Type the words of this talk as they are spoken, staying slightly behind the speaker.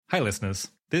Hi listeners,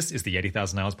 this is the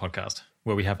 80,000 Hours podcast,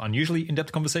 where we have unusually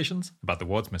in-depth conversations about the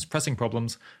world's most pressing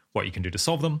problems, what you can do to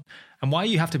solve them, and why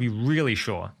you have to be really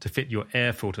sure to fit your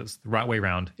air filters the right way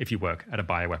around if you work at a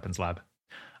bioweapons lab.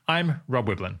 I'm Rob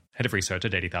Wiblin, Head of Research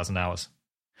at 80,000 Hours.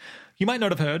 You might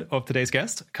not have heard of today's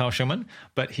guest, Carl Shulman,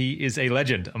 but he is a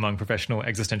legend among professional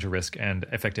existential risk and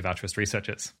effective altruist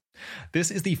researchers.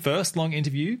 This is the first long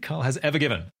interview Carl has ever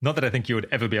given, not that I think you would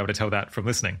ever be able to tell that from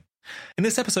listening. In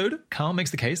this episode, Carl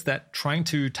makes the case that trying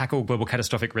to tackle global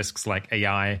catastrophic risks like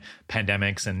AI,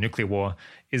 pandemics, and nuclear war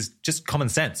is just common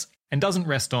sense and doesn't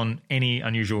rest on any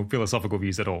unusual philosophical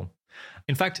views at all.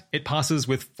 In fact, it passes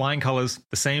with flying colours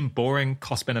the same boring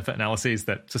cost-benefit analyses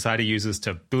that society uses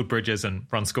to build bridges and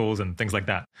run schools and things like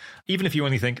that, even if you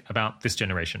only think about this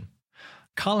generation.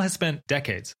 Carl has spent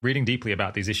decades reading deeply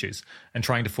about these issues and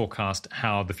trying to forecast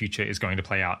how the future is going to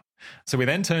play out. So we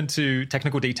then turn to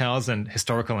technical details and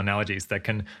historical analogies that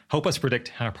can help us predict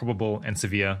how probable and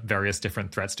severe various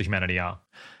different threats to humanity are,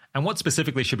 and what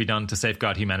specifically should be done to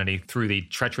safeguard humanity through the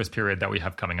treacherous period that we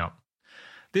have coming up.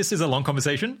 This is a long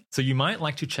conversation, so you might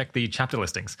like to check the chapter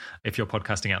listings if your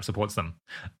podcasting app supports them.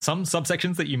 Some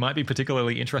subsections that you might be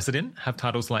particularly interested in have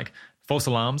titles like False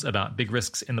Alarms about Big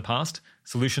Risks in the Past,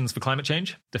 Solutions for Climate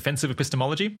Change, Defensive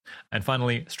Epistemology, and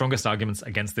finally, Strongest Arguments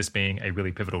Against This Being a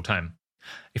Really Pivotal Time.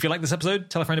 If you like this episode,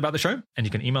 tell a friend about the show, and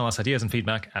you can email us ideas and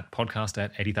feedback at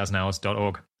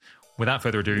podcast@80,000hours.org. Without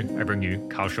further ado, I bring you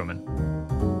Carl Shulman.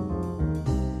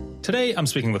 Today, I'm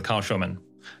speaking with Carl Shulman.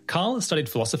 Carl studied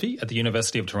philosophy at the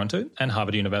University of Toronto and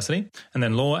Harvard University, and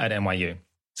then law at NYU.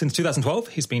 Since 2012,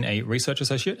 he's been a research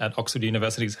associate at Oxford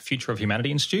University's Future of Humanity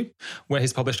Institute, where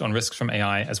he's published on risks from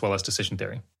AI as well as decision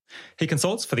theory. He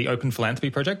consults for the Open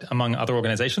Philanthropy Project, among other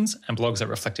organizations, and blogs at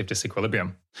Reflective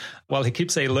Disequilibrium. While he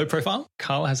keeps a low profile,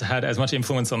 Carl has had as much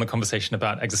influence on the conversation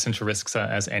about existential risks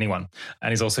as anyone,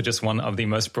 and he's also just one of the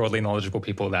most broadly knowledgeable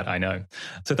people that I know.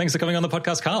 So thanks for coming on the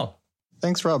podcast, Carl.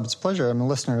 Thanks, Rob. It's a pleasure. I'm a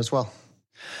listener as well.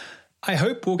 I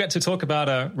hope we'll get to talk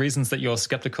about reasons that you're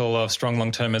skeptical of strong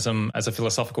long-termism as a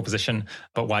philosophical position,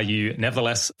 but why you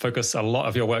nevertheless focus a lot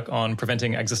of your work on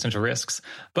preventing existential risks.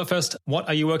 But first, what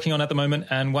are you working on at the moment,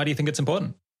 and why do you think it's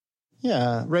important?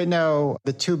 Yeah, right now,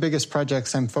 the two biggest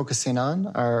projects I'm focusing on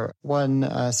are,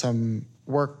 one, some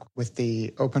work with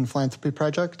the Open Philanthropy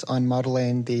Project on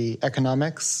modeling the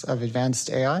economics of advanced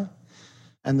AI.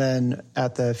 And then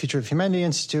at the Future of Humanity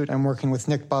Institute, I'm working with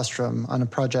Nick Bostrom on a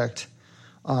project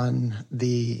on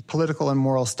the political and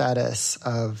moral status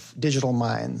of digital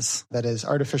minds, that is,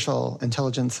 artificial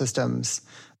intelligence systems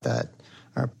that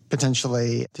are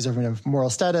potentially deserving of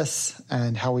moral status,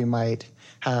 and how we might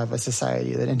have a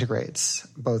society that integrates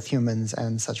both humans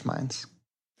and such minds.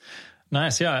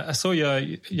 Nice. Yeah, I saw you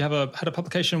had a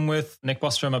publication with Nick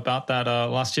Bostrom about that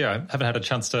last year. I haven't had a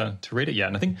chance to read it yet.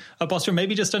 And I think Bostrom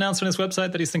maybe just announced on his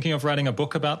website that he's thinking of writing a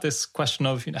book about this question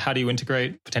of how do you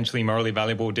integrate potentially morally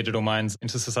valuable digital minds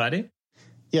into society?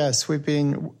 Yes, we've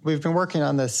been working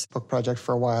on this book project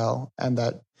for a while, and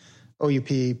that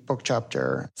OUP book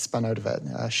chapter spun out of it,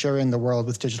 Sharing the World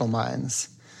with Digital Minds.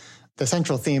 The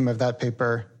central theme of that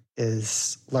paper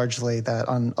is largely that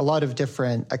on a lot of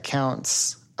different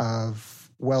accounts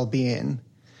of well-being,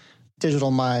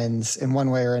 digital minds in one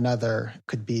way or another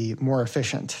could be more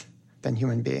efficient than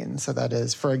human beings. So that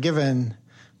is, for a given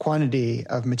quantity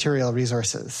of material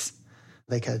resources,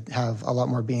 they could have a lot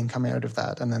more being coming out of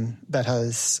that. And then that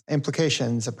has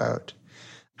implications about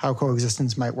how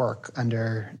coexistence might work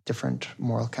under different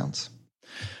moral counts.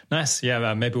 Nice.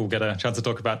 Yeah, maybe we'll get a chance to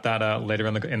talk about that later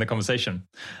in the conversation.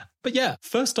 But yeah,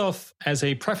 first off, as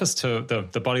a preface to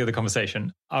the body of the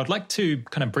conversation, I would like to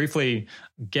kind of briefly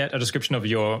get a description of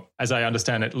your, as I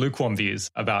understand it, lukewarm views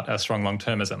about strong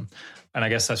long-termism. And I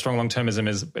guess strong long-termism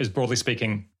is broadly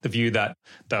speaking the view that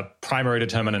the primary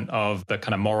determinant of the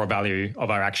kind of moral value of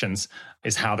our actions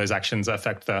is how those actions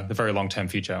affect the very long-term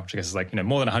future, which I guess is like,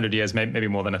 more than 100 years, maybe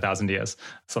more than 1,000 years,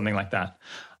 something like that.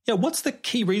 Yeah, what's the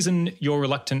key reason you're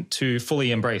reluctant to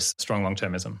fully embrace strong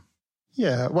long-termism?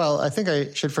 Yeah, well, I think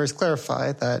I should first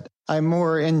clarify that I'm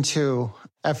more into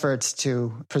efforts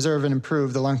to preserve and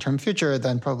improve the long-term future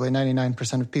than probably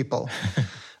 99% of people.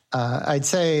 I'd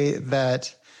say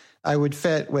that I would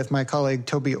fit with my colleague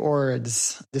Toby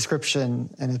Ord's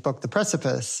description in his book, The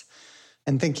Precipice,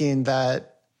 and thinking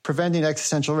that preventing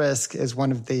existential risk is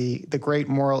one of the great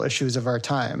moral issues of our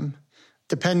time.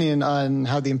 Depending on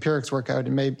how the empirics work out,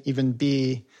 it may even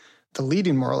be the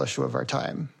leading moral issue of our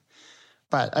time.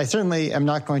 But I certainly am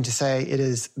not going to say it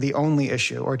is the only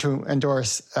issue or to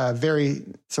endorse a very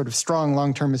sort of strong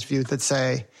long-termist view that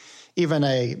say even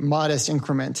a modest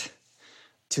increment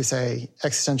to say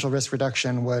existential risk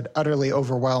reduction would utterly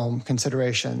overwhelm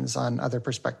considerations on other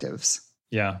perspectives.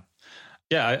 Yeah.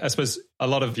 Yeah, I suppose a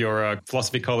lot of your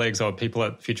philosophy colleagues or people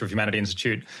at Future of Humanity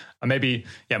Institute are maybe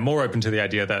more open to the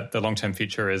idea that the long-term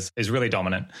future is really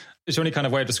dominant. Is there any kind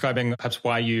of way of describing perhaps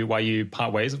why you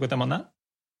part ways with them on that?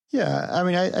 Yeah, I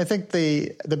mean, I think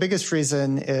the biggest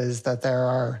reason is that there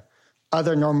are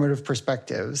other normative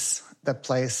perspectives that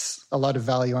place a lot of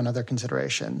value on other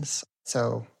considerations.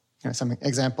 So, some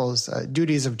examples,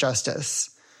 duties of justice,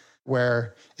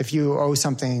 where if you owe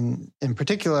something in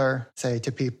particular, say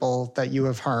to people that you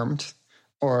have harmed,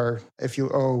 or if you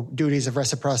owe duties of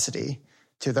reciprocity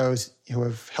to those who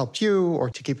have helped you or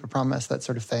to keep a promise, that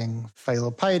sort of thing,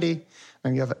 filial piety,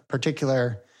 and you have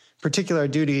particular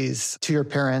duties to your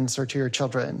parents or to your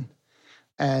children.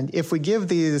 And if we give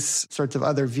these sorts of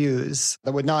other views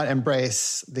that would not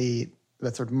embrace the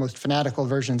sort of most fanatical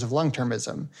versions of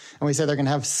long-termism, and we say they're going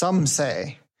to have some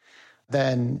say,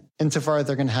 then insofar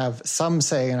they're going to have some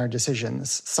say in our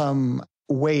decisions, some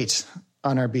weight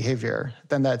on our behavior,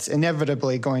 then that's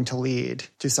inevitably going to lead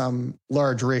to some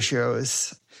large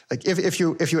ratios. Like if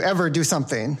you ever do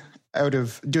something out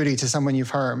of duty to someone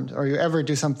you've harmed, or you ever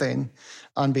do something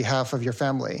on behalf of your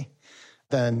family,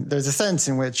 then there's a sense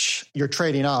in which you're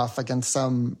trading off against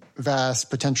some vast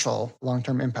potential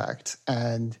long-term impact.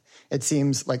 And it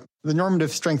seems like the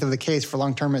normative strength of the case for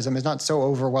long-termism is not so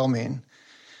overwhelming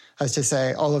as to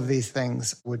say all of these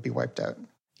things would be wiped out.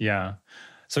 Yeah.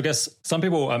 So I guess some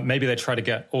people, maybe they try to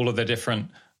get all of the different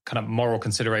kind of moral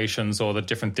considerations or the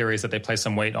different theories that they place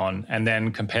some weight on and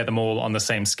then compare them all on the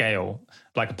same scale,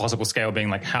 like a possible scale being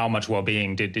like how much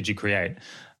well-being did you create?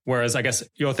 Whereas I guess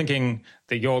you're thinking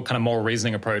that your kind of moral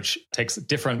reasoning approach takes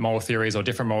different moral theories or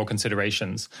different moral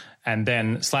considerations and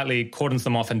then slightly cordons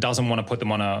them off and doesn't want to put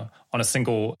them on a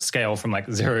single scale from like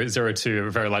zero to a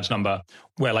very large number,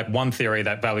 where like one theory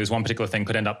that values one particular thing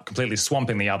could end up completely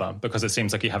swamping the other because it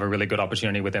seems like you have a really good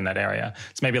opportunity within that area.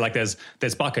 It's maybe like there's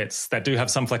buckets that do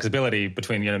have some flexibility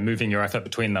between, moving your effort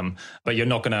between them, but you're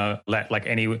not going to let like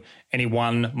any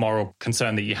one moral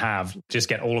concern that you have just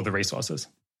get all of the resources.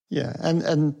 Yeah,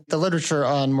 and the literature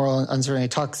on moral uncertainty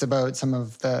talks about some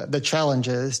of the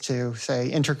challenges to,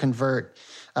 say, interconvert.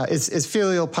 Is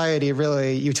filial piety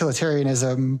really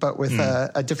utilitarianism, but with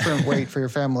a different weight for your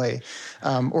family?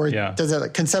 Does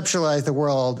it conceptualize the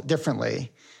world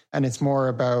differently? And it's more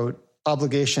about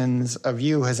obligations of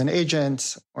you as an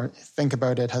agent, or think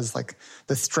about it as like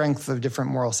the strength of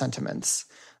different moral sentiments.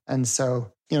 And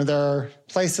so, there are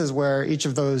places where each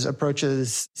of those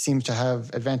approaches seems to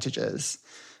have advantages.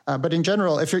 But in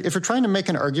general, if you're trying to make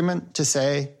an argument to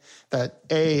say that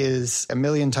A is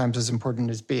 1,000,000 times as important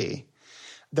as B,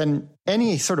 then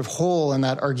any sort of hole in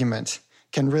that argument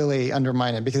can really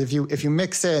undermine it. Because if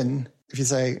you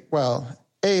say, well,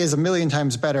 A is 1,000,000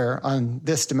 times better on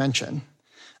this dimension,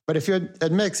 but if you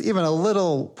admix even a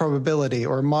little probability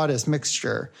or modest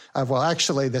mixture of, well,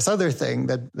 actually this other thing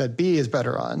that B is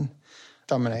better on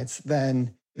dominates,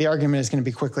 then the argument is going to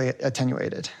be quickly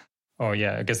attenuated. Oh,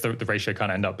 yeah. I guess the ratio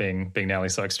can't end up being nearly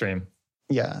so extreme.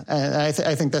 Yeah. And I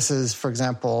think this is, for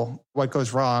example, what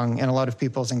goes wrong in a lot of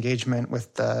people's engagement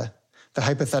with the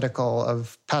hypothetical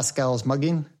of Pascal's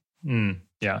mugging.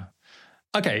 Yeah.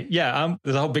 Okay. Yeah.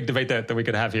 There's a whole big debate that we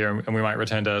could have here, and we might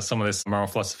return to some of this moral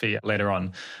philosophy later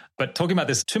on. But talking about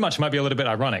this too much might be a little bit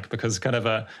ironic because kind of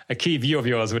a key view of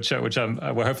yours, which we're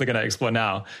hopefully going to explore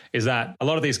now, is that a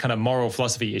lot of these kind of moral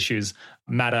philosophy issues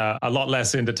matter a lot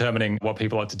less in determining what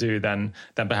people ought to do than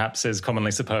perhaps is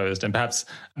commonly supposed, and perhaps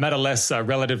matter less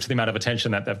relative to the amount of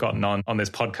attention that they've gotten on this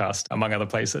podcast, among other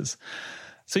places.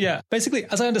 So yeah, basically,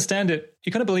 as I understand it,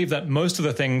 you kind of believe that most of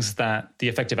the things that the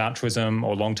effective altruism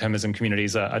or long-termism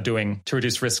communities are doing to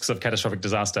reduce risks of catastrophic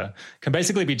disaster can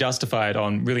basically be justified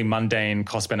on really mundane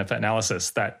cost-benefit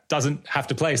analysis that doesn't have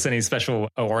to place any special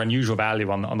or unusual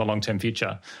value on the long-term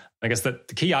future. I guess that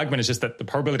the key argument is just that the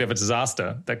probability of a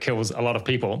disaster that kills a lot of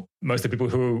people, most of the people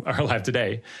who are alive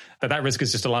today, that risk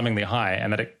is just alarmingly high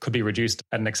and that it could be reduced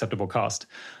at an acceptable cost.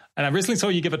 And I recently saw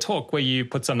you give a talk where you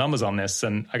put some numbers on this.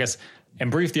 And I guess in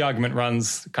brief, the argument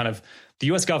runs kind of the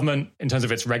US government, in terms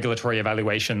of its regulatory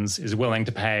evaluations, is willing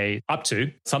to pay up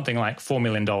to something like $4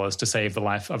 million to save the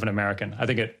life of an American. I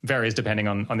think it varies depending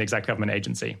on the exact government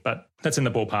agency, but that's in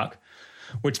the ballpark.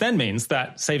 Which then means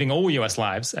that saving all US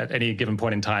lives at any given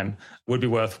point in time would be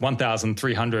worth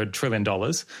 $1,300 trillion.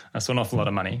 So an awful lot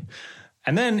of money.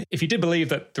 And then if you did believe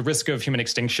that the risk of human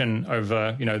extinction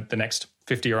over, the next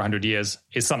 50 or 100 years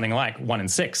is something like 1 in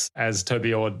 6, as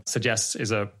Toby Ord suggests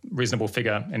is a reasonable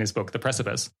figure in his book, The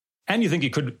Precipice. and you think you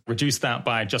could reduce that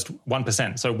by just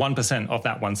 1%, so 1% of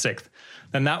that 1/6,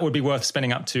 then that would be worth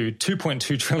spending up to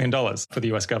 $2.2 trillion for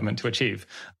the US government to achieve,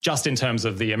 just in terms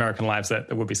of the American lives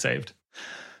that would be saved.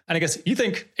 And I guess you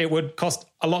think it would cost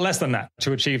a lot less than that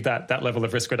to achieve that level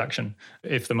of risk reduction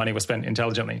if the money was spent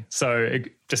intelligently. So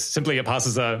it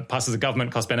passes a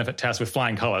government cost-benefit test with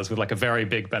flying colors, with like a very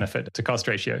big benefit to cost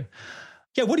ratio.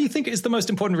 Yeah, what do you think is the most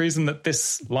important reason that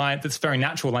this very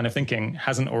natural line of thinking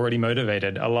hasn't already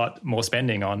motivated a lot more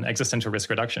spending on existential risk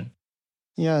reduction?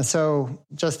 Yeah, so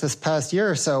just this past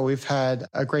year or so, we've had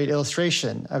a great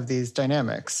illustration of these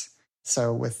dynamics.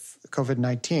 So with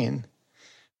COVID-19,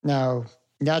 now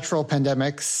natural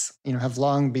pandemics, have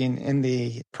long been in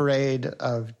the parade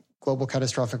of global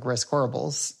catastrophic risk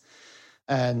horribles.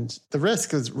 And the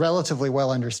risk is relatively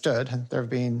well understood. There have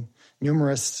been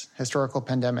numerous historical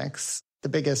pandemics. The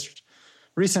biggest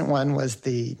recent one was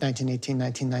the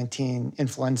 1918-1919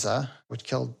 influenza, which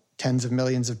killed tens of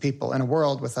millions of people in a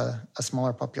world with a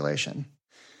smaller population.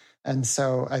 And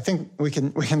so I think we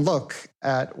can look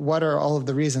at what are all of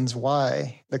the reasons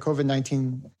why the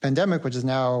COVID-19 pandemic, which is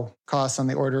now costs on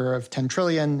the order of 10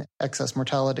 trillion, excess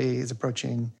mortality is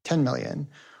approaching 10 million.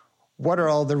 What are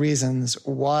all the reasons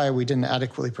why we didn't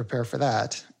adequately prepare for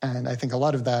that? And I think a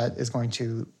lot of that is going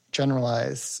to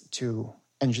generalize to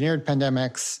engineered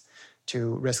pandemics,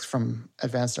 to risks from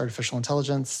advanced artificial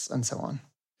intelligence, and so on.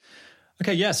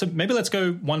 Okay, yeah. So maybe let's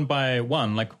go one by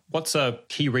one. Like, what's a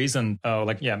key reason,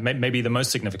 maybe the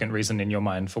most significant reason in your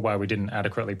mind for why we didn't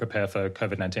adequately prepare for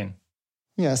COVID-19?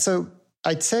 Yeah, so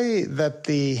I'd say that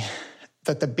the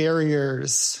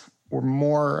barriers were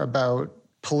more about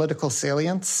political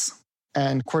salience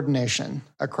and coordination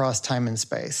across time and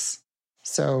space.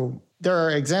 So there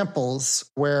are examples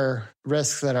where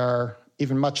risks that are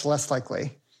even much less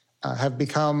likely have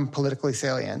become politically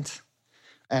salient,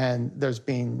 and there's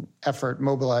been effort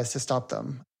mobilized to stop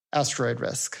them. Asteroid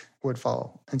risk would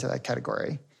fall into that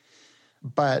category.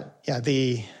 But yeah,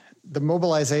 the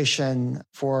mobilization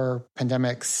for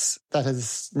pandemics that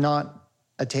has not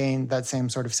attained that same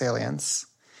sort of salience,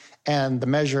 and the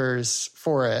measures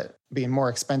for it being more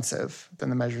expensive than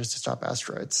the measures to stop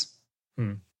asteroids.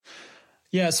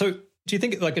 Yeah, so do you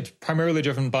think it's primarily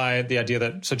driven by the idea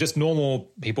that, so just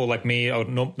normal people like me or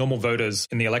normal voters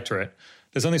in the electorate,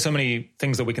 there's only so many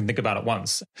things that we can think about at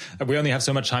once. We only have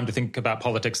so much time to think about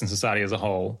politics and society as a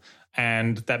whole.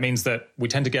 And that means that we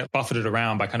tend to get buffeted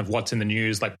around by kind of what's in the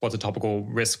news, like what's a topical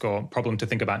risk or problem to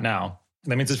think about now.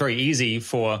 And that means it's very easy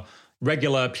for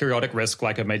regular periodic risk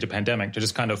like a major pandemic to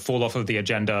just kind of fall off of the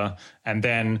agenda, and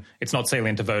then it's not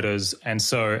salient to voters. And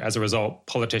so as a result,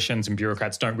 politicians and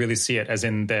bureaucrats don't really see it as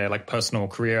in their personal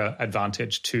career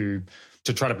advantage to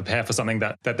try to prepare for something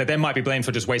that they might be blamed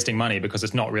for just wasting money because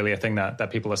it's not really a thing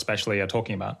that people especially are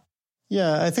talking about.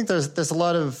 Yeah, I think there's a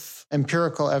lot of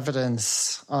empirical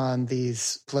evidence on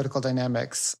these political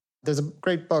dynamics. There's a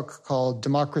great book called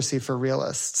Democracy for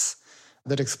Realists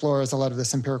that explores a lot of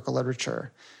this empirical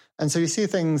literature. And so you see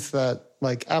things that,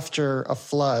 like after a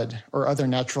flood or other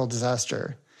natural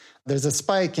disaster, there's a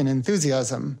spike in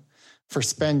enthusiasm for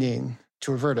spending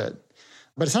to avert it.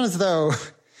 But it's not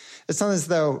as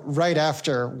though right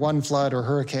after one flood or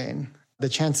hurricane, the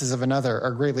chances of another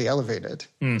are greatly elevated.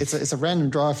 It's a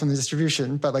random draw from the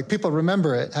distribution, but people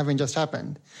remember it having just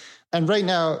happened. And right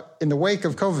now, in the wake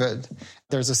of COVID,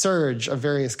 there's a surge of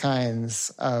various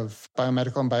kinds of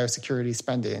biomedical and biosecurity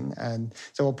spending. And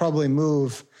so we'll probably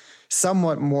move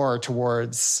somewhat more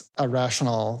towards a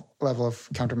rational level of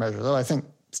countermeasures. Though I think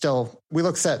still we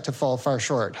look set to fall far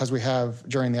short, as we have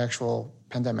during the actual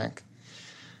pandemic.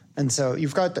 And so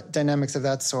you've got dynamics of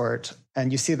that sort,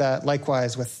 and you see that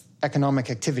likewise with economic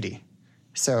activity.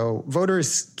 So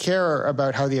voters care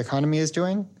about how the economy is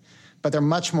doing, but they're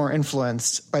much more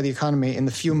influenced by the economy in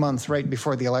the few months right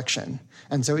before the election.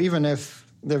 And so even if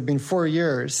there have been 4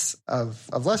 years of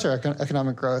lesser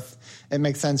economic growth, it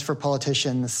makes sense for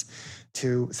politicians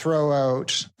to throw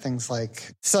out things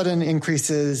like sudden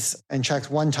increases in checks,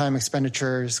 one-time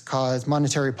expenditures, cause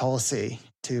monetary policy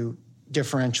to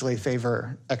differentially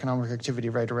favor economic activity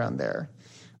right around there.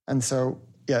 And so,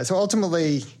 so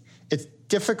ultimately, it's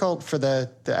difficult for the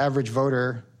average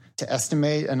voter to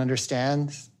estimate and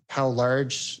understand how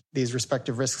large these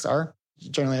respective risks are.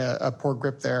 Generally, a poor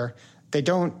grip there. They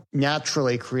don't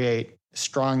naturally create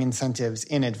strong incentives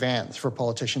in advance for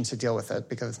politicians to deal with it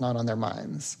because it's not on their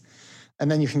minds.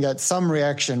 And then you can get some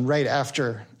reaction right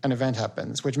after an event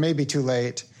happens, which may be too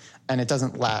late, and it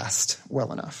doesn't last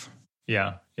well enough.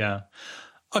 Yeah.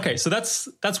 Okay, so that's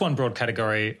one broad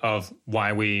category of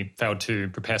why we failed to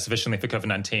prepare sufficiently for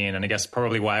COVID-19, and I guess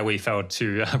probably why we failed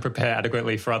to prepare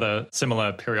adequately for other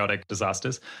similar periodic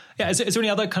disasters. Yeah, is there any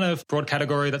other kind of broad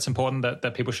category that's important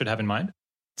that people should have in mind?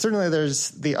 Certainly there's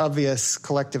the obvious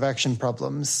collective action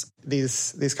problems.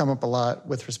 These come up a lot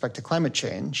with respect to climate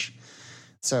change.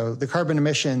 So the carbon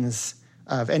emissions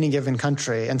of any given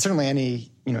country, and certainly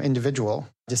any individual,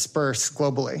 disperse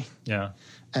globally. Yeah.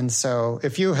 And so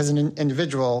if you as an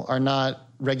individual are not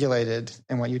regulated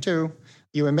in what you do,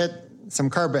 you emit some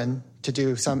carbon to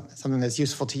do something that's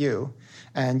useful to you.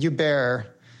 And you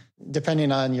bear,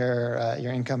 depending on your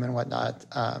income and whatnot,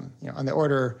 on the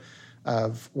order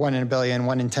of 1 in a billion,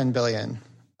 1 in 10 billion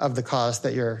of the cost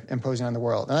that you're imposing on the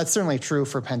world. And that's certainly true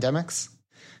for pandemics.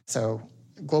 So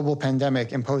global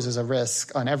pandemic imposes a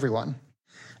risk on everyone.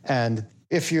 And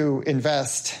if you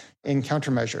invest in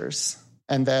countermeasures,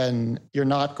 and then you're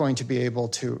not going to be able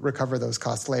to recover those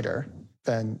costs later,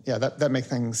 then that makes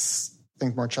things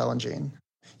more challenging.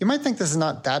 You might think this is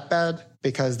not that bad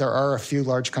because there are a few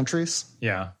large countries.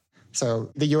 Yeah.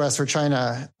 So the US or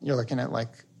China, you're looking at like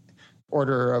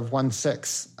order of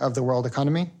 1/6 of the world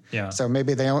economy. Yeah. So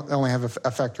maybe they only have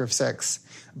a factor of 6.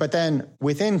 But then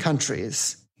within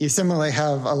countries, you similarly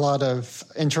have a lot of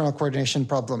internal coordination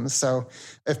problems. So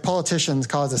if politicians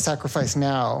cause a sacrifice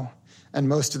now, and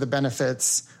most of the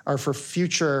benefits are for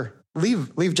future,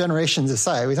 leave generations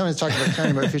aside. We don't talk about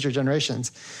caring about future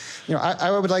generations.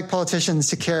 I would like politicians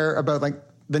to care about like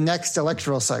the next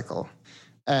electoral cycle.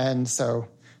 And so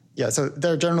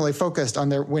they're generally focused on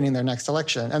winning their next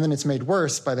election. And then it's made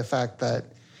worse by the fact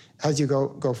that as you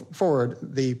go forward,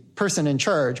 the person in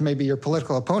charge may be your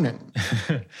political opponent.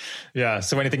 Yeah.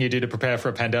 So anything you do to prepare for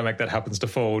a pandemic that happens to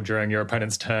fall during your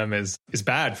opponent's term is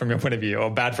bad from your point of view, or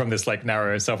bad from this like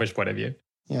narrow, selfish point of view.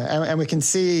 Yeah. And we can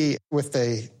see with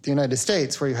the United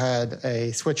States where you had a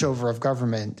switchover of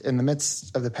government in the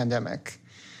midst of the pandemic,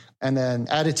 and then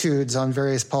attitudes on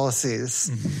various policies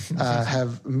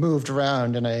have moved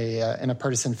around in a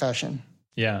partisan fashion.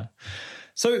 Yeah.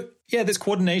 So, this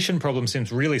coordination problem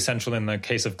seems really central in the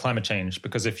case of climate change,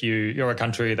 because if you're a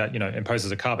country that,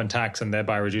 imposes a carbon tax and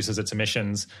thereby reduces its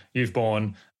emissions, you've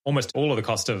borne almost all of the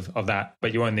cost of that,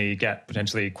 but you only get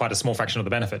potentially quite a small fraction of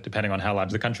the benefit, depending on how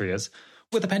large the country is.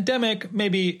 With the pandemic,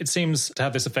 maybe it seems to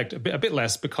have this effect a bit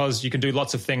less, because you can do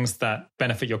lots of things that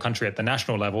benefit your country at the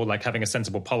national level, like having a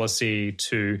sensible policy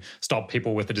to stop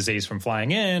people with the disease from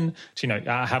flying in, to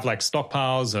have like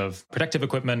stockpiles of protective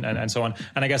equipment and so on.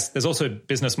 And I guess there's also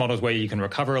business models where you can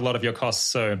recover a lot of your costs.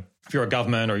 So if you're a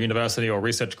government or university or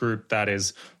research group that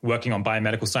is working on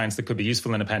biomedical science that could be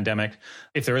useful in a pandemic,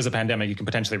 if there is a pandemic, you can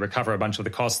potentially recover a bunch of the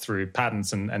costs through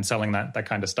patents and selling that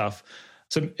kind of stuff.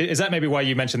 So is that maybe why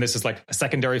you mentioned this as like a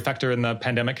secondary factor in the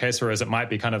pandemic case, or as it might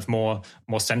be kind of more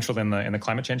central in the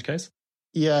climate change case?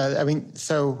 Yeah, I mean,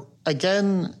 so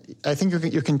again, I think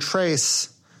you can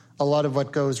trace a lot of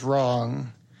what goes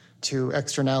wrong to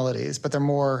externalities, but they're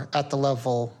more at the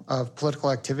level of political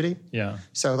activity. Yeah.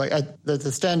 So like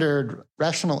the standard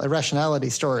irrationality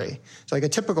story. So like a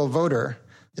typical voter,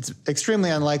 it's extremely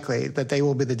unlikely that they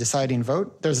will be the deciding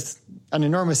vote. There's an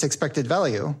enormous expected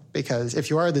value, because if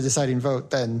you are the deciding vote,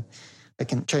 then it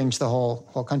can change the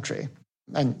whole country.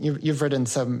 And you've written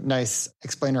some nice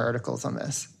explainer articles on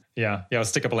this. Yeah, I'll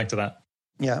stick up a link to that.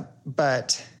 Yeah,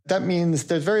 but that means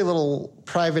there's very little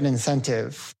private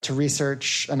incentive to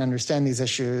research and understand these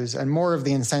issues, and more of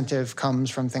the incentive comes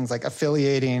from things like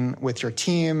affiliating with your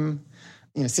team,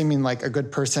 seeming like a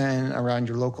good person around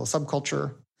your local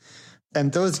subculture.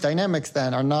 And those dynamics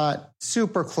then are not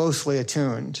super closely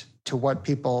attuned to what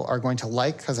people are going to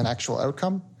like as an actual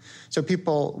outcome. So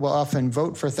people will often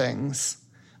vote for things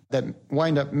that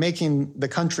wind up making the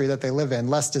country that they live in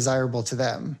less desirable to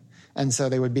them. And so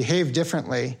they would behave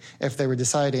differently if they were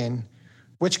deciding,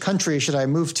 which country should I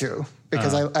move to?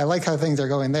 Because I like how things are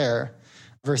going there,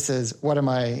 versus what am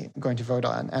I going to vote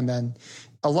on? And then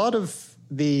a lot of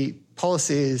the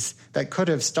policies that could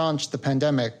have staunched the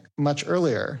pandemic much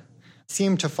earlier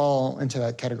seem to fall into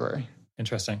that category.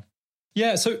 Interesting.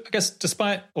 Yeah, so I guess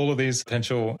despite all of these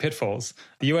potential pitfalls,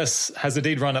 the US has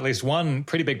indeed run at least one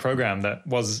pretty big program that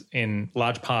was in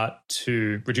large part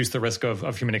to reduce the risk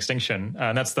of human extinction.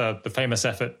 And that's the famous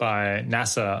effort by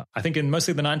NASA, I think in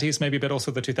mostly the 90s, maybe a bit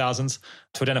also the 2000s,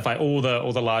 to identify all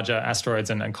the larger asteroids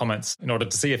and comets in order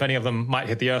to see if any of them might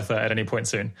hit the Earth at any point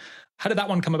soon. How did that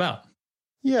one come about?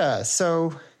 Yeah,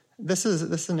 so this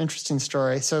is an interesting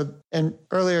story. So in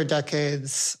earlier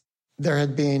decades, there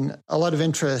had been a lot of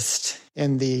interest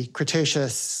in the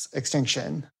Cretaceous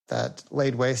extinction that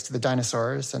laid waste to the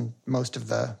dinosaurs and most of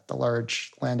the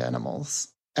large land animals.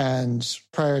 And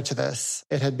prior to this,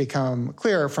 it had become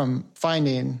clear from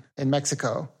finding in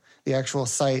Mexico the actual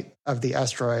site of the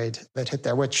asteroid that hit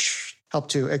there, which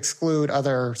helped to exclude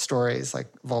other stories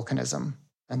like volcanism.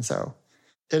 And so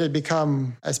it had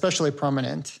become especially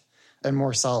prominent and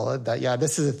more solid that, yeah,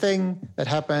 this is a thing that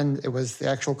happened. It was the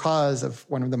actual cause of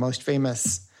one of the most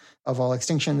famous of all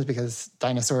extinctions, because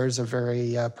dinosaurs are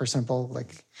very personable.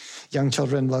 Like young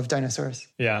children love dinosaurs.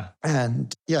 Yeah.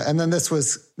 And then this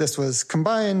was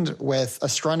combined with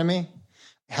astronomy,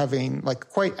 having like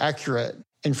quite accurate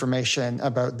information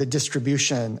about the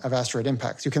distribution of asteroid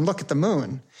impacts. You can look at the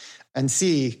moon and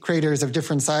see craters of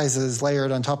different sizes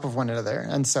layered on top of one another.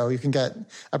 And so you can get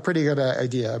a pretty good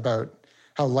idea about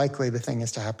how likely the thing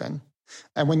is to happen.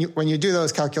 And when you do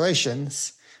those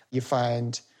calculations, you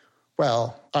find,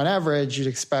 well, on average, you'd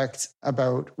expect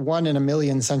about 1 in a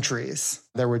million centuries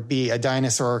there would be a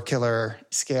dinosaur killer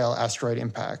scale asteroid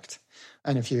impact.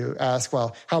 And if you ask,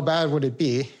 well, how bad would it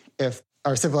be if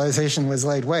our civilization was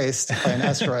laid waste by an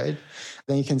asteroid,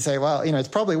 then you can say, well, it's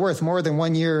probably worth more than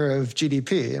 1 year of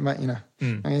GDP. It might, I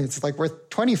mean, it's like worth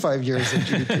 25 years of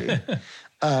GDP.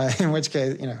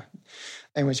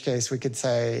 In which case we could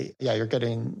say, yeah, you're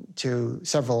getting to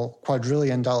several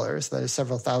quadrillion dollars, that is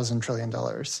several $1,000 trillion.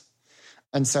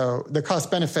 And so the cost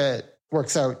benefit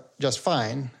works out just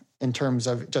fine in terms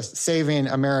of just saving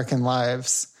American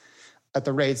lives at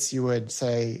the rates you would,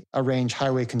 say, arrange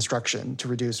highway construction to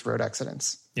reduce road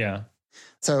accidents. Yeah.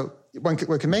 So one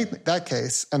could make that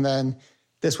case. And then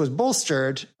this was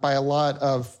bolstered by a lot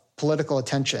of political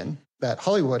attention that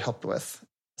Hollywood helped with.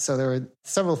 So there were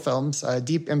several films,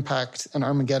 Deep Impact and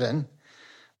Armageddon,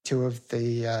 two of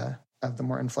the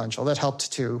more influential, that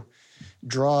helped to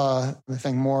draw the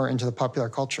thing more into the popular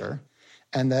culture.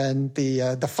 And then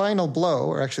the final blow,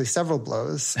 or actually several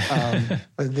blows,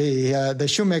 the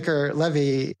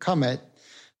Shoemaker-Levy comet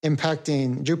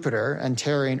impacting Jupiter and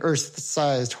tearing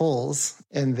Earth-sized holes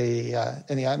in the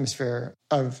atmosphere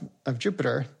of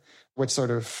Jupiter, which sort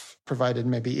of provided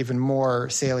maybe even more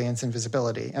salience and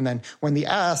visibility. And then when the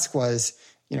ask was,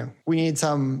 we need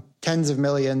some tens of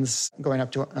millions, going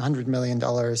up to $100 million,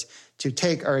 to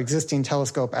take our existing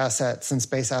telescope assets and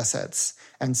space assets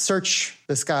and search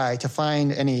the sky to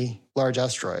find any large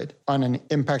asteroid on an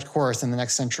impact course in the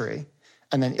next century.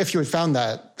 And then if you had found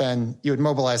that, then you would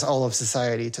mobilize all of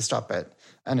society to stop it.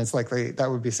 And it's likely that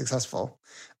would be successful.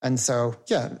 And so,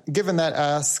 yeah, given that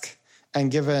ask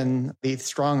and given the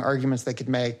strong arguments they could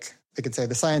make, they could say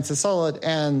the science is solid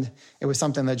and it was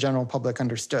something the general public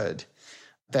understood,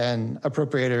 then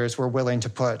appropriators were willing to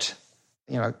put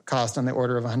cost on the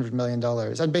order of $100 million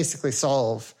and basically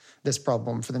solve this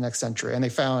problem for the next century. And they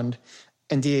found,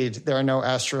 indeed, there are no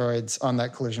asteroids on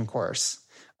that collision course.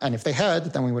 And if they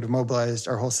had, then we would have mobilized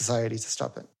our whole society to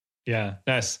stop it. Yeah,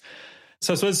 nice.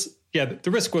 So I suppose,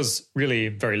 the risk was really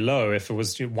very low if it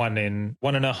was 1 in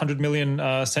 100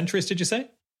 million centuries, did you say?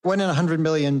 1 in 100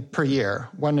 million per year,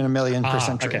 1 in a million per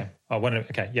century. Okay.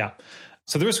 Okay, yeah.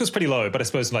 So the risk was pretty low, but I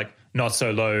suppose not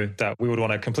so low that we would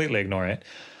want to completely ignore it.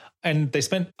 And they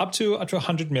spent up to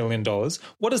 $100 million.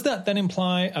 What does that then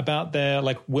imply about their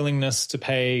willingness to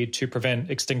pay to prevent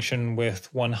extinction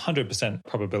with 100%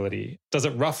 probability? Does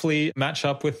it roughly match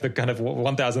up with the kind of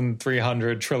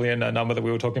 1,300 trillion number that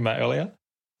we were talking about earlier?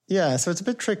 Yeah, so it's a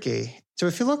bit tricky. So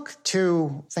if you look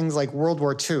to things like World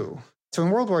War II, so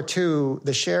in World War II,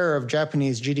 the share of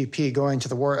Japanese GDP going to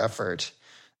the war effort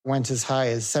went as high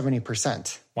as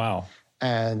 70%. Wow.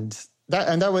 And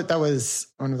that was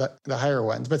one of the higher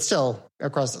ones. But still,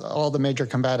 across all the major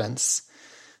combatants,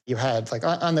 you had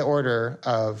on the order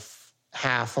of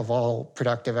half of all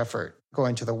productive effort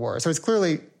going to the war. So it's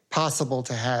clearly possible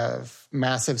to have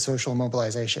massive social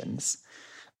mobilizations.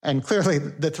 And clearly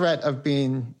the threat of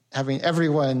having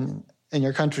everyone in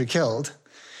your country killed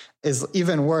is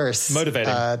even worse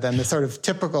motivating than the sort of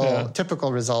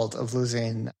typical result of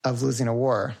losing a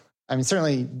war. I mean,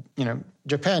 certainly,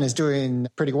 Japan is doing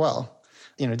pretty well,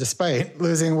 despite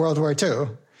losing World War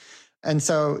II. And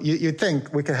so you'd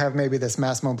think we could have maybe this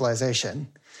mass mobilization.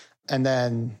 And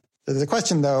then there's a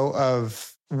question, though,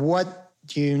 of what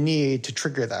do you need to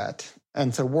trigger that?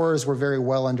 And so wars were very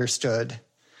well understood.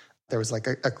 There was a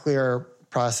clear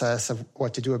process of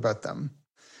what to do about them.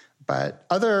 But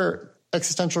other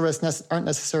existential risks aren't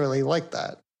necessarily like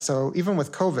that. So even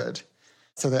with COVID,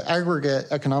 so the aggregate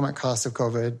economic costs of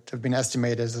COVID have been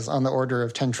estimated as on the order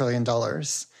of $10 trillion.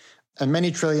 And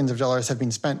many trillions of dollars have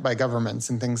been spent by governments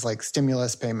in things like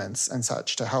stimulus payments and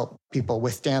such to help people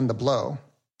withstand the blow.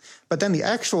 But then the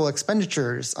actual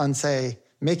expenditures on, say,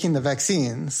 making the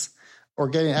vaccines or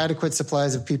getting adequate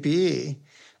supplies of PPE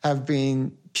have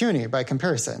been puny by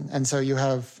comparison. And so you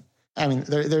have I mean,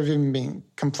 there have even been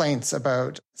complaints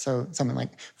about, so something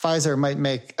like Pfizer might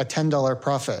make a $10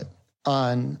 profit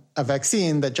on a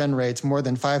vaccine that generates more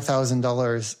than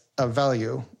 $5,000 of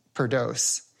value per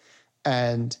dose.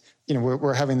 And,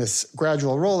 we're having this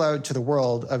gradual rollout to the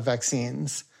world of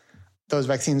vaccines. Those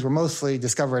vaccines were mostly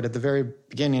discovered at the very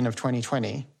beginning of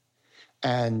 2020.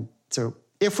 And so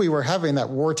if we were having that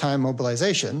wartime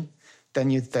mobilization, then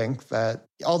you'd think that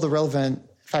all the relevant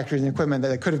factories and equipment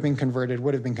that could have been converted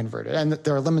would have been converted. And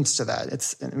there are limits to that.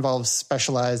 It involves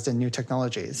specialized and new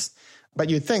technologies. But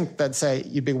you'd think that, say,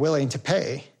 you'd be willing to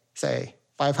pay, say,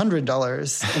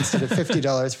 $500 instead of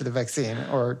 $50 for the vaccine,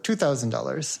 or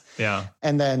 $2,000. Yeah.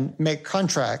 And then make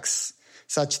contracts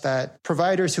such that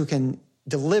providers who can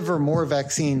deliver more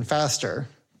vaccine faster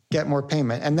get more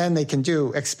payment. And then they can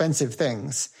do expensive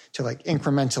things to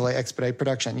incrementally expedite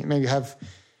production. Maybe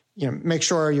make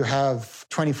sure you have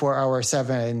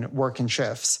 24/7 working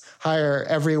shifts, hire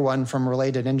everyone from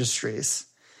related industries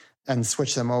and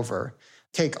switch them over.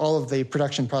 Take all of the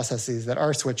production processes that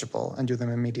are switchable and do them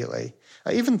immediately.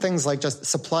 Even things like just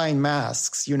supplying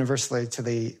masks universally to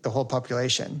the whole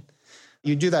population.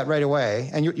 You do that right away,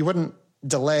 and you wouldn't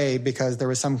delay because there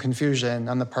was some confusion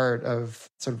on the part of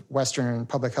sort of Western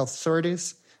public health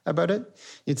authorities about it.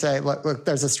 You'd say, look,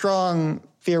 there's a strong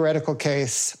theoretical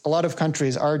case. A lot of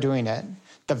countries are doing it.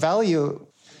 The value,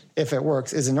 if it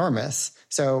works, is enormous.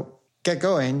 So get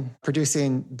going,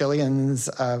 producing billions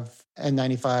of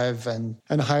N95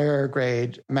 and higher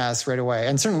grade masks right away,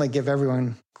 and certainly give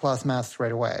everyone cloth masks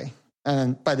right away.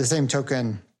 And by the same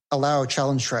token, allow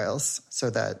challenge trials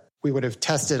so that we would have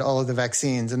tested all of the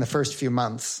vaccines in the first few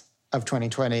months of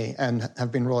 2020 and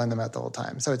have been rolling them out the whole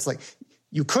time. So it's like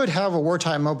you could have a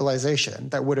wartime mobilization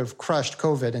that would have crushed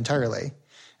COVID entirely.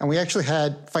 And we actually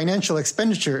had financial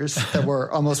expenditures that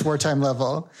were almost wartime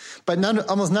level, but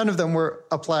almost none of them were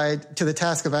applied to the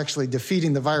task of actually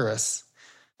defeating the virus,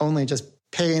 only just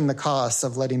paying the costs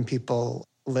of letting people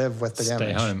live with the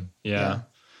damage. Stay home.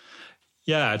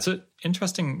 Yeah, it's an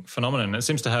interesting phenomenon. It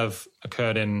seems to have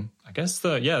occurred in, I guess,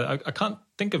 I can't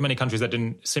think of many countries that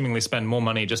didn't seemingly spend more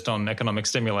money just on economic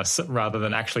stimulus rather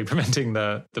than actually preventing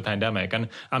the pandemic. And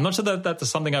I'm not sure that that's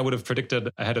something I would have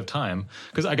predicted ahead of time.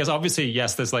 Because I guess obviously,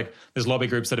 yes, there's lobby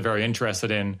groups that are very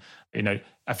interested in,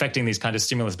 affecting these kind of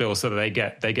stimulus bills so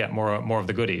that they get more of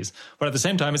the goodies. But at the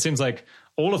same time, it seems like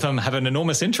all of them have an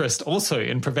enormous interest also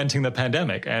in preventing the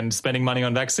pandemic and spending money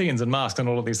on vaccines and masks and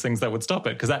all of these things that would stop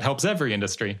it, because that helps every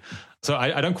industry. So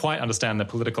I don't quite understand the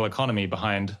political economy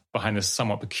behind this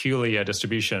somewhat peculiar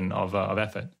distribution of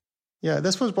effort. Yeah,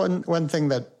 this was one thing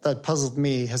that puzzled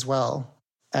me as well.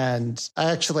 And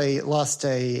I actually lost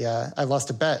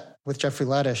a bet with Jeffrey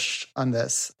Laddish on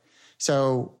this.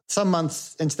 So some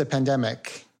months into the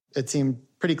pandemic, it seemed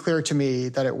pretty clear to me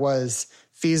that it was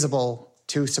feasible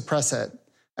to suppress it.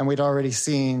 And we'd already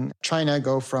seen China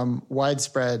go from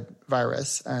widespread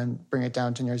virus and bring it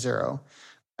down to near zero,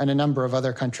 and a number of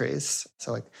other countries,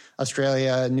 so like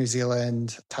Australia, New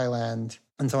Zealand, Thailand,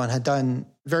 and so on, had done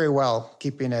very well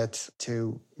keeping it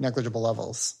to negligible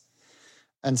levels.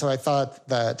 And so I thought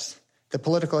that the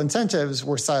political incentives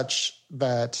were such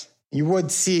that you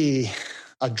would see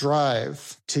a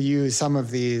drive to use some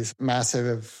of these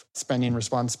massive spending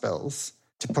response bills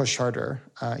to push harder.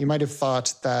 You might have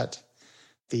thought that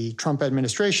the Trump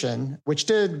administration, which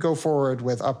did go forward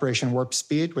with Operation Warp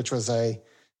Speed, which was a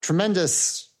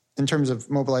tremendous in terms of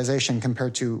mobilization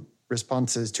compared to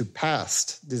responses to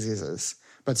past diseases,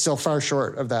 but still far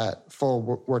short of that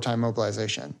full wartime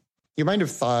mobilization. You might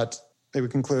have thought they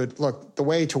would conclude, look, the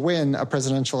way to win a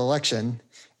presidential election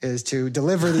is to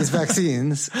deliver these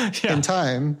vaccines in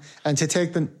time and to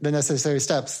take the necessary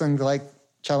steps, things like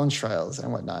challenge trials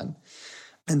and whatnot.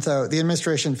 And so the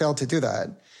administration failed to do that.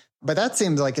 But that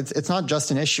seems like it's not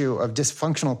just an issue of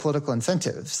dysfunctional political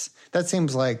incentives. That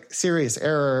seems like serious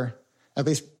error, at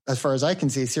least as far as I can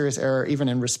see, serious error even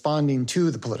in responding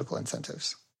to the political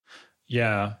incentives.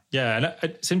 Yeah. And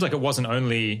it seems like it wasn't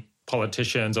only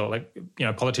politicians or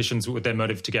politicians with their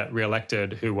motive to get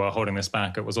reelected who were holding this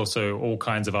back. It was also all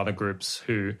kinds of other groups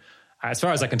who, as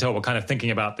far as I can tell, were kind of thinking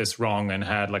about this wrong and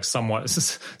had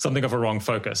something of a wrong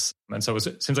focus. And so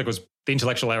it seems like the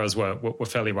intellectual errors were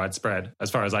fairly widespread,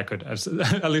 as far as I could,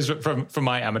 at least from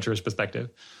my amateurish perspective.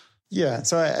 Yeah,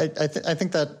 so I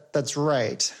think that's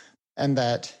right, and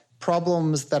that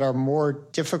problems that are more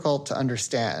difficult to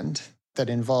understand, that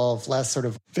involve less sort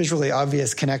of visually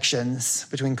obvious connections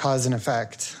between cause and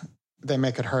effect, they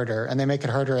make it harder, and they make it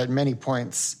harder at many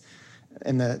points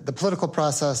in the political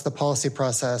process, the policy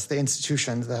process, the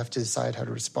institutions that have to decide how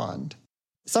to respond.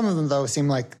 Some of them, though, seem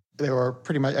like they were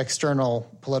pretty much external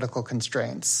political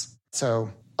constraints.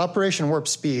 So Operation Warp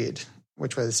Speed,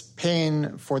 which was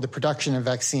paying for the production of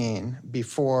vaccine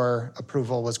before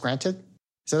approval was granted.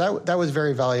 So that was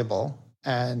very valuable.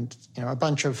 And, a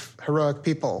bunch of heroic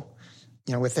people,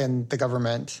 within the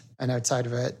government and outside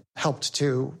of it helped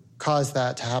to cause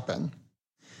that to happen.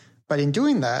 But in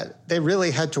doing that, they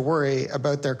really had to worry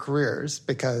about their careers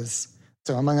because,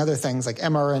 so among other things, like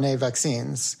mRNA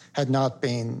vaccines had not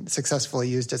been successfully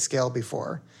used at scale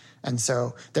before. And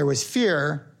so there was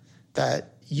fear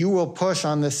that you will push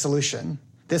on this solution,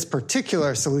 this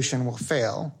particular solution will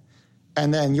fail,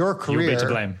 and then your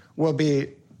career will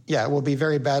be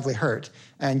very badly hurt.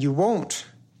 And you won't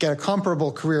get a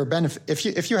comparable career benefit.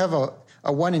 If you have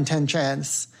a 1 in 10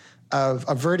 chance of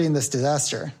averting this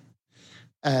disaster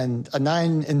and a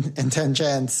 9 in 10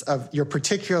 chance of your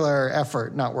particular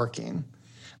effort not working,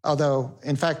 although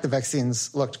in fact the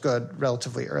vaccines looked good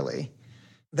relatively early,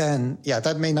 then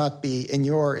that may not be in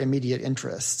your immediate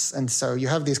interests. And so you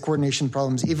have these coordination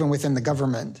problems even within the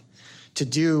government to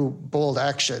do bold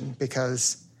action,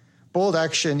 because bold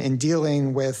action in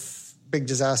dealing with big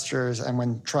disasters and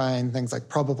when trying things like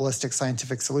probabilistic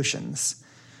scientific solutions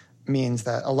means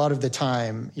that a lot of the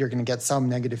time you're going to get some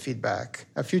negative feedback.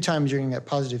 A few times you're going to get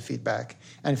positive feedback.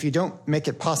 And if you don't make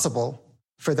it possible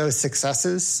for those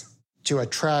successes to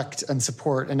attract and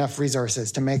support enough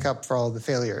resources to make up for all the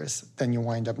failures, then you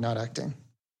wind up not acting.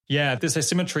 Yeah, there's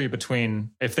asymmetry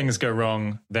between if things go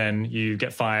wrong, then you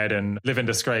get fired and live in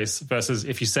disgrace, versus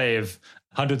if you save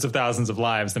hundreds of thousands of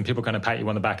lives, then people kind of pat you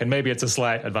on the back. And maybe it's a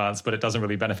slight advance, but it doesn't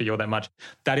really benefit you all that much.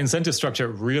 That incentive structure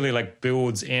really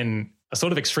builds in a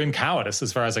sort of extreme cowardice,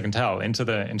 as far as I can tell, into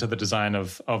the design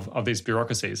of these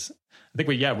bureaucracies. I think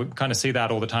we kind of see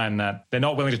that all the time, that they're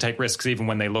not willing to take risks even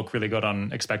when they look really good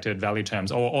on expected value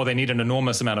terms, or they need an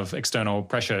enormous amount of external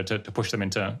pressure to push them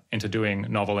into doing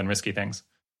novel and risky things.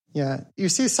 Yeah, you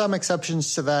see some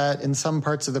exceptions to that in some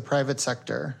parts of the private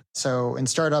sector. So in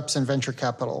startups and venture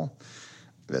capital,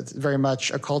 that's very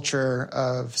much a culture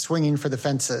of swinging for the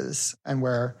fences, and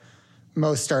where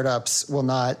most startups will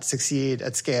not succeed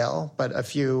at scale, but a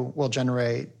few will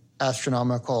generate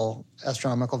astronomical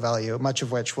value, much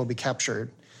of which will be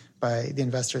captured by the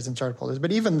investors and startup holders.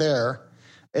 But even there,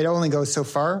 it only goes so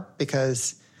far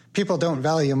because people don't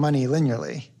value money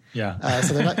linearly. Yeah.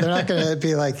 So they're not going to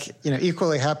be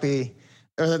equally happy,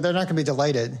 or they're not going to be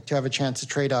delighted to have a chance to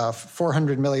trade off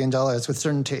 $400 million with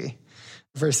certainty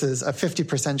versus a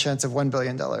 50% chance of $1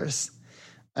 billion.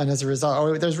 And as a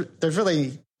result, there's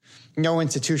really no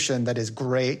institution that is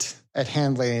great at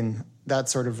handling that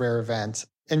sort of rare event.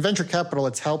 In venture capital,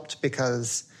 it's helped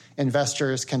because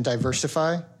investors can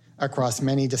diversify across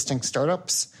many distinct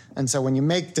startups. And so when you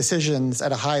make decisions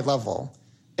at a high level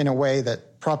in a way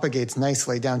that propagates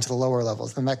nicely down to the lower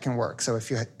levels, then that can work. So if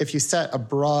you set a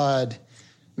broad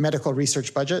medical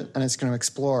research budget and it's going to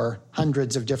explore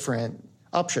hundreds of different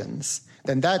options,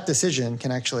 then that decision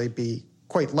can actually be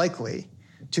quite likely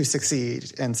to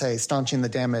succeed in, say, staunching the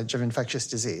damage of infectious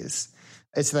disease.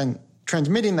 It's then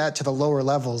transmitting that to the lower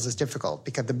levels is difficult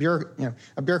because a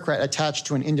bureaucrat attached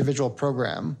to an individual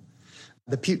program,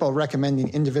 the people recommending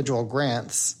individual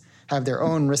grants have their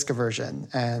own risk aversion,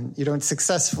 and you don't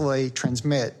successfully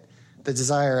transmit the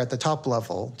desire at the top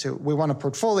level to, we want a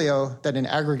portfolio that in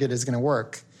aggregate is going to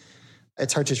work.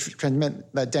 It's hard to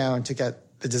transmit that down to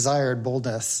get the desired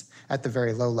boldness at the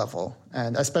very low level.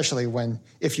 And especially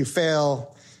if you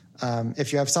fail,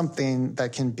 if you have something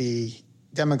that can be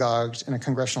demagogued in a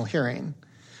congressional hearing,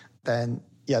 then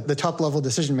the top level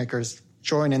decision makers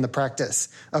join in the practice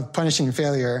of punishing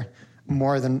failure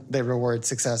more than they reward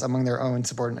success among their own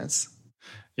subordinates.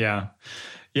 Yeah.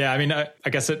 Yeah, I mean, I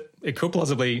guess it could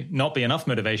plausibly not be enough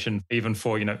motivation even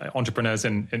for, entrepreneurs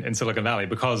in Silicon Valley,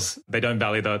 because they don't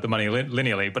value the money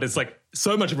linearly. But it's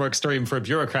so much more extreme for a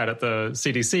bureaucrat at the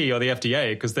CDC or the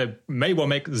FDA, because they may well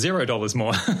make $0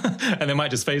 more. And they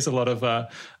might just face a lot of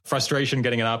frustration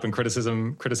getting it up and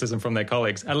criticism from their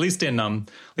colleagues. At least in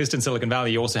Silicon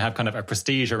Valley, you also have kind of a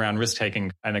prestige around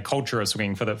risk-taking and a culture of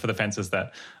swinging for the fences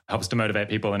that helps to motivate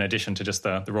people in addition to just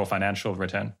the raw financial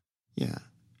return. Yeah.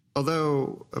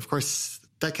 Although, of course,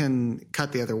 that can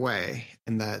cut the other way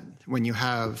in that when you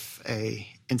have a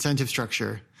incentive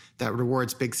structure that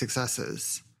rewards big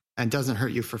successes and doesn't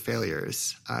hurt you for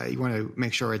failures, you want to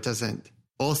make sure it doesn't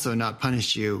also not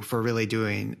punish you for really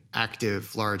doing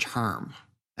active, large harm.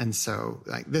 And so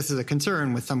this is a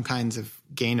concern with some kinds of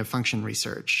gain-of-function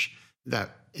research that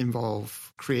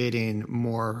involve creating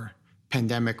more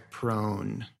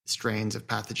pandemic-prone strains of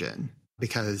pathogen.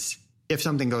 Because if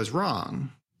something goes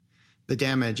wrong, the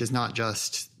damage is not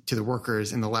just to the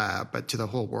workers in the lab, but to the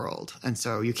whole world. And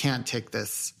so you can't take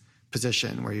this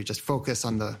position where you just focus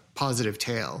on the positive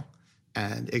tail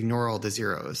and ignore all the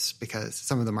zeros because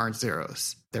some of them aren't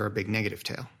zeros. They're a big negative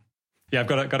tail. Yeah, I've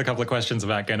got a couple of questions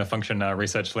about gain of function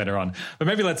research later on, but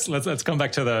maybe let's come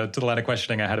back to the line of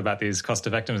questioning I had about these cost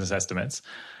effectiveness estimates.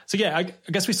 So yeah, I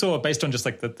guess we saw based on just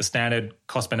like the standard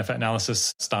cost benefit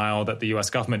analysis style that the US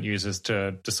government uses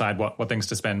to decide what things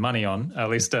to spend money on. At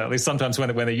least sometimes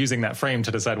when they're using that frame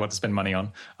to decide what to spend money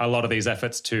on, a lot of these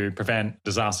efforts to prevent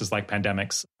disasters like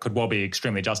pandemics could well be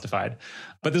extremely justified.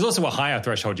 But there's also a higher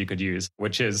threshold you could use,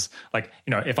 which is like,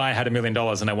 if I had $1 million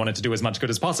and I wanted to do as much good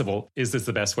as possible, is this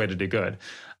the best way to do good?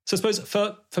 So I suppose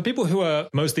for people who are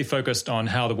mostly focused on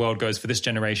how the world goes for this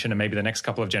generation and maybe the next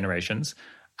couple of generations,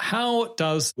 how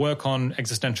does work on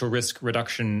existential risk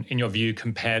reduction, in your view,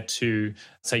 compare to,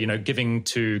 say, giving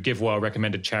to GiveWell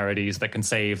recommended charities that can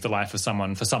save the life of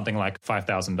someone for something like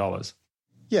 $5,000?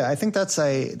 Yeah, I think that's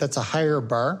a higher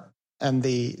bar. And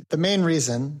the main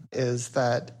reason is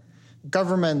that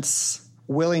governments'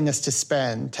 willingness to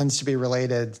spend tends to be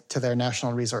related to their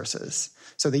national resources.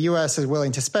 So the U.S. is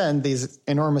willing to spend these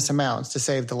enormous amounts to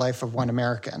save the life of one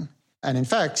American. And in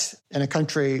fact, in a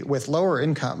country with lower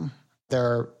income, there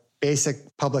are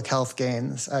basic public health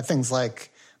gains, things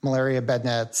like malaria bed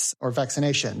nets or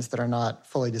vaccinations that are not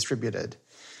fully distributed.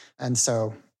 And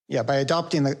so, yeah, by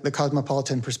adopting the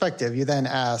cosmopolitan perspective, you then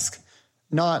ask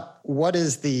not what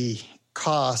is the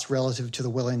cost relative to the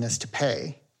willingness to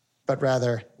pay, but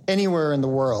rather anywhere in the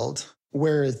world,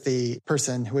 where is the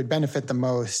person who would benefit the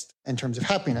most in terms of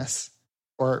happiness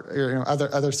or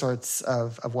other sorts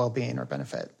of well-being or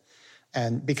benefit.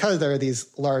 And because there are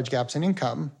these large gaps in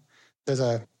income, there's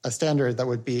a standard that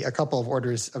would be a couple of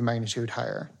orders of magnitude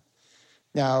higher.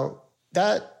 Now,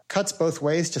 that cuts both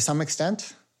ways to some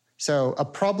extent. So a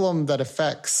problem that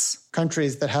affects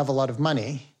countries that have a lot of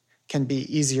money can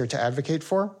be easier to advocate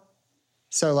for.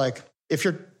 So like if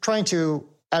you're trying to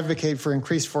advocate for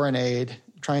increased foreign aid,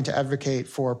 trying to advocate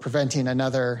for preventing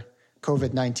another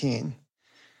COVID-19,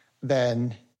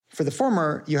 then for the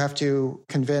former, you have to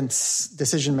convince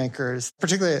decision makers,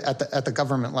 particularly at the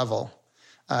government level.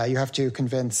 You have to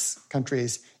convince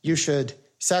countries you should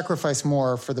sacrifice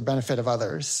more for the benefit of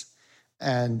others.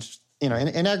 And,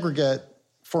 in aggregate,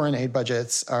 foreign aid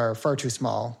budgets are far too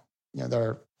small.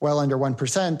 They're well under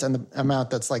 1%, and the amount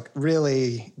that's like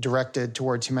really directed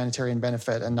towards humanitarian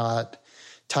benefit and not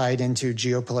tied into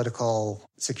geopolitical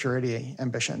security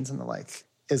ambitions and the like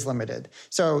is limited.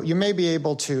 So you may be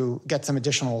able to get some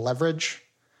additional leverage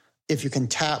if you can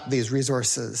tap these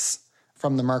resources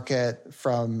from the market,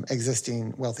 from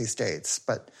existing wealthy states.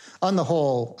 But on the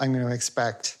whole, I'm going to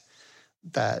expect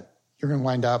that you're going to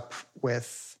wind up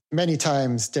with many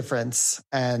times difference.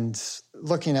 And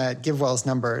looking at GiveWell's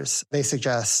numbers, they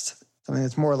suggest something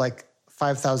that's more like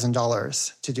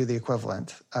 $5,000 to do the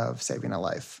equivalent of saving a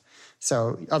life.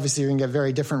 So obviously you're going to get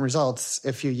very different results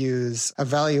if you use a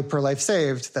value per life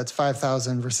saved that's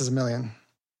 5,000 versus $1 million.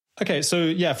 Okay, so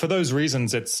yeah, for those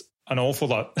reasons, it's an awful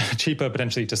lot cheaper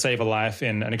potentially to save a life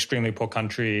in an extremely poor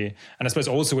country. And I suppose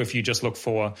also if you just look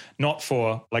for, not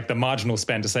for like the marginal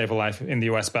spend to save a life in the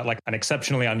US, but like an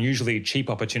exceptionally unusually cheap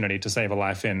opportunity to save a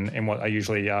life in what are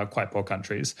usually quite poor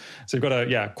countries. So you've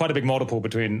got quite a big multiple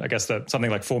between, I guess, something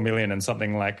like 4 million and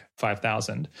something like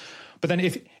 5,000. But then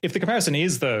if the comparison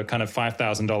is the kind of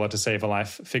 $5,000 to save a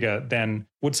life figure, then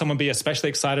would someone be especially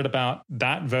excited about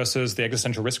that versus the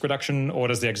existential risk reduction? Or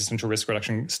does the existential risk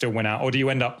reduction still win out? Or do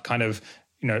you end up kind of,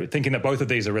 thinking that both of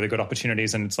these are really good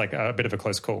opportunities and it's like a bit of a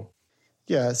close call?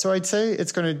 Yeah, so I'd say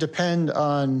it's going to depend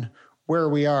on where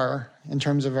we are in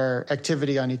terms of our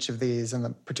activity on each of these and the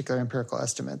particular empirical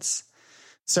estimates.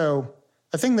 So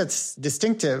a thing that's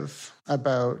distinctive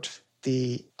about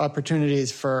the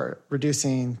opportunities for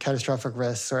reducing catastrophic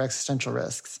risks or existential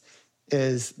risks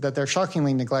is that they're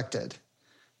shockingly neglected.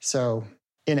 So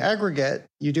in aggregate,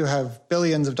 you do have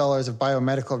billions of dollars of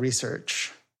biomedical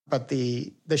research, but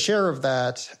the share of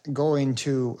that going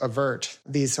to avert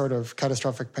these sort of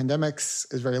catastrophic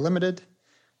pandemics is very limited.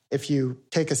 If you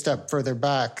take a step further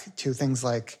back to things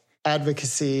like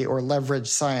advocacy or leverage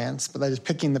science, but that is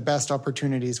picking the best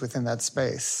opportunities within that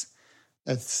space,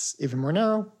 it's even more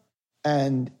narrow.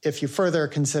 And if you further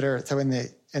consider, so in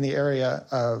the area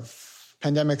of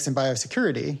pandemics and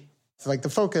biosecurity, so like the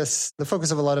focus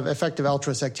of a lot of effective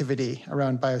altruist activity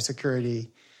around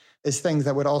biosecurity is things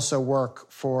that would also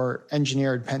work for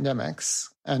engineered pandemics.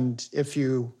 And if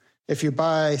you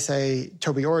buy, say,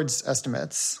 Toby Ord's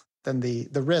estimates, then the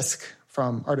risk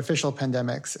from artificial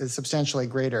pandemics is substantially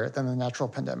greater than the natural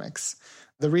pandemics.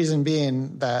 The reason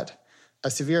being that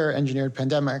a severe engineered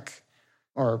pandemic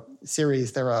or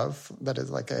series thereof, that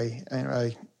is like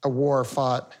a war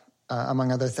fought, among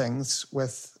other things,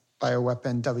 with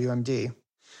bioweapon WMD,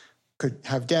 could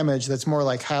have damage that's more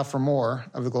like half or more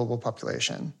of the global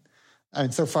population. I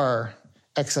mean, so far,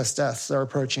 excess deaths are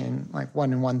approaching like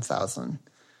 1 in 1,000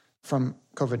 from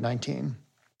COVID-19.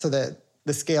 So that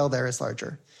the scale there is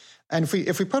larger. And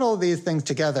if we put all these things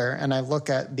together and I look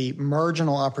at the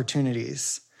marginal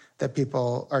opportunities that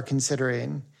people are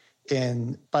considering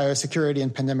in biosecurity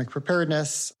and pandemic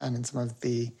preparedness, and in some of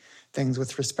the things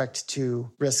with respect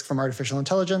to risk from artificial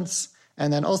intelligence,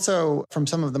 and then also from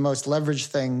some of the most leveraged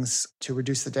things to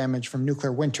reduce the damage from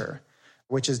nuclear winter,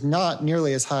 which is not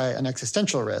nearly as high an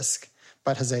existential risk,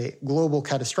 but has a global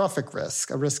catastrophic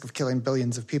risk, a risk of killing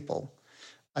billions of people.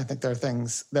 I think there are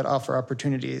things that offer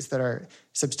opportunities that are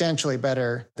substantially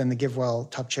better than the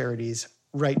GiveWell top charities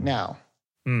right now.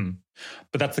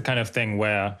 But that's the kind of thing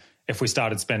where if we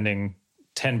started spending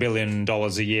 $10 billion a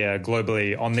year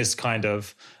globally on this kind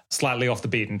of slightly off the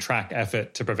beaten track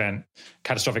effort to prevent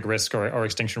catastrophic risk or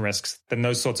extinction risks, then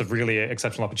those sorts of really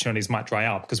exceptional opportunities might dry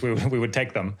out because we would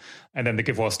take them. And then the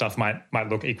GiveWell stuff might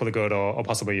look equally good or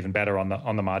possibly even better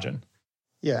on the margin.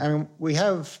 Yeah, I mean, we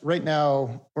have right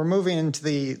now, we're moving into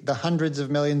the hundreds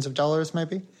of millions of dollars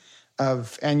maybe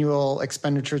of annual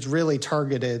expenditures really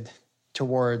targeted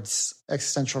towards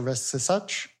existential risks as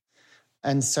such.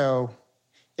 And so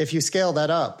if you scale that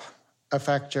up a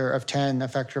factor of 10, a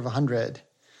factor of 100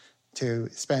 to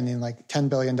spending like $10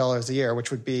 billion a year,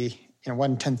 which would be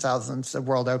 1/10,000th of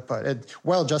world output, it's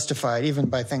well justified even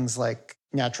by things like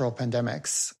natural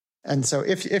pandemics. And so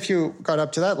if you got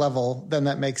up to that level, then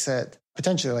that makes it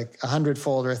potentially like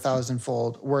 100-fold or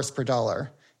 1,000-fold worse per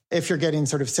dollar if you're getting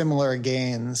sort of similar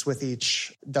gains with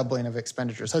each doubling of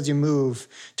expenditures as you move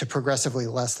to progressively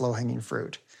less low-hanging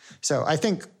fruit. So I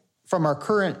think from our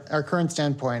current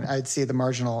standpoint, I'd see the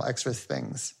marginal extra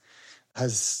things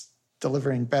as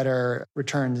delivering better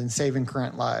returns and saving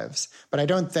current lives. But I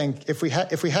don't think if we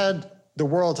had the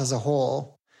world as a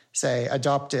whole, say,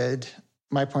 adopted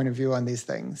my point of view on these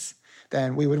things,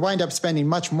 then we would wind up spending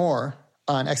much more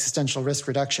on existential risk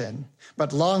reduction.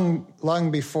 But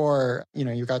long before,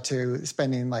 you got to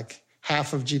spending like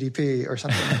half of GDP or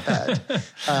something like that,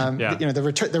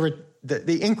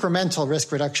 the incremental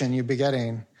risk reduction you'd be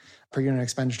getting per unit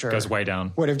expenditure goes way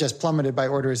down, would have just plummeted by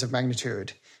orders of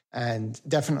magnitude. And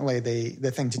definitely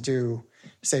the thing to do,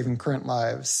 saving current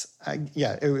lives,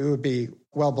 it would be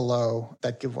well below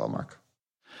that GiveWell mark.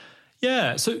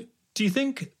 Yeah. So do you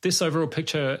think this overall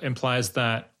picture implies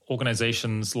that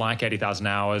organizations like 80,000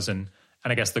 Hours and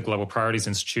I guess the Global Priorities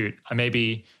Institute are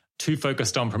maybe too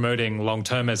focused on promoting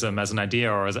long-termism as an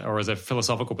idea or as a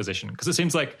philosophical position? Because it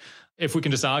seems like if we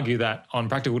can just argue that on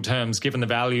practical terms, given the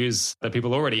values that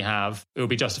people already have, it would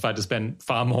be justified to spend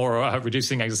far more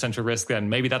reducing existential risk, then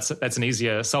maybe that's an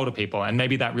easier sell to people. And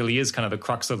maybe that really is kind of the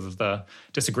crux of the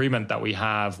disagreement that we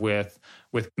have with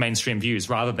mainstream views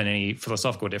rather than any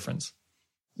philosophical difference.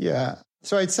 Yeah.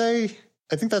 So I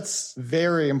think that's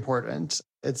very important.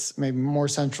 It's maybe more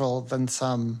central than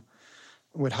some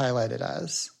would highlight it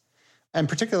as. And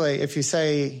particularly if you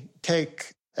say,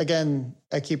 again,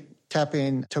 I keep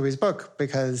tapping Toby's book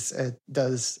because it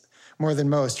does more than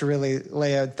most to really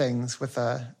lay out things with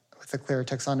a clear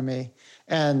taxonomy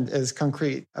and is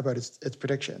concrete about its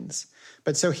predictions.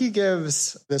 But so he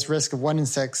gives this risk of 1 in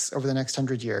 6 over the next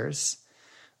 100 years,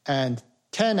 and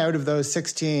 10 out of those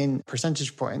 16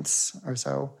 percentage points or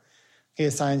so he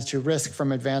assigns to risk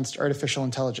from advanced artificial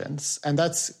intelligence. And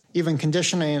that's even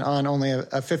conditioning on only a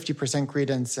 50%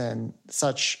 credence in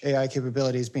such AI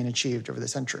capabilities being achieved over the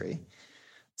century.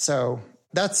 So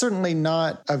that's certainly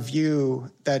not a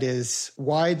view that is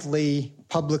widely,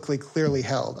 publicly, clearly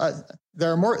held.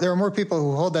 There are more people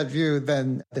who hold that view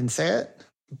than say it,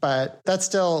 but that's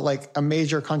still like a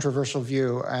major controversial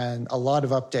view, and a lot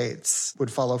of updates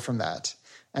would follow from that.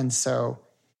 And so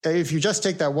if you just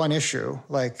take that one issue,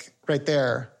 like right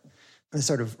there, the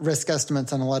sort of risk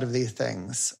estimates on a lot of these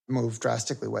things move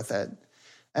drastically with it.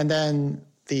 And then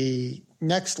the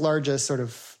next largest sort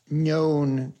of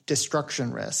known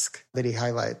destruction risk that he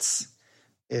highlights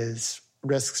is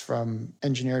risks from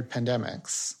engineered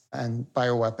pandemics and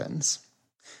bioweapons.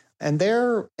 And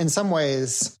there, in some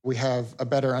ways, we have a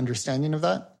better understanding of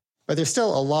that. But there's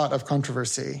still a lot of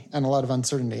controversy and a lot of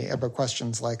uncertainty about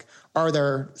questions like, are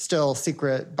there still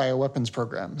secret bioweapons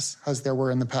programs, as there were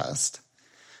in the past?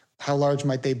 How large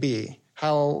might they be?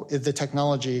 How is the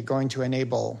technology going to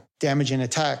enable damaging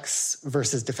attacks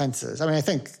versus defenses? I mean, I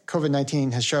think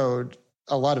COVID-19 has showed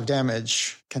a lot of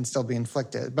damage can still be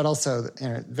inflicted, but also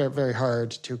very, very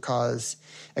hard to cause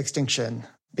extinction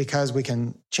because we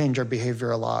can change our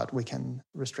behavior a lot. We can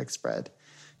restrict spread.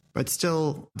 But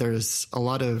still, there's a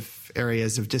lot of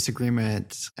areas of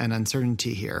disagreement and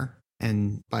uncertainty here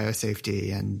in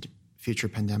biosafety and future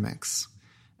pandemics.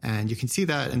 And you can see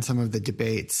that in some of the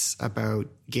debates about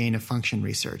gain-of-function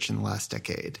research in the last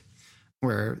decade,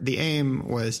 where the aim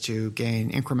was to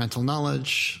gain incremental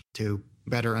knowledge to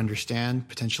better understand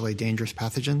potentially dangerous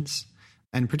pathogens.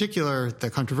 And in particular, the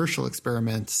controversial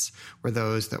experiments were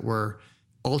those that were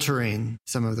altering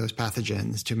some of those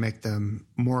pathogens to make them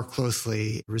more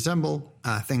closely resemble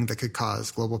a thing that could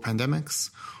cause global pandemics,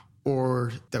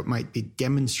 or that might be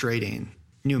demonstrating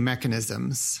new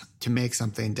mechanisms to make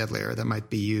something deadlier that might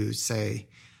be used, say,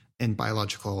 in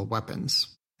biological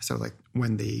weapons. So like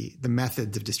when the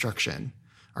methods of destruction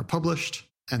are published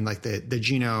and like the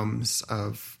genomes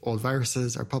of old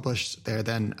viruses are published, they're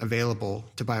then available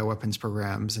to bioweapons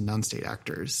programs and non-state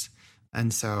actors.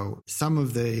 And so some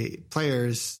of the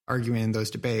players arguing in those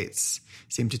debates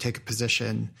seem to take a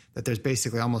position that there's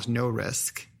basically almost no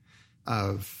risk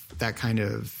of that kind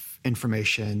of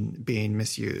information being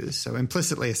misused. So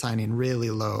implicitly assigning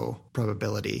really low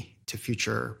probability to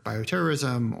future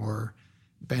bioterrorism or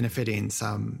benefiting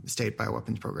some state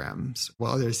bioweapons programs,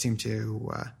 while others seem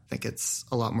to think it's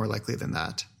a lot more likely than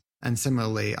that. And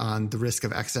similarly, on the risk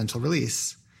of accidental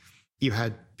release, you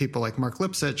had people like Mark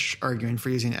Lipsitch arguing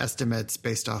for using estimates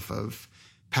based off of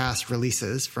past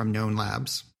releases from known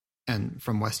labs and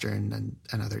from Western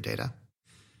and other data.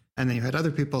 And then you had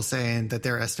other people saying that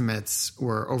their estimates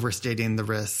were overstating the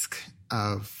risk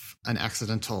of an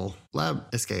accidental lab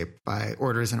escape by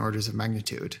orders and orders of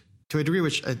magnitude, to a degree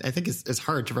which I think is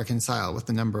hard to reconcile with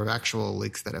the number of actual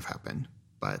leaks that have happened.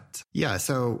 But yeah,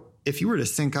 so if you were to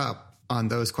sync up on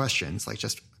those questions, like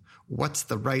just what's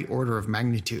the right order of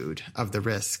magnitude of the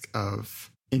risk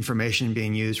of information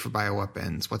being used for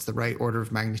bioweapons? What's the right order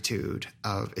of magnitude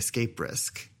of escape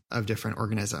risk of different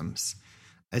organisms?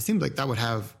 It seems like that would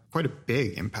have quite a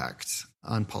big impact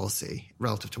on policy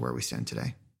relative to where we stand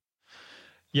today.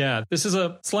 Yeah, this is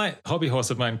a slight hobby horse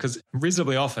of mine because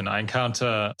reasonably often I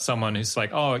encounter someone who's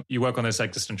like, oh, you work on this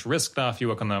existential risk stuff, you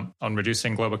work on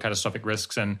reducing global catastrophic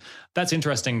risks, and that's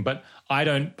interesting, but I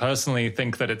don't personally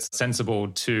think that it's sensible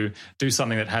to do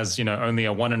something that has, only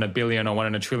a 1 in a billion or 1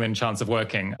 in a trillion chance of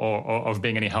working or of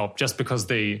being any help just because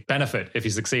the benefit, if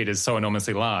you succeed, is so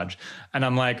enormously large. And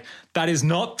I'm like, that is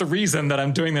not the reason that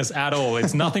I'm doing this at all.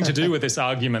 It's nothing to do with this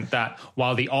argument that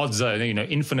while the odds are,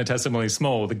 infinitesimally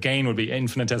small, the gain would be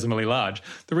infinitesimally large.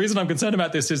 The reason I'm concerned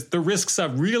about this is the risks are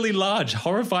really large,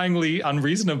 horrifyingly,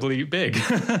 unreasonably big.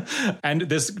 And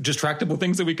there's just tractable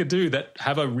things that we could do that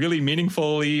have a really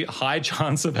meaningfully high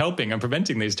chance of helping and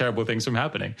preventing these terrible things from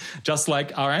happening. Just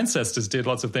like our ancestors did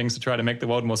lots of things to try to make the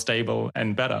world more stable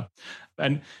and better.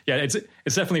 And yeah, it's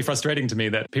definitely frustrating to me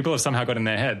that people have somehow got in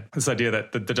their head this idea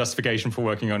that the justification for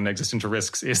working on existential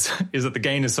risks is that the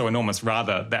gain is so enormous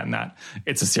rather than that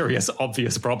it's a serious,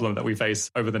 obvious problem that we face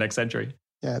over the next century.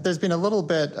 Yeah, there's been a little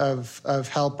bit of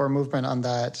help or movement on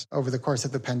that over the course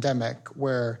of the pandemic,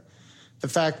 where the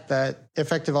fact that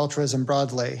effective altruism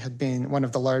broadly had been one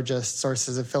of the largest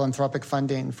sources of philanthropic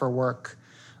funding for work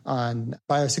on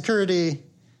biosecurity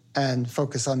and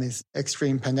focus on these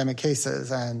extreme pandemic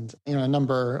cases. And, a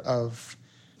number of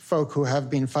folk who have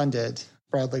been funded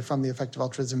broadly from the effective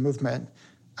altruism movement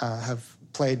have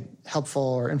played helpful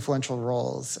or influential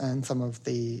roles in some of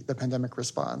the pandemic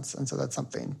response. And so that's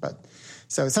something.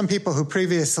 So some people who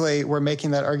previously were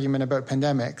making that argument about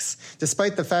pandemics,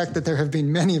 despite the fact that there have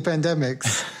been many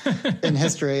pandemics in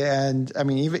history, and I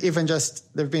mean, even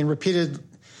just there have been repeated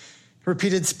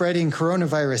spreading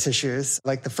coronavirus issues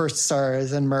like the first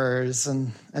SARS and MERS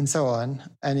and so on.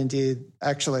 And indeed,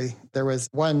 actually, there was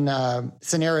one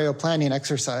scenario planning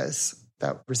exercise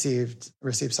that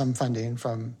received some funding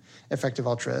from effective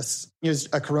altruists. Used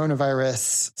a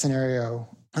coronavirus scenario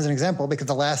as an example because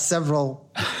the last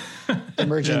several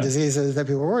emerging diseases that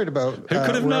people were worried about who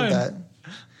could have known that.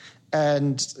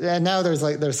 And now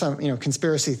there's some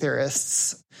conspiracy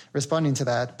theorists responding to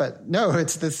that, but no,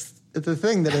 it's the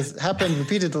thing that has happened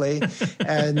repeatedly,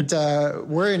 and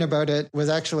worrying about it was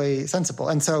actually sensible.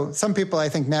 And so some people, I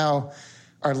think, now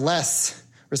are less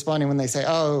responding when they say,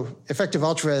 oh, effective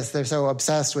altruists, they're so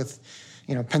obsessed with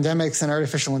pandemics and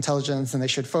artificial intelligence, and they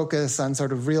should focus on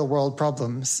sort of real world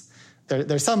problems.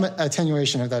 There's some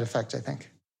attenuation of that effect, I think.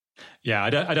 Yeah, I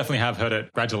definitely have heard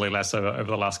it gradually less over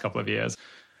the last couple of years.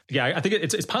 Yeah, I think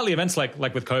it's partly events like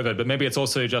with COVID, but maybe it's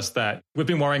also just that we've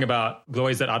been worrying about the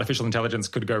ways that artificial intelligence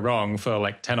could go wrong for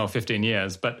like 10 or 15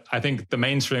 years. But I think the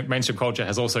mainstream culture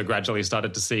has also gradually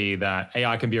started to see that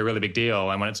AI can be a really big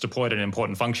deal. And when it's deployed in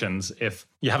important functions, if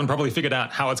you haven't probably figured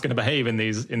out how it's going to behave in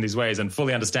these ways and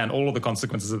fully understand all of the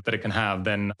consequences that it can have,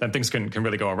 then things can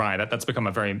really go awry. That's become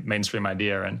a very mainstream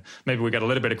idea. And maybe we get a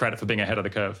little bit of credit for being ahead of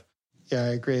the curve. Yeah, I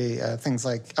agree. Things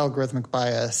like algorithmic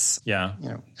bias,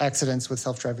 accidents with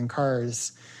self-driving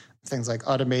cars, things like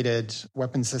automated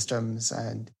weapon systems,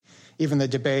 and even the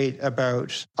debate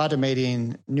about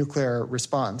automating nuclear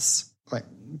response, like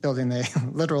building a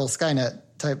literal Skynet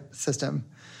type system,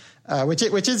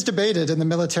 which is debated in the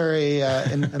military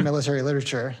military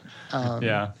literature.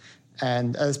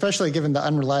 And especially given the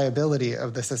unreliability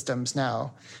of the systems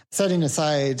now, setting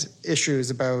aside issues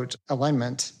about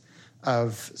alignment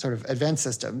of sort of advanced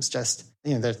systems, just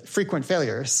the frequent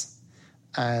failures,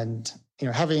 and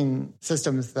having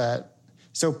systems that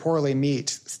so poorly meet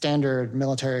standard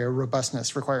military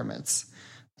robustness requirements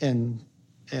in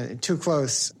too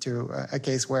close to a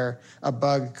case where a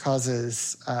bug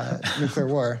causes nuclear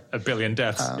war. A billion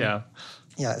deaths,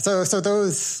 Yeah, so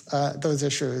those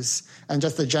issues and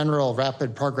just the general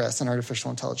rapid progress in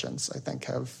artificial intelligence, I think,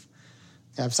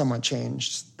 have somewhat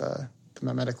changed the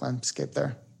mimetic landscape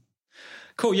there.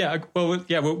 Cool. Yeah. Well,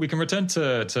 we can return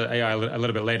to AI a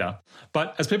little bit later.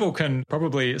 But as people can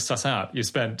probably suss out, you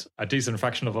spent a decent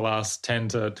fraction of the last 10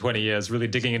 to 20 years really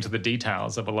digging into the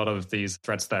details of a lot of these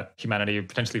threats that humanity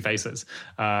potentially faces.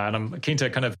 And I'm keen to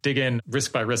kind of dig in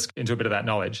risk by risk into a bit of that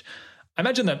knowledge. I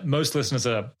imagine that most listeners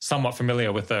are somewhat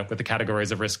familiar with the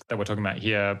categories of risk that we're talking about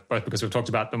here, both because we've talked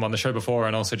about them on the show before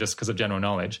and also just because of general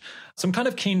knowledge. So I'm kind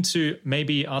of keen to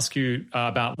maybe ask you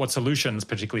about what solutions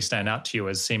particularly stand out to you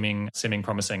as seeming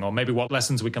promising, or maybe what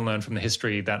lessons we can learn from the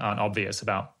history that aren't obvious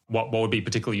about what would be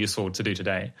particularly useful to do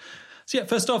today. So yeah,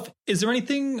 first off, is there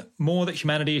anything more that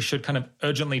humanity should kind of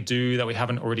urgently do that we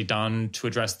haven't already done to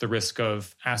address the risk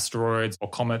of asteroids or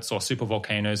comets or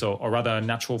supervolcanoes or other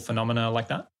natural phenomena like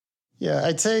that? Yeah,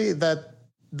 I'd say that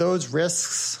those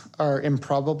risks are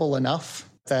improbable enough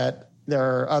that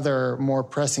there are other more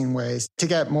pressing ways to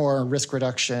get more risk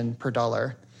reduction per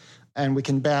dollar. And we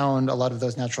can bound a lot of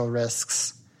those natural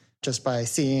risks just by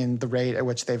seeing the rate at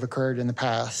which they've occurred in the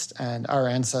past, and our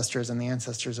ancestors and the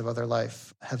ancestors of other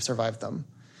life have survived them.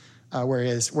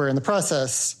 Whereas we're in the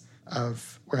process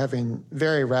of, we're having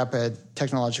very rapid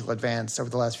technological advance over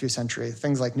the last few centuries.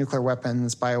 Things like nuclear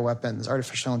weapons, bioweapons,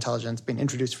 artificial intelligence being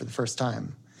introduced for the first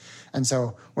time. And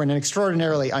so we're in an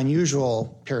extraordinarily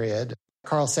unusual period.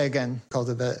 Carl Sagan called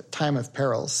it the time of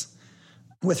perils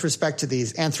with respect to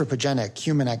these anthropogenic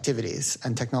human activities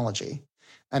and technology.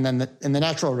 And then in the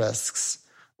natural risks,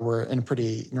 we're in a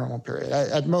pretty normal period.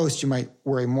 At most, you might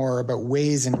worry more about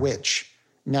ways in which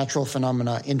natural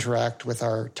phenomena interact with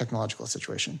our technological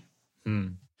situation.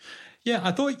 Yeah,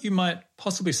 I thought you might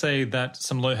possibly say that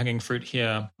some low-hanging fruit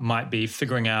here might be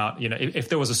figuring out, if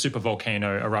there was a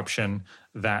supervolcano eruption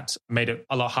that made it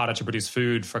a lot harder to produce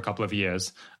food for a couple of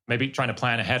years, maybe trying to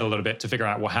plan ahead a little bit to figure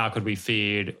out, well, how could we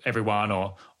feed everyone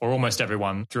or almost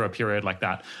everyone through a period like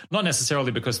that? Not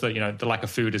necessarily because the lack of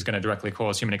food is going to directly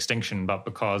cause human extinction, but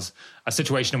because a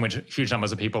situation in which huge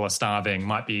numbers of people are starving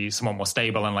might be somewhat more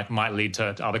stable and might lead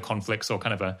to other conflicts or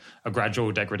kind of a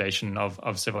gradual degradation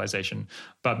of civilization.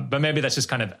 But maybe that's just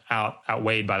kind of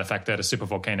outweighed by the fact that a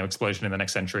supervolcano explosion in the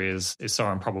next century is so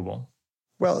improbable.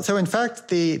 Well, so in fact,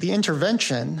 the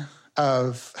intervention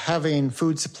of having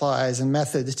food supplies and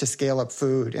methods to scale up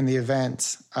food in the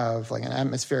event of an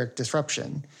atmospheric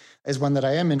disruption is one that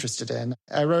I am interested in.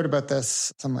 I wrote about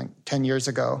this something like 10 years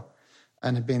ago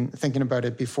and had been thinking about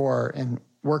it before and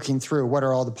working through what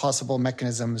are all the possible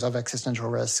mechanisms of existential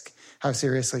risk, how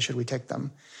seriously should we take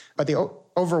them. But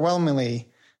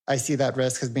overwhelmingly, I see that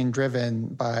risk as being driven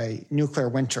by nuclear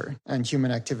winter and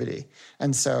human activity.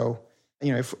 And so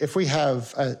if we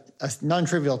have a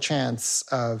non-trivial chance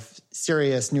of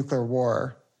serious nuclear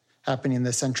war happening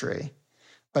this century,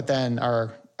 but then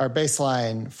our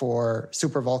baseline for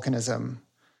supervolcanism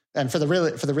and for the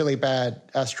really bad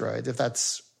asteroids, if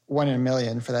that's 1 in a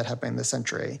million for that happening this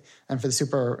century, and for the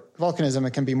supervolcanism,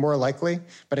 it can be more likely.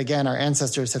 But again, our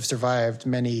ancestors have survived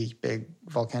many big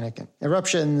volcanic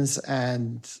eruptions,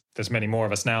 and there's many more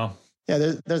of us now.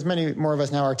 Yeah, there's many more of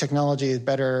us now. Our technology is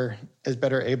better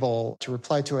able to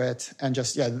reply to it. And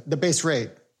the base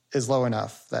rate is low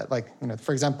enough that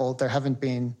for example, there haven't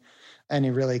been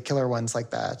any really killer ones like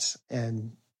that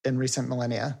in recent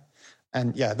millennia.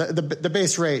 And the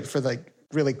base rate for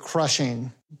really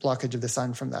crushing blockage of the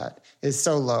sun from that is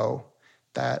so low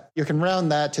that you can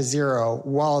round that to zero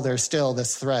while there's still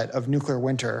this threat of nuclear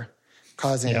winter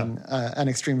causing an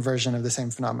extreme version of the same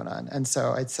phenomenon. And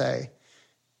so I'd say,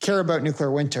 care about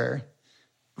nuclear winter.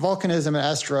 Volcanism and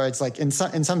asteroids, in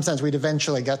some sense, we'd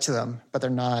eventually get to them, but they're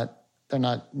not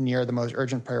near the most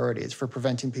urgent priorities for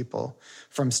preventing people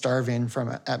from starving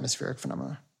from atmospheric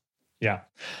phenomena. Yeah.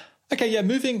 Okay, yeah,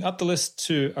 moving up the list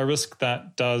to a risk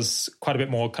that does quite a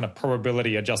bit more kind of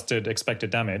probability-adjusted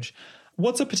expected damage.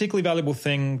 What's a particularly valuable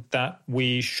thing that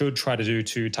we should try to do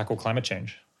to tackle climate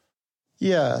change?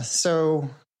 Yeah, so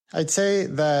I'd say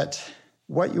that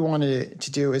what you want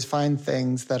to do is find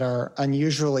things that are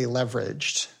unusually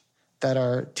leveraged, that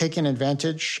are taking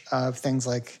advantage of things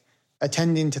like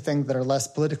attending to things that are less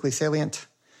politically salient,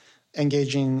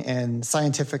 engaging in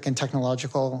scientific and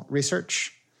technological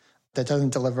research that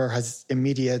doesn't deliver as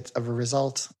immediate of a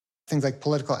result, things like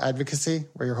political advocacy,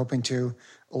 where you're hoping to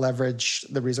leverage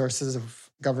the resources of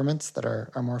governments that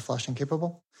are more flush and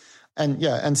capable.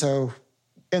 And so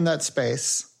in that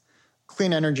space,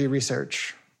 clean energy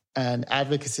research and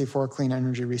advocacy for clean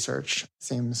energy research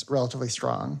seems relatively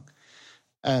strong.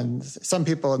 And some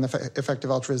people in the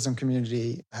effective altruism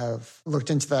community have looked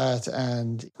into that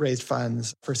and raised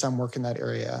funds for some work in that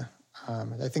area.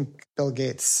 I think Bill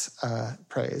Gates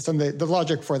praised. And the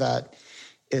logic for that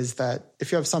is that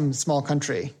if you have some small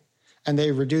country and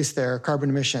they reduce their carbon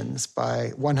emissions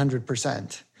by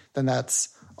 100%, then that's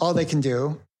all they can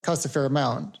do, costs a fair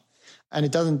amount, and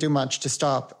it doesn't do much to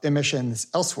stop emissions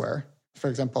elsewhere. For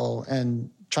example,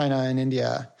 in China and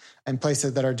India and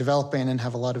places that are developing and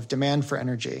have a lot of demand for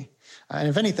energy. And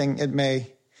if anything,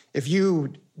 if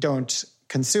you don't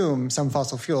consume some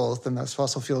fossil fuels, then those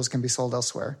fossil fuels can be sold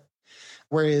elsewhere.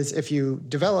 Whereas if you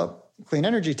develop clean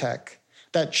energy tech,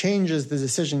 that changes the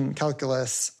decision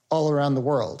calculus all around the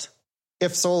world.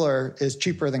 If solar is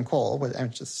cheaper than coal,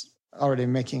 which is already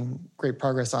making great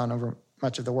progress on over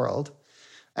much of the world,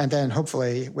 and then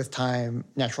hopefully with time,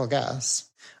 natural gas,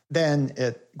 then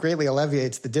it greatly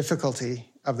alleviates the difficulty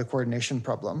of the coordination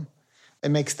problem. It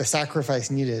makes the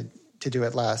sacrifice needed to do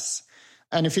it less.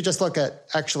 And if you just look at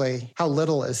actually how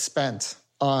little is spent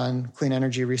on clean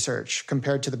energy research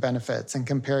compared to the benefits and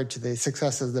compared to the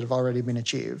successes that have already been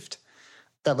achieved,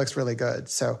 that looks really good.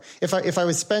 So if I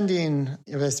was spending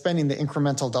the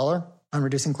incremental dollar on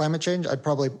reducing climate change, I'd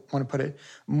probably want to put it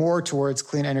more towards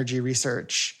clean energy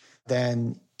research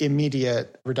than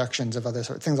immediate reductions of other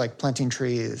sorts, things like planting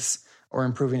trees or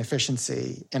improving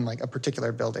efficiency in like a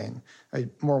particular building. I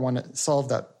more want to solve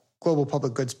that global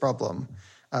public goods problem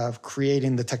of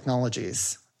creating the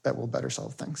technologies that will better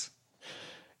solve things.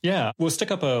 Yeah, we'll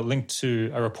stick up a link to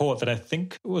a report that I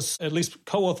think was at least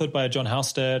co-authored by John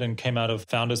Halstead and came out of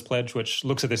Founders Pledge, which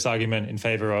looks at this argument in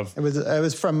favor of... It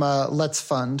was from Let's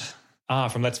Fund.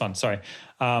 From Let's Fund, sorry.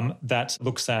 That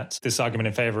looks at this argument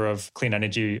in favor of clean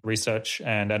energy research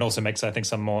and also makes, I think,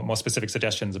 some more specific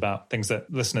suggestions about things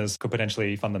that listeners could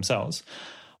potentially fund themselves.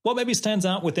 What maybe stands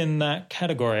out within that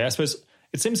category? I suppose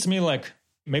it seems to me like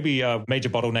maybe a major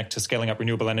bottleneck to scaling up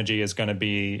renewable energy is going to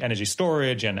be energy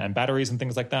storage and batteries and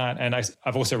things like that. And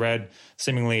I've also read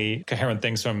seemingly coherent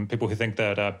things from people who think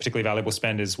that a particularly valuable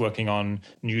spend is working on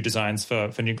new designs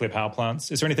for nuclear power plants.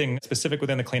 Is there anything specific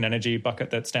within the clean energy bucket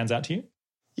that stands out to you?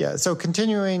 Yeah, so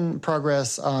continuing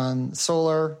progress on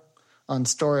solar, on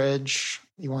storage,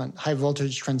 you want high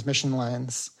voltage transmission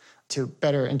lines to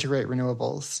better integrate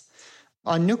renewables.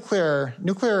 On nuclear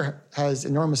has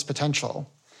enormous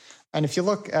potential. And if you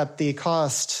look at the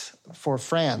cost for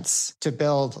France to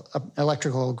build an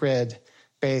electrical grid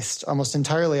based almost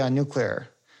entirely on nuclear,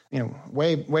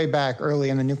 way back early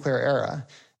in the nuclear era,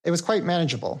 it was quite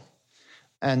manageable.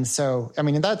 And so,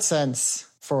 in that sense,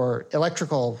 for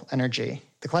electrical energy,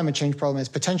 the climate change problem is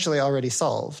potentially already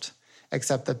solved,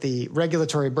 except that the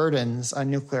regulatory burdens on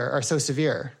nuclear are so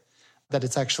severe that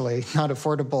it's actually not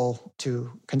affordable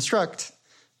to construct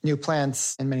new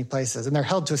plants in many places. And they're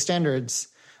held to standards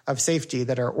of safety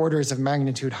that are orders of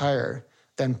magnitude higher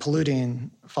than polluting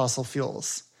fossil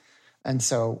fuels. And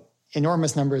so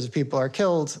enormous numbers of people are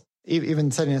killed,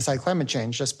 even setting aside climate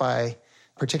change, just by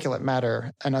particulate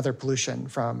matter and other pollution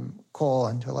from coal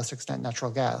and to a lesser extent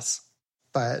natural gas.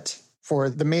 But for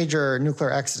the major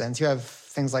nuclear accidents, you have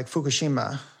things like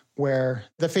Fukushima, where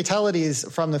the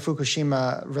fatalities from the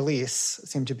Fukushima release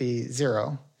seem to be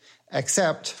zero,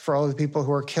 except for all the people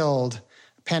who are killed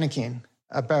panicking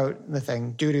about the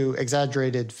thing due to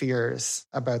exaggerated fears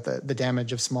about the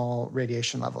damage of small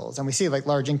radiation levels. And we see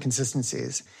large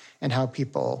inconsistencies in how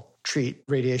people treat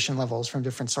radiation levels from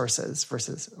different sources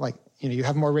versus you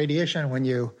have more radiation when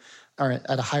you are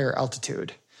at a higher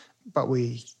altitude, but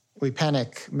we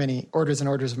panic many orders and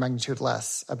orders of magnitude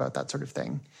less about that sort of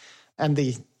thing. And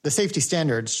the safety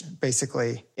standards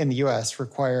basically in the US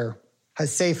require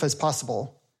as safe as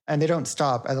possible, and they don't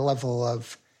stop at a level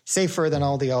of safer than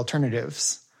all the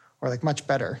alternatives, or much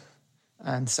better.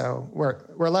 And so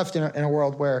we're left in a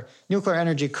world where nuclear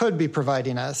energy could be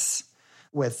providing us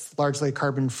with largely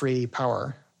carbon-free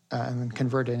power and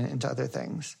converting it into other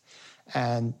things.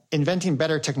 And inventing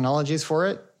better technologies for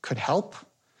it could help,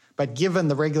 but given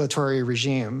the regulatory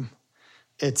regime,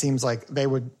 it seems like they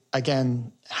would,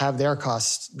 again, have their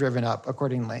costs driven up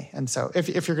accordingly. And so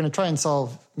if you're going to try and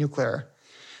solve nuclear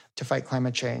to fight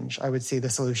climate change, I would see the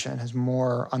solution as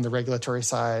more on the regulatory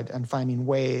side and finding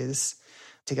ways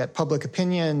to get public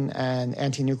opinion and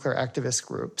anti-nuclear activist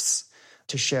groups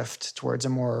to shift towards a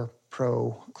more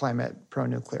pro-climate,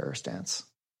 pro-nuclear stance.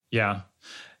 Yeah.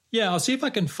 Yeah, I'll see if I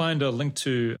can find a link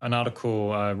to an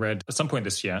article I read at some point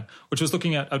this year, which was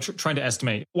looking at trying to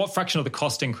estimate what fraction of the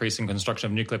cost increase in construction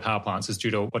of nuclear power plants is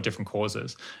due to what different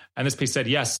causes. And this piece said,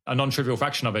 yes, a non-trivial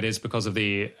fraction of it is because of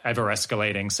the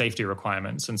ever-escalating safety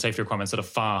requirements and safety requirements that are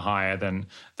far higher than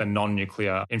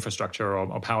non-nuclear infrastructure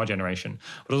or power generation.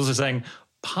 But also saying,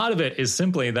 part of it is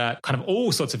simply that kind of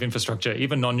all sorts of infrastructure,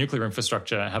 even non-nuclear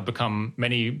infrastructure, have become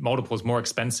many multiples more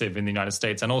expensive in the United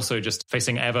States and also just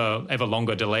facing ever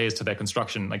longer delays to their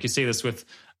construction. Like you see this with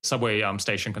subway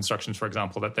station constructions, for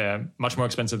example, that they're much more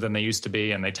expensive than they used to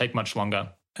be and they take much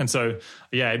longer. And so,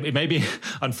 yeah, it may be,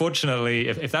 unfortunately,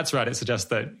 if that's right, it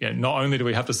suggests that not only do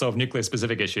we have to solve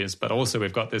nuclear-specific issues, but also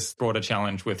we've got this broader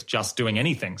challenge with just doing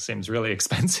anything seems really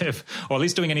expensive, or at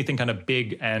least doing anything kind of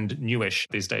big and newish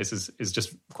these days is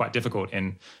just quite difficult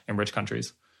in rich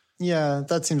countries. Yeah,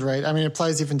 that seems right. I mean, it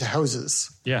applies even to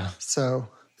houses. Yeah. So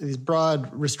these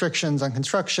broad restrictions on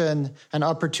construction and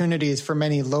opportunities for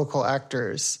many local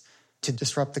actors to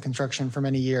disrupt the construction for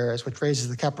many years, which raises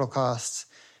the capital costs.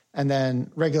 And then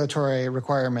regulatory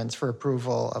requirements for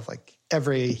approval of like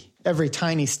every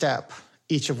tiny step,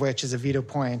 each of which is a veto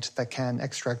point that can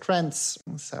extract rents.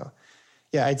 So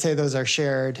yeah, I'd say those are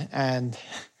shared. And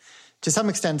to some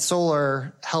extent,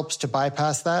 solar helps to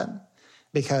bypass that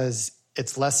because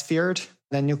it's less feared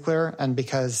than nuclear. And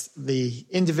because the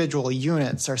individual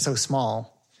units are so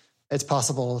small, it's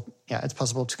possible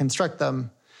to construct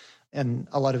them in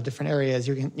a lot of different areas.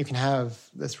 You can have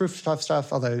this rooftop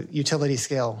stuff, although utility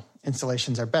scale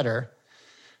installations are better.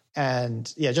 And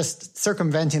yeah, just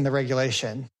circumventing the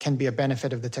regulation can be a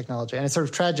benefit of the technology. And it's sort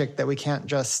of tragic that we can't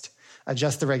just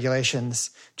adjust the regulations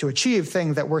to achieve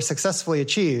things that were successfully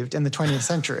achieved in the 20th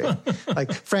century.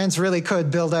 Like France really could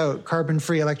build out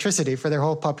carbon-free electricity for their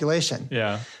whole population.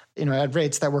 Yeah. At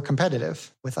rates that were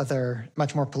competitive with other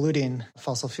much more polluting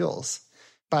fossil fuels.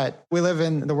 But we live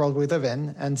in the world we live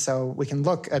in, and so we can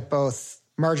look at both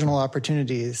marginal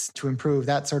opportunities to improve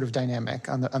that sort of dynamic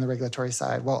on the regulatory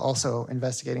side while also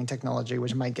investigating technology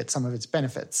which might get some of its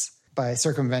benefits by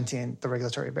circumventing the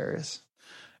regulatory barriers.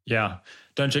 Yeah.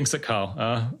 Don't jinx it,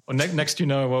 Carl. Next,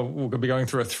 we'll be going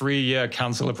through a 3-year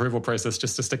council approval process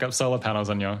just to stick up solar panels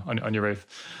on your roof.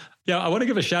 Yeah, I want to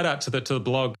give a shout out to the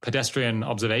blog Pedestrian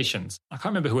Observations. I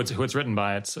can't remember who it's written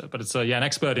by, but it's an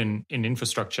expert in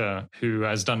infrastructure who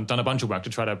has done a bunch of work to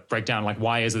try to break down like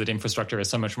why is it that infrastructure is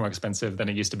so much more expensive than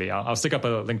it used to be. I'll stick up a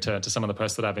link to some of the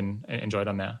posts that I've enjoyed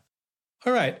on there.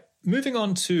 All right, moving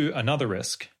on to another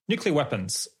risk, nuclear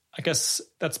weapons. I guess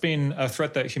that's been a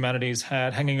threat that humanity's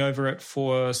had hanging over it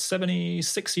for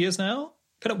 76 years now.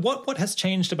 Kind of what has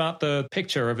changed about the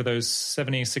picture over those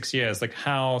 76 years? Like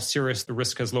how serious the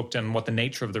risk has looked and what the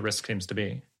nature of the risk seems to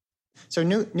be? So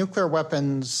nuclear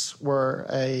weapons were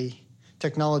a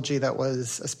technology that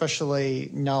was especially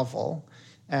novel,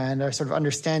 and our sort of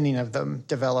understanding of them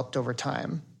developed over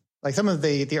time. Like some of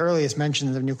the earliest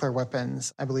mentions of nuclear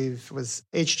weapons, I believe was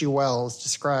H.G. Wells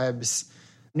describes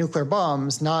nuclear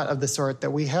bombs, not of the sort that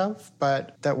we have,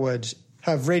 but that would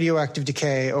have radioactive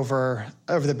decay over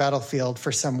the battlefield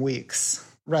for some weeks,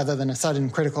 rather than a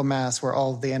sudden critical mass where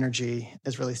all of the energy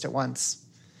is released at once.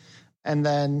 And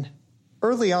then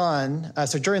early on,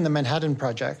 so during the Manhattan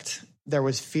Project, there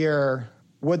was fear,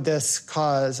 would this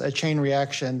cause a chain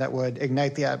reaction that would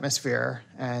ignite the atmosphere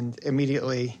and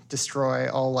immediately destroy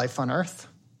all life on Earth?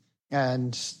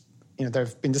 And there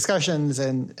have been discussions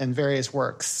in various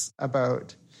works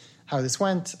about how this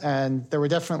went, and there were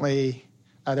definitely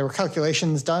there were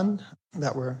calculations done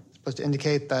that were supposed to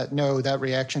indicate that no, that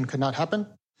reaction could not happen.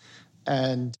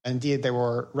 And indeed, they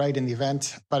were right in the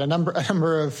event. But a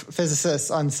number of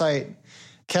physicists on site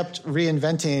kept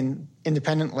reinventing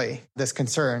independently this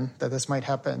concern that this might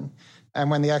happen. And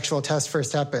when the actual test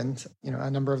first happened,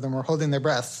 a number of them were holding their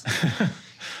breath.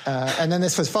 And then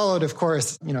this was followed, of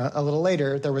course, a little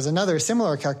later. There was another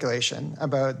similar calculation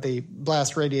about the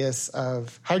blast radius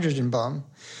of hydrogen bomb.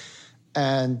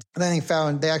 And then they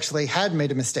found they actually had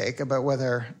made a mistake about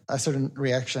whether a certain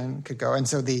reaction could go. And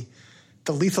so the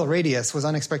lethal radius was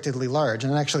unexpectedly large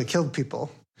and it actually killed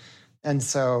people. And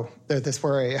so there's this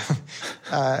worry,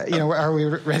 are we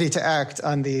ready to act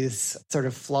on these sort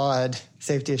of flawed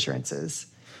safety assurances?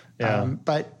 Yeah.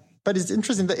 But it's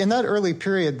interesting that in that early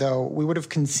period, though, we would have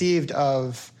conceived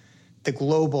of the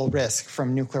global risk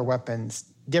from nuclear weapons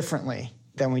differently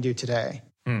than we do today.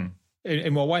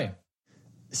 In what way?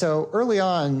 So early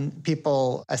on,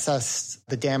 people assessed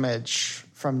the damage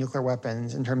from nuclear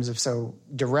weapons in terms of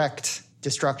direct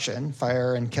destruction,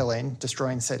 fire and killing,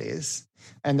 destroying cities,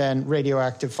 and then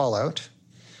radioactive fallout.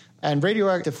 And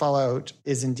radioactive fallout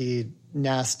is indeed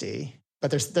nasty,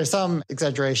 but there's some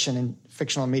exaggeration in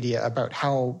fictional media about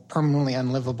how permanently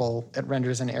unlivable it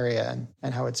renders an area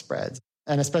and how it spreads.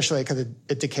 And especially because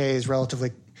it decays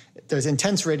relatively, there's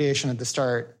intense radiation at the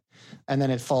start, and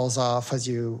then it falls off as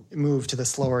you move to the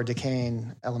slower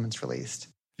decaying elements released.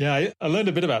 Yeah, I learned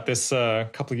a bit about this a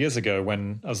couple of years ago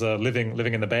when I was living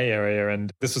in the Bay Area,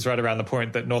 and this was right around the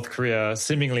point that North Korea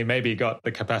seemingly maybe got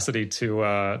the capacity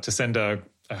to send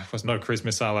was not a cruise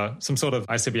missile, some sort of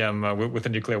ICBM with a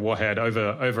nuclear warhead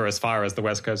over as far as the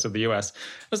west coast of the US.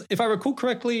 If I recall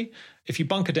correctly, if you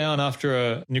bunker down after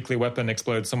a nuclear weapon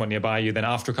explodes somewhere nearby you, then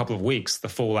after a couple of weeks, the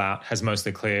fallout has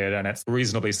mostly cleared and it's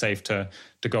reasonably safe to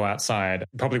go outside.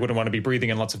 Probably wouldn't want to be breathing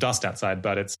in lots of dust outside,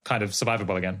 but it's kind of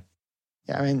survivable again.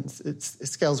 Yeah, I mean, it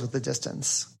scales with the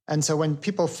distance. And so when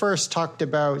people first talked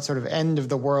about sort of end of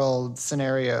the world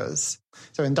scenarios,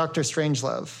 so in Dr.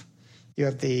 Strangelove, you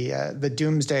have the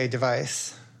doomsday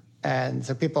device. And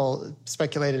so people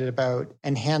speculated about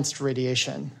enhanced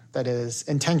radiation, that is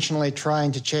intentionally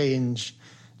trying to change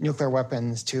nuclear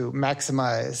weapons to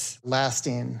maximize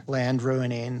lasting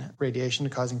land-ruining radiation to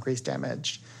cause increased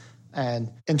damage.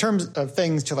 And in terms of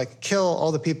things to kill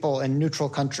all the people in neutral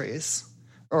countries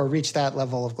or reach that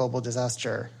level of global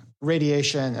disaster,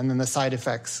 radiation and then the side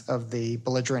effects of the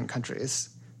belligerent countries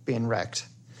being wrecked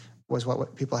was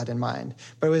what people had in mind.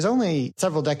 But it was only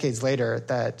several decades later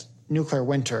that nuclear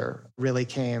winter really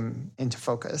came into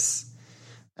focus,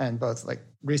 and both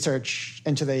research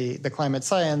into the climate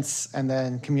science and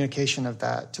then communication of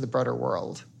that to the broader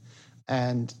world.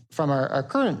 And from our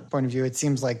current point of view, it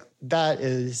seems like that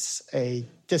is a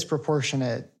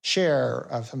disproportionate share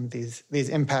of some of these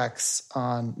impacts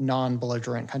on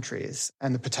non-belligerent countries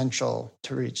and the potential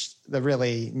to reach the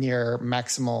really near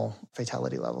maximal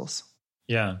fatality levels.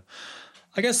 Yeah.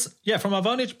 I guess, from our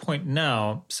vantage point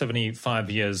now, 75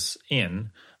 years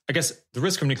in, I guess the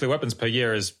risk from nuclear weapons per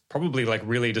year is probably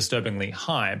really disturbingly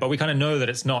high, but we kind of know that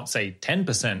it's not, say,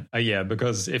 10% a year,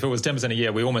 because if it was 10% a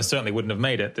year, we almost certainly wouldn't have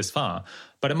made it this far.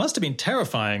 But it must have been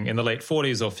terrifying in the late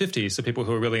 40s or 50s to people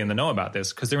who are really in the know about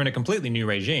this, because they're in a completely new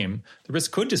regime. The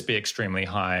risk could just be extremely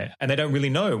high, and they don't really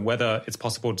know whether it's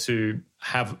possible to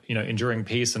have, enduring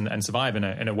peace and survive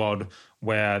in a world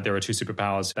where there are two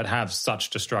superpowers that have such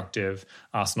destructive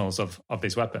arsenals of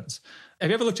these weapons. Have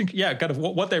you ever looked into kind of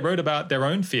what they wrote about their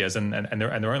own fears and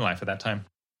their own life at that time?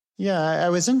 Yeah, I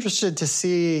was interested to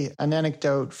see an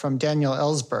anecdote from Daniel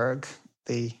Ellsberg,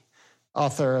 the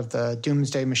author of the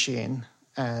Doomsday Machine,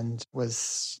 and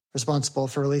was responsible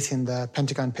for releasing the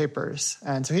Pentagon Papers.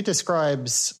 And so he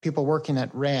describes people working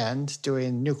at RAND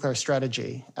doing nuclear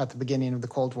strategy at the beginning of the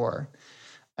Cold War,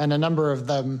 and a number of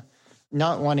them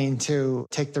not wanting to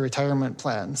take the retirement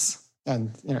plans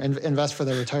and invest for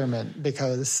their retirement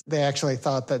because they actually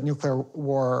thought that nuclear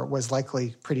war was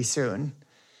likely pretty soon,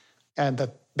 and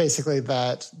that basically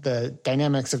that the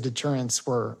dynamics of deterrence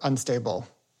were unstable,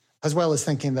 as well as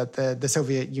thinking that the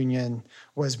Soviet Union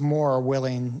was more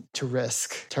willing to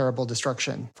risk terrible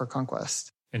destruction for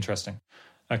conquest. Interesting.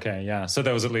 Okay, yeah. So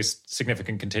there was at least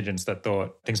significant contingents that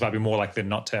thought things might be more likely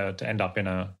not to end up in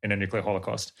a nuclear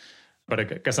holocaust. But I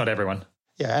guess not everyone.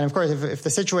 Yeah, and of course, if the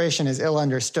situation is ill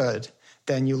understood,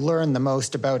 then you learn the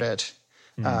most about it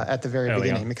at the very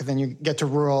beginning, because then you get to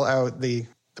rule out the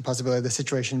possibility of the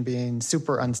situation being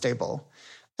super unstable.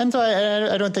 And so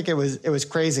I don't think it was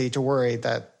crazy to worry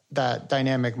that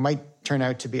dynamic might turn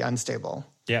out to be unstable.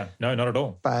 Yeah, no, not at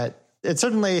all. But it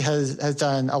certainly has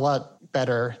done a lot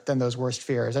better than those worst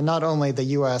fears. And not only the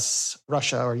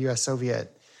U.S.-Russia or U.S.-Soviet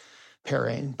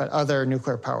pairing, but other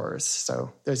nuclear powers.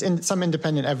 So there's some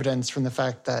independent evidence from the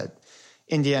fact that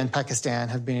India and Pakistan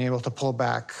have been able to pull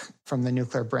back from the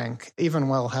nuclear brink, even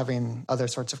while having other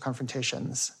sorts of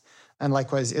confrontations. And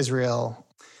likewise, Israel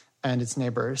and its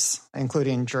neighbors,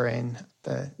 including during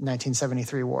the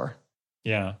 1973 war.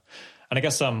 Yeah. And I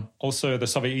guess also the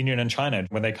Soviet Union and China,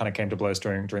 when they kind of came to blows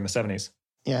during the 70s.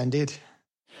 Yeah, indeed.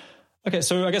 Okay,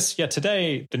 so I guess,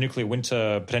 today the nuclear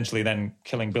winter potentially then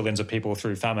killing billions of people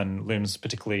through famine looms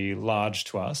particularly large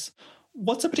to us.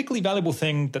 What's a particularly valuable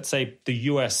thing that, say, the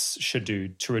US should do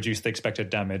to reduce the expected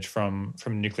damage from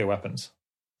nuclear weapons?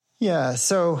 Yeah,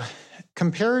 so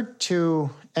compared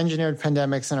to engineered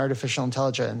pandemics and artificial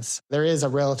intelligence, there is a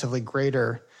relatively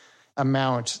greater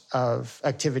amount of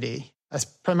activity,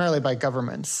 primarily by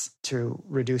governments, to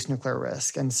reduce nuclear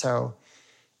risk. And so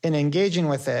in engaging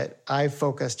with it, I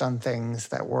focused on things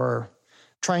that were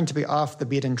trying to be off the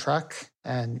beaten track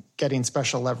and getting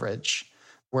special leverage.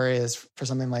 Whereas for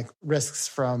something like risks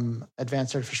from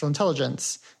advanced artificial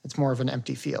intelligence, it's more of an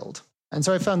empty field. And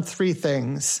so I found three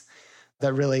things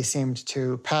that really seemed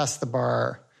to pass the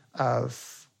bar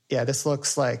of, yeah, this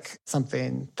looks like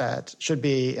something that should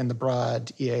be in the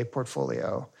broad EA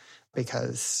portfolio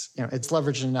because, it's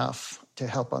leveraged enough to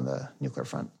help on the nuclear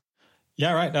front.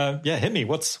 Yeah, right. Hit me.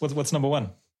 What's number one?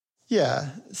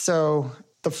 Yeah. So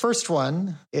the first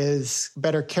one is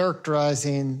better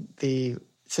characterizing the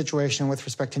situation with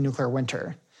respect to nuclear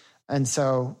winter. And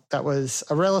so that was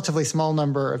a relatively small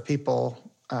number of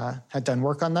people had done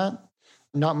work on that.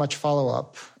 Not much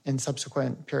follow-up in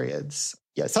subsequent periods.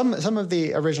 Yeah, some of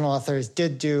the original authors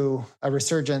did do a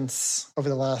resurgence over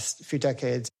the last few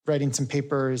decades, writing some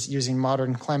papers using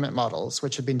modern climate models,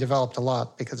 which have been developed a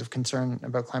lot because of concern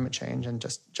about climate change and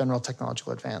just general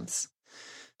technological advance,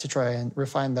 to try and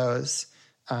refine those.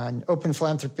 And Open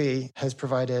Philanthropy has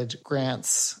provided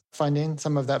grants funding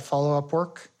some of that follow-up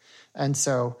work. And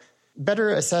so better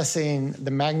assessing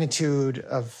the magnitude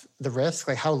of the risk,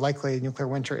 like how likely nuclear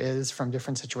winter is from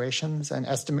different situations and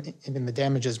estimating the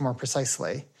damages more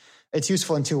precisely. It's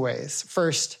useful in two ways.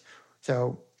 First,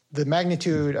 so the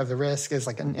magnitude of the risk is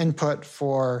like an input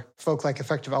for folk like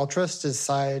effective altruists to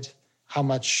decide how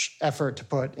much effort to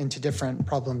put into different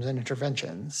problems and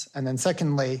interventions. And then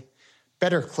secondly,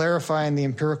 better clarifying the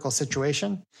empirical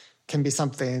situation can be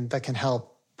something that can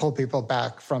help pull people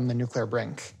back from the nuclear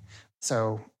brink.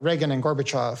 So Reagan and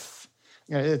Gorbachev,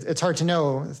 it's hard to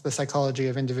know the psychology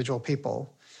of individual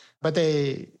people, but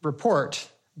they report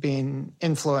being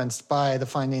influenced by the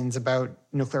findings about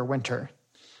nuclear winter.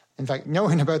 In fact,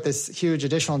 knowing about this huge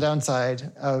additional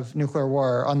downside of nuclear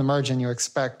war on the margin you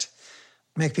expect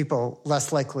make people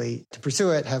less likely to pursue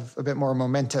it, have a bit more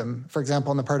momentum, for example,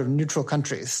 on the part of neutral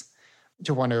countries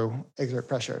to want to exert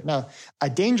pressure. Now, a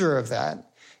danger of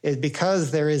that is because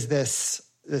there is this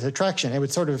attraction, it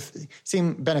would sort of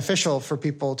seem beneficial for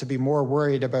people to be more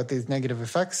worried about these negative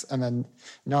effects and then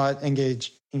not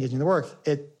engage in the work.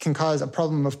 It can cause a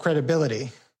problem of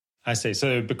credibility. I see.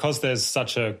 So because there's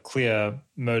such a clear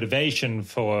motivation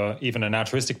for even an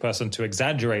altruistic person to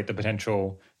exaggerate the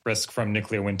potential risk from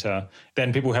nuclear winter,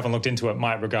 then people who haven't looked into it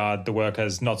might regard the work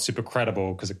as not super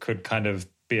credible because it could kind of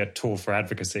be a tool for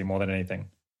advocacy more than anything.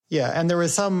 Yeah, and there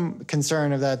was some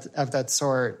concern of that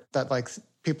sort that like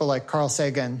people like Carl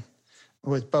Sagan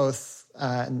was both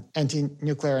an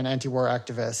anti-nuclear and anti-war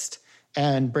activist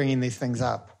and bringing these things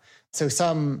up. So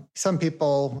some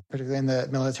people, particularly in the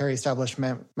military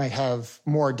establishment, might have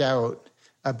more doubt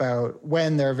about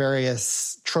when there are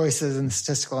various choices in the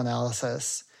statistical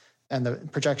analysis and the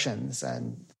projections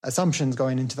and assumptions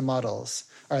going into the models.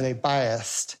 Are they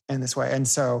biased in this way? And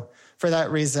so for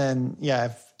that reason,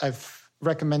 yeah, I've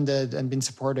recommended and been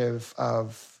supportive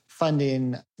of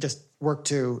funding just work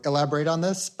to elaborate on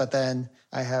this, but then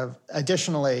I have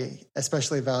additionally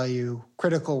especially value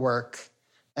critical work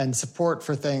and support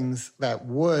for things that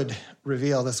would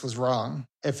reveal this was wrong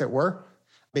if it were,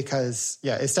 because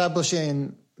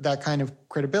establishing that kind of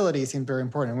credibility seemed very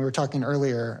important. We were talking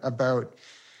earlier about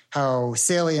how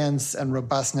salience and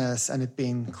robustness and it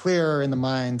being clear in the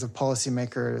minds of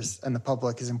policymakers and the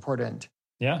public is important.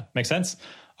 Yeah, makes sense.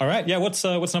 All right. Yeah, what's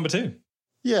number two?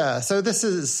 Yeah, so this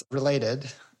is related.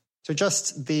 So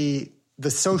just the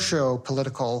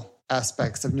socio-political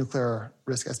aspects of nuclear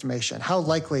risk estimation. How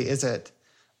likely is it,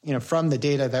 from the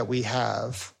data that we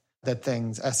have, that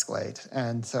things escalate?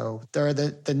 And so there are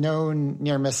the known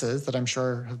near misses that I'm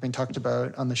sure have been talked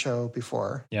about on the show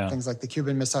before. Yeah. Things like the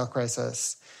Cuban Missile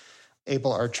Crisis,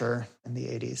 Able Archer in the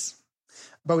 80s.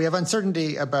 But we have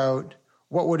uncertainty about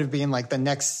what would have been like the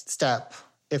next step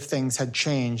if things had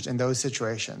changed in those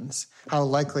situations. How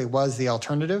likely was the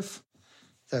alternative?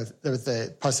 So there was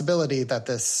the possibility that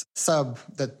this sub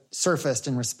that surfaced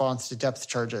in response to depth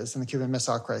charges in the Cuban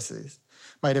Missile Crisis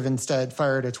might have instead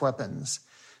fired its weapons.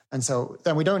 And so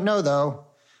then we don't know, though,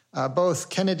 both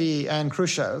Kennedy and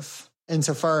Khrushchev,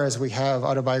 insofar as we have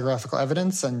autobiographical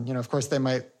evidence, and, of course, they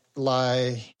might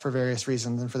lie for various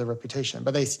reasons and for their reputation.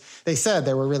 But they said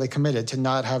they were really committed to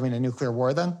not having a nuclear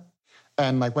war then.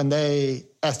 And like when they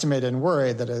estimated and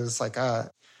worried that it was like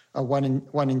a 1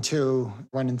 in 2,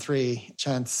 1 in 3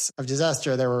 chance of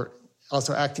disaster, they were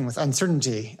also acting with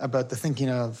uncertainty about the thinking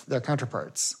of their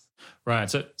counterparts. Right.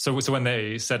 So when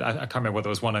they said, I can't remember whether it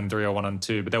was 1 in 3 or 1 in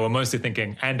 2, but they were mostly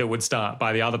thinking, and it would start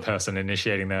by the other person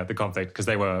initiating the conflict because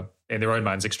they were, in their own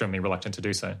minds, extremely reluctant to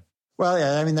do so. Well,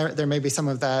 yeah, I mean, there may be some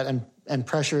of that and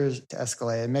pressures to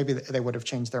escalate, and maybe they would have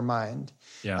changed their mind.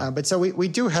 Yeah. But so we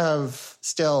do have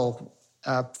still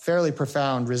fairly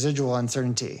profound residual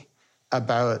uncertainty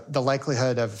about the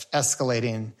likelihood of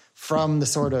escalating from the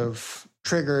sort of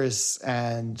triggers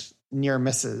and near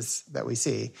misses that we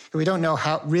see. We don't know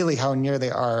how near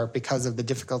they are because of the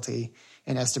difficulty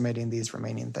in estimating these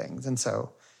remaining things. And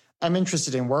so I'm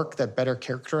interested in work that better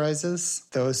characterizes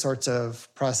those sorts of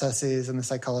processes in the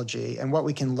psychology and what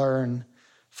we can learn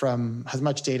from as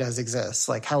much data as exists.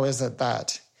 Like, how is it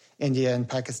that India and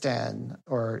Pakistan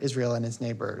or Israel and its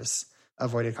neighbors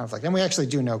avoided conflict? And we actually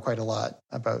do know quite a lot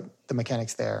about the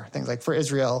mechanics there. Things like, for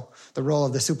Israel, the role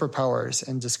of the superpowers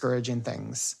in discouraging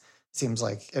things seems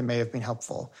like it may have been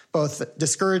helpful, both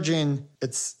discouraging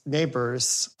its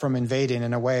neighbors from invading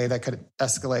in a way that could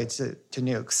escalate to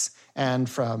nukes, and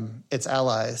from its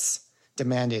allies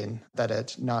demanding that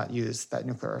it not use that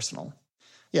nuclear arsenal.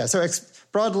 Yeah, so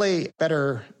broadly,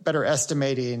 better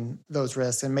estimating those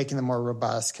risks and making them more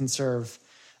robust can serve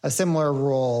a similar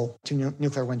role to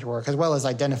nuclear winter work, as well as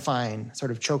identifying sort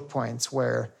of choke points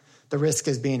where the risk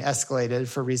is being escalated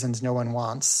for reasons no one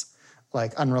wants,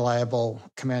 like unreliable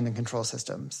command and control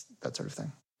systems, that sort of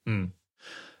thing.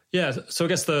 Yeah, so I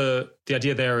guess the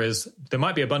idea there is there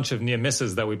might be a bunch of near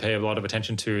misses that we pay a lot of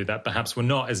attention to that perhaps were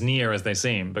not as near as they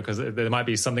seem, because there might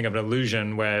be something of an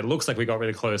illusion where it looks like we got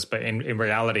really close, but in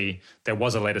reality, there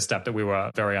was a later step that we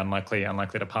were very unlikely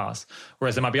to pass.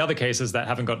 Whereas there might be other cases that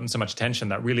haven't gotten so much attention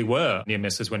that really were near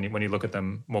misses when you look at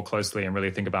them more closely and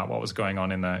really think about what was going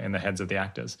on in the heads of the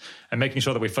actors. And making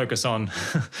sure that we focus on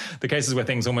the cases where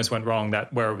things almost went wrong,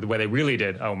 that where they really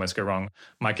did almost go wrong,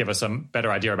 might give us a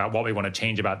better idea about what we want to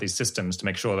change about these systems to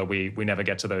make sure that we never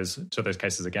get to those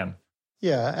cases again.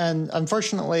 Yeah, and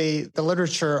unfortunately, the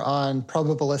literature on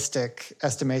probabilistic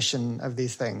estimation of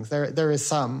these things, there is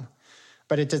some,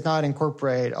 but it does not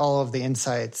incorporate all of the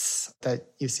insights that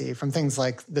you see from things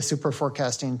like the super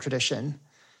forecasting tradition.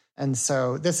 And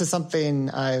so this is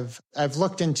something I've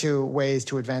looked into ways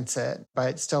to advance it,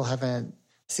 but still haven't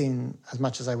seen as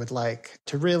much as I would like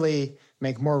to really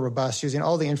make more robust using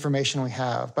all the information we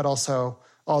have, but also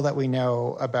all that we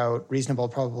know about reasonable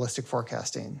probabilistic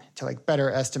forecasting to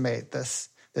better estimate this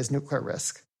nuclear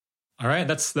risk. All right,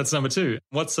 that's number 2.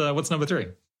 What's number 3?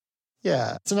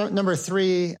 Yeah, so number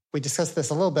 3, we discussed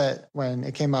this a little bit when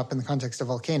it came up in the context of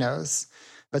volcanoes.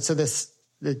 But so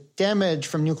the damage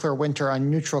from nuclear winter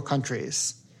on neutral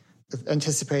countries is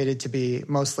anticipated to be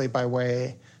mostly by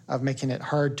way of making it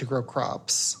hard to grow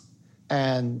crops.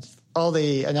 And all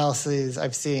the analyses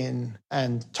I've seen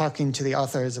and talking to the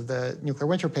authors of the nuclear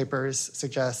winter papers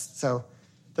suggest, so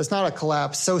there's not a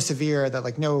collapse so severe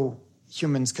that no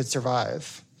humans could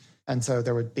survive. And so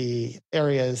there would be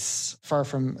areas far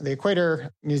from the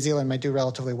equator. New Zealand might do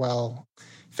relatively well.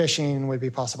 Fishing would be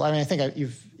possible. I mean, I think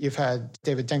you've had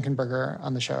David Denkenberger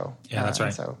on the show. Yeah, that's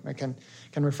right. So I can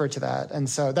refer to that. And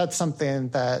so that's something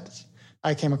that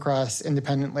I came across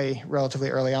independently relatively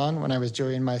early on when I was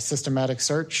doing my systematic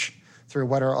search through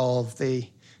what are all of the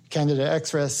candidate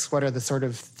X risks, what are the sort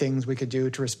of things we could do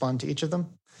to respond to each of them.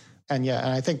 And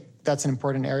I think that's an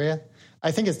important area.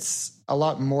 I think it's a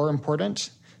lot more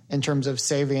important in terms of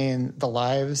saving the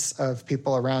lives of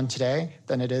people around today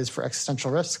than it is for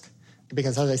existential risk.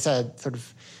 Because as I said, sort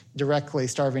of directly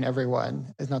starving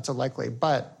everyone is not so likely,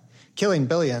 but killing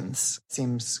billions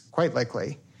seems quite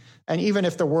likely. And even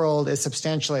if the world is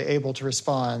substantially able to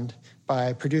respond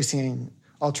by producing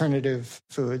alternative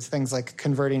foods, things like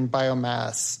converting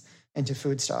biomass into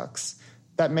food stocks,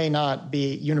 that may not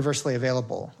be universally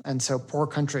available. And so poor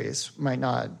countries might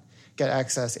not get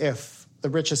access if the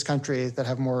richest countries that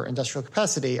have more industrial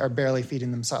capacity are barely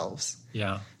feeding themselves.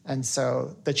 Yeah. And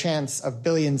so the chance of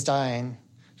billions dying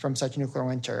from such nuclear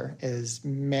winter is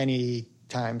many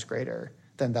times greater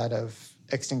than that of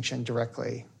extinction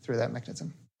directly through that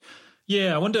mechanism.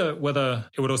 Yeah, I wonder whether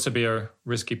it would also be a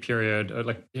risky period,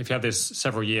 like if you have this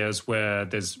several years where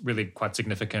there's really quite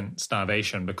significant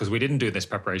starvation because we didn't do this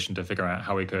preparation to figure out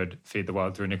how we could feed the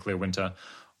world through nuclear winter,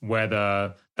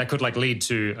 whether that could lead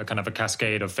to a kind of a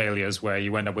cascade of failures where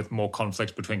you end up with more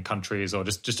conflicts between countries or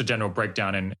just a general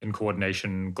breakdown in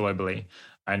coordination globally.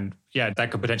 And yeah,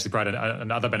 that could potentially provide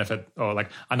another benefit, or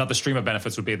another stream of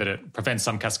benefits would be that it prevents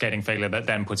some cascading failure that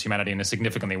then puts humanity in a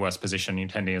significantly worse position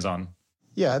 10 years on.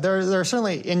 Yeah, there are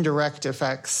certainly indirect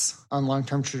effects on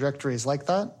long-term trajectories like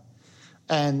that.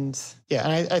 And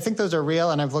I think those are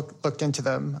real, and I've looked into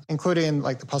them, including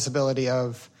the possibility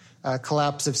of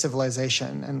collapse of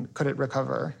civilization and could it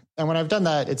recover. And when I've done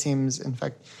that, it seems, in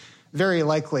fact, very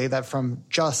likely that from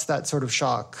just that sort of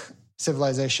shock,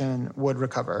 civilization would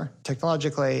recover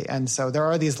technologically. And so there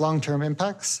are these long-term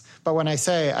impacts. But when I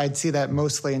say I'd see that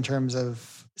mostly in terms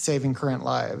of saving current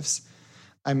lives,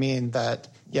 I mean that,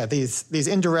 these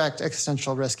indirect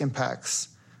existential risk impacts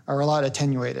are a lot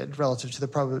attenuated relative to the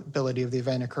probability of the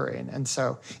event occurring. And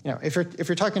so, if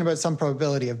you're talking about some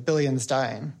probability of billions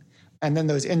dying, and then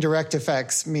those indirect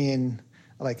effects mean,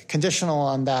 like, conditional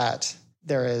on that,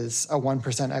 there is a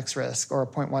 1% X risk or a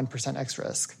 0.1% X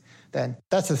risk, then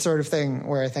that's the sort of thing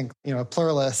where I think, a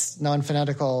pluralist,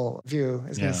 non-fanatical view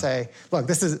is going to say, look,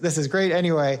 this is great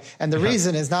anyway. And the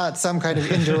reason is not some kind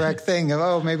of indirect thing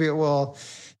of, maybe it will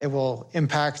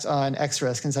impact on X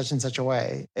risk in such a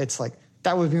way. It's like,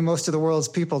 that would be most of the world's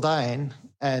people dying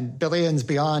and billions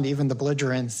beyond even the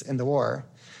belligerents in the war.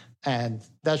 And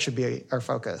that should be our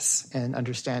focus in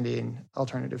understanding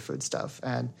alternative food stuff.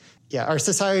 And our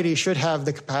society should have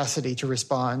the capacity to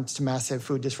respond to massive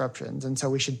food disruptions. And so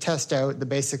we should test out the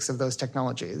basics of those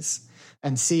technologies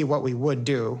and see what we would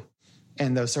do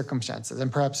in those circumstances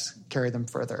and perhaps carry them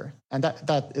further. And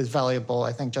that is valuable,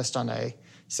 I think, just on a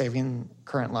saving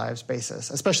current lives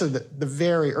basis, especially the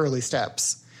very early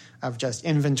steps of just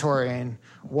inventorying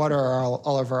what are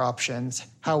all of our options,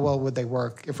 how well would they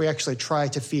work. If we actually try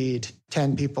to feed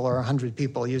 10 people or 100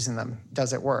 people using them,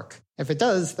 does it work? If it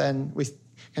does, then we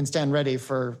can stand ready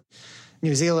for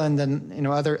New Zealand and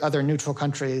other neutral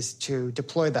countries to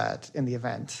deploy that in the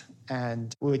event.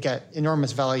 And we would get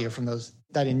enormous value from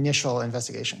that initial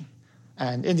investigation.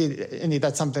 And indeed,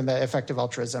 that's something that effective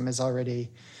altruism is already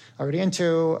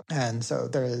into. And so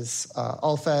there is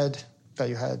AllFed, that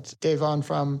you had Dave on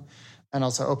from, and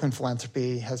also Open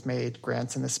Philanthropy has made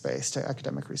grants in this space to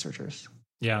academic researchers.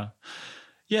 Yeah.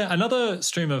 Another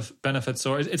stream of benefits,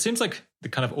 or it seems like the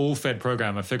kind of all-fed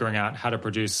program of figuring out how to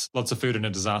produce lots of food in a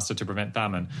disaster to prevent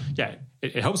famine. Yeah,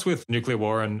 it helps with nuclear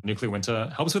war and nuclear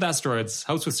winter, helps with asteroids,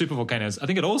 helps with supervolcanoes. I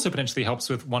think it also potentially helps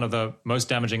with one of the most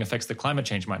damaging effects that climate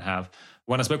change might have.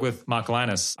 When I spoke with Mark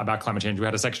Linus about climate change, we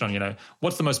had a section on,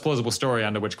 what's the most plausible story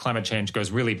under which climate change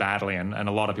goes really badly and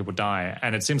a lot of people die.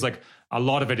 And it seems like a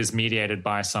lot of it is mediated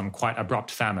by some quite abrupt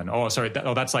famine.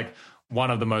 That's like one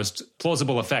of the most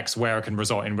plausible effects where it can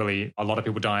result in really a lot of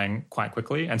people dying quite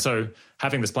quickly. And so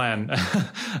having this plan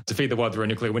to feed the world through a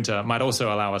nuclear winter might also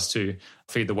allow us to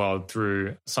feed the world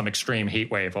through some extreme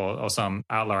heat wave or some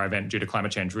outlier event due to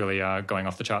climate change really going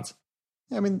off the charts.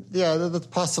 That's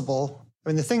possible.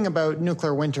 The thing about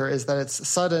nuclear winter is that it's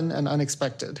sudden and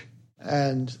unexpected.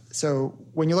 And so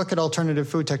when you look at alternative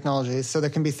food technologies, so there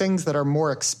can be things that are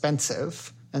more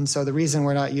expensive. And so the reason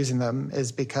we're not using them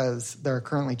is because there are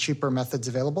currently cheaper methods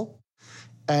available.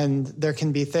 And there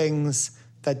can be things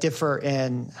that differ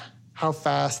in how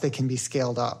fast they can be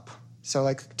scaled up. So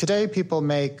like today, people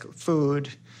make food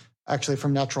actually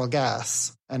from natural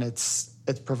gas, and it's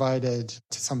provided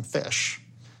to some fish.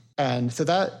 And so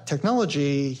that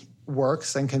technology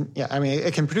works and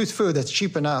it can produce food that's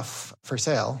cheap enough for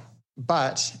sale,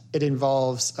 but it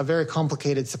involves a very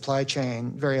complicated supply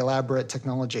chain, very elaborate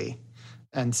technology.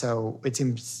 And so it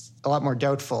seems a lot more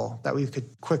doubtful that we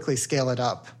could quickly scale it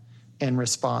up in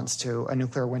response to a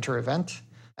nuclear winter event.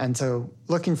 And so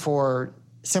looking for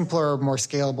simpler, more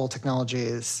scalable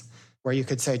technologies where you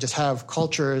could say just have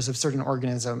cultures of certain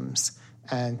organisms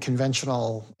and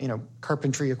conventional,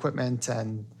 carpentry equipment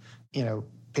and,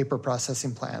 paper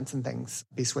processing plants and things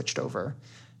be switched over.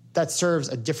 That serves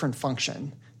a different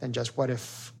function than just what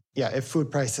if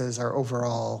food prices are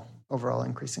overall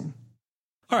increasing.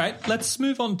 All right, let's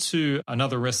move on to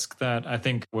another risk that I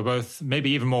think we're both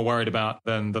maybe even more worried about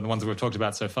than the ones that we've talked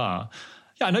about so far.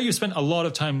 Yeah, I know you've spent a lot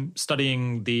of time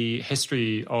studying the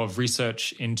history of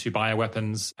research into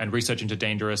bioweapons and research into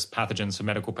dangerous pathogens for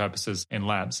medical purposes in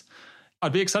labs.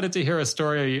 I'd be excited to hear a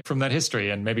story from that history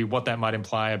and maybe what that might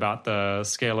imply about the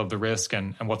scale of the risk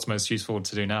and what's most useful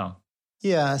to do now.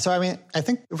 Yeah, so I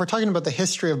think if we're talking about the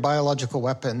history of biological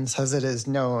weapons as it is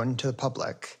known to the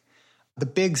public, the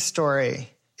big story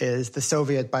is the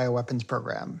Soviet bioweapons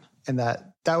program, and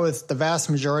that was the vast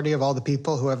majority of all the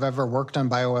people who have ever worked on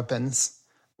bioweapons,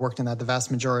 worked in that the vast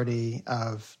majority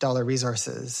of dollar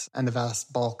resources and the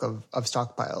vast bulk of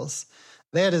stockpiles.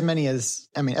 They had as many as,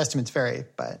 estimates vary,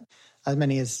 but as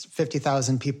many as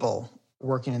 50,000 people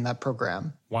working in that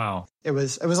program. Wow. It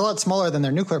was a lot smaller than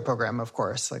their nuclear program, of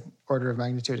course, like order of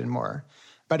magnitude and more.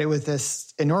 But it was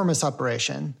this enormous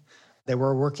operation. They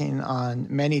were working on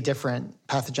many different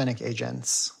pathogenic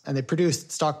agents, and they produced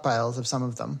stockpiles of some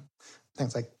of them,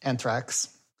 things like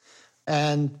anthrax.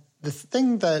 And the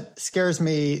thing that scares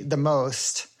me the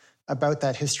most about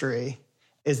that history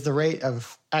is the rate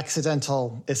of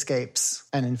accidental escapes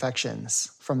and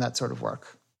infections from that sort of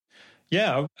work.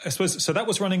 Yeah, I suppose, so that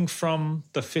was running from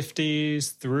the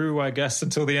 50s through, I guess,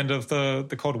 until the end of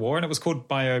the Cold War, and it was called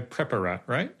biopreparat,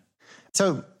 right?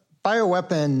 So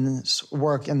bioweapons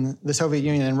work in the Soviet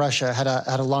Union and Russia had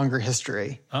a longer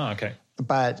history. Oh, okay.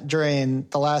 But during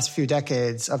the last few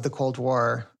decades of the Cold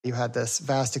War, you had this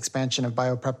vast expansion of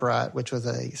biopreparat, which was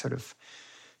a sort of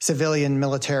civilian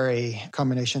military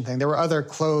combination thing. There were other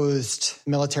closed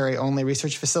military-only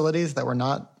research facilities that were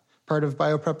not part of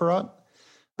biopreparat.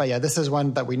 But yeah, this is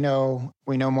one that we know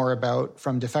more about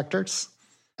from defectors.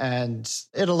 And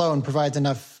it alone provides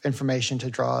enough information to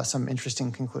draw some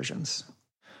interesting conclusions.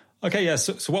 Okay, yeah.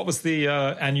 So what was the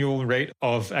annual rate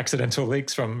of accidental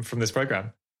leaks from this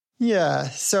program? Yeah,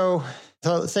 so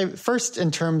let's say first in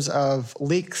terms of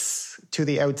leaks to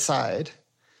the outside.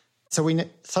 So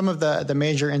some of the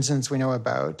major incidents we know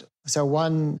about. So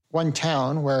one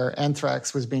town where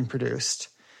anthrax was being produced,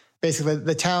 basically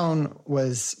the town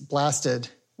was blasted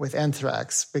with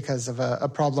anthrax because of a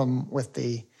problem with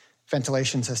the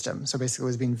ventilation system. So basically it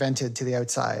was being vented to the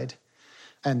outside.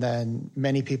 And then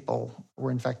many people were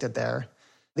infected there.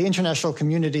 The international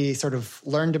community sort of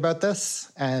learned about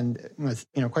this and was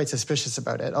quite suspicious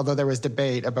about it, although there was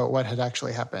debate about what had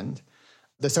actually happened.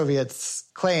 The Soviets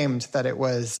claimed that it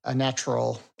was a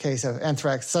natural case of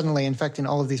anthrax suddenly infecting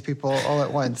all of these people all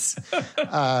at once,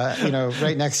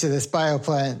 right next to this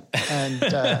bioplant. And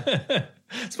I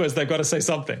suppose they've got to say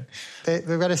something.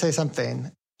 They've got to say something.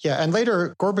 Yeah, and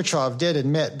later Gorbachev did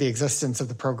admit the existence of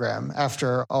the program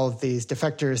after all of these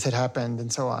defectors had happened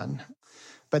and so on.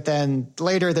 But then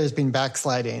later there's been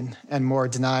backsliding and more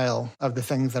denial of the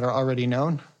things that are already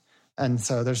known. And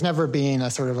so there's never been a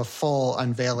sort of a full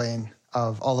unveiling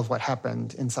of all of what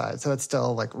happened inside. So it's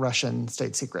still like Russian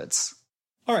state secrets.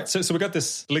 All right, so we got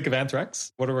this leak of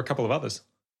anthrax. What are a couple of others?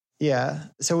 Yeah,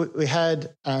 so we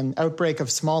had an outbreak of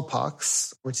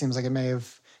smallpox, which seems like it may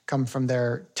have come from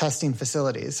their testing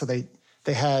facilities. So they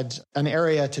had an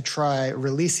area to try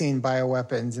releasing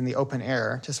bioweapons in the open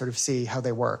air to sort of see how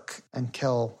they work and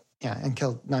kill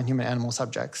non-human animal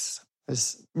subjects.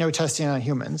 There's no testing on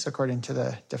humans, according to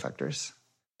the defectors,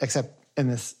 except in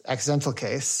this accidental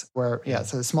case where,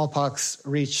 so the smallpox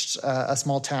reached a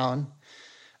small town.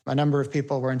 A number of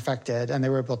people were infected, and they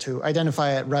were able to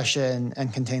identify it, rush in,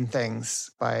 and contain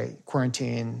things by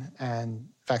quarantine and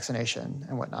vaccination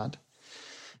and whatnot.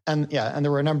 And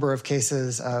there were a number of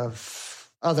cases of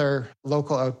other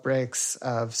local outbreaks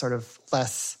of sort of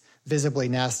less visibly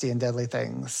nasty and deadly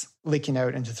things leaking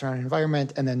out into the surrounding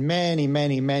environment, and then many,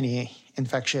 many, many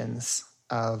infections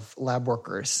of lab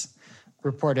workers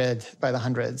reported by the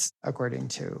hundreds, according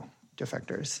to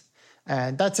defectors.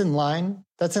 And that's in line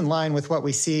with what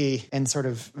we see in sort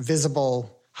of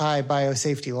visible high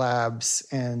biosafety labs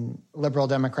in liberal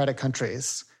democratic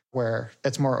countries where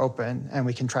it's more open and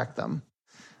we can track them.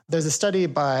 There's a study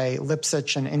by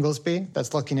Lipsitch and Inglesby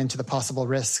that's looking into the possible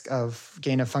risk of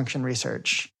gain-of-function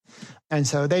research. And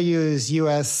so they use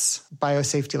U.S.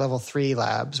 biosafety level 3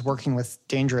 labs working with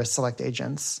dangerous select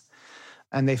agents.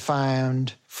 And they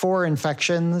found 4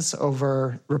 infections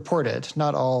reported.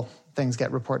 Not all things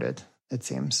get reported, it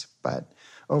seems, but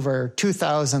over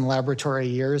 2,000 laboratory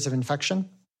years of infection.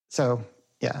 So,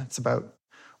 it's about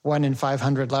 1 in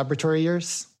 500 laboratory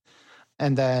years.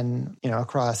 And then,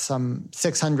 across some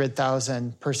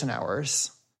 600,000 person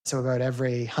hours. So about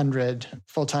every 100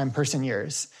 full-time person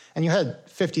years. And you had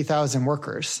 50,000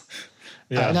 workers.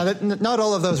 Yeah. Now, not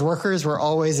all of those workers were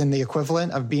always in the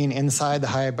equivalent of being inside the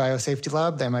high biosafety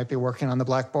lab. They might be working on the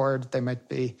blackboard. They might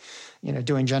be,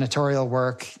 doing janitorial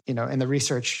work, in the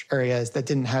research areas that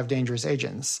didn't have dangerous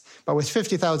agents. But with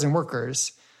 50,000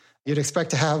 workers, you'd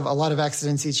expect to have a lot of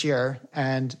accidents each year.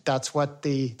 And that's what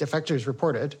the defectors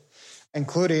reported,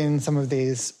 including some of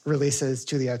these releases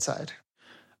to the outside.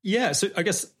 Yeah, so I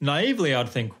guess naively I'd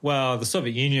think, well, the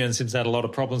Soviet Union seems to have had a lot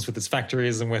of problems with its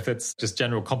factories and with its just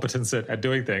general competence at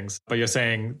doing things. But you're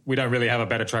saying we don't really have a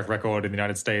better track record in the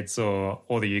United States or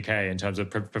the UK in terms of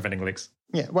preventing leaks.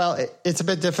 Yeah, well, it's a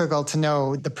bit difficult to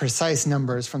know the precise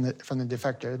numbers from the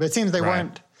defector, but it seems they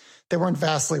weren't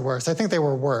vastly worse. I think they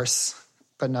were worse,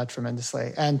 but not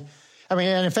tremendously. And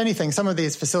and if anything, some of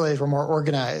these facilities were more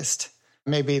organized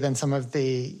maybe than some of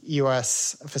the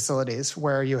U.S. facilities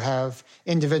where you have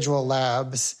individual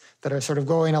labs that are sort of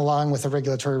going along with a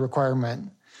regulatory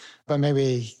requirement, but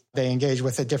maybe they engage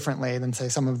with it differently than, say,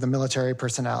 some of the military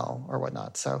personnel or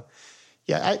whatnot. So,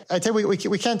 I'd say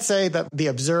we can't say that the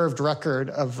observed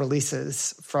record of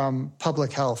releases from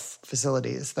public health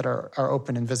facilities that are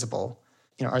open and visible,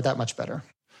 are that much better.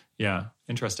 Yeah,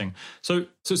 interesting. So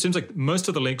it seems like most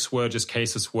of the leaks were just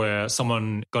cases where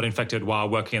someone got infected while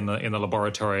working in the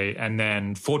laboratory, and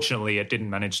then fortunately it didn't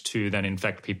manage to then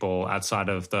infect people outside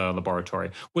of the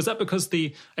laboratory. Was that because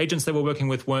the agents they were working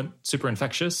with weren't super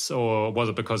infectious, or was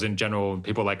it because in general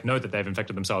people know that they've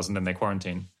infected themselves and then they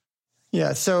quarantine?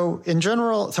 Yeah. So in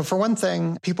general, so for one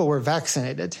thing, people were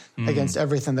vaccinated against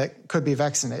everything that could be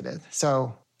vaccinated.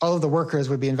 So all of the workers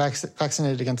would be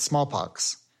vaccinated against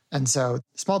smallpox. And so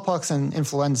smallpox and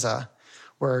influenza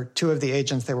were two of the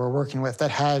agents they were working with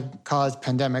that had caused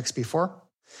pandemics before.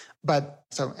 But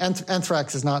so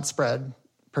anthrax is not spread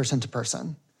person to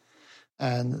person.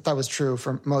 And that was true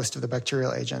for most of the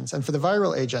bacterial agents. And for the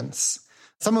viral agents,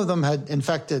 some of them had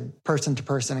infected person to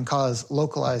person and caused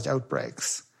localized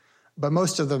outbreaks. But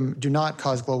most of them do not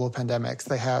cause global pandemics.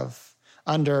 They have,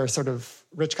 under sort of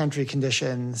rich country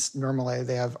conditions, normally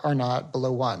they have R naught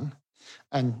below 1.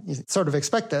 And you sort of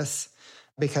expect this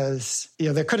because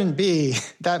there couldn't be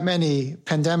that many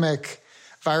pandemic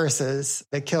viruses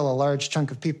that kill a large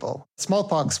chunk of people.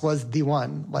 Smallpox was the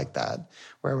one like that,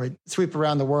 where it would sweep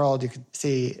around the world. You could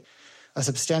see a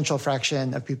substantial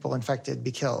fraction of people infected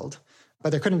be killed.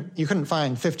 But you couldn't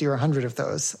find 50 or 100 of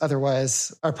those.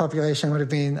 Otherwise, our population would have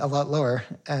been a lot lower.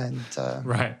 And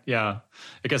Right, yeah.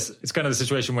 I guess it's kind of the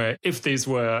situation where if these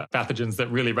were pathogens that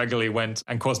really regularly went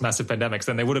and caused massive pandemics,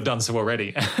 then they would have done so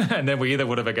already. And then we either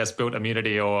would have, I guess, built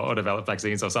immunity or developed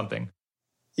vaccines or something.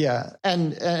 Yeah.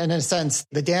 And in a sense,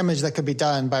 the damage that could be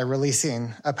done by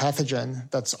releasing a pathogen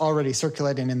that's already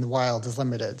circulating in the wild is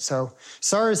limited. So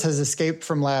SARS has escaped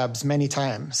from labs many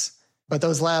times. But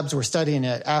those labs were studying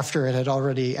it after it had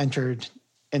already entered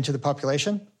into the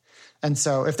population. And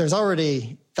so if there's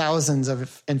already thousands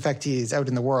of infectees out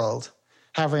in the world,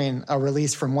 having a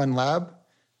release from one lab,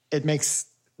 it makes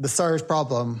the SARS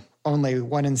problem only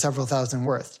one in several thousand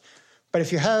worth. But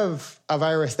if you have a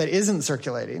virus that isn't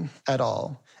circulating at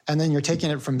all, and then you're taking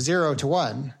it from 0 to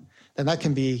 1, then that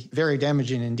can be very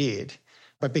damaging indeed.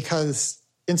 But because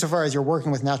insofar as you're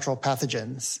working with natural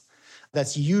pathogens,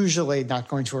 that's usually not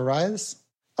going to arise,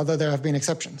 although there have been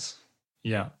exceptions.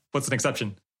 Yeah. What's an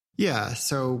exception? Yeah.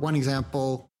 So one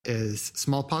example is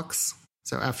smallpox.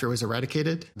 So after it was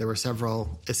eradicated, there were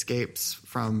several escapes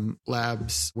from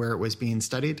labs where it was being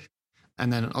studied.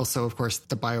 And then also, of course,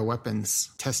 the bioweapons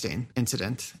testing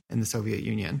incident in the Soviet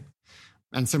Union.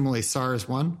 And similarly,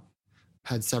 SARS-1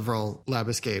 had several lab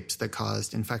escapes that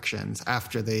caused infections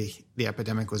after the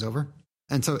epidemic was over.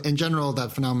 And so in general,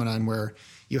 that phenomenon where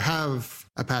you have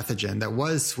a pathogen that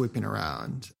was sweeping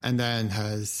around and then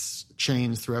has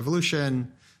changed through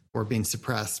evolution or being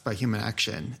suppressed by human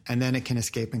action, and then it can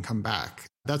escape and come back.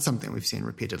 That's something we've seen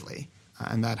repeatedly,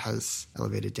 and that has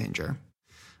elevated danger.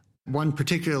 One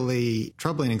particularly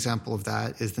troubling example of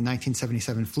that is the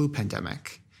 1977 flu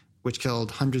pandemic, which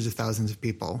killed hundreds of thousands of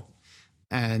people.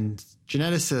 And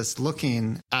geneticists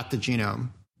looking at the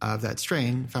genome of that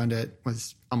strain found it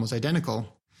was almost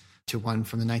identical to one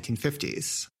from the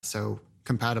 1950s. So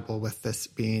compatible with this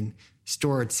being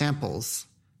stored samples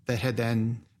that had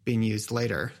then been used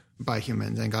later by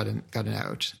humans and gotten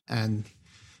out. And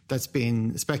that's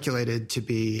been speculated to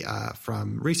be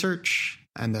from research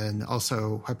and then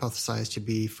also hypothesized to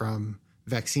be from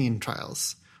vaccine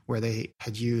trials where they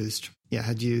had used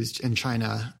in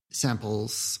China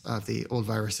samples of the old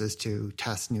viruses to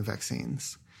test new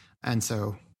vaccines. And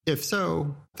so if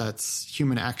so, that's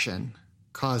human action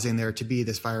causing there to be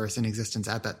this virus in existence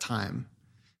at that time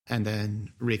and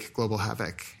then wreak global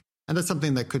havoc. And that's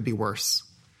something that could be worse.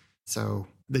 So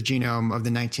the genome of the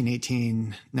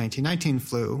 1918-1919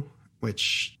 flu,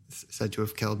 which is said to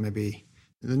have killed maybe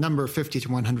the number 50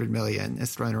 to 100 million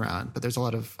is thrown around, but there's a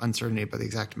lot of uncertainty about the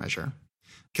exact measure.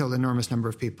 Killed an enormous number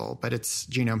of people, but its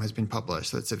genome has been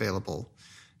published, so it's available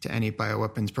to any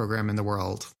bioweapons program in the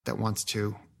world that wants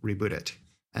to reboot it.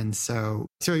 And so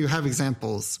you have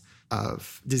examples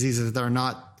of diseases that are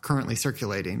not currently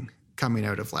circulating coming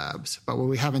out of labs. But what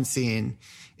we haven't seen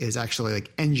is actually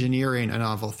like engineering a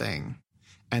novel thing,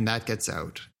 and that gets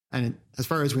out. And as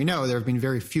far as we know, there have been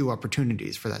very few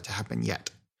opportunities for that to happen yet.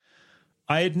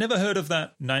 I had never heard of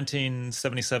that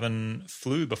 1977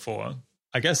 flu before.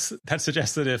 I guess that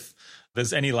suggests that if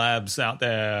there's any labs out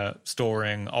there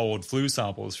storing old flu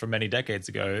samples from many decades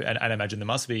ago, and I imagine there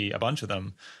must be a bunch of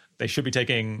them, they should be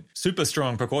taking super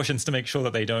strong precautions to make sure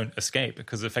that they don't escape,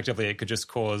 because effectively it could just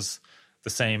cause the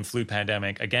same flu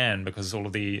pandemic again because all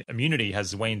of the immunity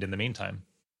has waned in the meantime.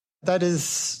 That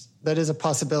is a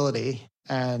possibility.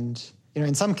 And,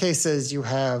 in some cases you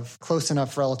have close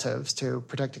enough relatives to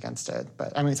protect against it.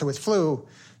 But so with flu,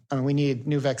 we need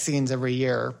new vaccines every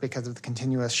year because of the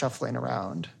continuous shuffling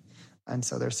around. And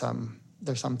so there's some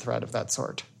threat of that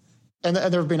sort. And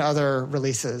there have been other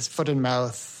releases, foot and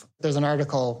mouth. There's an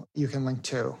article you can link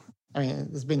to.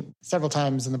 There's been several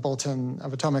times in the Bulletin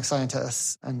of Atomic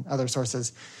Scientists and other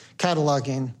sources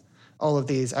cataloging all of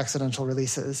these accidental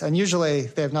releases. And usually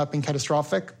they have not been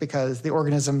catastrophic because the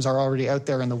organisms are already out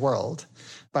there in the world.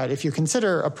 But if you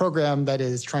consider a program that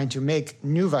is trying to make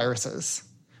new viruses,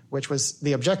 which was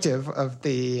the objective of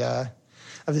the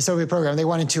Soviet program, they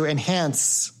wanted to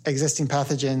enhance existing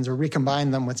pathogens or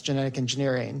recombine them with genetic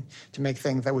engineering to make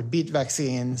things that would beat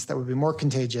vaccines, that would be more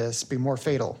contagious, be more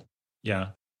fatal. Yeah.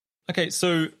 Okay,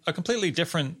 so a completely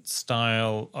different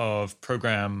style of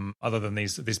program other than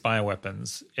these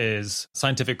bioweapons is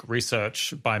scientific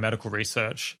research, biomedical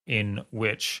research, in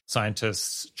which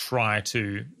scientists try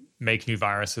to make new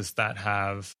viruses that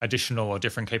have additional or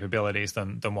different capabilities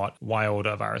than what wild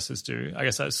viruses do. I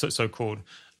guess that's so-called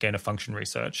gain-of-function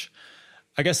research.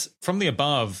 I guess from the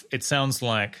above, it sounds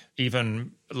like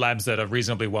even labs that are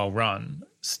reasonably well run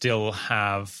still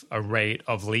have a rate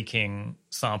of leaking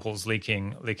samples,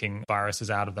 leaking viruses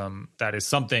out of them that is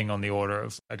something on the order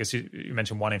of, I guess you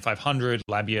mentioned 1 in 500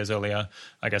 lab years earlier.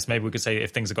 I guess maybe we could say if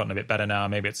things have gotten a bit better now,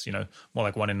 maybe it's, more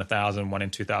like 1 in 1,000, 1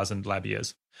 in 2,000 lab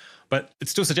years. But it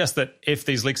still suggests that if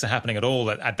these leaks are happening at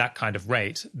all at that kind of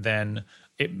rate, then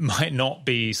it might not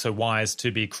be so wise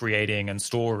to be creating and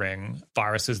storing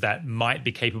viruses that might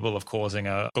be capable of causing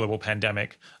a global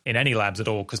pandemic in any labs at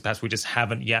all, because perhaps we just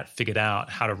haven't yet figured out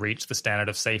how to reach the standard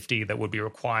of safety that would be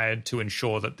required to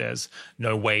ensure that there's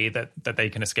no way that they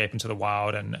can escape into the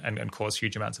wild and cause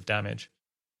huge amounts of damage.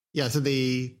 Yeah, so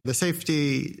the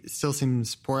safety still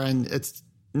seems poor, and it's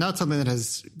not something that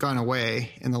has gone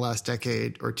away in the last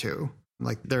decade or two.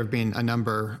 Like there have been a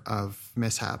number of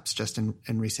mishaps just in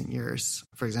recent years.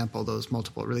 For example, those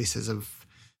multiple releases of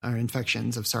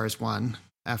infections of SARS-1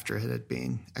 after it had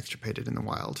been extirpated in the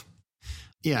wild.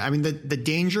 Yeah, I mean, the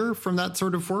danger from that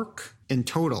sort of work in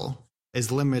total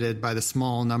is limited by the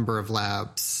small number of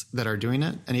labs that are doing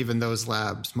it. And even those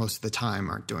labs, most of the time,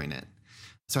 aren't doing it.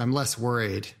 So I'm less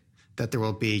worried that there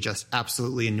will be just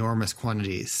absolutely enormous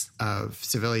quantities of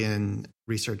civilian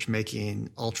research making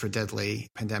ultra deadly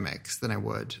pandemics than I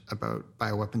would about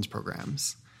bioweapons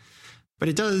programs. But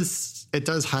it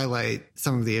does highlight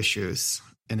some of the issues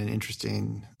in an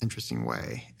interesting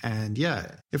way. And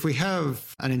yeah, if we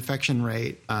have an infection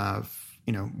rate of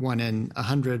 1 in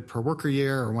 100 per worker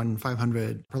year or 1 in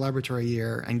 500 per laboratory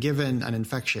year, and given an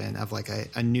infection of like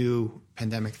a new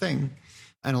pandemic thing,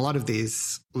 and a lot of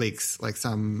these leaks, like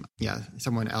someone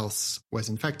else was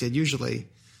infected, usually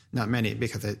not many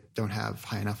because they don't have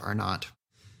high enough R naught.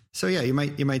 So yeah, you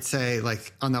might say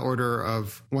like on the order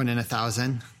of 1 in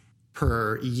 1,000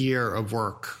 per year of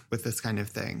work with this kind of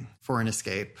thing for an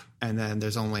escape. And then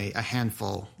there's only a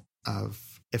handful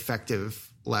of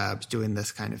effective labs doing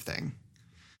this kind of thing.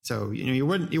 So, you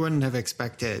wouldn't have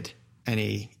expected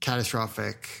any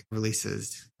catastrophic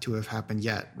releases to have happened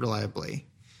yet reliably.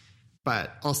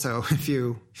 But also, if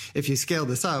you scale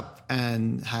this up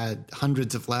and had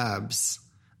hundreds of labs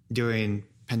doing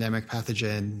pandemic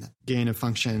pathogen gain of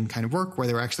function kind of work where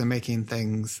they were actually making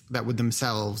things that would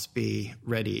themselves be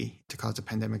ready to cause a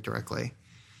pandemic directly,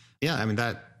 yeah, I mean,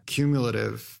 that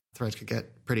cumulative threat could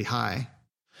get pretty high.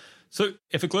 So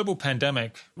if a global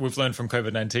pandemic, we've learned from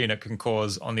COVID-19, it can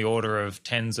cause on the order of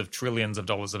tens of trillions of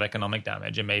dollars of economic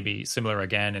damage, and maybe similar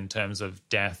again in terms of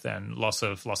death and loss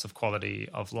of quality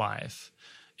of life.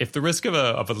 If the risk of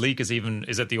a leak is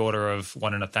at the order of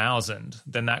 1 in 1,000,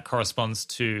 then that corresponds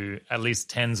to at least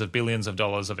tens of billions of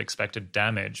dollars of expected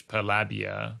damage per lab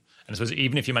year. And I suppose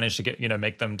even if you manage to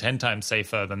make them 10 times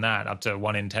safer than that, up to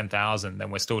 1 in 10,000,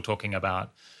 then we're still talking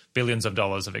about billions of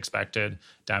dollars of expected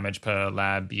damage per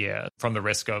lab year from the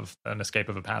risk of an escape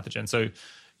of a pathogen. So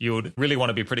you would really want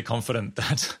to be pretty confident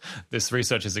that this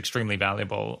research is extremely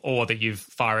valuable, or that you've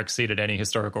far exceeded any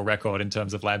historical record in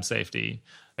terms of lab safety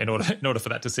in order for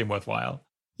that to seem worthwhile.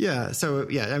 Yeah. So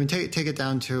yeah, I mean, take it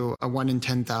down to a 1 in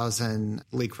 10,000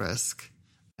 leak risk.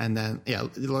 And then, yeah,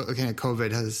 looking at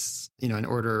COVID has, an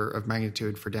order of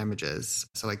magnitude for damages.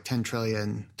 So like $10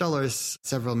 trillion,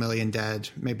 several million dead,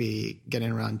 maybe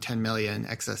getting around 10 million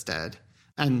excess dead.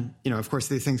 And, of course,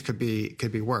 these things could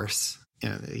be worse.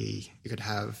 You could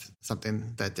have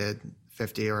something that did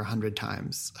 50 or 100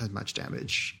 times as much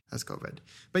damage as COVID.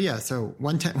 But yeah, so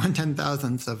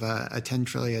 1/10,000th of a $10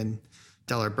 trillion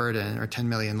burden, or 10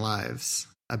 million lives,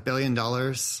 $1 billion,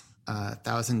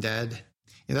 1,000 dead.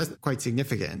 That's quite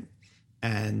significant.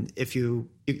 And if you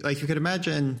could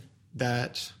imagine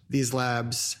that these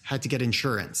labs had to get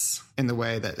insurance in the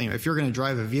way that, if you're going to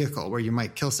drive a vehicle where you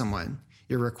might kill someone,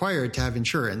 you're required to have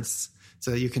insurance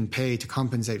so that you can pay to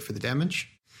compensate for the damage.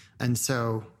 And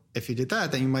so if you did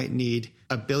that, then you might need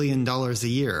 $1 billion a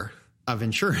year of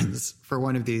insurance for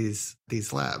one of these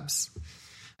labs.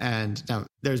 And now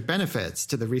there's benefits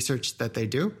to the research that they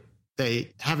do.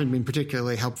 They haven't been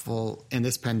particularly helpful in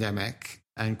this pandemic.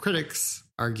 And critics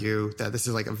argue that this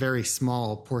is like a very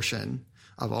small portion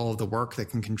of all of the work that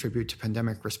can contribute to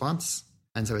pandemic response.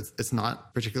 And so it's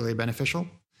not particularly beneficial.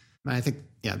 And I think,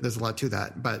 there's a lot to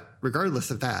that. But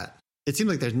regardless of that, it seems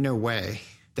like there's no way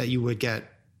that you would get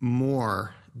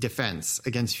more defense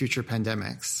against future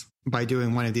pandemics by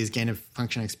doing one of these gain of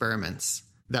function experiments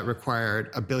that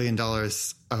required $1 billion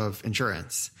of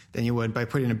insurance than you would by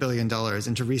putting $1 billion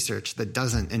into research that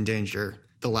doesn't endanger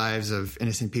the lives of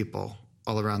innocent people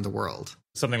all around the world.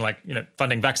 Something like,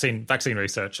 funding vaccine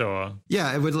research or...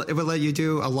 Yeah, it would let you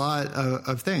do a lot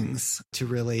of things to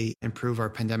really improve our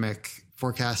pandemic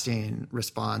forecasting,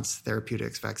 response,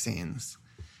 therapeutics, vaccines.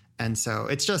 And so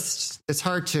it's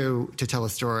hard to tell a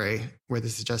story where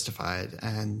this is justified.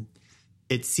 And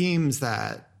it seems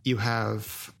that you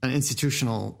have an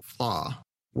institutional flaw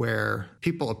where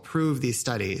people approve these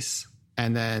studies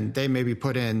and then they maybe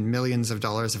put in millions of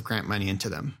dollars of grant money into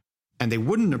them. And they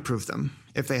wouldn't approve them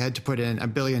if they had to put in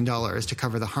 $1 billion to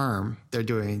cover the harm they're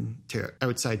doing to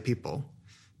outside people.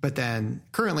 But then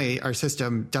currently our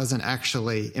system doesn't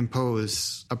actually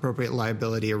impose appropriate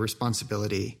liability or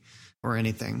responsibility or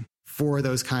anything for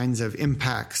those kinds of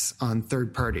impacts on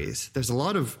third parties. There's a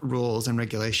lot of rules and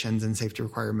regulations and safety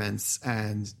requirements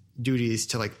and duties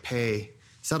to pay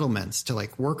settlements to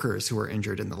workers who are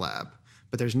injured in the lab.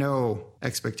 But there's no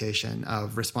expectation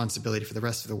of responsibility for the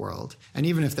rest of the world. And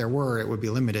even if there were, it would be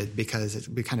limited because it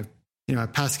would be kind of, a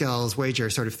Pascal's wager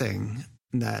sort of thing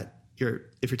that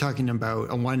if you're talking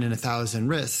about a 1 in 1,000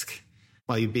 risk,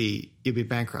 well, you'd be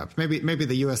bankrupt. Maybe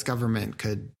the U.S. government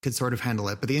could sort of handle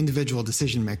it, but the individual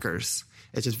decision makers,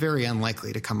 it's just very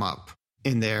unlikely to come up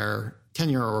in their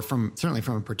tenure or certainly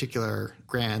from a particular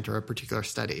grant or a particular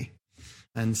study.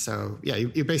 And so,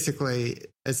 you basically,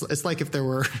 it's like if there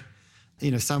were,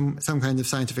 some kind of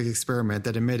scientific experiment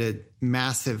that emitted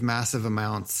massive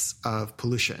amounts of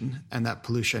pollution, and that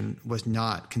pollution was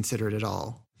not considered at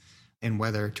all in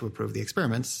whether to approve the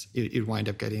experiments. You'd wind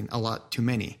up getting a lot too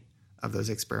many of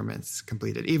those experiments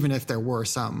completed, even if there were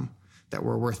some that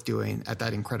were worth doing at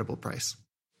that incredible price.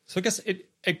 So I guess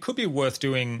it could be worth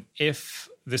doing if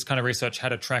this kind of research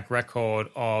had a track record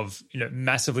of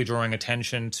massively drawing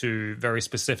attention to very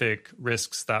specific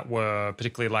risks that were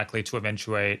particularly likely to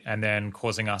eventuate, and then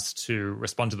causing us to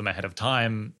respond to them ahead of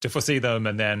time, to foresee them,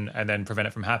 and then prevent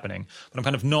it from happening. But I'm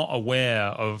kind of not aware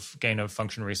of gain of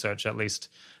function research, at least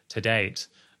to date,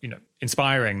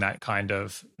 inspiring that kind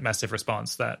of massive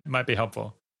response that might be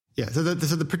helpful. Yeah. So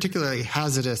the particularly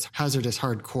hazardous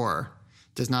hardcore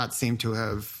does not seem to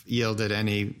have yielded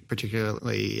any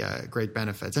particularly great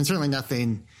benefits, and certainly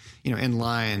nothing, in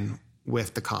line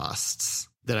with the costs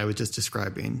that I was just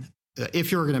describing.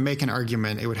 If you were going to make an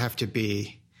argument, it would have to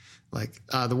be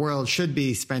the world should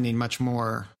be spending much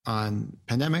more on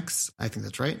pandemics. I think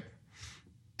that's right.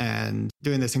 And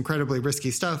doing this incredibly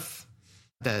risky stuff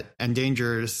that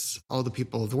endangers all the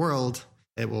people of the world,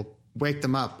 it will wake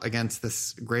them up against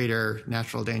this greater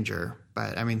natural danger.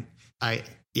 But I mean, I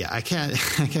can't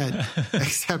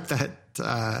accept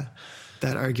that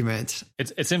argument.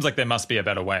 It seems like there must be a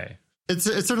better way. It's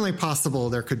certainly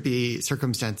possible there could be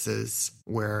circumstances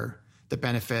where the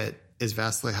benefit is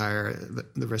vastly higher,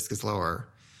 the risk is lower.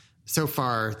 So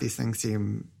far, these things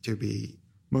seem to be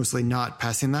mostly not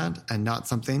passing that, and not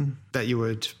something that you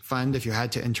would fund if you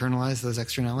had to internalize those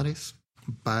externalities.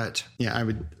 But I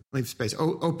would leave space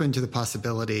open to the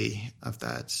possibility of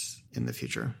that in the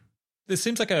future. This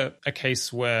seems like a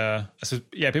case where,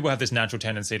 people have this natural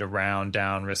tendency to round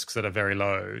down risks that are very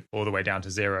low all the way down to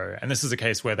zero. And this is a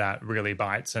case where that really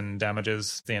bites and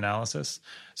damages the analysis.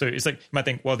 So it's like, you might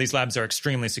think, well, these labs are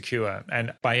extremely secure.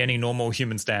 And by any normal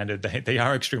human standard, they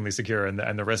are extremely secure,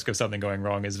 and the risk of something going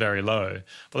wrong is very low.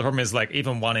 But the problem is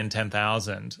even 1 in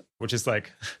 10,000, which is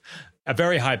a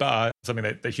very high bar, something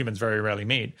that humans very rarely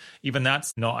meet. Even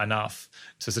that's not enough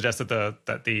to suggest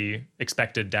that the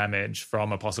expected damage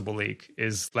from a possible leak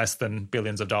is less than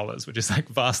billions of dollars, which is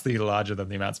vastly larger than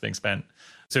the amounts being spent.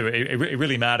 So it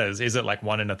really matters. Is it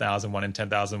 1 in 1,000, 1 in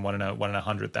 10,000, 1 in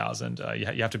 100,000? You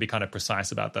have to be kind of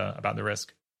precise about the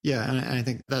risk. Yeah, and I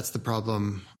think that's the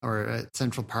problem, or a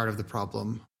central part of the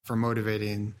problem for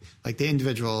motivating the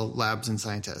individual labs and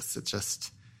scientists. It's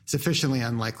just sufficiently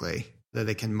unlikely that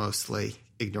they can mostly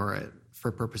ignore it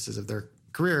for purposes of their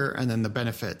career, and then the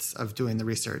benefits of doing the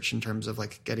research in terms of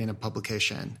getting a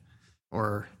publication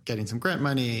or getting some grant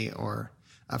money, or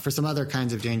for some other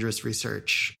kinds of dangerous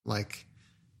research, like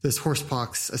this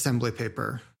horsepox assembly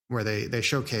paper where they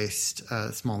showcased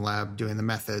a small lab doing the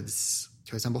methods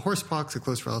to assemble horsepox, a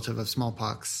close relative of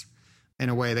smallpox, in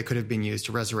a way that could have been used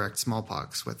to resurrect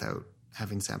smallpox without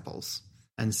having samples.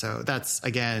 And so that's,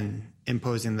 again,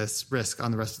 imposing this risk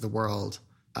on the rest of the world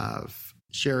of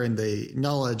sharing the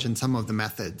knowledge and some of the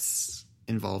methods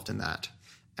involved in that.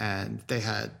 And they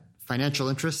had financial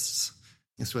interests.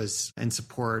 This was in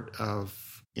support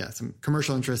of some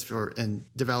commercial interest in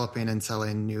developing and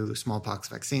selling new smallpox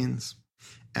vaccines.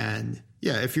 And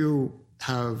if you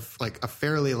have like a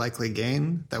fairly likely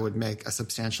gain that would make a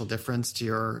substantial difference to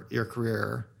your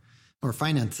career or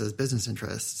finances, business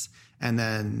interests, and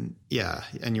then,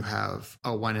 and you have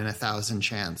a 1 in 1,000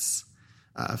 chance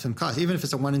of some cost, even if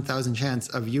it's a 1 in 1,000 chance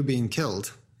of you being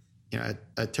killed,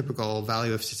 a typical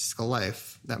value of statistical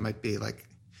life, that might be like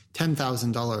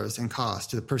 $10,000 in cost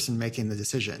to the person making the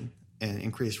decision, and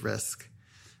increased risk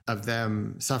of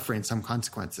them suffering some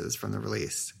consequences from the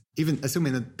release. Even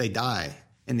assuming that they die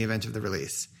in the event of the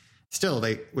release, still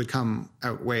they would come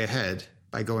out way ahead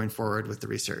by going forward with the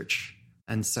research.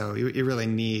 And so you really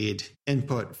need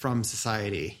input from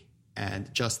society,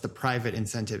 and just the private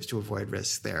incentives to avoid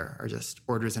risk there are just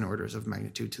orders and orders of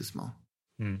magnitude too small.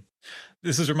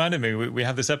 This has reminded me, we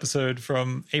have this episode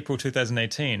from April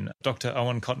 2018, Dr.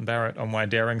 Owen Cotton Barrett, on why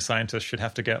daring scientists should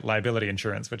have to get liability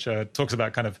insurance, which talks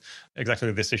about kind of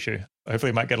exactly this issue. Hopefully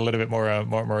it might get a little bit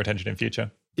more attention in future.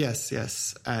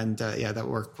 Yes. And that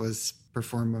work was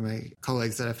performed by my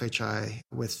colleagues at FHI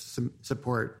with some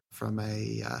support from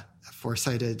a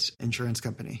foresighted insurance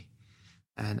company.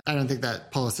 And I don't think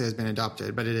that policy has been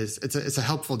adopted, but it's a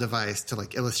helpful device to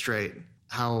like illustrate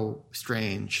how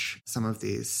strange some of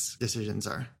these decisions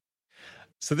are.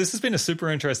 So this has been a super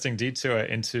interesting detour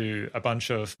into a bunch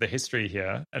of the history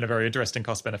here and a very interesting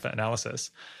cost-benefit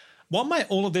analysis. What might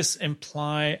all of this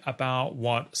imply about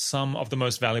what some of the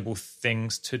most valuable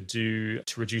things to do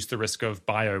to reduce the risk of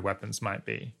bioweapons might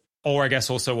be? Or I guess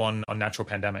also on natural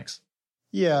pandemics?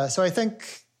 Yeah, so I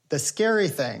think the scary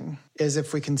thing is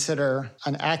if we consider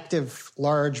an active,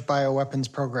 large bioweapons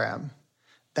program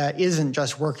that isn't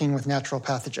just working with natural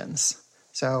pathogens.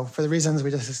 So for the reasons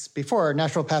we discussed before,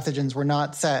 natural pathogens were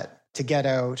not set to get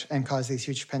out and cause these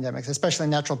huge pandemics, especially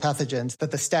natural pathogens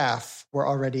that the staff were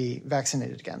already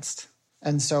vaccinated against.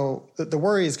 And so the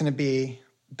worry is going to be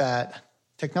that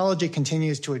technology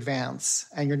continues to advance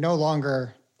and you're no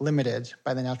longer limited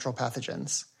by the natural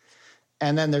pathogens.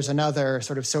 And then there's another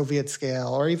sort of Soviet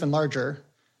scale or even larger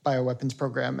bioweapons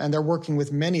program, and they're working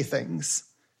with many things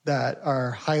that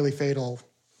are highly fatal,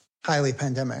 highly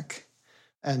pandemic.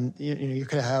 And you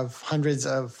could have hundreds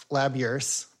of lab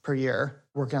years per year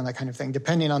working on that kind of thing,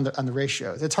 depending on the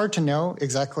ratios. It's hard to know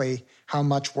exactly how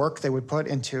much work they would put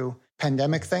into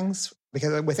pandemic things,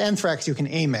 because with anthrax, you can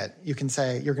aim it. You can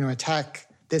say, you're going to attack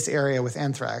this area with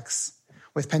anthrax.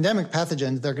 With pandemic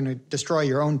pathogens, they're going to destroy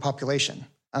your own population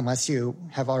unless you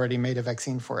have already made a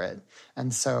vaccine for it.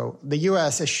 And so the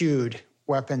U.S. eschewed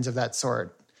weapons of that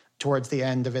sort towards the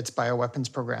end of its bioweapons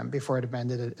program before it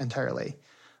abandoned it entirely,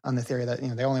 on the theory that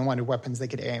they only wanted weapons they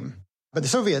could aim. But the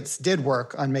Soviets did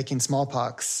work on making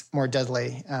smallpox more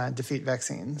deadly defeat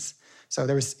vaccines. So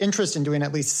there was interest in doing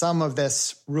at least some of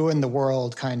this ruin the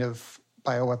world kind of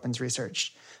bioweapons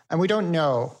research. And we don't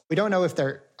know. We don't know if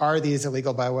there are these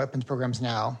illegal bioweapons programs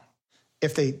now.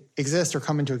 If they exist or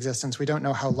come into existence, we don't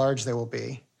know how large they will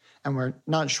be. And we're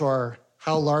not sure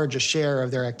how large a share of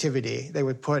their activity they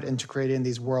would put into creating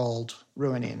these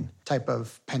world-ruining type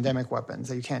of pandemic weapons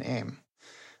that you can't aim.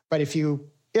 But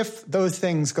if those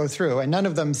things go through, and none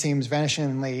of them seems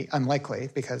vanishingly unlikely,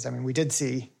 because, we did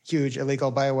see huge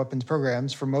illegal bioweapons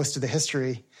programs for most of the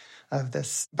history of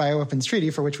this bioweapons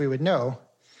treaty for which we would know,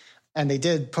 and they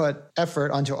did put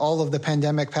effort onto all of the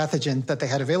pandemic pathogens that they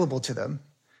had available to them.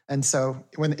 And so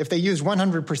if they use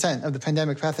 100% of the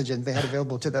pandemic pathogens they had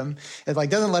available to them, it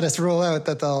doesn't let us rule out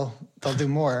that they'll do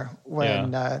more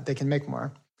when they can make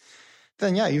more.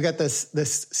 Then you get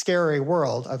this scary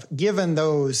world of, given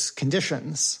those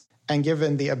conditions and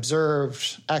given the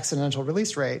observed accidental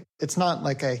release rate, it's not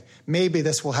like maybe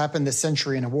this will happen this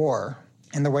century in a war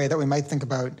in the way that we might think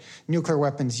about nuclear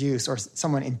weapons use or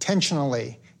someone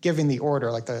intentionally giving the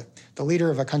order, like the leader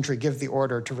of a country give the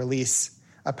order to release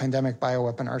a pandemic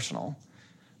bioweapon arsenal.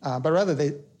 But rather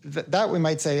that we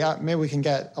might say, maybe we can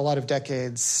get a lot of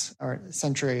decades or a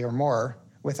century or more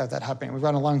without that happening. We've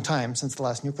gone a long time since the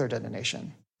last nuclear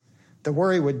detonation. The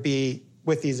worry would be,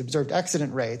 with these observed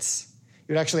accident rates,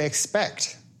 you'd actually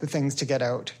expect the things to get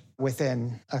out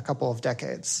within a couple of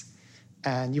decades.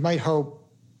 And you might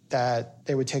hope that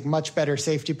they would take much better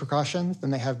safety precautions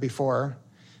than they have before.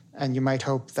 And you might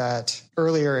hope that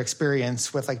earlier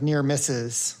experience with near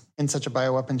misses in such a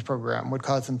bioweapons program would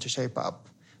cause them to shape up.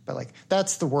 But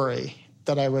that's the worry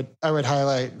that I would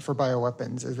highlight for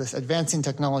bioweapons, is this advancing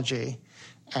technology.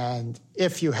 And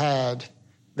if you had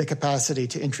the capacity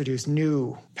to introduce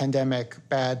new pandemic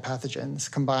bad pathogens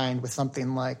combined with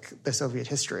something like the Soviet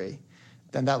history,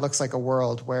 then that looks like a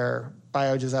world where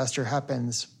biodisaster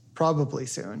happens probably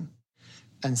soon.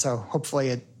 And so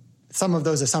hopefully some of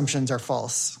those assumptions are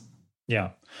false.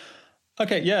 Yeah.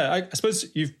 Okay, yeah, I suppose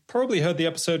you've probably heard the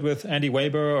episode with Andy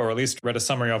Weber, or at least read a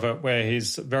summary of it, where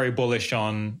he's very bullish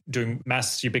on doing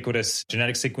mass ubiquitous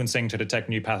genetic sequencing to detect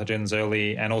new pathogens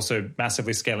early, and also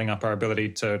massively scaling up our ability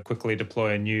to quickly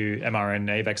deploy new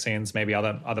mRNA vaccines, maybe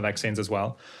other vaccines as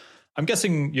well. I'm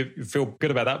guessing you feel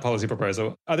good about that policy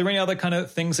proposal. Are there any other kind of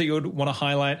things that you would want to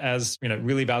highlight as,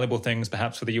 really valuable things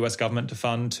perhaps for the US government to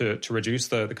fund to reduce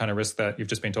the kind of risk that you've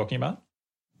just been talking about?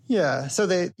 Yeah, so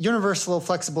the universal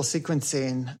flexible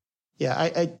sequencing,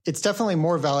 it's definitely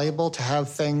more valuable to have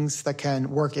things that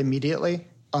can work immediately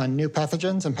on new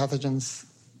pathogens and pathogens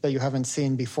that you haven't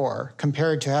seen before,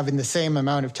 compared to having the same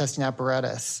amount of testing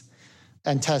apparatus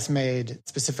and tests made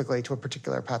specifically to a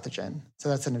particular pathogen. So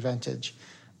that's an advantage.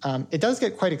 It does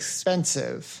get quite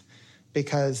expensive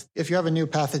because if you have a new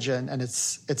pathogen and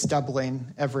it's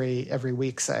doubling every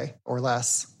week, say, or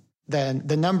less, then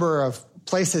the number of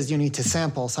places you need to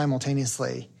sample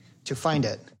simultaneously to find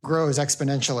it grows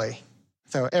exponentially.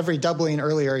 So every doubling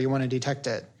earlier you want to detect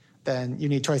it, then you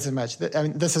need twice as much. I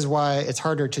mean, this is why it's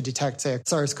harder to detect, say, a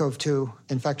SARS-CoV-2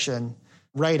 infection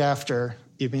right after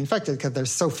you've been infected, because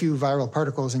there's so few viral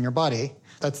particles in your body.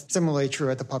 That's similarly true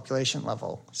at the population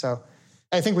level. So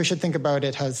I think we should think about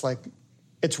it as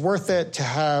it's worth it to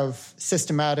have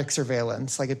systematic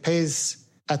surveillance. It pays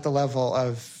at the level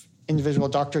of individual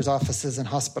doctors' offices and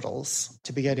hospitals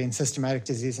to be getting systematic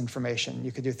disease information.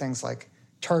 You could do things like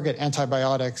target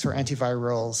antibiotics or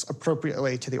antivirals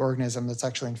appropriately to the organism that's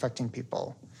actually infecting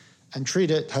people, and treat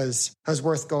it as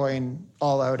worth going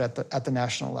all out at the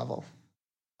national level.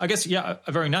 I guess, yeah,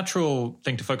 a very natural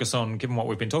thing to focus on, given what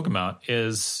we've been talking about,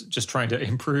 is just trying to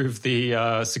improve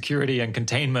the security and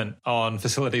containment on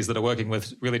facilities that are working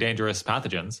with really dangerous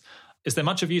pathogens. Is there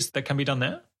much of use that can be done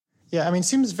there? Yeah, it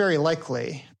seems very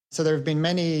likely. So there have been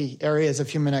many areas of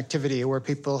human activity where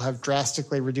people have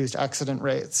drastically reduced accident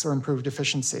rates or improved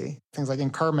efficiency. Things like in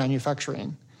car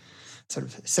manufacturing, sort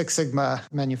of Six Sigma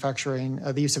manufacturing,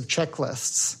 the use of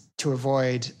checklists to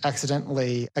avoid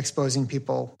accidentally exposing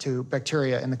people to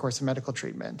bacteria in the course of medical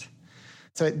treatment.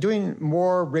 So doing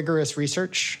more rigorous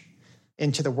research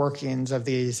into the workings of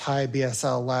these high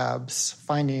BSL labs,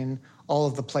 finding all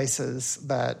of the places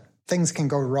that things can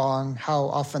go wrong, how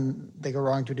often they go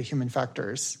wrong due to human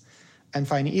factors, and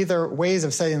find either ways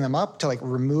of setting them up to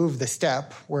remove the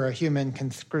step where a human can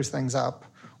screw things up,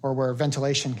 or where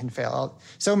ventilation can fail.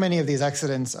 So many of these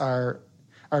accidents are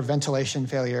ventilation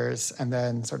failures and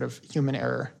then sort of human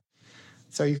error.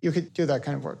 So you could do that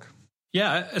kind of work.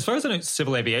 Yeah, as far as I know,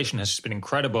 civil aviation has just been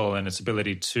incredible in its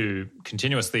ability to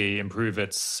continuously improve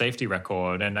its safety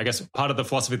record. And I guess part of the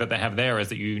philosophy that they have there is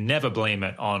that you never blame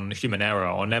it on human error,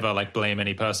 or never blame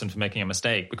any person for making a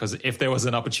mistake. Because if there was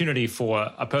an opportunity for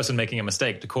a person making a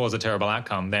mistake to cause a terrible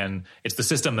outcome, then it's the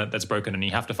system that's broken, and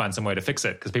you have to find some way to fix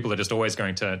it, because people are just always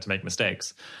going to make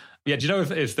mistakes. Yeah, do you know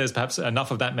if there's perhaps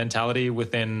enough of that mentality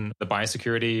within the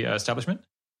biosecurity establishment?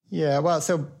 Yeah, well,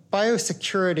 so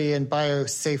biosecurity and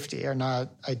biosafety are not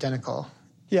identical.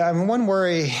 Yeah, one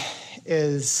worry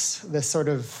is this sort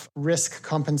of risk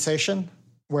compensation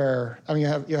where, you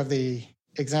have the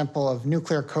example of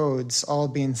nuclear codes all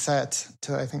being set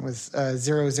to, I think it was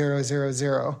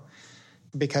 0000,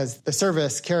 because the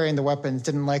service carrying the weapons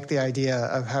didn't like the idea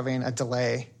of having a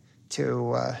delay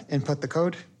to input the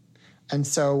code. And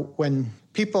so when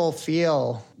people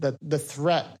feel that the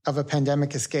threat of a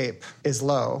pandemic escape is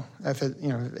low, if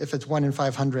it's 1 in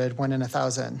 500, 1 in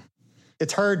 1,000,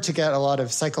 it's hard to get a lot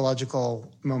of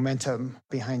psychological momentum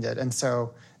behind it. And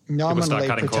so nominally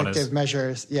protective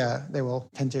measures, they will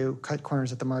tend to cut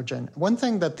corners at the margin. One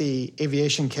thing that the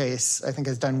aviation case, I think,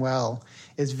 has done well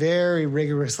is very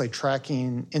rigorously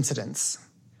tracking incidents.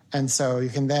 And so you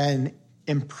can then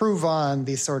improve on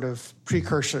these sort of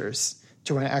precursors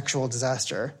to an actual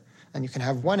disaster. And you can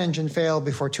have one engine fail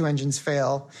before two engines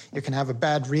fail. You can have a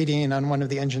bad reading on one of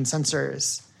the engine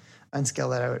sensors and scale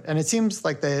that out. And it seems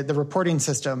like the reporting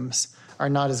systems are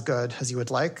not as good as you would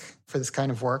like for this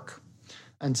kind of work.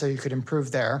 And so you could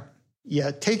improve there. Yeah,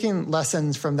 taking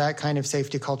lessons from that kind of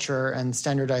safety culture and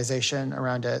standardization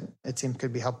around it seems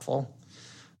could be helpful.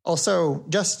 Also,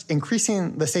 just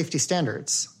increasing the safety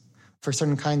standards for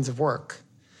certain kinds of work.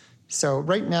 So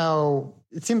right now,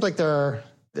 it seems like there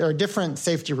are different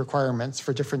safety requirements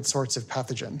for different sorts of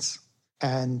pathogens.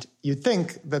 And you'd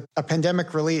think that a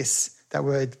pandemic release that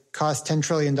would cost $10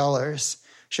 trillion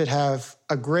should have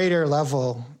a greater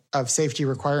level of safety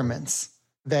requirements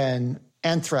than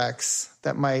anthrax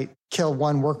that might kill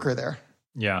one worker there.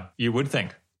 Yeah, you would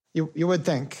think. You would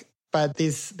think. But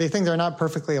these things are not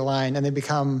perfectly aligned, and they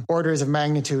become orders of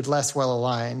magnitude less well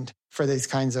aligned for these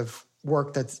kinds of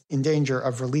work that's in danger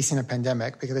of releasing a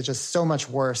pandemic, because it's just so much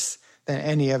worse than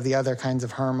any of the other kinds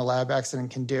of harm a lab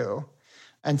accident can do.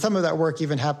 And some of that work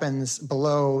even happens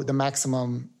below the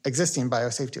maximum existing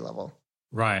biosafety level.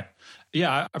 Right.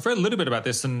 Yeah, I've read a little bit about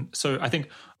this. And so I think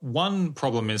one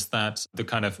problem is that the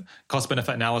kind of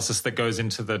cost-benefit analysis that goes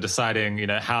into the deciding,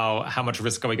 how much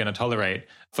risk are we going to tolerate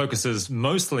focuses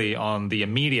mostly on the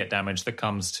immediate damage that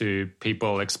comes to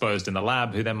people exposed in the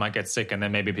lab who then might get sick, and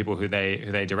then maybe people who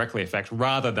they directly affect,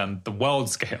 rather than the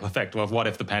world-scale effect of what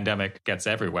if the pandemic gets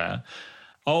everywhere.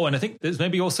 Oh, and I think there's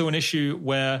maybe also an issue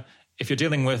where if you're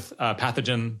dealing with a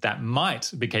pathogen that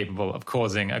might be capable of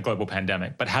causing a global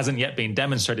pandemic, but hasn't yet been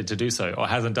demonstrated to do so or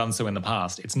hasn't done so in the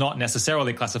past, it's not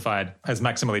necessarily classified as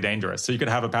maximally dangerous. So you could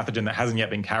have a pathogen that hasn't yet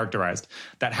been characterized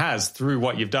that has, through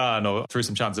what you've done or through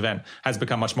some chance event, has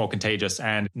become much more contagious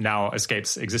and now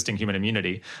escapes existing human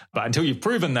immunity. But until you've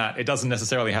proven that, it doesn't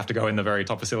necessarily have to go in the very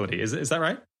top facility. Is that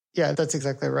right? Yeah, that's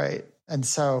exactly right. And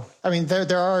so,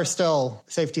 there are still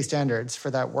safety standards for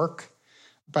that work,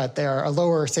 but they are a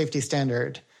lower safety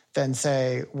standard than,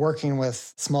 say, working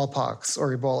with smallpox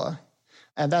or Ebola.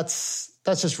 And that's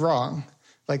just wrong.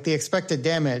 Like, the expected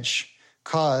damage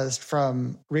caused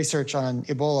from research on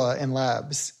Ebola in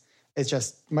labs is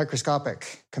just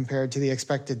microscopic compared to the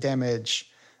expected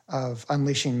damage of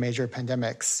unleashing major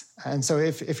pandemics. And so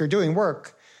if you're doing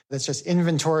work that's just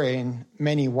inventorying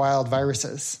many wild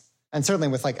viruses, and certainly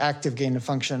with like active gain of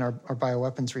function or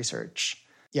bioweapons research,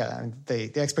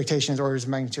 the expectation is orders of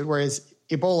magnitude, whereas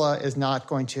Ebola is not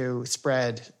going to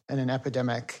spread in an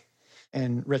epidemic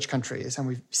in rich countries. And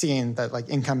we've seen that like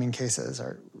incoming cases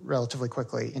are relatively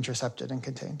quickly intercepted and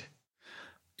contained.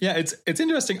 Yeah, it's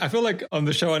interesting. I feel like on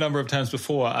the show a number of times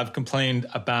before, I've complained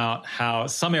about how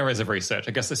some areas of research,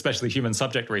 I guess especially human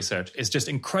subject research, is just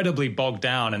incredibly bogged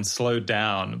down and slowed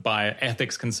down by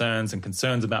ethics concerns and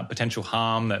concerns about potential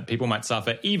harm that people might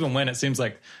suffer, even when it seems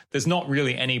like there's not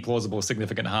really any plausible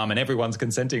significant harm and everyone's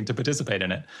consenting to participate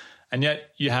in it. And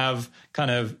yet you have kind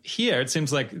of here, it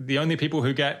seems like the only people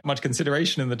who get much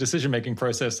consideration in the decision-making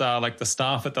process are like the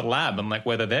staff at the lab, and like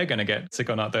whether they're going to get sick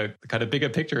or not, the kind of bigger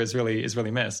picture is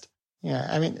really missed.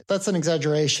 Yeah, that's an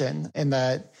exaggeration in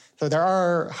that, so there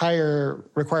are higher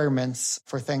requirements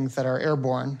for things that are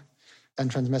airborne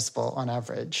and transmissible on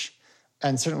average.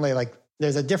 And certainly like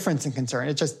there's a difference in concern.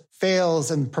 It just fails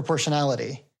in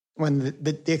proportionality. When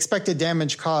the expected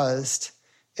damage caused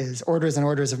is orders and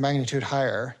orders of magnitude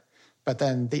higher, but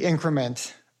then the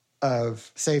increment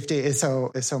of safety is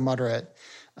so moderate.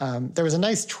 There was a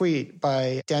nice tweet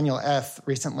by Daniel Eth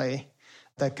recently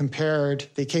that compared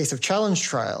the case of challenge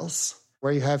trials,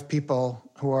 where you have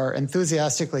people who are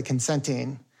enthusiastically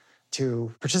consenting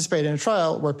to participate in a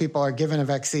trial where people are given a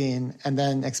vaccine and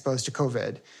then exposed to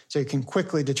COVID. So you can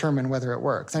quickly determine whether it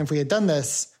works. And if we had done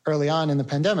this early on in the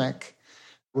pandemic,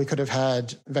 we could have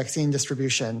had vaccine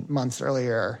distribution months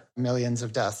earlier, millions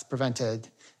of deaths prevented,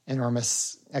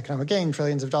 enormous economic gain,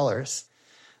 trillions of dollars.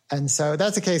 And so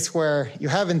that's a case where you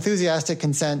have enthusiastic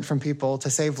consent from people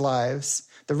to save lives.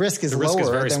 The risk is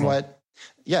lower than what,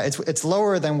 it's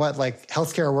lower than what like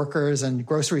healthcare workers and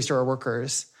grocery store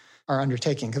workers are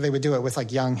undertaking, because they would do it with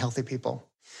like young, healthy people.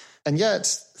 And yet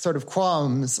sort of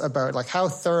qualms about like how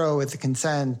thorough is the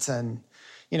consent, and,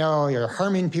 you're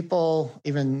harming people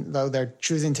even though they're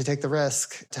choosing to take the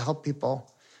risk to help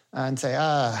people, and say,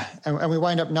 and we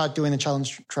wind up not doing the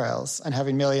challenge trials and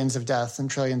having millions of deaths and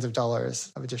trillions of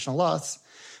dollars of additional loss.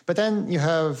 But then you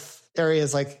have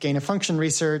areas like gain of function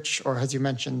research, or as you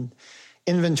mentioned,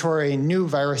 inventory new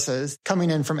viruses coming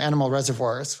in from animal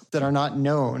reservoirs that are not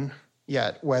known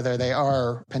yet whether they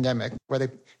are pandemic, where they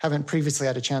haven't previously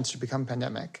had a chance to become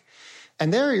pandemic.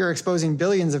 And there you're exposing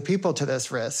billions of people to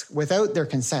this risk without their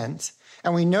consent.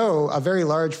 And we know a very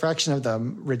large fraction of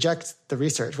them reject the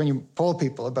research. When you poll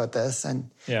people about this,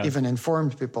 and even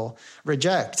informed people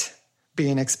reject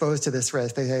being exposed to this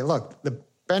risk, they say, look, the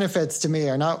benefits to me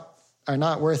are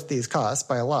not worth these costs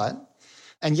by a lot.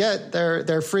 And yet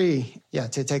they're free,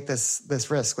 to take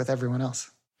this risk with everyone else.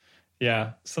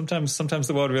 Yeah, sometimes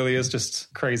the world really is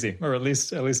just crazy, or at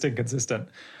least inconsistent.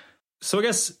 So I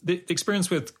guess the experience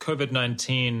with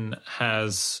COVID-19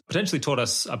 has potentially taught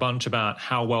us a bunch about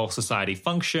how well society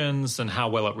functions and how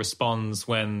well it responds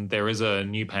when there is a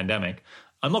new pandemic.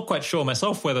 I'm not quite sure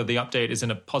myself whether the update is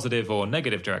in a positive or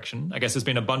negative direction. I guess there's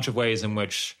been a bunch of ways in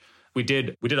which we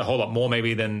did a whole lot more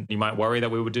maybe than you might worry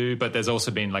that we would do, but there's also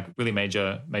been like really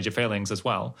major failings as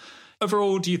well.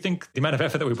 Overall, do you think the amount of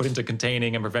effort that we put into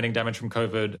containing and preventing damage from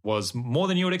COVID was more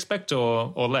than you would expect,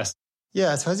 or less?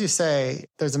 Yeah, so as you say,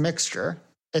 there's a mixture.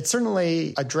 It's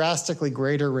certainly a drastically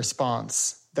greater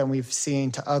response than we've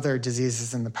seen to other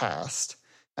diseases in the past.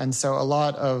 And so a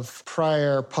lot of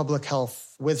prior public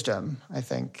health wisdom, I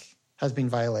think, has been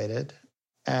violated.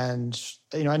 And,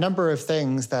 a number of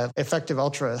things that effective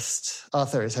altruist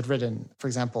authors had written, for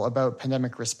example, about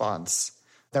pandemic response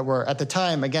that were at the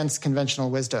time against conventional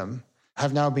wisdom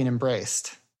have now been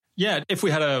embraced. Yeah, if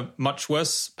we had a much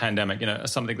worse pandemic,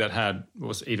 something that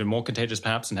was even more contagious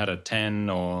perhaps and had a 10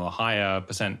 or higher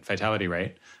 % fatality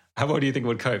rate, how well do you think it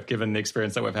would cope given the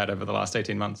experience that we've had over the last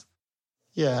 18 months?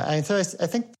 Yeah, and so I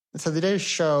think the data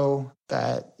show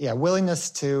that, willingness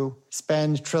to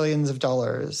spend trillions of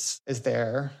dollars is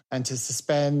there, and to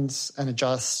suspend and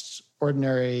adjust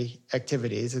ordinary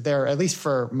activities is there, at least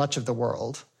for much of the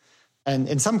world. And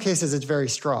in some cases, it's very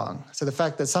strong. So the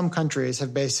fact that some countries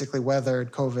have basically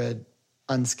weathered COVID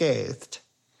unscathed,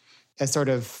 it sort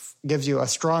of gives you a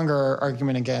stronger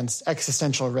argument against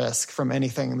existential risk from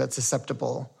anything that's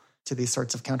susceptible to these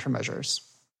sorts of countermeasures.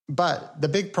 But the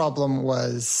big problem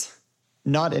was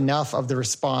not enough of the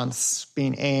response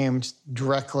being aimed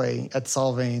directly at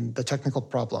solving the technical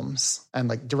problems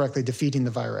and directly defeating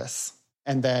the virus,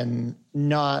 and then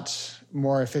not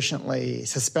more efficiently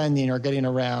suspending or getting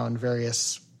around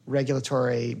various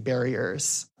regulatory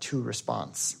barriers to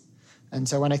response. And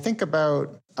so when I think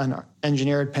about an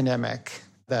engineered pandemic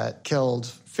that killed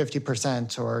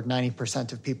 50% or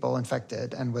 90% of people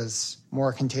infected and was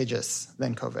more contagious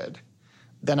than COVID,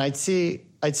 then I'd see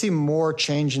more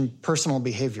change in personal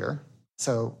behavior.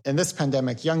 So in this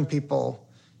pandemic, young people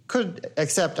could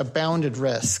accept a bounded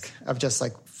risk of just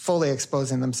fully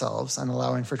exposing themselves and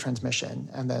allowing for transmission,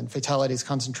 and then fatalities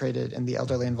concentrated in the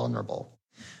elderly and vulnerable.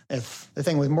 If the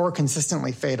thing was more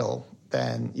consistently fatal,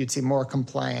 then you'd see more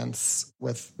compliance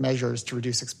with measures to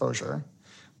reduce exposure.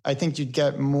 I think you'd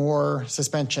get more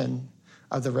suspension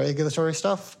of the regulatory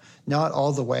stuff, not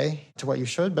all the way to what you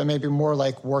should, but maybe more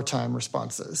like wartime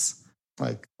responses.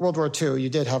 Like World War II, you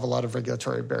did have a lot of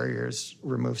regulatory barriers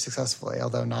removed successfully,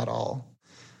 although not all.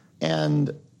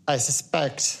 And I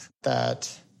suspect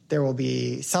that there will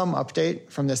be some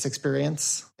update from this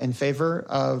experience in favor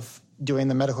of doing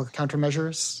the medical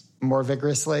countermeasures more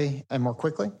vigorously and more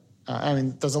quickly.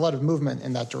 There's a lot of movement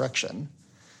in that direction.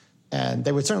 And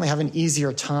they would certainly have an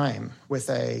easier time with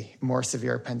a more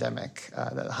severe pandemic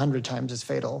that 100 times as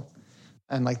fatal.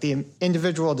 And the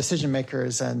individual decision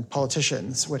makers and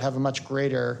politicians would have a much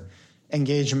greater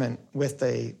engagement with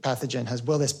the pathogen as,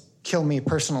 will this kill me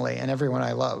personally and everyone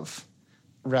I love,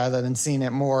 rather than seeing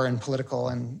it more in political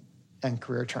and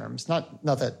career terms. Not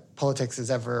that politics is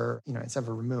ever, it's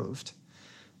ever removed.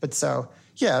 But so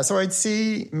I'd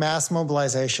see mass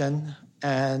mobilization,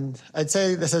 and I'd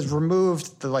say this has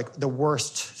removed the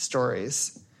worst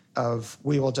stories of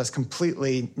we will just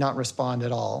completely not respond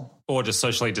at all. Or just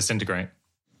socially disintegrate.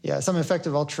 Yeah, some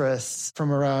effective altruists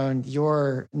from around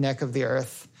your neck of the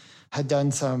earth had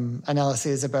done some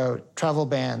analyses about travel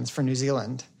bans for New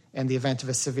Zealand in the event of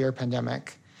a severe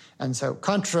pandemic. And so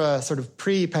contra sort of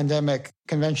pre-pandemic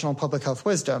conventional public health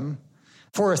wisdom,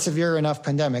 for a severe enough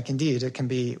pandemic, indeed, it can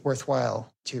be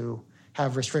worthwhile to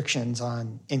have restrictions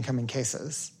on incoming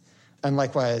cases. And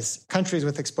likewise, countries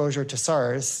with exposure to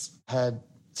SARS had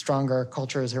stronger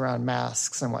cultures around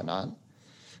masks and whatnot,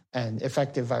 and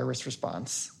effective virus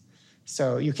response.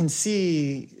 So you can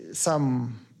see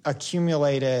some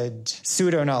accumulated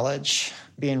pseudo-knowledge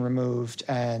being removed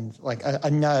and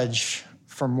a nudge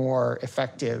for more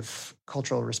effective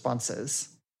cultural responses.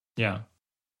 Yeah.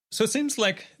 So it seems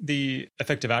like the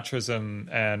effective altruism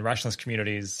and rationalist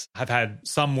communities have had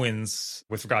some wins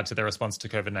with regard to their response to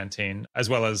COVID-19, as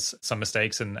well as some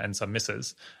mistakes and some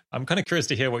misses. I'm kind of curious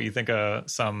to hear what you think are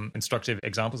some instructive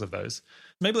examples of those.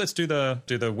 Maybe let's do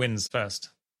the wins first.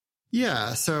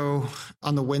 Yeah, so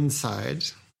on the win side,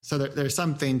 so there's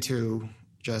something to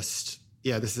just,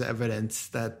 this is evidence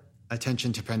that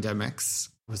attention to pandemics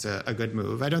was a good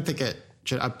move. I don't think it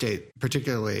should update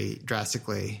particularly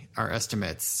drastically our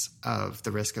estimates of the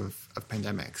risk of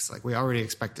pandemics. We already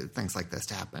expected things like this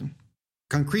to happen.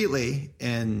 Concretely,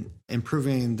 in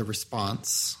improving the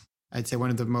response, I'd say one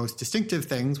of the most distinctive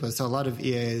things was a lot of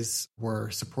EAs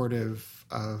were supportive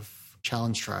of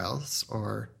challenge trials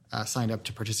or signed up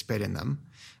to participate in them.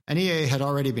 And EA had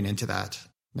already been into that.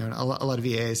 A lot of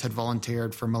EAs had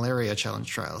volunteered for malaria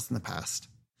challenge trials in the past.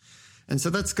 And so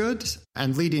that's good.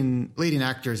 And leading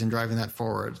actors in driving that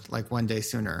forward, One Day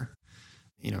Sooner,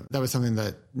 that was something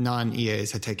that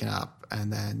non-EAs had taken up.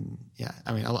 And then,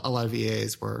 a lot of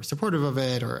EAs were supportive of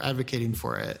it or advocating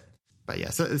for it.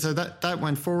 But so that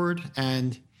went forward.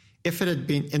 And if it had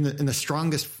been in the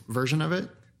strongest version of it,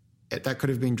 that could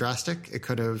have been drastic. It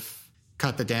could have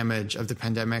cut the damage of the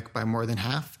pandemic by more than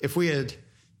half. If we had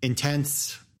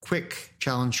intense, quick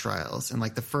challenge trials in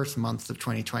like the first month of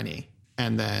 2020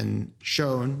 and then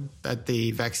shown that the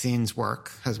vaccines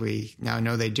work, as we now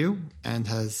know they do, and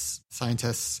as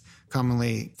scientists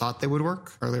commonly thought they would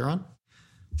work earlier on.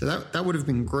 So that would have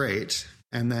been great.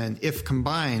 And then if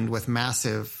combined with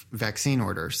massive vaccine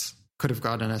orders, could have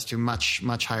gotten us to much,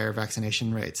 much higher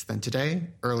vaccination rates than today,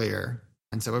 earlier.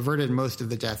 And so averted most of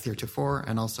the death heretofore,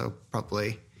 and also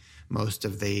probably most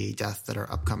of the deaths that are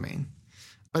upcoming.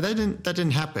 But that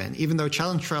didn't happen. Even though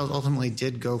challenge trials ultimately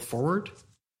did go forward,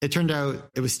 it turned out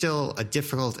it was still a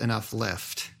difficult enough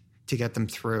lift to get them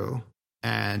through.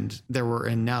 And there were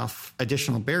enough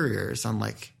additional barriers on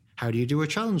like, how do you do a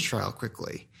challenge trial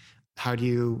quickly? How do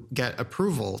you get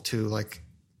approval to like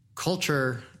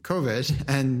culture COVID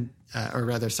and, or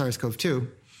rather SARS-CoV-2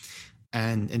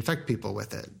 and infect people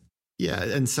with it? Yeah.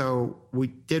 And so we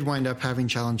did wind up having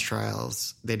challenge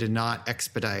trials. They did not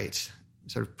expedite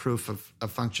sort of proof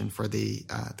of function for the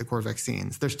core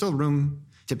vaccines. There's still room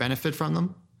to benefit from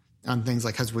them on things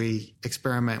like as we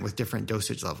experiment with different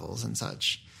dosage levels and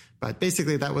such. But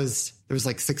basically there was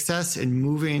like success in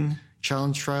moving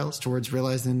challenge trials towards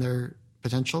realizing their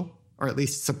potential, or at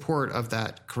least support of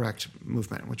that correct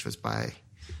movement, which was by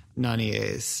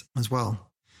non-EAs as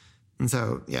well. And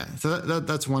so, yeah, so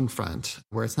that's one front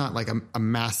where it's not like a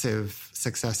massive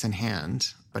success in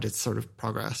hand, but it's sort of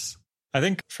progress. I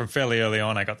think from fairly early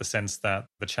on, I got the sense that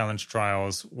the challenge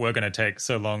trials were going to take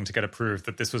so long to get approved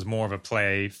that this was more of a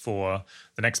play for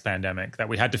the next pandemic, that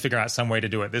we had to figure out some way to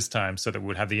do it this time so that we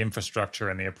would have the infrastructure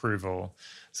and the approval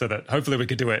so that hopefully we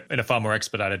could do it in a far more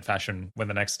expedited fashion when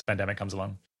the next pandemic comes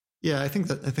along. Yeah, I think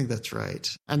that's right.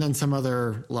 And then some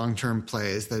other long-term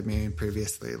plays that made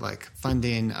previously, like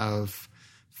funding of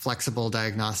flexible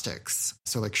diagnostics.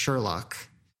 So like Sherlock,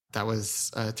 that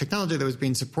was a technology that was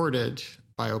being supported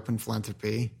by open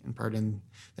philanthropy, in part in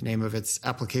the name of its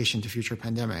application to future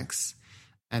pandemics.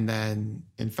 And then,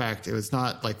 in fact, it was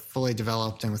not like fully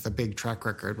developed and with a big track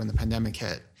record when the pandemic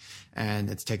hit.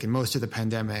 And it's taken most of the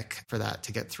pandemic for that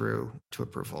to get through to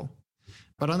approval.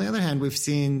 But on the other hand, we've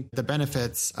seen the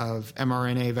benefits of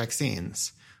mRNA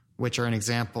vaccines, which are an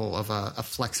example of a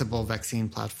flexible vaccine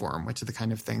platform, which is the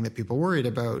kind of thing that people worried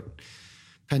about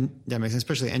pandemics,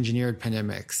 especially engineered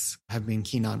pandemics, have been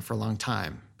keen on for a long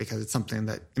time, because it's something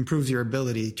that improves your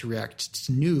ability to react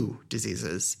to new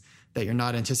diseases that you're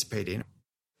not anticipating.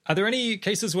 Are there any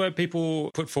cases where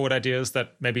people put forward ideas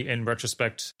that maybe in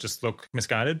retrospect just look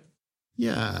misguided?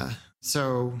 Yeah.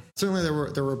 So certainly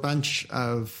there were a bunch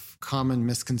of common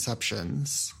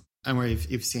misconceptions, and where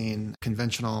you've seen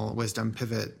conventional wisdom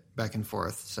pivot back and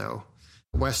forth. So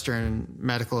Western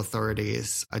medical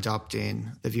authorities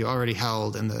adopting the view already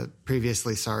held in the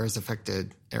previously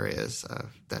SARS-affected areas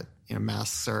that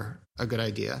masks are a good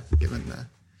idea given the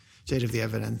state of the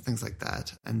evidence, things like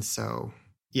that. And so,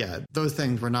 yeah, those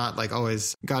things were not like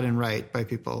always gotten right by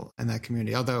people in that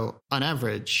community. Although on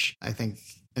average, I think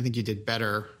you did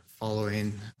better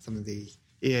following some of the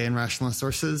EA and rationalist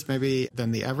sources maybe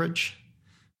than the average.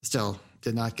 Still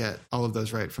did not get all of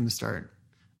those right from the start.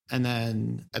 And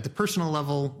then at the personal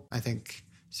level, I think,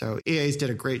 so EAs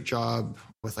did a great job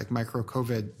with like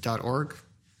microcovid.org,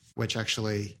 which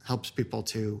actually helps people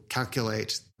to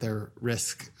calculate their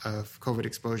risk of COVID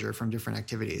exposure from different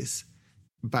activities.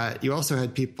 But you also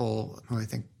had people who I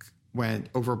think went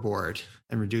overboard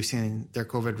in reducing their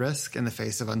COVID risk in the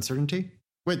face of uncertainty,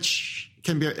 which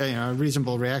can be a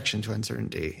reasonable reaction to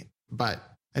uncertainty. But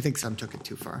I think some took it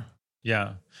too far.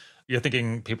 Yeah. You're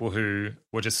thinking people who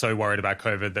were just so worried about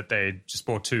COVID that they just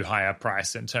bought too high a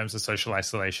price in terms of social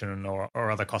isolation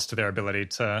or other cost to their ability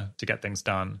to get things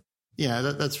done. Yeah,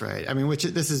 that's right. I mean,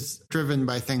 this is driven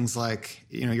by things like,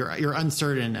 you're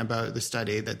uncertain about the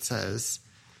study that says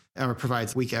or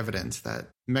provides weak evidence that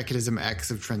mechanism X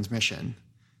of transmission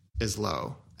is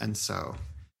low. And so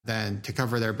then to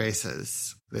cover their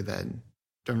bases, they then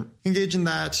don't engage in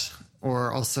that,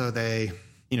 or also they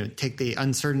take the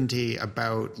uncertainty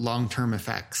about long-term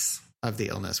effects of the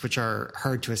illness, which are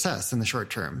hard to assess in the short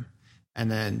term,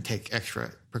 and then take extra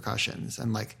precautions.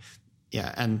 And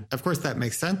and of course that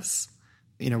makes sense.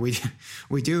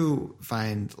 We do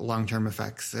find long-term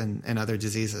effects in other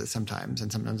diseases sometimes,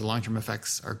 and sometimes the long-term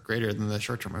effects are greater than the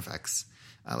short-term effects,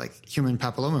 like human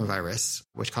papillomavirus,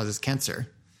 which causes cancer,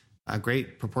 a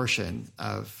great proportion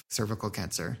of cervical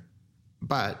cancer.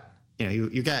 But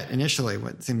you get initially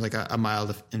what seems like a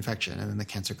mild infection, and then the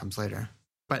cancer comes later.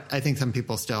 But I think some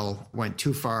people still went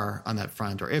too far on that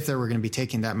front, or if they were going to be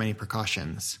taking that many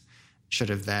precautions, should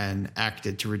have then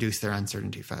acted to reduce their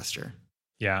uncertainty faster.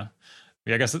 Yeah.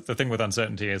 Yeah, I guess the thing with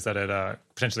uncertainty is that it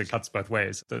potentially cuts both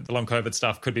ways. The long COVID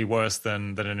stuff could be worse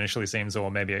than it initially seems, or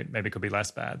maybe it could be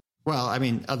less bad. Well, I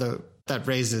mean, although that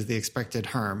raises the expected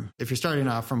harm. If you're starting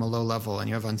off from a low level and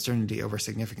you have uncertainty over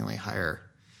significantly higher,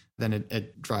 then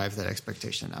it drives that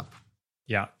expectation up.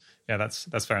 Yeah,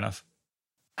 that's fair enough.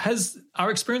 Has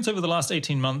our experience over the last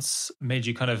 18 months made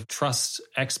you kind of trust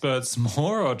experts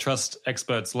more or trust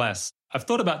experts less? I've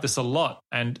thought about this a lot,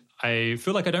 and I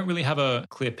feel like I don't really have a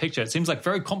clear picture. It seems like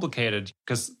very complicated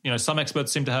because, some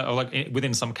experts seem to have, or like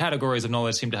within some categories of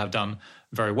knowledge, seem to have done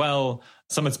very well.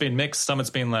 Some it's been mixed, some it's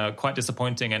been quite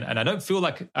disappointing. And I don't feel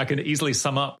like I can easily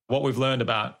sum up what we've learned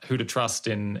about who to trust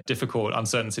in difficult,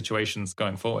 uncertain situations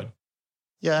going forward.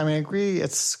 Yeah, I mean, I agree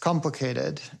it's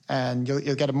complicated, and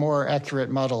you'll get a more accurate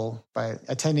model by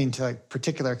attending to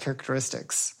particular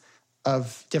characteristics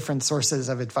of different sources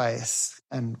of advice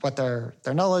and what their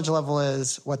knowledge level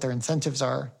is, what their incentives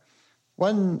are.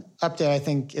 One update, I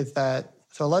think, is that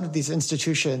a lot of these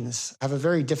institutions have a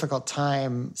very difficult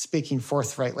time speaking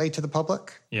forthrightly to the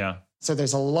public. Yeah. So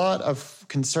there's a lot of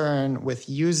concern with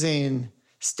using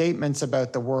statements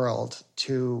about the world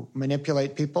to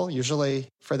manipulate people, usually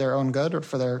for their own good or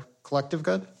for their collective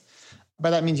good. But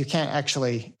that means you can't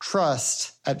actually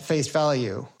trust at face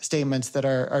value statements that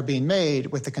are being made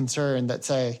with the concern that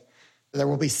say there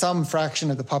will be some fraction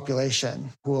of the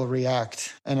population who will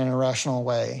react in an irrational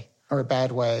way or a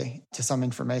bad way to some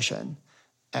information.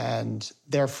 And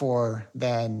therefore,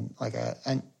 then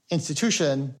an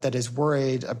institution that is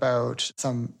worried about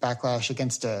some backlash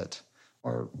against it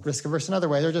or risk averse another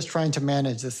way, they're just trying to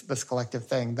manage this collective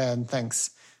thing, then thinks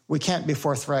we can't be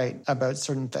forthright about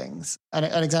certain things. And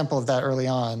an example of that early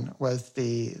on was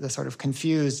the sort of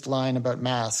confused line about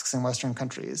masks in Western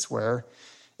countries, where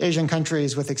Asian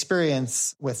countries with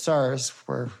experience with SARS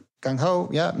were gung-ho,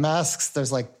 yeah, masks,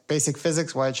 there's basic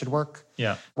physics, why it should work.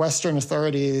 Yeah. Western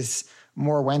authorities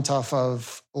more went off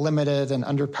of limited and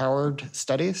underpowered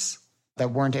studies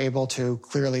that weren't able to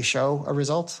clearly show a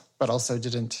result, but also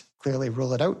didn't clearly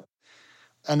rule it out.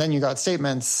 And then you got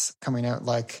statements coming out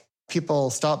like, people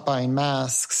stop buying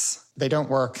masks, they don't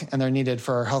work, and they're needed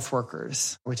for health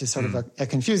workers, which is sort of a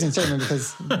confusing statement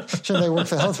because shouldn't they work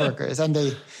for health workers? And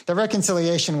the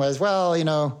reconciliation was, well,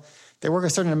 they work a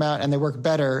certain amount and they work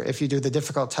better if you do the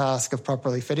difficult task of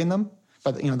properly fitting them.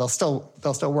 But, they'll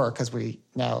still work, as we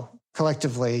now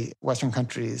collectively, Western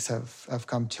countries have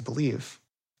come to believe.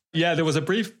 Yeah, there was a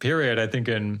brief period, I think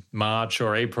in March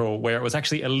or April, where it was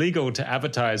actually illegal to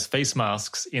advertise face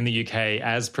masks in the UK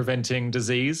as preventing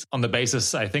disease on the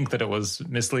basis, I think, that it was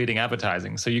misleading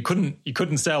advertising. So you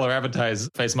couldn't sell or advertise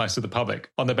face masks to the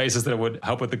public on the basis that it would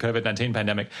help with the COVID-19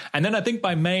 pandemic. And then I think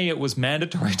by May, it was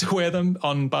mandatory to wear them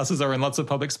on buses or in lots of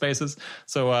public spaces.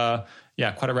 So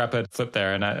yeah, quite a rapid flip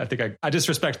there. And I think I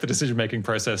disrespect the decision-making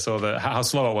process or how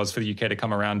slow it was for the UK to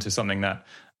come around to something that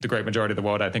the great majority of the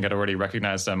world, I think, had already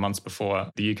recognized months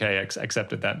before the UK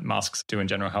accepted that masks do in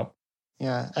general help.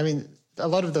 Yeah, I mean, a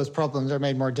lot of those problems are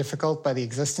made more difficult by the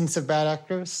existence of bad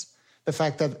actors. The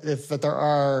fact that there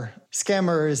are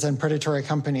scammers and predatory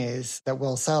companies that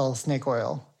will sell snake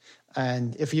oil.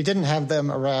 And if you didn't have them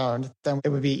around, then it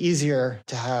would be easier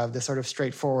to have this sort of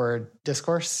straightforward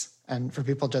discourse and for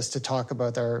people just to talk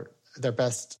about their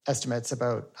best estimates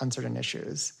about uncertain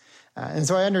issues. And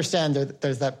so I understand that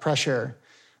there's that pressure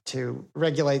to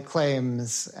regulate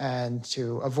claims and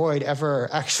to avoid ever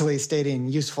actually stating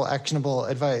useful, actionable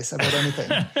advice about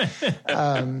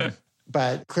anything.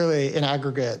 But clearly in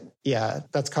aggregate, yeah,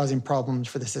 that's causing problems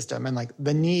for the system. And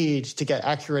the need to get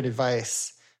accurate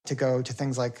advice to go to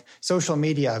things like social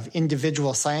media of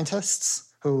individual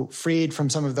scientists who, freed from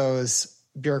some of those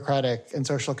bureaucratic and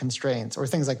social constraints, or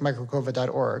things like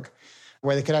microcovid.org,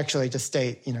 where they could actually just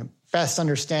state, best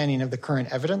understanding of the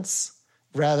current evidence,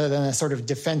 rather than a sort of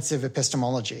defensive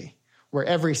epistemology, where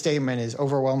every statement is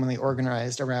overwhelmingly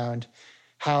organized around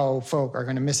how folk are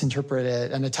going to misinterpret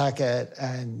it and attack it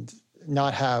and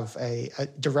not have a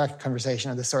direct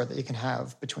conversation of the sort that you can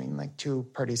have between two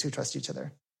parties who trust each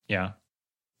other. Yeah.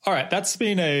 All right, that's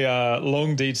been a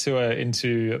long detour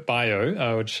into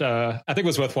bio, which I think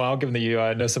was worthwhile, given that you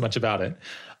know so much about it.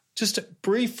 Just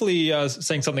briefly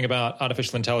saying something about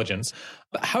artificial intelligence.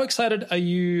 How excited are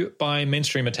you by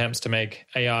mainstream attempts to make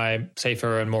AI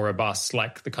safer and more robust,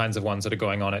 like the kinds of ones that are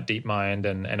going on at DeepMind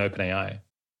and OpenAI?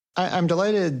 I'm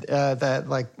delighted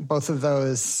that both of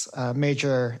those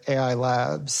major AI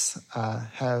labs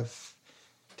have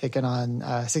taken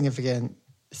on significant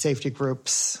safety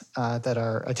groups that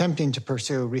are attempting to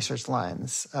pursue research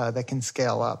lines that can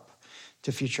scale up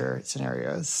to future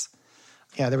scenarios.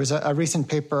 Yeah, there was a recent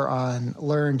paper on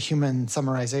learned human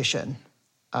summarization,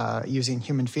 using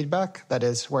human feedback. That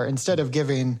is, where instead of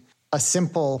giving a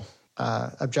simple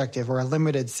objective or a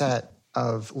limited set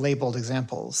of labeled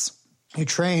examples, you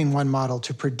train one model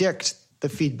to predict the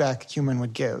feedback human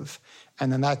would give,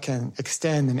 and then that can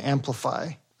extend and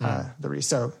amplify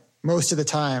so most of the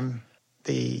time,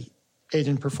 the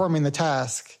agent performing the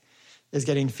task is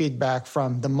getting feedback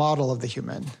from the model of the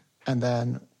human, and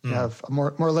then you have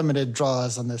more limited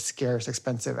draws on the scarce,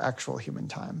 expensive actual human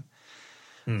time.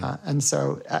 And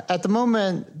so at the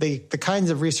moment, the kinds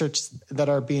of research that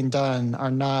are being done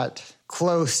are not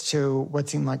close to what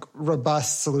seem like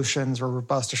robust solutions or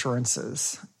robust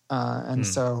assurances.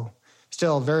 So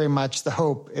still very much the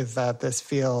hope is that this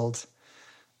field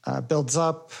builds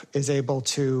up, is able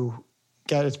to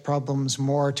get its problems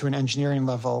more to an engineering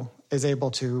level, is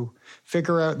able to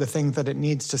figure out the things that it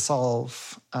needs to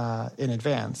solve in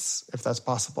advance, if that's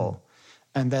possible,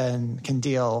 and then can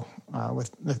deal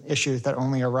with the issues that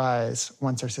only arise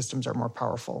once our systems are more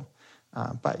powerful.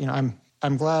 But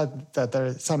I'm glad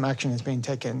that some action is being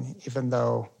taken, even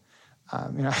though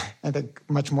I think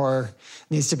much more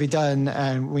needs to be done,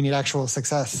 and we need actual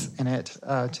success in it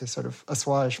to sort of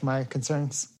assuage my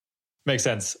concerns. Makes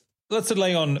sense. Let's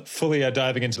delay on fully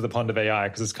diving into the pond of AI,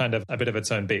 because it's kind of a bit of its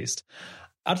own beast.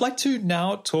 I'd like to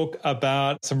now talk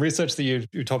about some research that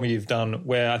you told me you've done,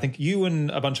 where I think you and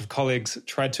a bunch of colleagues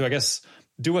tried to, I guess,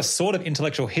 do a sort of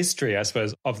intellectual history, I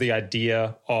suppose, of the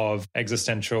idea of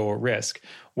existential risk,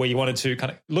 where you wanted to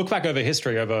kind of look back over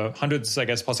history over hundreds, I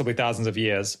guess, possibly thousands of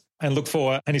years, and look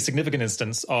for any significant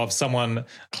instance of someone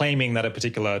claiming that a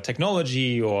particular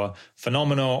technology or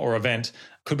phenomena or event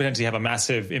could potentially have a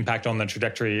massive impact on the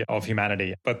trajectory of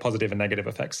humanity, both positive and negative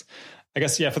effects. I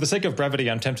guess, for the sake of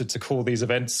brevity, I'm tempted to call these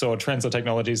events or trends or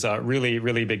technologies really,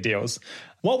 really big deals.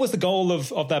 What was the goal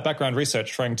of that background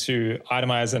research, trying to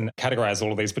itemize and categorize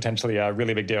all of these potentially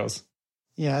really big deals?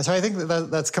 Yeah, so I think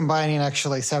that's combining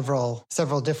actually several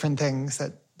different things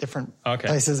at different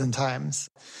places and times.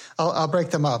 I'll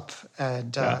break them up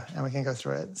and we can go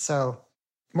through it. So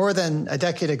more than a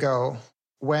decade ago,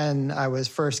 when I was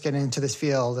first getting into this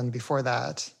field and before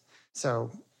that,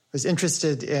 so I was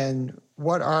interested in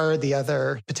what are the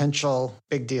other potential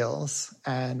big deals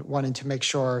and wanted to make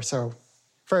sure, so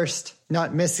first,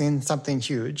 not missing something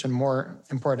huge and more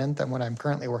important than what I'm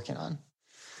currently working on.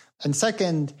 And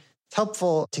second, it's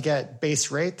helpful to get base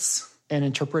rates in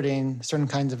interpreting certain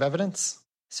kinds of evidence.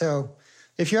 So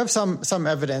if you have some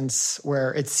evidence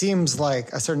where it seems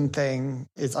like a certain thing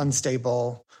is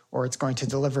unstable or it's going to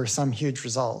deliver some huge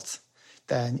result,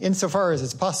 then insofar as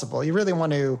it's possible, you really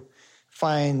want to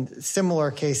find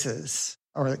similar cases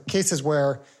or cases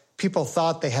where people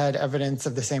thought they had evidence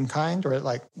of the same kind or it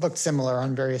looked similar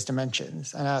on various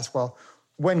dimensions, and ask, well,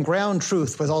 when ground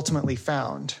truth was ultimately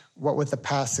found, what was the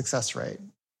past success rate?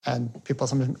 And people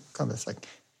sometimes call this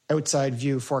outside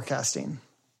view forecasting.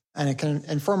 And it can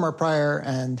inform our prior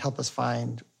and help us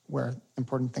find where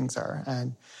important things are.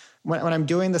 And when I'm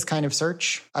doing this kind of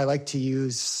search, I like to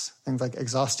use things like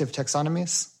exhaustive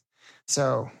taxonomies.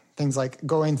 So things like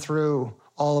going through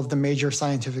all of the major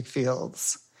scientific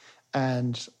fields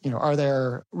and, are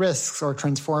there risks or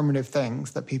transformative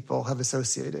things that people have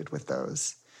associated with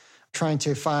those? Trying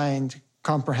to find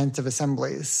comprehensive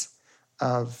assemblies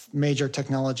of major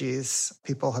technologies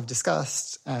people have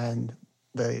discussed and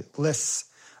the lists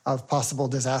of possible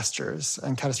disasters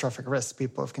and catastrophic risks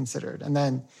people have considered. And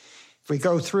then if we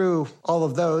go through all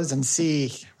of those and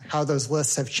see how those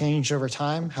lists have changed over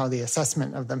time, how the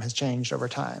assessment of them has changed over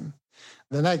time,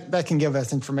 then that can give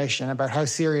us information about how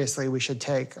seriously we should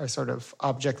take our sort of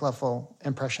object-level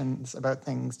impressions about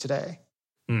things today.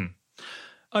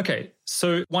 Okay,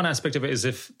 so one aspect of it is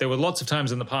if there were lots of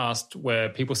times in the past where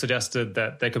people suggested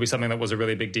that there could be something that was a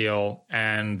really big deal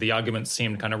and the arguments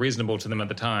seemed kind of reasonable to them at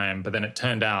the time, but then it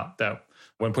turned out that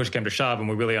when push came to shove and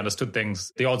we really understood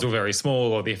things, the odds were very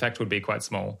small or the effect would be quite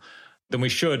small, then we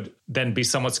should then be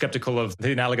somewhat skeptical of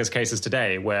the analogous cases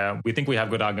today where we think we have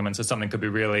good arguments that something could be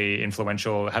really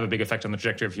influential, have a big effect on the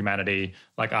trajectory of humanity,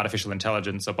 like artificial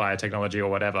intelligence or biotechnology or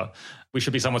whatever. We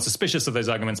should be somewhat suspicious of those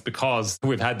arguments because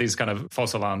we've had these kind of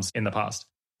false alarms in the past.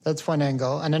 That's one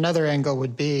angle. And another angle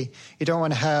would be you don't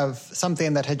want to have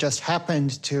something that had just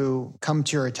happened to come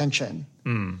to your attention.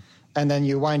 And then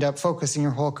you wind up focusing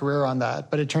your whole career on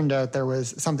that. But it turned out there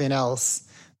was something else,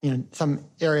 some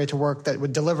area to work that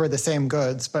would deliver the same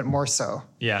goods, but more so.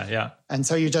 Yeah. And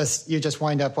so you just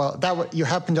wind up, you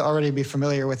happen to already be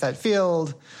familiar with that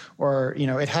field, or,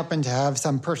 it happened to have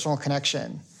some personal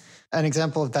connection. An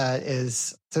example of that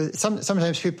is, so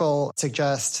sometimes people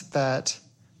suggest that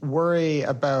worry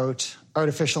about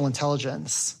artificial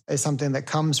intelligence is something that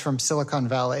comes from Silicon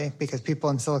Valley, because people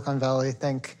in Silicon Valley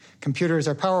think computers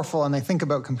are powerful and they think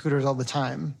about computers all the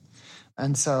time.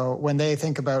 And so when they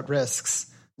think about risks,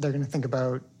 they're going to think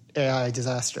about AI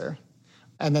disaster.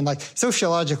 And then, like,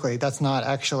 sociologically, that's not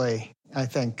actually, I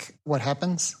think, what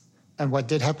happens and what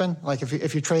did happen. Like,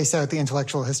 if you trace out the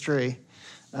intellectual history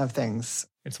of things.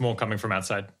 It's more coming from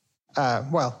outside.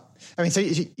 Well, I mean, so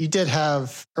you did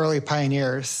have early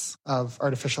pioneers of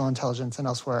artificial intelligence and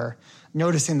elsewhere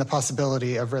noticing the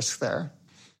possibility of risk there.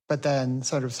 But then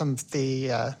sort of some of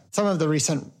the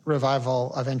recent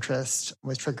revival of interest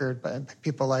was triggered by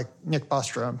people like Nick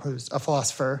Bostrom, who's a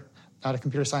philosopher, not a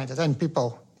computer scientist. And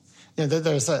people,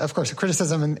 there's, of course, a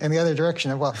criticism in the other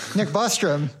direction of, well, Nick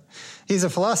Bostrom, he's a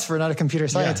philosopher, not a computer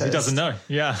scientist. Yeah, he doesn't know.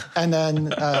 Yeah. And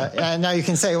then and now you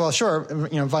can say, well, sure,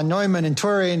 von Neumann and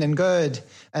Turing and Good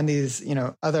and these,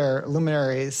 other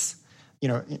luminaries,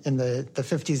 in the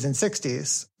 50s and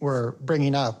 60s were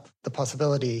bringing up the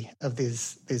possibility of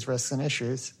these risks and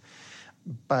issues.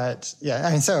 But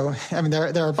yeah,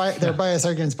 there are bias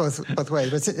arguments both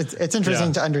ways. But it's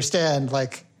interesting to understand,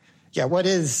 like, what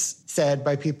is said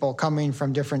by people coming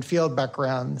from different field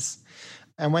backgrounds,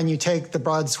 and when you take the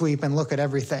broad sweep and look at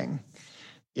everything,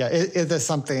 is this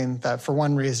something that for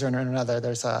one reason or another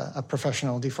there's a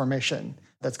professional deformation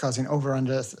that's causing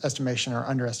overestimation or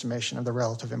underestimation of the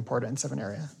relative importance of an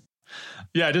area?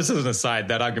 Yeah, just as an aside,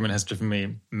 that argument has driven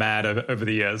me mad over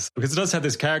the years, because it does have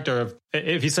this character of,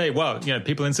 if you say, well,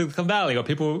 people in Silicon Valley or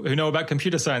people who know about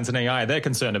computer science and AI, they're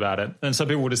concerned about it. And some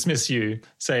people will dismiss you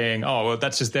saying, oh, well, they're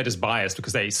just biased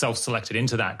because they self-selected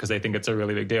into that because they think it's a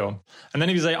really big deal. And then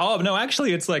if you say, oh, no,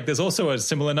 actually, it's like there's also a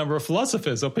similar number of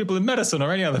philosophers or people in medicine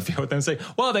or any other field, then say,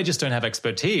 well, they just don't have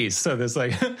expertise. So there's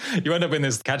like, you end up in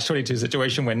this catch-22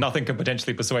 situation where nothing can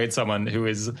potentially persuade someone who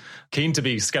is keen to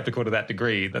be skeptical to that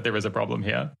degree that there is a problem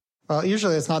here. Well,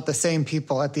 usually it's not the same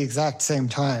people at the exact same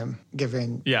time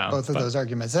giving both of those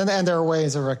arguments, and there are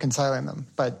ways of reconciling them.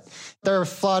 But there are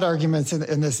flawed arguments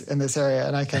in this area,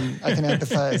 and I can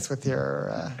empathize with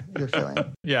your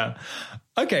feeling. Yeah.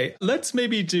 Okay, let's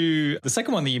maybe do the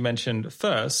second one that you mentioned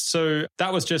first. So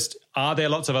that was just, are there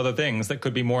lots of other things that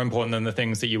could be more important than the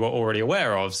things that you were already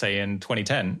aware of, say in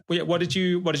 2010? What did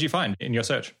you find in your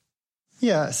search?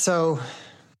 Yeah. So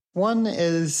one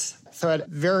is, so at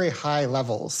very high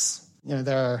levels,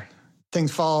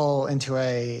 things fall into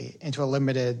a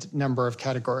limited number of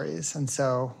categories. And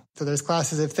so there's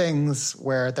classes of things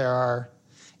where there are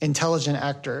intelligent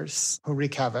actors who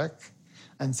wreak havoc.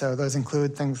 And so those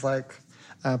include things like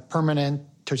a permanent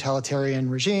totalitarian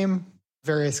regime,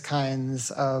 various kinds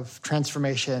of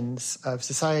transformations of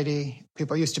society.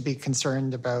 People used to be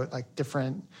concerned about like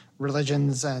different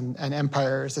religions and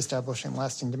empires establishing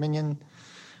lasting dominion.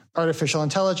 Artificial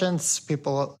intelligence,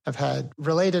 people have had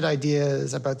related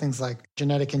ideas about things like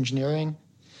genetic engineering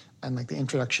and like the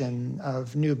introduction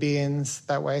of new beings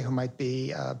that way who might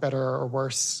be better or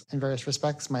worse in various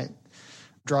respects, might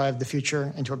drive the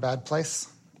future into a bad place,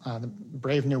 the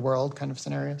Brave New World kind of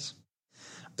scenarios.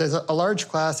 There's a large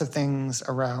class of things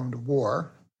around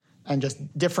war and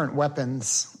just different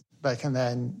weapons that can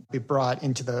then be brought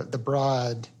into the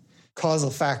broad causal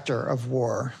factor of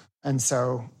war. And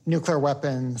so nuclear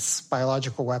weapons,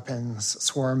 biological weapons,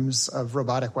 swarms of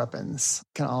robotic weapons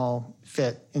can all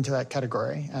fit into that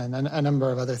category, and a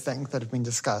number of other things that have been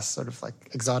discussed, sort of like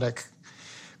exotic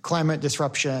climate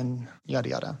disruption, yada,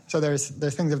 yada. So there's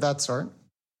things of that sort.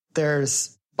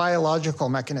 There's biological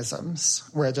mechanisms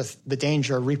where just the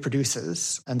danger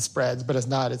reproduces and spreads, but is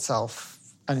not itself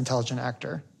an intelligent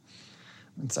actor.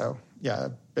 And so,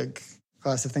 a big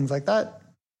class of things like that.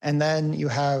 And then you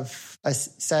have a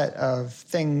set of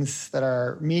things that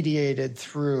are mediated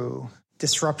through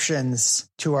disruptions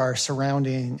to our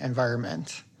surrounding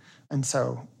environment. And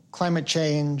so climate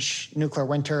change, nuclear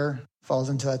winter falls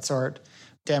into that sort,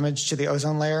 damage to the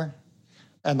ozone layer,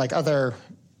 and like other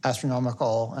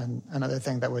astronomical and other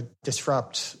thing that would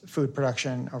disrupt food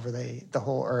production over the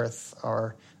whole Earth,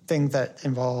 or things that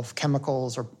involve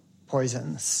chemicals or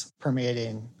poisons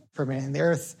permeating the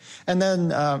Earth. And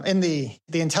then in the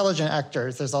intelligent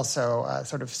actors, there's also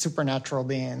sort of supernatural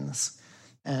beings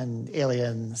and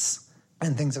aliens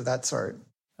and things of that sort.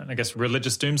 And I guess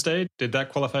religious doomsday, did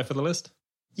that qualify for the list?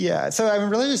 Yeah, so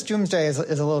religious doomsday is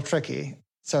a little tricky.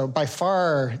 So by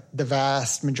far, the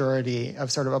vast majority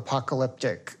of sort of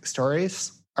apocalyptic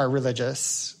stories are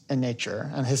religious in nature.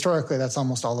 And historically, that's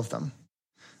almost all of them.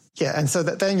 Yeah, and so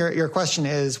then your question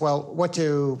is, well, what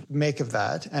to make of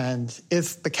that? And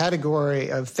is the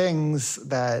category of things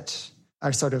that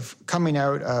are sort of coming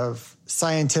out of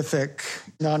scientific,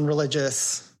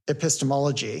 non-religious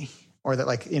epistemology or that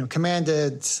like,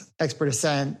 commanded expert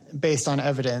assent based on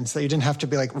evidence, that you didn't have to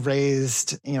be like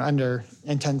raised, under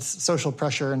intense social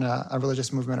pressure in a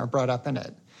religious movement or brought up in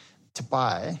it to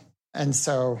buy. And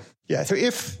so, so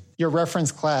if your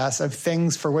reference class of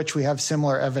things for which we have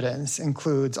similar evidence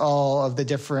includes all of the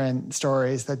different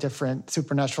stories that different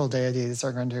supernatural deities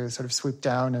are going to sort of sweep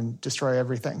down and destroy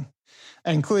everything,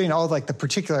 and including all like the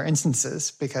particular instances,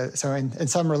 because so in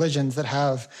some religions that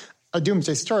have a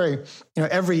doomsday story,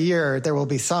 every year there will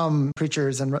be some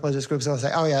preachers and religious groups that will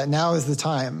say, oh yeah, now is the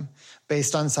time,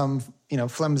 based on some,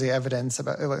 flimsy evidence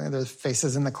about there's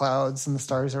faces in the clouds and the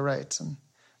stars are right,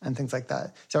 and things like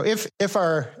that. So if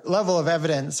our level of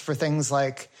evidence for things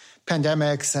like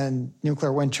pandemics and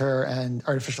nuclear winter and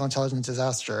artificial intelligence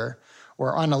disaster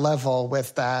were on a level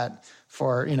with that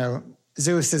for,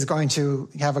 Zeus is going to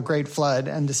have a great flood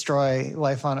and destroy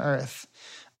life on Earth,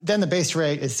 then the base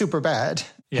rate is super bad.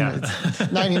 Yeah.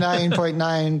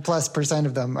 99.9+%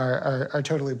 of them are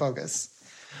totally bogus.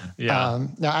 Yeah.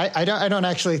 Now, I don't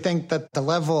actually think that the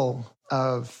level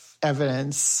of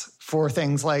evidence for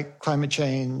things like climate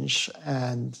change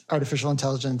and artificial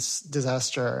intelligence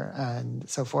disaster and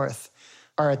so forth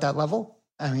are at that level.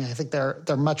 I mean, I think they're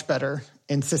much better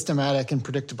in systematic and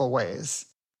predictable ways.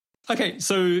 Okay,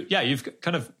 so you've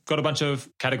kind of got a bunch of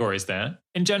categories there.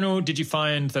 In general, did you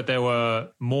find that there were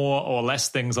more or less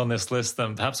things on this list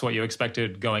than perhaps what you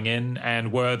expected going in?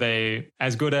 And were they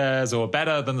as good as or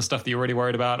better than the stuff that you were already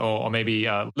worried about, or maybe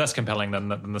less compelling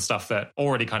than the stuff that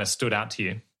already kind of stood out to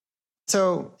you?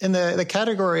 So in the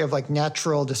category of like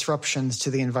natural disruptions to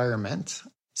the environment,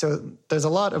 so there's a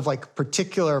lot of like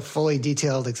particular fully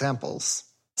detailed examples.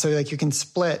 So like you can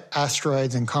split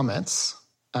asteroids and comets.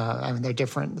 They're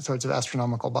different sorts of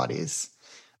astronomical bodies.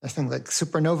 There's things like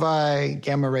supernovae,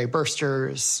 gamma ray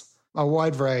bursters, a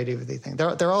wide variety of these things.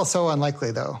 They're all so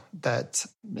unlikely, though, that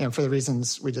for the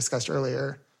reasons we discussed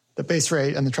earlier, the base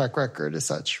rate and the track record is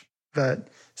such that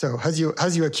so as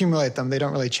you accumulate them, they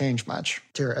don't really change much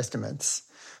to your estimates.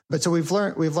 But so we've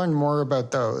learned more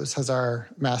about those as our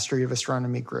mastery of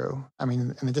astronomy grew. I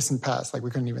mean, in the distant past, like we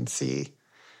couldn't even see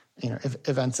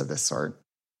events of this sort.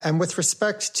 And with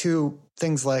respect to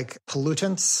things like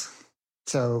pollutants,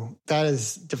 so that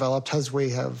is developed as we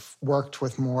have worked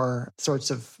with more sorts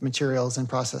of materials and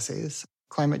processes,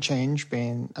 climate change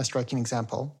being a striking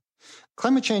example.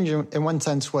 Climate change, in one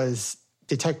sense, was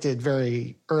detected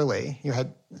very early. You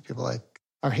had people like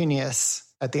Arrhenius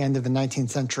at the end of the 19th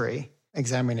century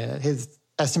examining it. His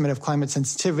estimate of climate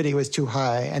sensitivity was too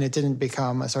high, and it didn't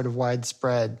become a sort of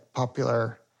widespread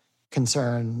popular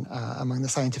concern among the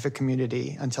scientific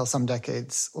community until some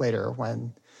decades later,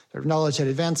 when sort of knowledge had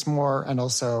advanced more, and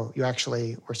also you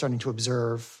actually were starting to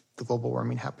observe the global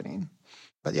warming happening.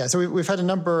 But so we've had a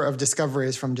number of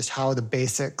discoveries from just how the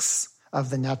basics of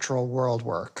the natural world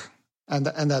work. And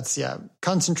that's,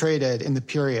 concentrated in the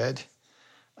period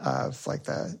of like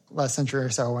the last century or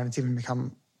so, when it's even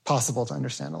become possible to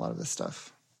understand a lot of this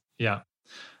stuff. Yeah.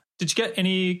 Did you get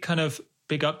any kind of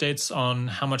big updates on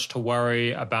how much to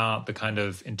worry about the kind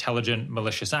of intelligent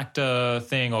malicious actor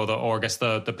thing, or I guess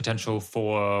the potential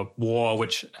for war,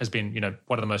 which has been,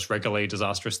 one of the most regularly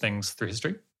disastrous things through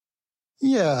history?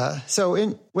 Yeah.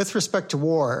 So with respect to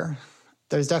war,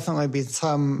 there's definitely been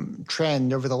some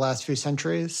trend over the last few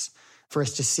centuries for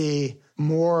us to see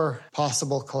more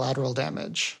possible collateral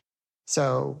damage.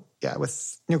 So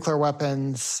with nuclear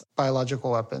weapons,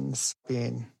 biological weapons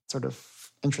being sort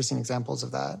of interesting examples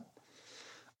of that.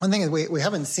 One thing is we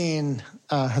haven't seen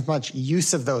as much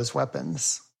use of those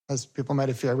weapons as people might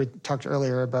have feared. We talked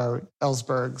earlier about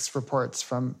Ellsberg's reports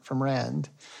from RAND.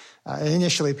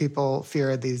 Initially, people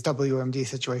feared these WMD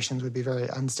situations would be very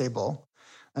unstable.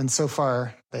 And so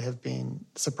far, they have been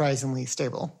surprisingly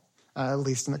stable, at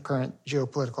least in the current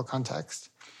geopolitical context.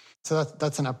 So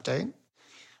that's an update.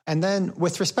 And then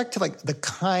with respect to like the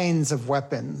kinds of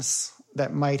weapons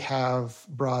that might have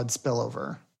broad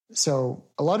spillover, so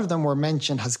a lot of them were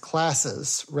mentioned as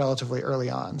classes relatively early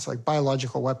on. So like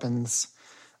biological weapons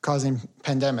causing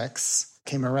pandemics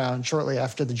came around shortly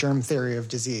after the germ theory of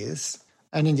disease.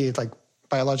 And indeed, like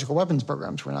biological weapons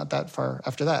programs were not that far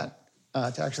after that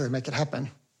to actually make it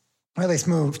happen, or at least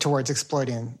move towards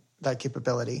exploiting that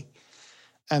capability.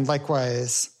 And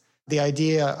likewise, the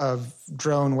idea of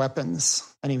drone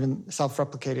weapons and even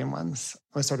self-replicating ones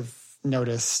was sort of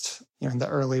noticed in the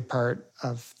early part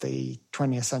of the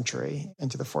 20th century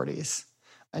into the 40s.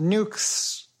 And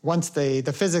nukes, once the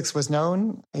physics was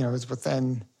known, it was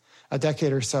within a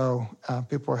decade or so,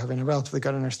 people were having a relatively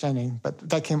good understanding, but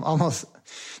that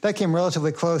came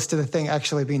relatively close to the thing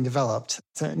actually being developed.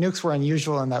 So nukes were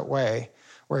unusual in that way,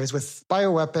 Whereas with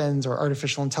bioweapons or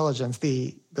artificial intelligence,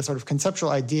 the sort of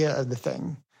conceptual idea of the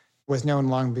thing was known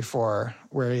long before,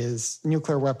 whereas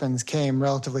nuclear weapons came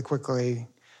relatively quickly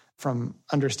from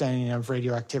understanding of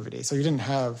radioactivity. So you didn't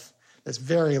have this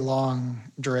very long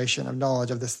duration of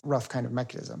knowledge of this rough kind of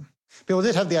mechanism. People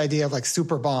did have the idea of like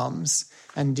super bombs,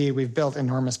 and indeed we've built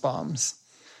enormous bombs,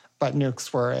 but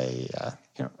nukes were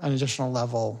an additional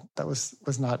level that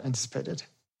was not anticipated.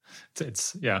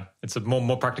 It's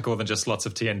more practical than just lots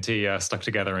of TNT stuck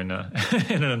together in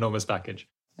in an enormous package.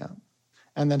 Yeah.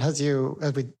 And then as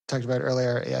we talked about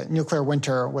earlier, nuclear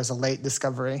winter was a late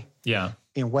discovery. Yeah.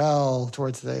 Well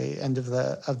towards the end of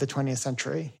the 20th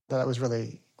century, that was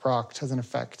really rocked as an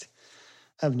effect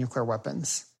of nuclear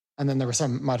weapons. And then there was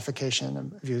some modification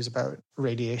of views about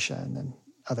radiation and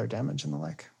other damage and the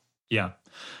like. Yeah.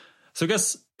 So I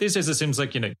guess these days it seems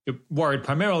like, you're worried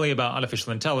primarily about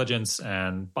artificial intelligence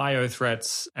and bio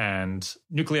threats and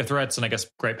nuclear threats and I guess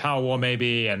great power war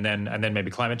maybe, and then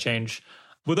maybe climate change.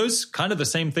 Were those kind of the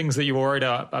same things that you were worried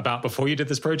about before you did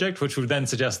this project, which would then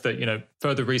suggest that,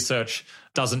 further research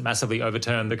doesn't massively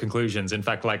overturn the conclusions? In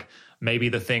fact, like maybe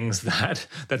the things that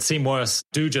seem worse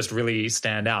do just really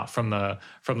stand out from the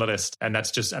list. And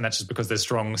that's just because there's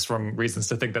strong reasons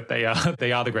to think that they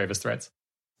are the gravest threats.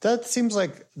 That seems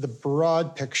like the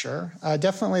broad picture.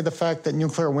 Definitely the fact that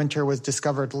nuclear winter was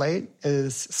discovered late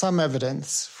is some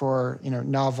evidence for,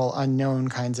 novel, unknown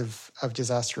kinds of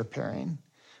disaster repairing.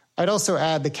 I'd also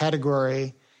add the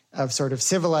category of sort of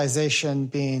civilization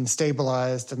being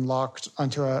stabilized and locked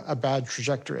onto a bad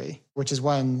trajectory, which is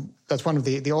that's one of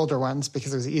the older ones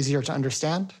because it was easier to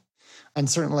understand. And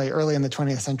certainly early in the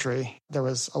 20th century, there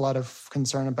was a lot of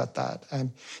concern about that.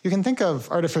 And you can think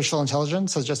of artificial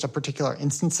intelligence as just a particular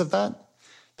instance of that.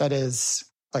 That is,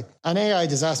 like an AI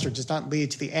disaster does not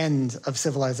lead to the end of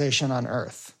civilization on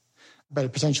Earth, but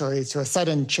it potentially leads to a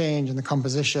sudden change in the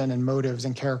composition and motives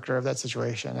and character of that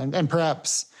situation, and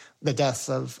perhaps the deaths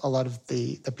of a lot of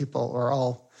the people or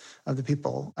all of the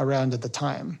people around at the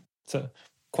time. So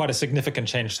quite a significant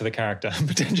change to the character,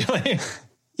 potentially.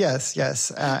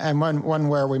 Yes. And one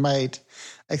where we might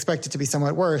expect it to be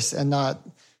somewhat worse and not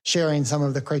sharing some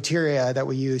of the criteria that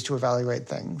we use to evaluate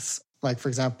things. Like, for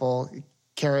example,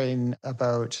 caring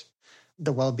about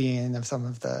the well-being of some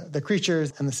of the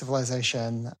creatures and the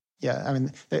civilization. Yeah, I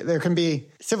mean, there can be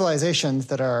civilizations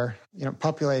that are,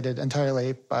 populated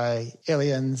entirely by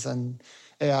aliens and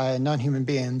AI and non-human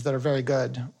beings that are very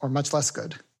good or much less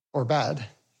good or bad.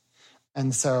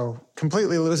 And so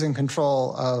completely losing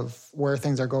control of where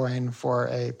things are going for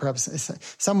a perhaps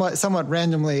somewhat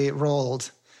randomly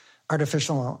rolled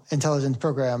artificial intelligence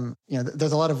program,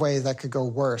 there's a lot of ways that could go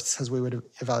worse as we would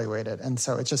evaluate it. And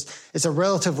so it's a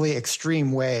relatively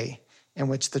extreme way in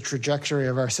which the trajectory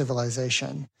of our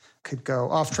civilization could go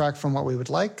off track from what we would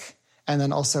like, and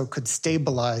then also could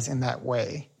stabilize in that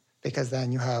way, because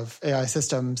then you have AI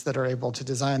systems that are able to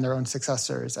design their own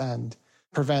successors and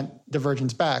prevent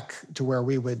divergence back to where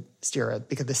we would steer it,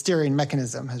 because the steering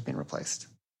mechanism has been replaced.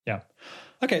 Yeah.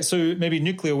 Okay, so maybe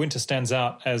nuclear winter stands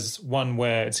out as one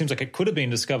where it seems like it could have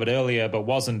been discovered earlier but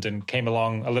wasn't and came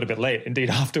along a little bit late, indeed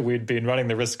after we'd been running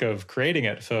the risk of creating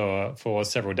it for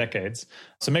several decades.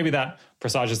 So maybe that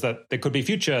presages that there could be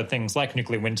future things like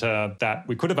nuclear winter that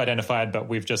we could have identified, but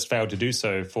we've just failed to do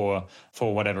so for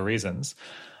whatever reasons.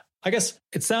 I guess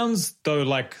it sounds though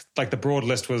like the broad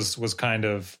list was kind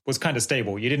of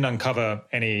stable. You didn't uncover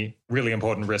any really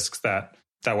important risks that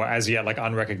were as yet like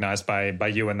unrecognized by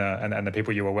you and the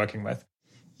people you were working with.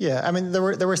 Yeah, I mean there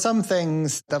were some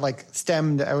things that like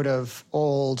stemmed out of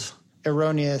old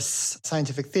erroneous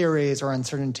scientific theories or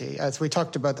uncertainty. As we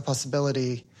talked about the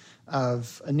possibility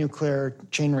of a nuclear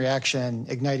chain reaction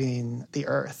igniting the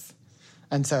Earth,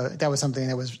 and so that was something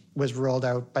that was ruled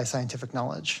out by scientific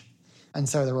knowledge. And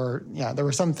so there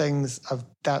were some things of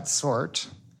that sort.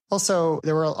 Also,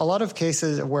 there were a lot of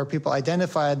cases where people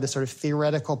identified the sort of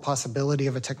theoretical possibility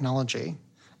of a technology.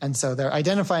 And so they're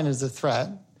identifying it as a threat,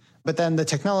 but then the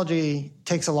technology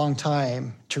takes a long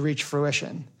time to reach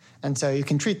fruition. And so you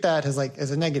can treat that as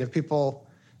a negative. People,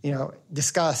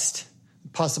 discussed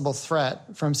possible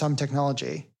threat from some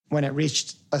technology when it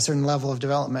reached a certain level of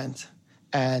development.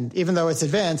 And even though it's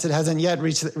advanced, it hasn't yet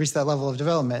reached that level of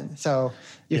development. So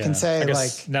you can say I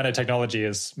guess nanotechnology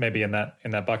is maybe in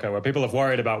that bucket where people have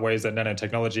worried about ways that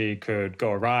nanotechnology could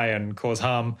go awry and cause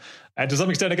harm. And to some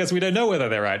extent, I guess we don't know whether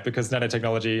they're right because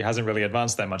nanotechnology hasn't really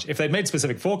advanced that much. If they'd made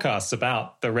specific forecasts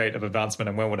about the rate of advancement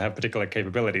and when it would have particular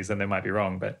capabilities, then they might be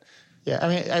wrong. But yeah,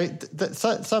 I mean,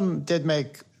 some did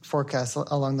make forecasts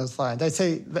along those lines. I'd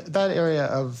say that area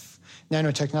of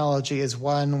nanotechnology is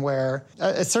one where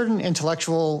a certain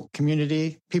intellectual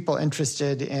community, people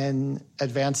interested in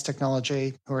advanced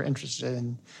technology, who are interested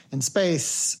in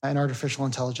space and artificial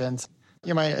intelligence,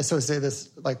 you might associate this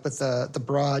like with the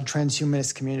broad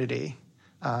transhumanist community.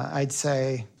 I'd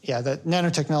say, that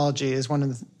nanotechnology is one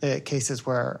of the cases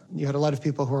where you had a lot of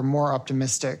people who were more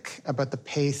optimistic about the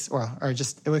pace or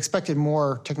just expected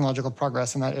more technological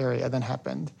progress in that area than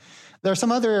happened. There are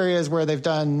some other areas where they've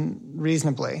done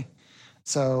reasonably.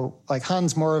 So like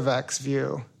Hans Moravec's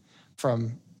view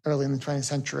from early in the 20th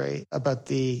century about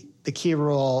the key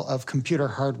role of computer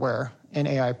hardware in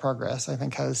AI progress, I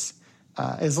think is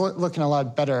looking a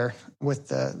lot better with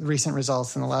the recent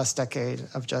results in the last decade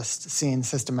of just seeing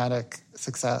systematic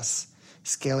success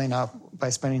scaling up by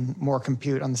spending more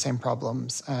compute on the same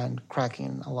problems and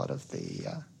cracking a lot of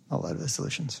the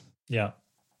solutions. Yeah.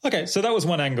 Okay, so that was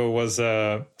one angle, was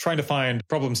trying to find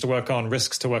problems to work on,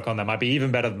 risks to work on that might be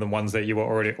even better than the ones that you were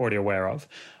already aware of.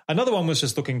 Another one was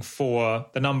just looking for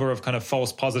the number of kind of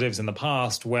false positives in the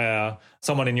past where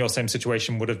someone in your same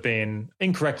situation would have been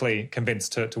incorrectly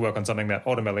convinced to work on something that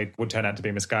ultimately would turn out to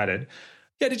be misguided.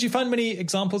 Yeah, did you find many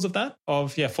examples of that,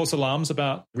 of false alarms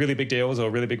about really big deals or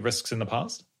really big risks in the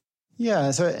past? Yeah,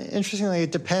 so interestingly,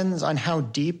 it depends on how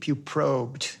deep you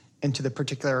probed into the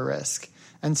particular risk.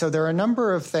 And so there are a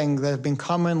number of things that have been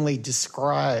commonly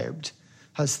described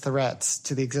as threats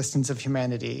to the existence of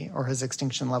humanity or as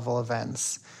extinction level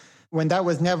events, when that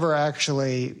was never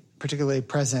actually particularly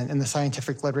present in the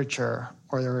scientific literature,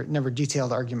 or there were never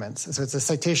detailed arguments. So it's a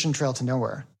citation trail to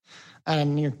nowhere.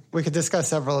 And we could discuss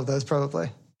several of those probably.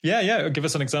 Yeah. Give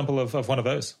us an example of one of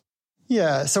those.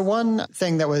 Yeah. So one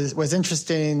thing that was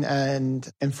interesting and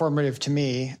informative to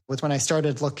me was when I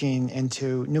started looking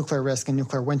into nuclear risk and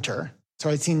nuclear winter. So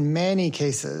I'd seen many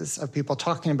cases of people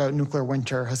talking about nuclear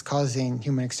winter as causing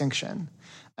human extinction.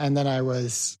 And then I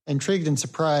was intrigued and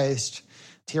surprised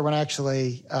to hear when I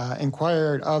actually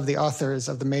inquired of the authors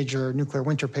of the major nuclear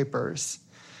winter papers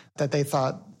that they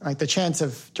thought like the chance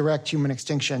of direct human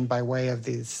extinction by way of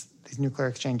these nuclear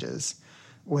exchanges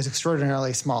was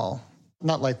extraordinarily small.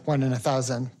 Not like 1 in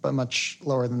 1,000, but much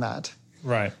lower than that.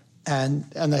 Right. And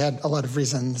they had a lot of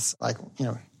reasons, like,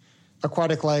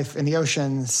 aquatic life in the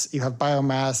oceans, you have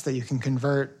biomass that you can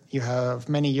convert, you have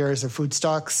many years of food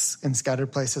stocks in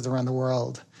scattered places around the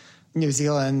world. New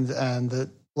Zealand and the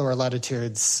lower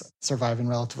latitudes surviving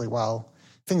relatively well,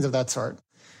 things of that sort.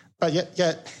 But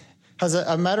yet as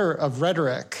a matter of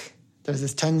rhetoric, there's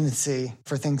this tendency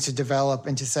for things to develop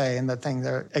into saying that things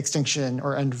are extinction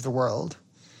or end of the world.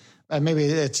 And maybe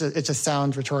it just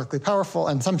sounds rhetorically powerful.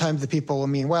 And sometimes the people will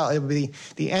mean, well, it would be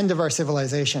the end of our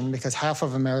civilization because half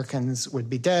of Americans would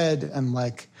be dead. And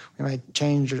like we might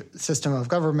change the system of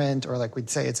government, or like we'd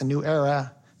say it's a new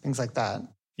era, things like that.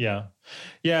 Yeah.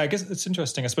 I guess it's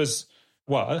interesting. I suppose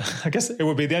it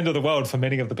would be the end of the world for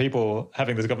many of the people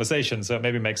having this conversation. So it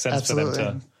maybe makes sense Absolutely. for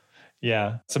them to...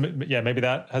 Yeah. So maybe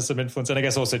that has some influence. And I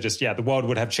guess also just, the world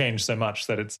would have changed so much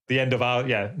that it's the end of our,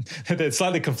 it's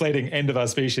slightly conflating end of our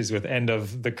species with end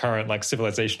of the current like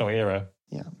civilizational era.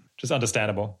 Yeah. Just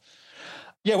understandable.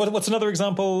 Yeah. What's another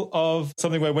example of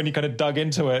something where when you kind of dug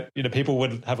into it, people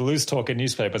would have loose talk in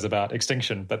newspapers about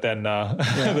extinction, but then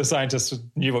the scientists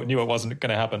knew it wasn't going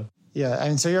to happen. Yeah,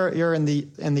 and so you're in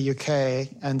the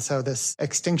UK, and so this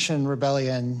Extinction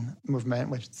Rebellion movement,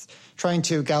 which is trying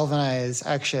to galvanize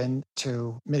action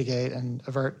to mitigate and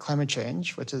avert climate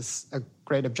change, which is a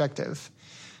great objective.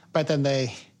 But then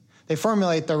they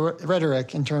formulate the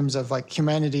rhetoric in terms of like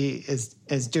humanity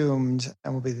is doomed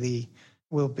and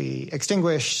will be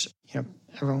extinguished.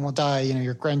 Everyone will die.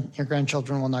 Your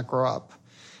grandchildren will not grow up.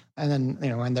 And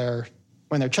then when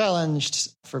they're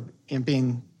challenged for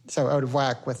being so out of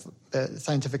whack with the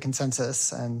scientific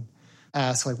consensus and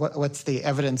ask like what's the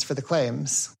evidence for the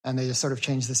claims, and they just sort of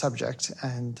change the subject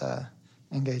and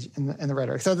engage in the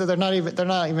rhetoric. So they're not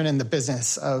even in the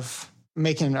business of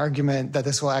making an argument that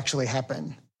this will actually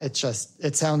happen. It's just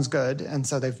it sounds good, and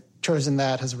so they've chosen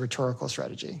that as a rhetorical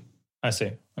strategy. I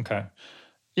see. Okay.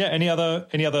 Yeah. Any other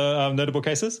notable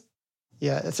cases?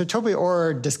 Yeah. So Toby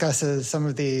Orr discusses some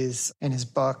of these in his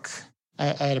book. I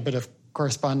had a bit of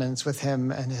correspondence with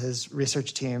him and his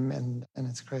research team and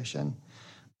its creation.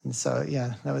 And so,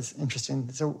 that was interesting.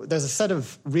 So there's a set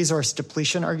of resource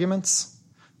depletion arguments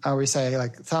where we say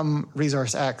like some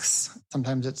resource X,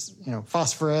 sometimes it's,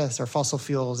 phosphorus or fossil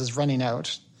fuels is running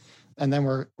out, and then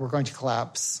we're going to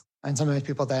collapse. And sometimes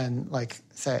people then like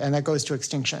say, and that goes to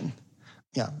extinction.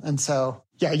 Yeah. And so,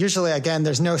 usually again,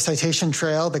 there's no citation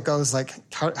trail that goes like,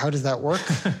 how does that work?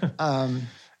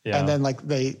 Yeah. And then like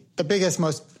the biggest,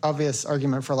 most obvious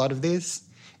argument for a lot of these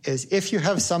is if you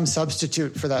have some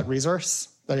substitute for that resource,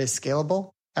 that is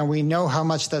scalable, and we know how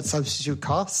much that substitute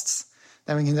costs,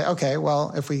 then we can say, okay,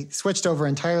 well, if we switched over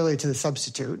entirely to the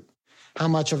substitute, how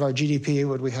much of our GDP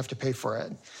would we have to pay for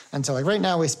it? And so like right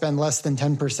now we spend less than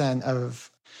 10%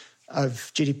 of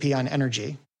GDP on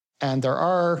energy. And there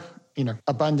are,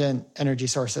 abundant energy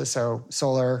sources, so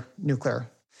solar, nuclear.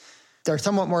 They're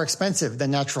somewhat more expensive than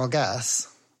natural gas.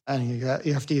 And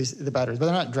you have to use the batteries, but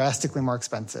they're not drastically more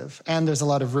expensive. And there's a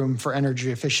lot of room for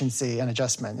energy efficiency and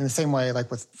adjustment. In the same way, like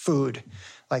with food,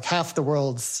 like half the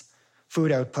world's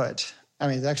food output,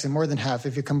 it's actually more than half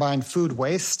if you combine food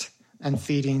waste and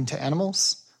feeding to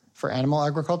animals for animal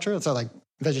agriculture. So like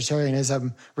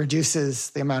vegetarianism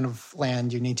reduces the amount of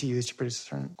land you need to use to produce a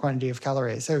certain quantity of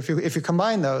calories. So if you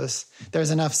combine those,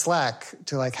 there's enough slack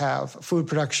to like have food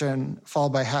production fall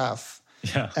by half.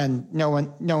 Yeah. And no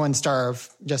one starve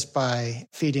just by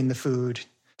feeding the food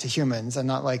to humans and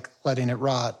not like letting it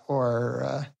rot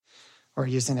or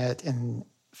using it in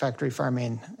factory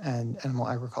farming and animal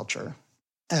agriculture.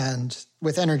 And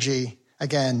with energy,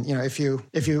 again, if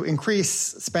you increase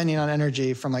spending on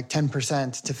energy from like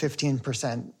 10% to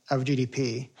 15% of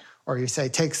GDP, or you say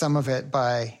take some of it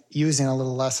by using a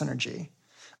little less energy,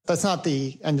 that's not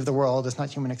the end of the world. It's not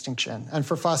human extinction. And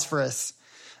for phosphorus,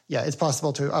 yeah, it's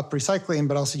possible to up recycling,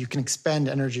 but also you can expend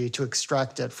energy to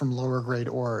extract it from lower grade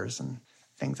ores and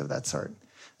things of that sort.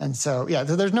 And so, yeah,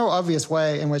 there's no obvious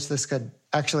way in which this could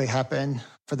actually happen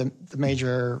for the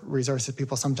major resources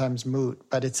people sometimes moot,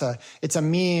 but it's a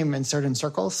meme in certain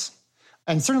circles.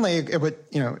 And certainly it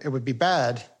would be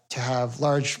bad to have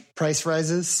large price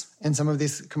rises in some of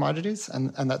these commodities,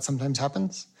 and that sometimes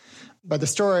happens. But the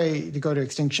story to go to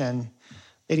extinction,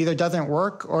 it either doesn't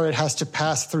work or it has to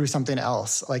pass through something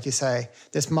else. Like you say,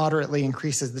 this moderately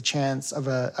increases the chance of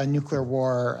a nuclear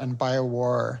war and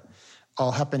biowar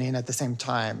all happening at the same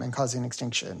time and causing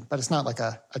extinction. But it's not like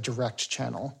a direct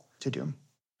channel to doom.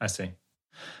 I see.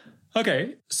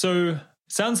 Okay, so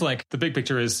sounds like the big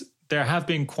picture is there have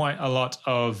been quite a lot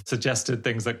of suggested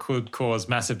things that could cause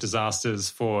massive disasters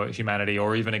for humanity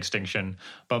or even extinction.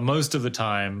 But most of the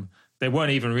time, they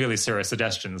weren't even really serious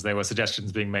suggestions. They were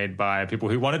suggestions being made by people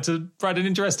who wanted to write an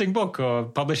interesting book or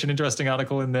publish an interesting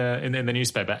article in the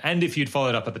newspaper. And if you'd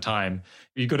followed up at the time,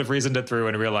 you could have reasoned it through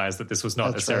and realized that this was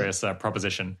not a serious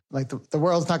proposition. Like the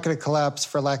world's not going to collapse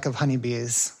for lack of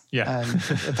honeybees. Yeah. And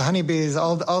if the honeybees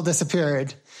all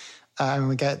disappeared, and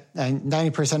we get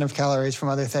 90% of calories from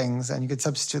other things, and you could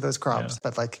substitute those crops.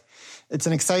 Yeah. But it's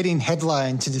an exciting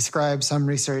headline to describe some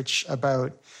research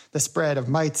about the spread of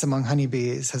mites among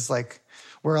honeybees as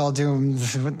we're all doomed.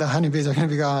 The honeybees are going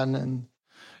to be gone. And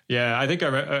yeah, I think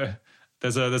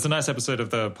there's a nice episode of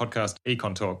the podcast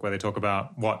Econ Talk where they talk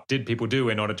about what did people do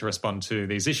in order to respond to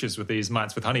these issues with these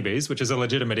mites with honeybees, which is a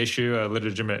legitimate issue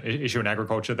in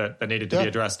agriculture that needed to be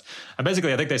addressed. And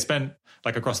basically, I think they spent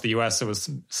across the US, it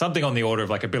was something on the order of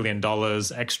 $1 billion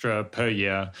extra per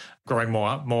year growing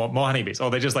more honeybees. Or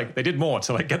they did more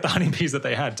to get the honeybees that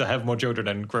they had to have more children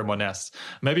and grow more nests.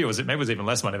 Maybe it was even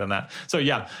less money than that. So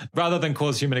yeah, rather than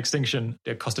cause human extinction,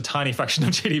 it cost a tiny fraction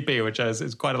of GDP, which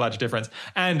is quite a large difference.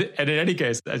 And in any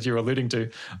case, as you're alluding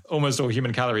to, almost all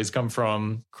human calories come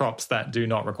from crops that do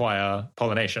not require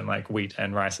pollination, like wheat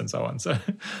and rice and so on. So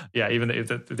yeah, even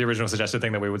the original suggested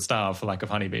thing that we would starve for lack of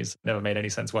honeybees never made any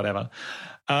sense whatever.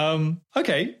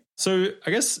 Okay. So I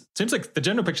guess it seems like the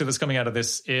general picture that's coming out of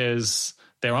this is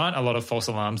there aren't a lot of false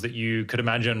alarms that you could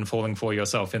imagine falling for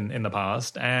yourself in the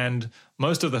past. And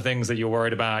most of the things that you're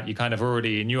worried about, you kind of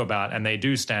already knew about, and they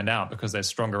do stand out because there's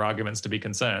stronger arguments to be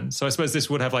concerned. So I suppose this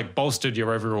would have bolstered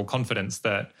your overall confidence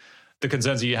that the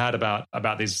concerns that you had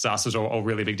about these disasters or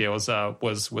really big deals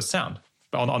was sound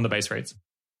on the base rates.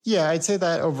 Yeah, I'd say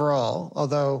that overall,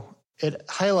 although it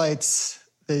highlights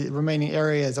the remaining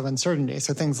areas of uncertainty.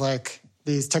 So things like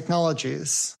these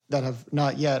technologies that have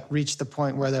not yet reached the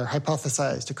point where they're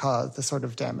hypothesized to cause the sort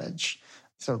of damage.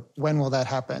 So when will that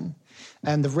happen?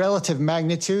 And the relative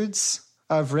magnitudes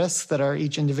of risks that are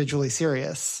each individually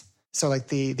serious. So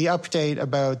the update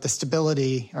about the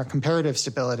stability or comparative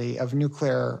stability of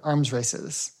nuclear arms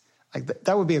races,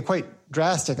 that would be a quite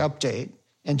drastic update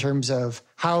in terms of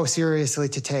how seriously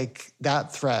to take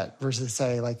that threat versus,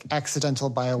 say, accidental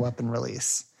bioweapon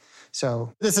release.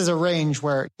 So this is a range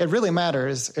where it really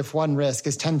matters if one risk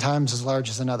is 10 times as large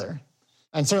as another.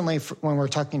 And certainly when we're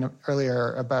talking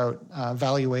earlier about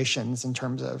valuations in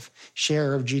terms of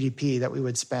share of GDP that we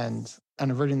would spend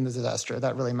on averting the disaster,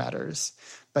 that really matters.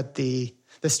 But the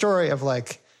story of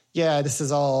this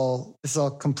is all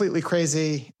completely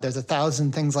crazy. There's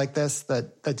 1,000 things like this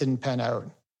that didn't pan out.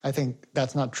 I think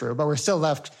that's not true. But we're still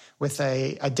left with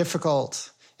a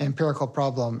difficult an empirical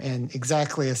problem in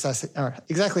exactly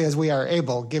as we are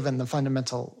able, given the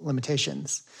fundamental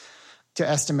limitations, to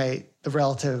estimate the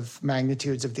relative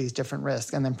magnitudes of these different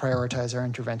risks and then prioritize our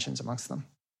interventions amongst them.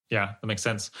 Yeah, that makes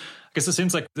sense. I guess it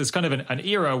seems like there's kind of an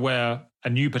era where a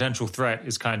new potential threat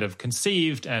is kind of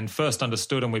conceived and first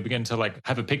understood, and we begin to like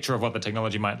have a picture of what the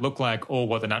technology might look like or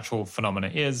what the natural phenomena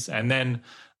is. And then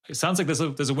it sounds like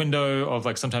there's a window of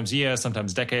like sometimes years,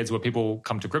 sometimes decades where people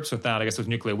come to grips with that. I guess with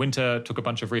nuclear winter, took a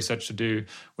bunch of research to do.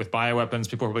 With bioweapons,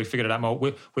 people probably figured it out more.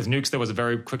 With nukes, there was a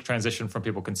very quick transition from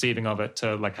people conceiving of it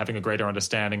to like having a greater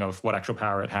understanding of what actual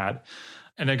power it had.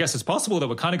 And I guess it's possible that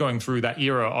we're kind of going through that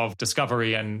era of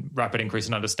discovery and rapid increase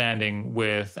in understanding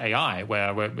with AI,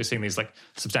 where we're seeing these like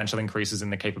substantial increases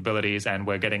in the capabilities, and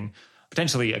we're getting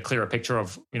potentially a clearer picture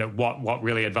of, you know, what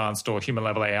really advanced or human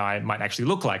level AI might actually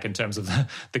look like in terms of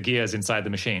the gears inside the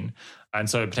machine. And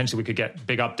so potentially we could get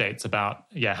big updates about,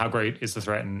 how great is the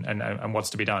threat and what's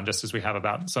to be done, just as we have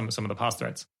about some of the past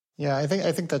threats. Yeah, I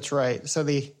think that's right. So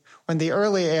when the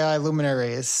early AI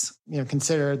luminaries,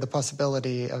 considered the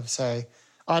possibility of, say,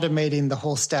 automating the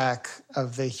whole stack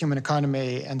of the human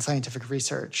economy and scientific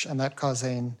research, and that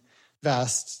causing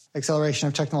vast acceleration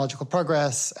of technological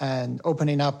progress and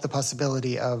opening up the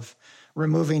possibility of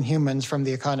removing humans from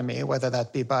the economy, whether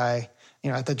that be by,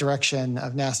 at the direction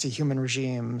of nasty human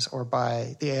regimes or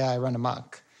by the AI run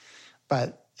amok.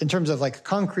 But in terms of like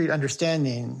concrete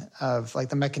understanding of like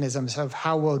the mechanisms of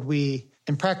how would we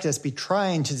in practice be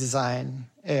trying to design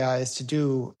AIs to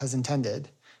do as intended,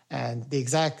 and the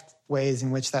exact ways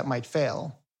in which that might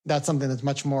fail, that's something that's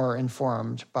much more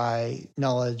informed by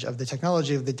knowledge of the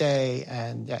technology of the day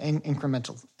and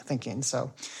incremental thinking.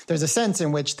 So there's a sense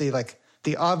in which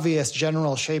the obvious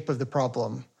general shape of the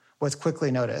problem was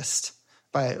quickly noticed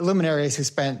by luminaries who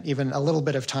spent even a little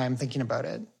bit of time thinking about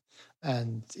it,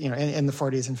 and in the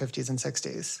 40s and 50s and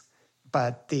 60s.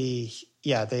 But the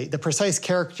precise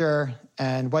character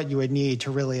and what you would need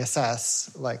to really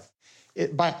assess, like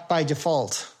it by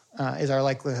default, is our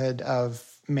likelihood of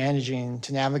managing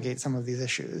to navigate some of these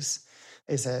issues.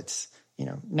 Is it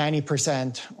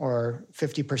 90% or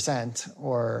 50%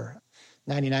 or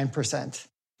 99%?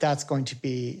 That's going to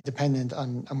be dependent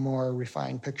on a more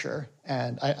refined picture,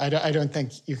 and I don't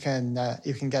think you can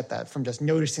get that from just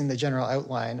noticing the general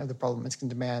outline of the problem. It's going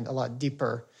to demand a lot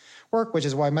deeper work, which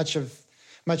is why much of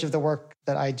the work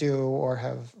that I do or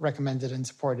have recommended and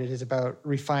supported is about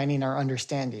refining our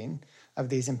understanding of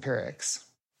these empirics.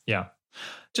 Yeah.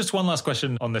 Just one last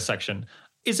question on this section.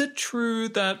 Is it true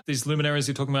that these luminaries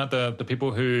you're talking about, the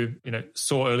people who,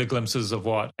 saw early glimpses of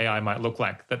what AI might look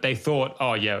like, that they thought,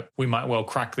 we might well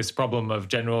crack this problem of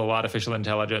general artificial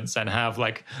intelligence and have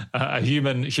like a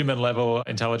human level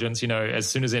intelligence, as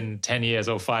soon as in 10 years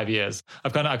or 5 years? I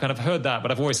kind of heard that,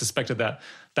 but I've always suspected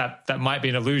that might be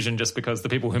an illusion, just because the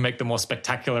people who make the more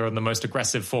spectacular and the most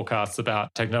aggressive forecasts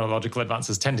about technological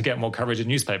advances tend to get more coverage in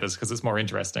newspapers because it's more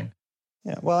interesting.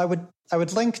 Yeah, well, I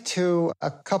would link to a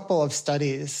couple of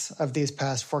studies of these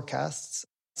past forecasts.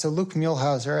 So Luke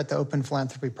Muehlhauser at the Open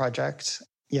Philanthropy Project,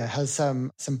 has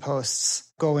some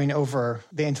posts going over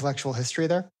the intellectual history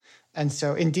there. And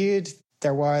so indeed,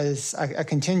 there was a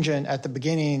contingent at the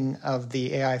beginning of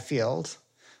the AI field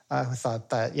who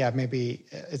thought that, maybe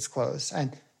it's close.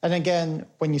 And again,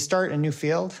 when you start a new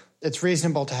field, it's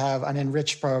reasonable to have an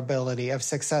enriched probability of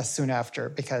success soon after,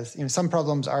 because some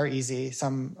problems are easy,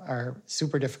 some are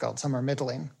super difficult, some are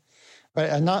middling. But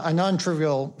a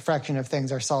non-trivial fraction of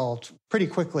things are solved pretty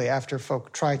quickly after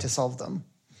folk try to solve them.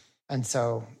 And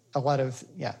so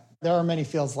there are many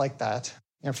fields like that.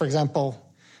 For example,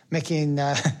 making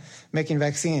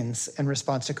vaccines in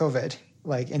response to COVID.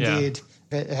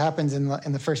 It happens in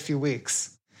the first few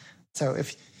weeks. So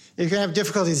if you can have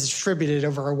difficulties distributed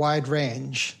over a wide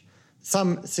range,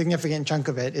 some significant chunk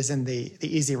of it is in the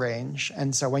easy range.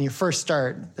 And so when you first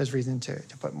start, there's reason to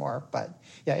put more. But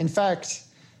in fact,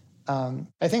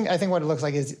 I think what it looks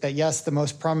like is that, yes, the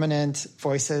most prominent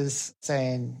voices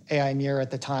saying AI near at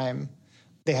the time,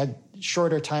 they had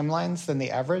shorter timelines than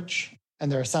the average.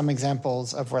 And there are some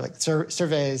examples of where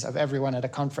surveys of everyone at a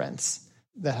conference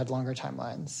that had longer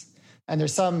timelines. And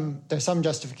there's some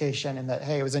justification in that,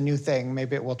 hey, it was a new thing.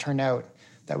 Maybe it will turn out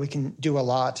that we can do a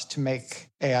lot to make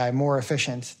AI more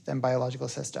efficient than biological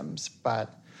systems.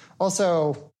 But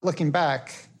also, looking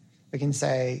back, we can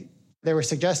say they were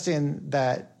suggesting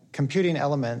that computing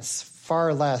elements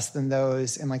far less than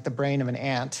those in the brain of an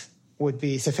ant would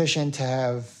be sufficient to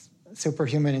have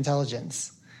superhuman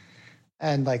intelligence.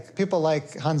 And people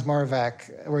like Hans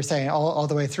Moravec were saying all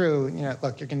the way through,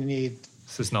 look, you're going to need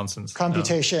This is nonsense.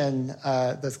 computation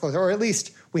that's close. Or at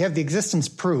least we have the existence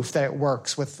proof that it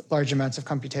works with large amounts of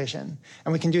computation.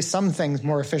 And we can do some things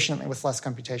more efficiently with less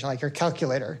computation. Like your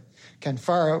calculator can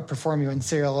far outperform you in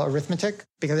serial arithmetic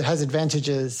because it has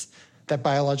advantages that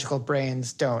biological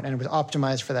brains don't, and it was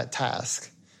optimized for that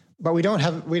task. But we don't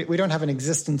have an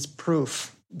existence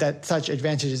proof that such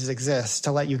advantages exist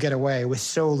to let you get away with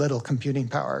so little computing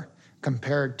power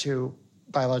compared to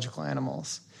biological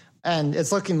animals. And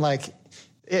it's looking like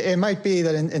it might be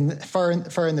that in far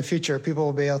in the future, people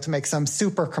will be able to make some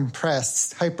super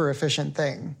compressed, hyper efficient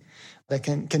thing that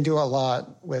can do a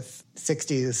lot with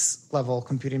 60s level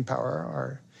computing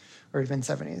power or even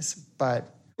 70s.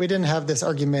 But we didn't have this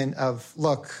argument of,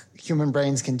 look, human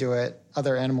brains can do it,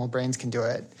 other animal brains can do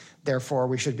it, therefore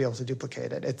we should be able to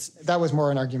duplicate it. That was more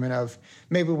an argument of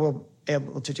maybe we'll be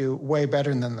able to do way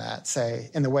better than that, say,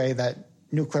 in the way that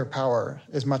nuclear power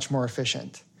is much more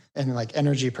efficient in like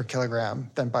energy per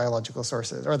kilogram than biological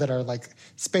sources, or that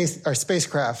our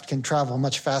spacecraft can travel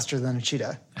much faster than a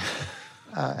cheetah.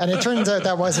 And it turns out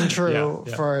that wasn't true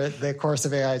for the course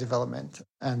of AI development,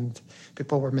 and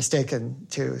people were mistaken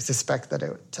to suspect that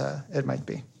it might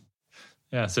be.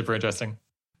 Yeah, super interesting.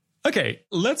 Okay,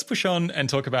 let's push on and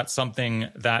talk about something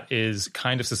that is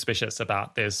kind of suspicious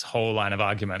about this whole line of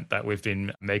argument that we've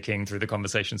been making through the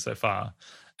conversation so far.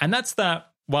 And that's that,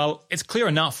 well, it's clear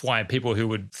enough why people who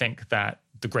would think that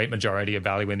the great majority of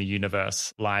value in the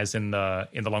universe lies in the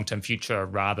long-term future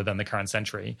rather than the current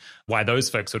century, why those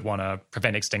folks would want to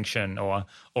prevent extinction or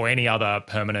any other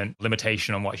permanent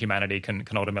limitation on what humanity can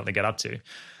ultimately get up to.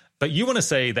 But you want to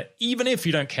say that even if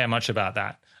you don't care much about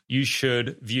that, you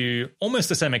should view almost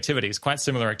the same activities, quite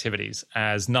similar activities,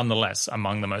 as nonetheless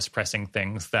among the most pressing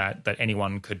things that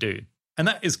anyone could do. And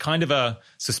that is kind of a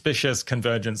suspicious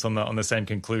convergence on the same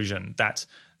conclusion, that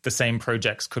the same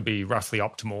projects could be roughly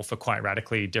optimal for quite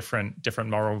radically different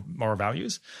moral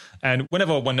values. And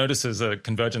whenever one notices a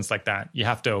convergence like that, you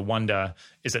have to wonder,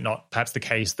 is it not perhaps the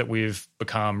case that we've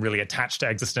become really attached to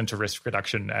existential risk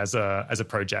reduction as a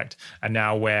project, and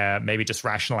now we're maybe just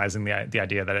rationalizing the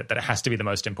idea that it has to be the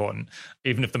most important,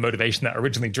 even if the motivation that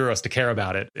originally drew us to care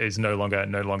about it is no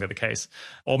longer the case.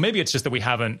 Or maybe it's just that we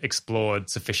haven't explored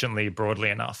sufficiently broadly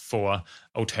enough for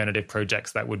alternative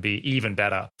projects that would be even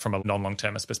better from a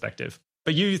non-long-termist perspective.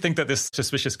 But you think that this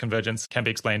suspicious convergence can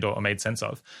be explained or made sense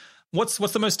of. What's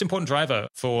the most important driver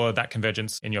for that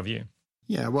convergence in your view?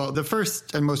 Yeah, well, the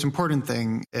first and most important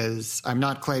thing is I'm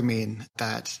not claiming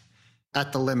that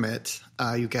at the limit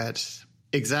you get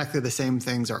exactly the same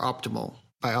things are optimal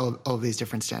by all of these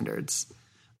different standards.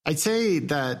 I'd say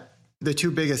that the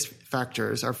two biggest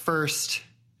factors are, first,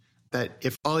 that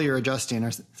if all you're adjusting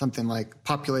are something like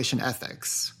population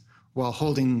ethics while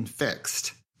holding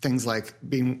fixed things like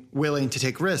being willing to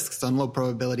take risks on low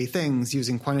probability things,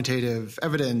 using quantitative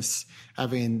evidence,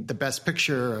 having the best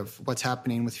picture of what's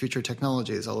happening with future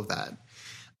technologies, all of that.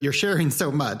 You're sharing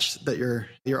so much that you're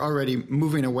already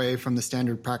moving away from the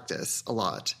standard practice a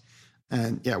lot,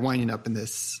 and winding up in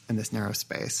this narrow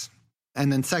space.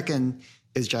 And then second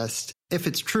is just, if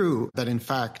it's true that in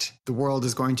fact the world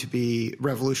is going to be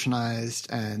revolutionized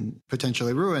and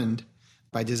potentially ruined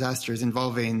by disasters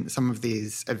involving some of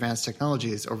these advanced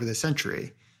technologies over the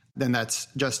century, then that's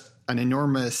just an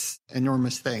enormous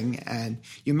thing. And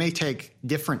you may take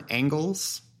different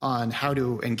angles on how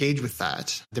to engage with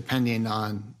that, depending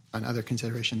on other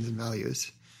considerations and values.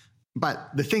 But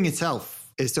the thing itself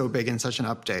is so big in such an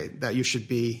update that you should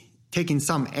be taking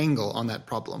some angle on that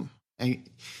problem. And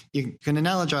you can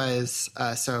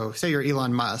analogize, so say you're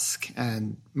Elon Musk,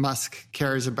 and Musk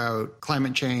cares about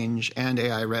climate change and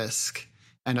AI risk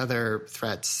and other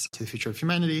threats to the future of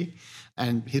humanity.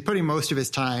 And he's putting most of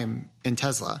his time in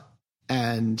Tesla.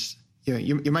 And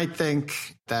you might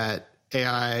think that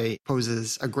AI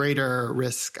poses a greater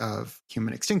risk of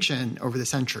human extinction over the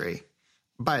century.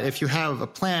 But if you have a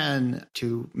plan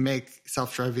to make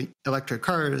self-driving electric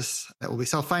cars that will be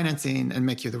self-financing and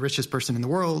make you the richest person in the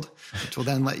world, which will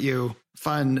then let you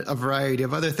fund a variety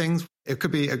of other things, it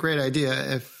could be a great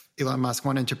idea if Elon Musk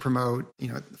wanted to promote,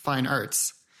 fine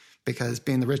arts, because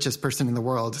being the richest person in the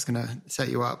world is going to set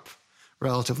you up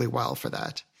relatively well for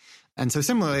that. And so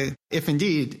similarly, if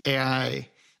indeed AI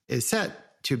is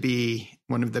set to be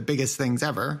one of the biggest things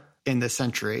ever in this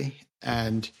century,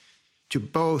 and to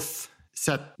both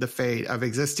set the fate of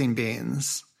existing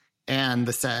beings and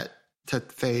the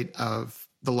fate of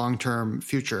the long-term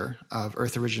future of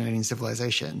Earth-originating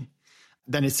civilization,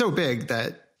 then it's so big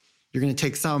that you're going to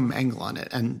take some angle on it.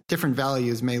 And different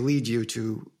values may lead you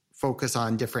to focus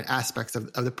on different aspects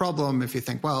of the problem if you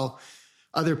think, well,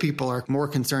 other people are more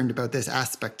concerned about this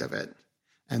aspect of it.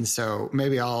 And so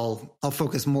maybe I'll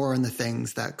focus more on the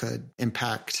things that could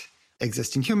impact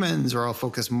existing humans, or I'll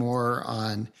focus more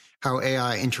on how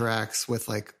AI interacts with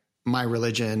like my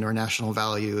religion or national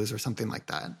values or something like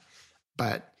that.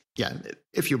 But yeah,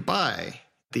 if you buy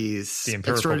the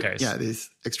empirical case, these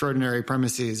extraordinary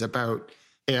premises about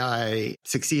AI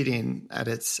succeeding at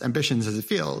its ambitions as a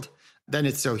field, then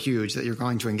it's so huge that you're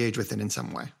going to engage with it in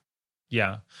some way.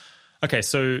 Yeah. Okay,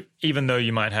 so even though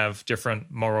you might have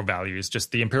different moral values,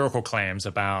 just the empirical claims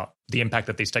about the impact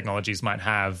that these technologies might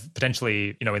have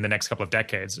potentially, in the next couple of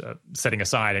decades, setting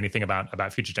aside anything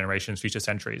about future generations, future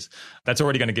centuries, that's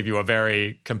already going to give you a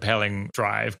very compelling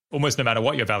drive, almost no matter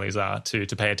what your values are, to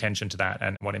pay attention to that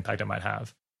and what impact it might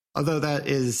have. Although that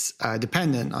is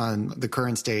dependent on the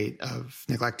current state of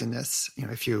neglectedness.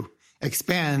 If you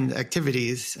expand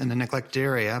activities in a neglected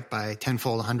area by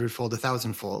 10-fold, 100-fold,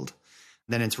 1,000-fold,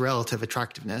 then its relative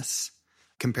attractiveness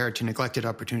compared to neglected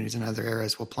opportunities in other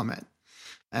areas will plummet.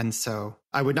 And so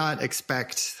I would not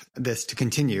expect this to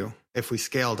continue if we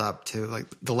scaled up to like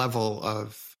the level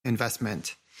of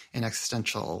investment in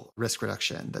existential risk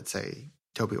reduction that, say,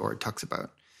 Toby Ord talks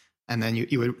about. And then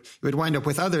you would wind up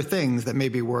with other things that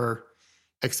maybe were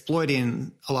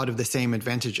exploiting a lot of the same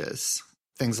advantages,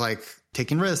 things like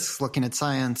taking risks, looking at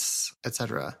science, et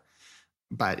cetera.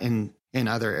 But in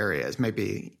other areas,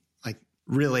 maybe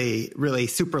really, really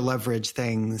super leverage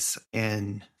things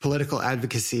in political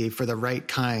advocacy for the right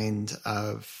kind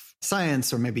of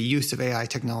science, or maybe use of AI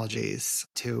technologies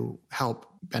to help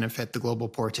benefit the global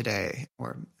poor today,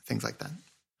 or things like that.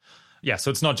 Yeah,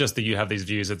 so it's not just that you have these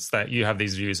views, it's that you have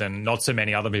these views and not so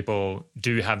many other people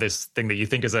do have this thing that you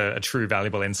think is a true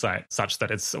valuable insight, such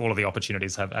that it's all of the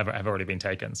opportunities have already been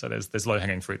taken. So there's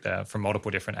low-hanging fruit there from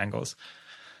multiple different angles.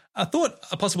 I thought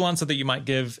a possible answer that you might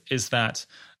give is that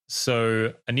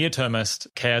so a near-termist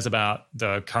cares about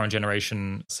the current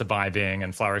generation surviving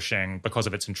and flourishing because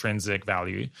of its intrinsic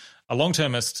value. A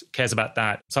long-termist cares about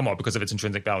that somewhat because of its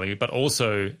intrinsic value, but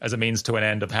also as a means to an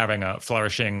end of having a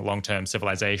flourishing long-term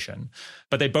civilization.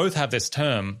 But they both have this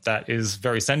term that is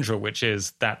very central, which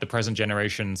is that the present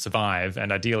generation survive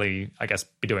and ideally, I guess,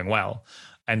 be doing well.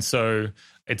 And so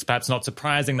it's perhaps not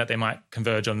surprising that they might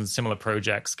converge on similar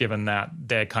projects, given that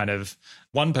they're kind of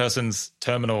one person's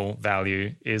terminal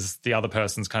value is the other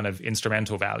person's kind of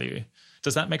instrumental value.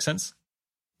 Does that make sense?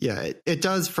 Yeah, it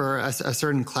does for a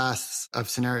certain class of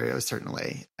scenarios,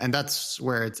 certainly. And that's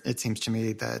where it seems to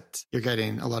me that you're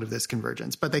getting a lot of this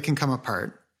convergence, but they can come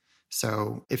apart.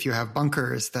 So if you have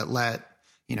bunkers that let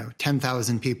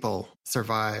 10,000 people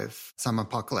survive some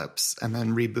apocalypse and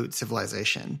then reboot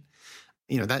civilization,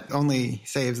 that only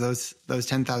saves those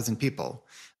 10,000 people.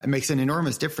 It makes an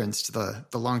enormous difference to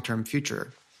the long-term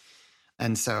future.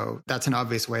 And so that's an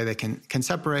obvious way they can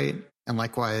separate. And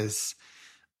likewise,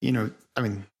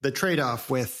 the trade-off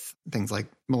with things like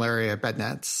malaria bed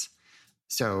nets.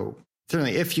 So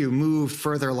certainly if you move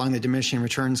further along the diminishing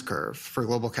returns curve for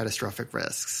global catastrophic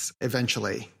risks,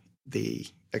 eventually the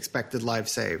expected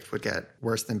lives saved would get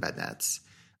worse than bed nets.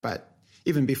 But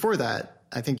even before that,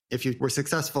 I think if you were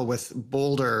successful with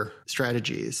bolder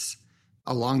strategies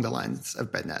along the lines of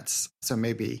bed nets, so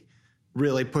maybe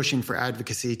really pushing for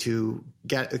advocacy to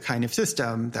get a kind of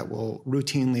system that will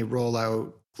routinely roll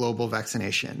out global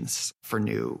vaccinations for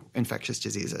new infectious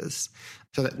diseases,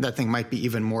 so that thing might be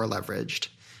even more leveraged.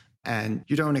 And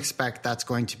you don't expect that's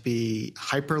going to be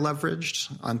hyper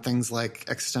leveraged on things like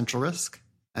existential risk.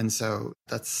 And so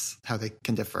that's how they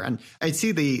can differ. And I'd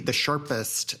see the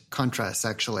sharpest contrast,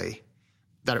 actually,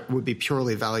 that it would be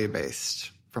purely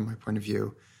value-based from my point of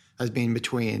view, as being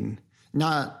between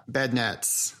not bed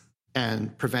nets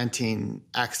and preventing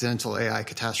accidental AI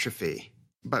catastrophe,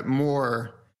 but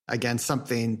more against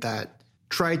something that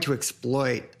tried to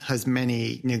exploit as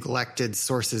many neglected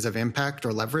sources of impact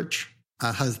or leverage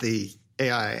as the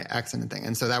AI accident thing.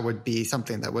 And so that would be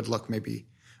something that would look maybe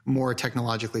more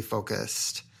technologically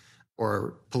focused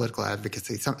or political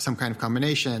advocacy, some kind of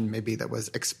combination maybe that was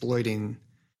exploiting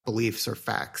beliefs or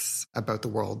facts about the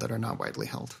world that are not widely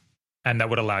held. And that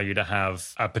would allow you to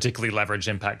have a particularly leveraged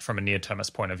impact from a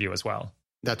near-termist point of view as well.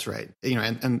 That's right.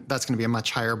 And that's going to be a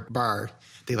much higher bar,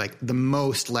 the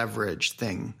most leveraged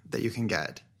thing that you can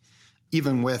get.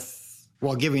 Even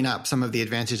while giving up some of the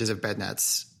advantages of bed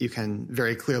nets, you can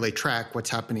very clearly track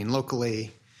what's happening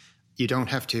locally. You don't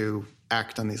have to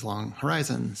act on these long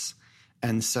horizons.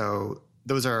 And so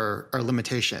those are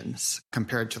limitations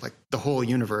compared to the whole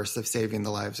universe of saving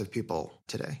the lives of people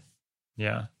today.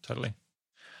 Yeah, totally.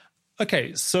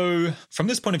 Okay, so from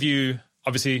this point of view,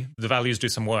 obviously the values do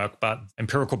some work, but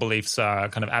empirical beliefs are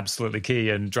kind of absolutely key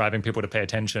in driving people to pay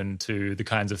attention to the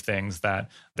kinds of things that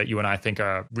you and I think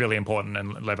are really important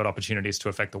and levered opportunities to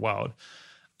affect the world.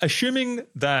 Assuming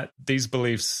that these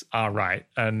beliefs are right,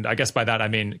 and I guess by that I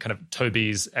mean kind of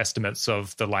Toby's estimates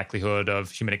of the likelihood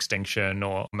of human extinction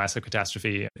or massive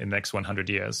catastrophe in the next 100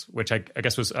 years, which I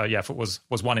guess was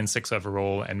 1 in 6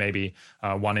 overall, and maybe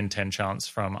 1 in 10 chance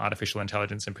from artificial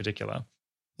intelligence in particular.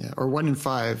 Yeah, or 1 in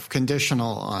 5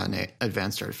 conditional on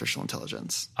advanced artificial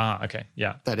intelligence. Okay,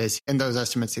 yeah. That is, in those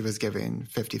estimates, he was giving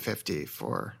 50-50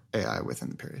 for AI within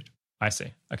the period. I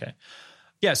see, okay.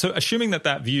 Yeah, so assuming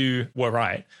that view were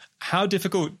right, how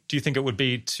difficult do you think it would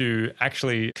be to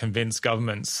actually convince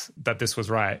governments that this was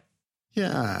right?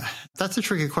 Yeah, that's a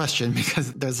tricky question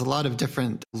because there's a lot of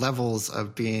different levels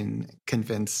of being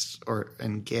convinced or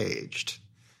engaged.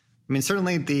 I mean,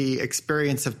 certainly the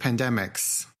experience of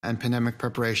pandemics and pandemic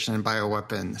preparation and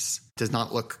bioweapons does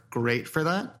not look great for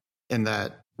that, in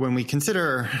that when we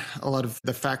consider a lot of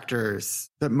the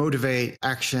factors that motivate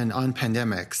action on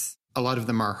pandemics, a lot of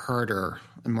them are harder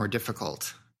and more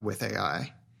difficult with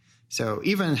AI. So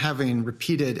even having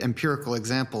repeated empirical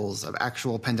examples of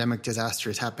actual pandemic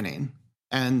disasters happening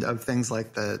and of things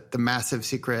like the massive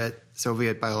secret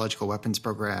Soviet biological weapons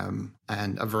program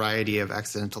and a variety of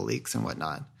accidental leaks and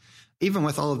whatnot, even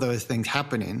with all of those things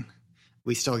happening,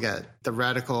 we still get the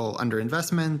radical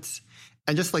underinvestment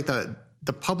and just like the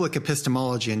public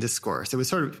epistemology and discourse. It was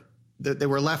sort of, they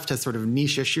were left as sort of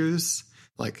niche issues,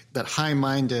 like that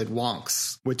high-minded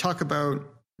wonks would talk about.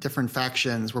 Different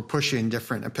factions were pushing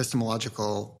different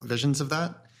epistemological visions of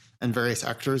that, and various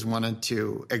actors wanted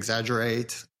to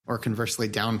exaggerate or conversely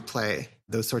downplay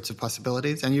those sorts of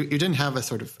possibilities. And you didn't have a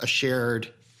sort of a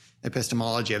shared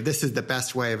epistemology of this is the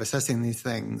best way of assessing these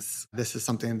things. This is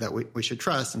something that we should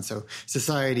trust. And so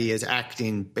society is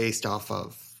acting based off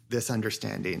of this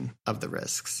understanding of the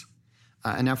risks.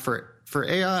 And now for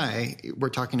AI, we're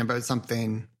talking about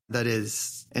something that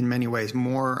is in many ways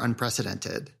more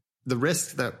unprecedented. The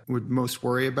risks that we'd most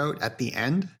worry about at the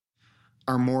end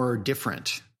are more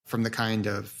different from the kind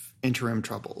of interim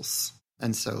troubles.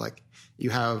 And so like you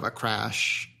have a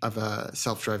crash of a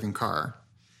self-driving car.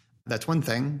 That's one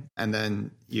thing. And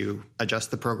then you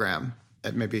adjust the program.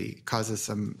 It maybe causes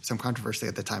some controversy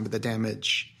at the time, but the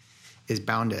damage is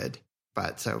bounded.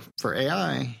 But so for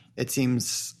AI, it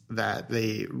seems that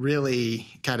the really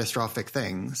catastrophic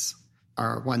things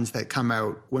are ones that come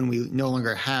out when we no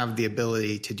longer have the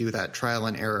ability to do that trial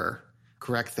and error,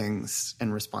 correct things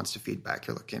in response to feedback.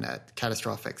 You're looking at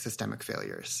catastrophic systemic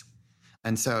failures.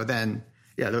 And so then,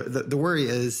 the worry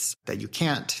is that you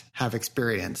can't have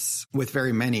experience with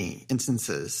very many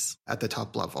instances at the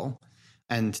top level.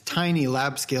 And tiny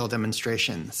lab scale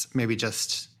demonstrations maybe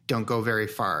just don't go very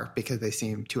far because they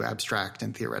seem too abstract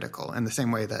and theoretical, in the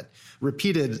same way that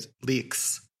repeated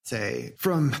leaks, say,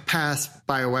 from past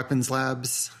bioweapons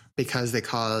labs because they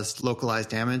caused localized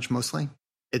damage mostly.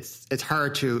 It's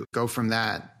hard to go from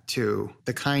that to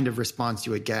the kind of response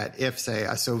you would get if, say,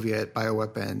 a Soviet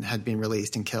bioweapon had been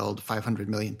released and killed 500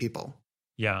 million people.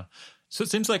 Yeah. So it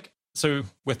seems like, so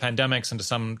with pandemics and to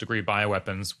some degree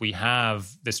bioweapons, we have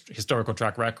this historical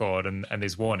track record and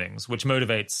these warnings, which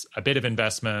motivates a bit of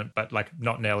investment, but like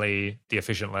not nearly the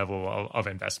efficient level of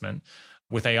investment.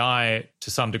 With AI,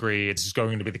 to some degree, it's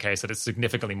going to be the case that it's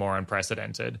significantly more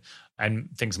unprecedented and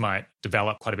things might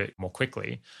develop quite a bit more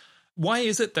quickly. Why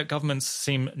is it that governments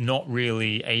seem not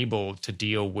really able to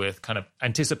deal with kind of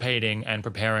anticipating and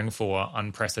preparing for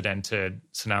unprecedented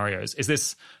scenarios? Is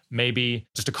this maybe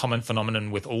just a common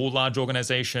phenomenon with all large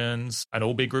organizations and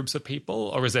all big groups of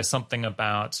people? Or is there something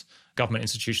about government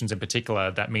institutions in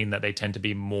particular that mean that they tend to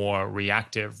be more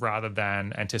reactive rather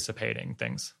than anticipating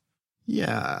things?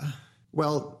 Yeah.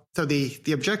 Well, so the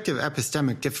objective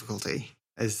epistemic difficulty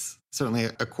is certainly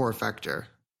a core factor.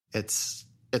 It's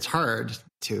hard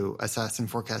to assess and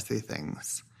forecast these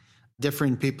things.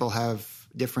 Different people have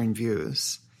different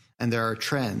views, and there are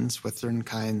trends with certain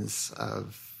kinds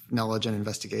of knowledge and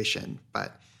investigation.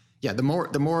 But yeah, the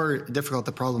more difficult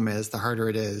the problem is, the harder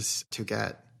it is to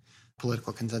get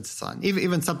political consensus on.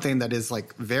 Even something that is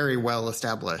like very well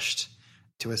established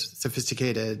to a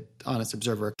sophisticated, honest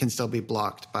observer can still be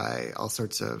blocked by all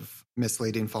sorts of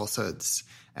misleading falsehoods.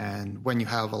 And when you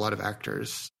have a lot of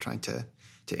actors trying to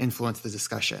influence the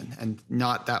discussion and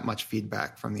not that much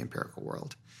feedback from the empirical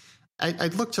world.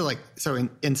 I'd look to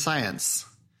in science,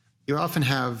 you often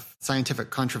have scientific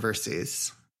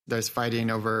controversies. There's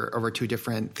fighting over two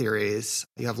different theories.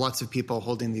 You have lots of people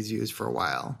holding these views for a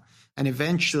while. And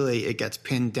eventually it gets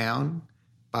pinned down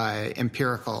by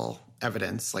empirical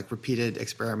evidence, like repeated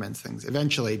experiments. Things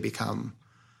eventually become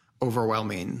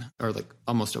overwhelming, or like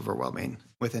almost overwhelming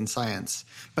within science.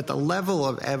 But the level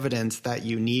of evidence that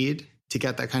you need to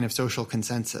get that kind of social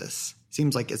consensus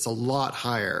seems like it's a lot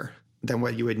higher than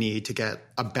what you would need to get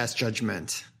a best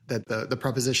judgment that the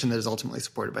proposition that is ultimately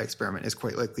supported by experiment is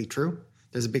quite likely true.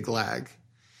 There's a big lag.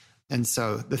 And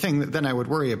so the thing that then I would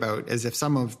worry about is if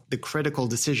some of the critical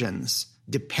decisions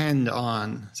depend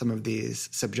on some of these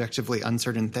subjectively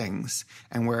uncertain things,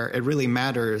 and where it really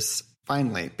matters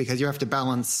finally, because you have to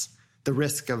balance the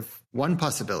risk of one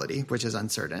possibility, which is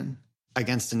uncertain,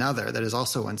 against another that is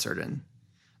also uncertain.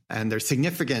 And there's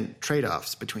significant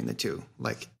trade-offs between the two.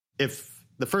 Like if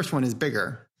the first one is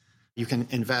bigger, you can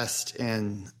invest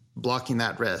in blocking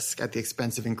that risk at the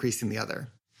expense of increasing the other.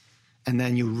 And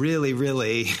then you really,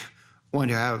 really want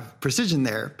to have precision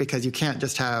there, because you can't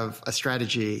just have a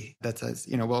strategy that says,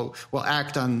 we'll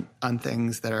act on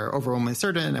things that are overwhelmingly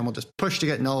certain, and we'll just push to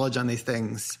get knowledge on these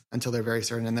things until they're very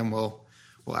certain, and then we'll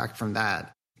act from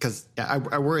that. Because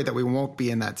I worry that we won't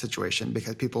be in that situation,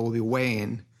 because people will be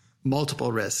weighing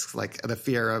multiple risks, like the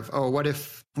fear of, what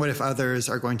if others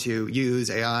are going to use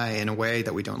AI in a way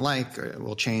that we don't like, or it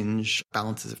will change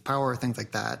balances of power, things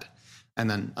like that. And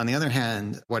then on the other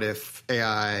hand, what if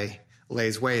AI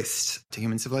lays waste to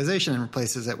human civilization and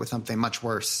replaces it with something much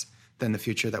worse than the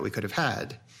future that we could have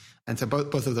had? And so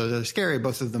both of those are scary.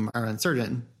 Both of them are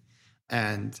uncertain.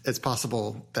 And it's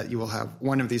possible that you will have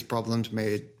one of these problems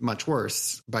made much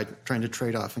worse by trying to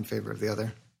trade off in favor of the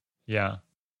other. Yeah.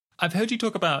 I've heard you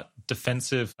talk about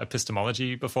defensive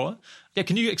epistemology before. Yeah,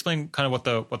 can you explain kind of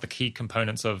what the key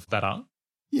components of that are?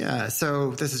 Yeah,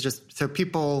 so this is so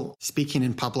people speaking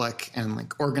in public and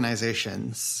like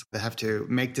organizations that have to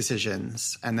make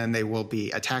decisions, and then they will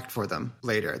be attacked for them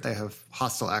later. They have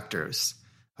hostile actors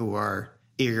who are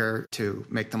eager to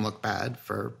make them look bad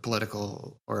for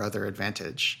political or other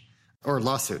advantage, or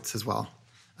lawsuits as well.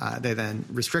 They then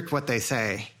restrict what they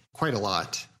say quite a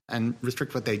lot and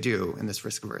restrict what they do in this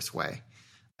risk-averse way.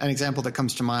 An example that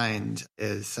comes to mind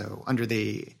is, so under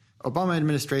the Obama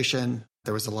administration,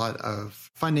 there was a lot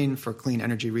of funding for clean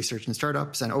energy research and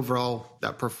startups, and overall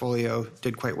that portfolio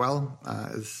did quite well,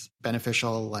 is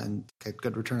beneficial and get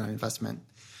good return on investment.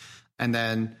 And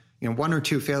then, one or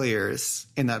two failures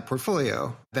in that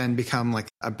portfolio then become like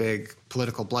a big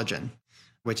political bludgeon,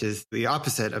 which is the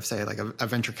opposite of, say, like a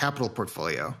venture capital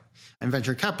portfolio. In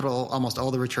venture capital, almost all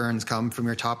the returns come from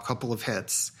your top couple of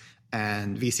hits,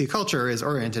 and VC culture is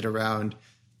oriented around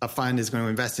a fund is going to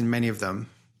invest in many of them,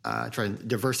 try and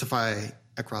diversify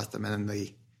across them, and then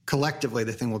collectively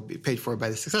the thing will be paid for by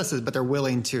the successes, but they're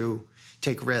willing to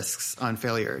take risks on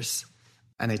failures.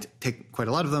 And they take quite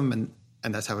a lot of them,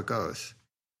 and that's how it goes.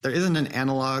 There isn't an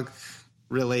analog,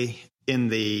 really, in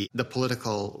the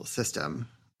political system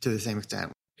to the same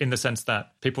extent. In the sense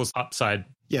that people's upside...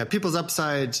 Yeah, people's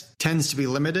upside tends to be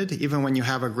limited, even when you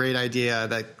have a great idea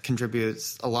that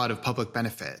contributes a lot of public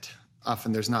benefit.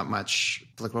 Often there's not much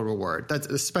political reward. That's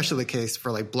especially the case for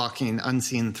like blocking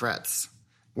unseen threats,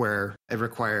 where it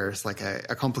requires like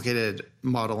a complicated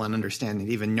model and understanding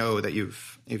to even know that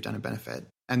you've done a benefit.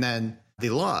 And then the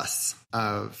loss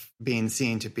of being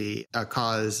seen to be a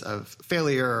cause of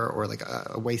failure or like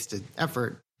a wasted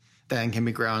effort then can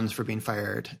be grounds for being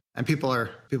fired. And people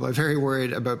are very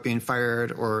worried about being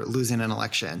fired or losing an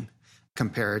election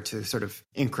compared to sort of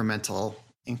incremental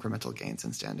gains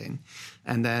in standing.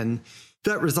 And then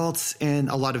that results in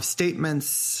a lot of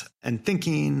statements and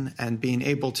thinking and being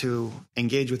able to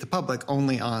engage with the public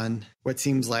only on what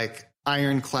seems like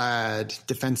ironclad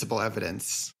defensible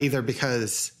evidence, either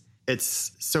because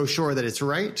it's so sure that it's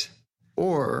right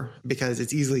or because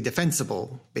it's easily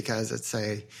defensible, because it's,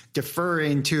 say,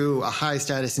 deferring to a high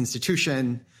status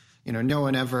institution. No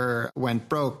one ever went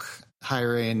broke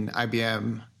hiring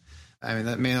IBM. I mean,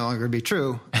 that may no longer be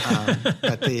true,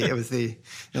 but it was the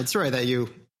story that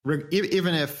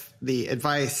even if the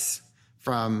advice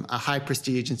from a high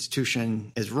prestige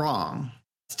institution is wrong,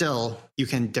 still you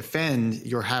can defend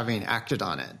your having acted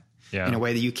on it in a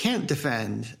way that you can't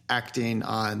defend acting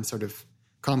on sort of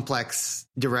complex,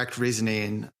 direct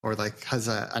reasoning, or like has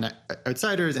an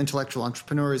outsiders, intellectual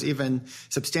entrepreneurs, even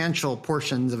substantial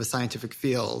portions of a scientific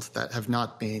field that have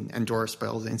not been endorsed by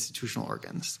all the institutional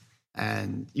organs.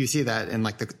 And you see that in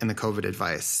the COVID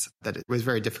advice, that it was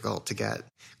very difficult to get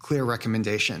clear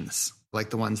recommendations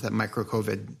like the ones that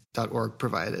microcovid.org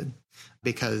provided,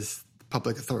 because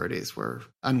public authorities were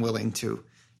unwilling to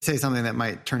say something that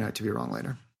might turn out to be wrong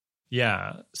later.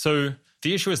 Yeah. So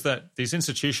the issue is that these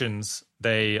institutions,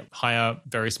 they hire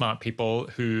very smart people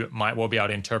who might well be able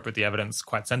to interpret the evidence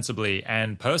quite sensibly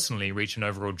and personally reach an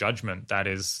overall judgment that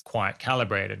is quite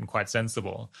calibrated and quite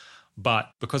sensible. But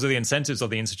because of the incentives of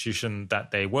the institution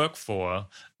that they work for,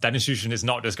 that institution is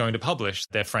not just going to publish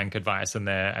their frank advice and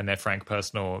their frank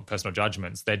personal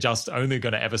judgments. They're just only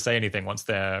going to ever say anything once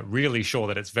they're really sure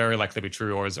that it's very likely to be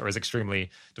true or is extremely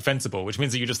defensible, which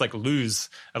means that you just lose,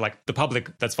 the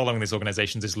public that's following these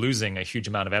organizations is losing a huge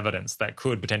amount of evidence that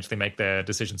could potentially make their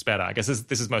decisions better. I guess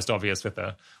this is most obvious with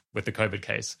the COVID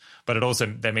case, but it also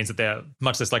that means that they're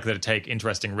much less likely to take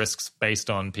interesting risks based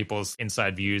on people's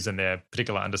inside views and their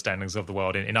particular understandings of the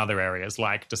world in other areas,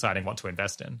 like deciding what to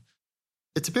invest in.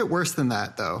 It's a bit worse than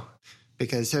that, though,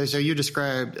 because so you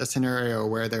described a scenario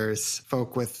where there's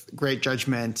folk with great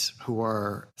judgment who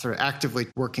are sort of actively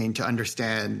working to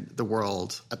understand the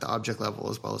world at the object level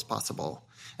as well as possible.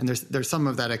 And there's some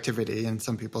of that activity in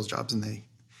some people's jobs, and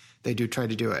they do try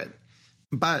to do it.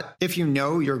 But if you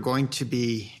know you're going to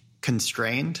be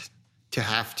constrained to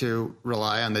have to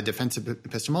rely on the defensive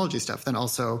epistemology stuff, then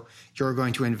also you're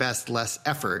going to invest less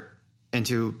effort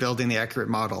into building the accurate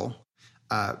model.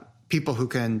 People who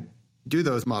can do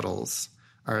those models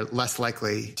are less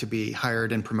likely to be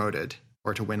hired and promoted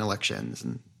or to win elections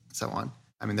and so on.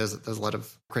 I mean, there's a lot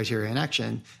of criteria in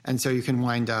action. And so you can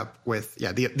wind up with,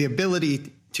 the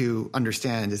ability to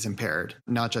understand is impaired,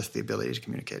 not just the ability to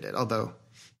communicate it, although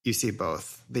you see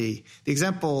both. The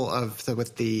example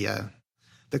with the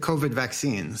COVID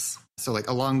vaccines, so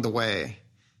along the way,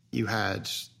 you had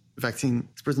vaccine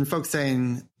experts and folks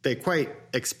saying they quite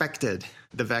expected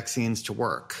the vaccines to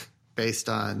work based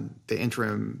on the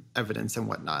interim evidence and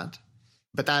whatnot.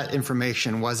 But that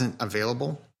information wasn't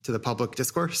available to the public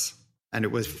discourse. And it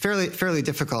was fairly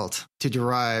difficult to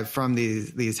derive from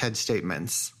these head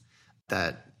statements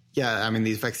that,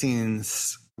 these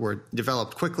vaccines were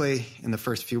developed quickly in the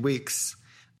first few weeks.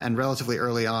 And relatively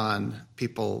early on,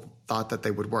 people thought that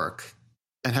they would work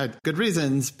and had good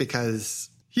reasons because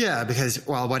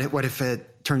what if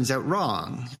it turns out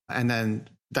wrong? And then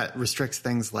that restricts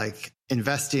things like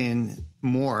investing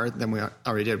more than we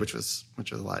already did, which was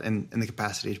a lot, in the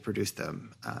capacity to produce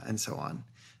them and so on.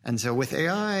 And so with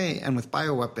AI and with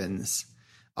bioweapons,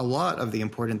 a lot of the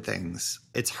important things,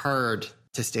 it's hard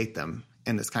to state them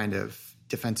in this kind of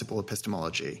defensible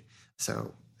epistemology.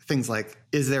 So things like,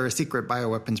 is there a secret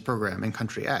bioweapons program in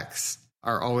country X,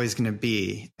 are always going to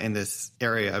be in this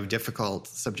area of difficult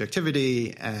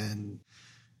subjectivity and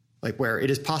where it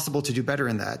is possible to do better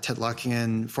in that.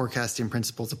 Tedlockian forecasting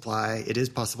principles apply. It is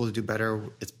possible to do better.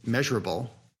 It's measurable,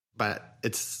 but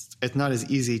it's not as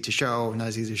easy to show,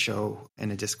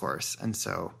 in a discourse. And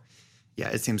so,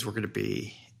 it seems we're going to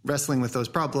be wrestling with those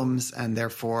problems and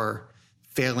therefore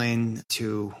failing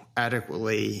to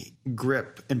adequately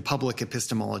grip in public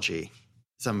epistemology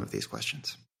some of these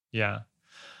questions. Yeah.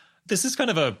 This is kind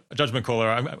of a judgment caller.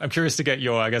 I'm curious to get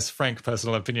your, frank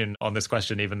personal opinion on this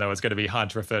question, even though it's going to be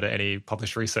hard to refer to any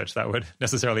published research that would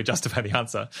necessarily justify the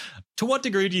answer. To what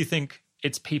degree do you think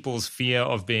it's people's fear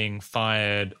of being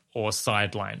fired or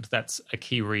sidelined that's a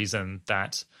key reason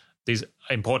that these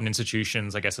important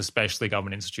institutions, especially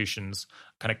government institutions,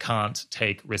 kind of can't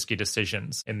take risky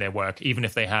decisions in their work, even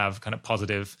if they have kind of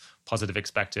positive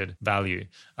expected value?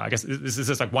 I guess this is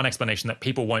just one explanation, that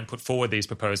people won't put forward these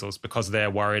proposals because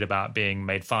they're worried about being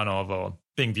made fun of or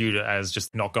being viewed as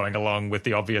just not going along with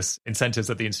the obvious incentives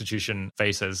that the institution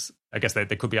faces. I guess there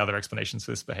could be other explanations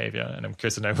for this behavior, and I'm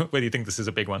curious to know whether you think this is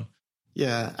a big one.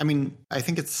 Yeah, I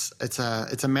think it's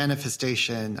a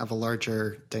manifestation of a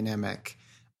larger dynamic.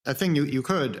 A thing you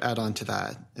could add on to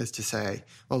that is to say,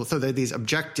 so there are these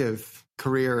objective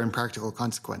career and practical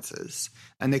consequences,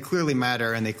 and they clearly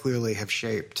matter, and they clearly have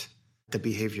shaped the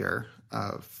behavior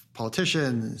of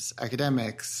politicians,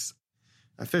 academics,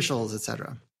 officials,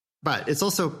 etc. But it's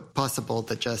also possible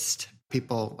that just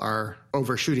people are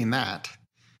overshooting that,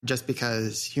 just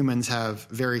because humans have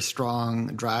very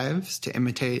strong drives to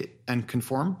imitate and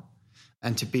conform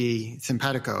and to be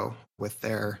simpatico with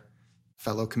their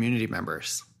fellow community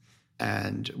members.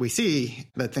 And we see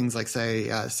that things like, say,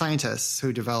 scientists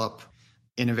who develop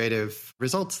innovative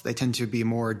results, they tend to be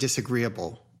more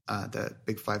disagreeable, the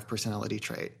big five personality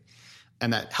trait.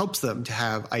 And that helps them to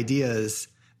have ideas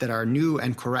that are new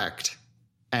and correct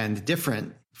and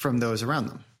different from those around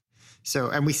them. So,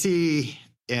 and we see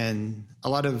in a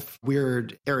lot of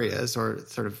weird areas, or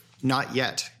sort of not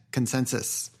yet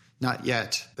consensus, not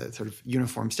yet the sort of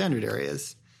uniform standard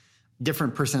areas,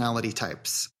 different personality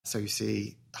types. So you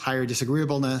see higher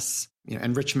disagreeableness,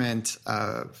 enrichment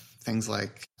of things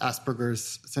like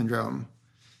Asperger's syndrome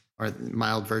or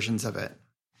mild versions of it.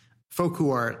 Folk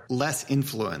who are less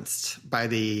influenced by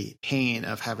the pain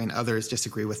of having others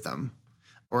disagree with them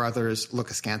or others look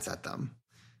askance at them.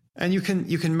 And you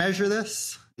can measure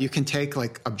this. You can take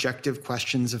objective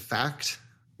questions of fact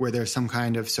where there's some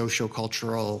kind of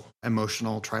socio-cultural,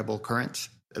 emotional, tribal current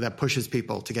that pushes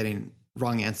people to getting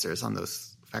wrong answers on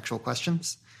those factual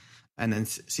questions and then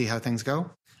see how things go.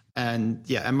 And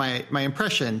my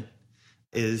impression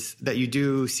is that you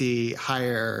do see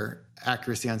higher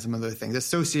accuracy on some other things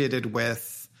associated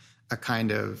with a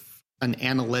kind of an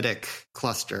analytic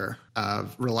cluster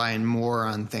of relying more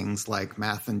on things like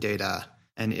math and data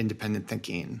and independent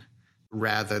thinking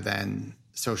rather than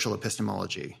social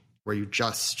epistemology, where you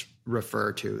just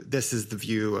refer to this is the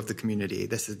view of the community,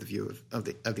 this is the view of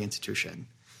the institution.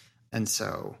 And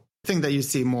so I think that you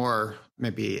see more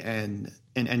maybe in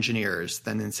engineers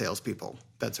than in salespeople,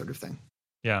 that sort of thing.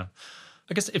 Yeah.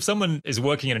 I guess if someone is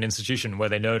working in an institution where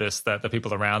they notice that the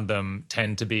people around them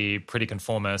tend to be pretty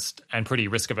conformist and pretty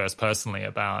risk-averse personally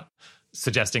about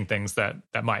suggesting things that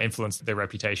might influence their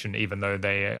reputation, even though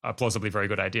they are plausibly very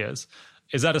good ideas,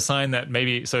 is that a sign that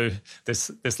maybe, so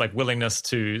this like willingness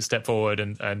to step forward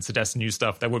and suggest new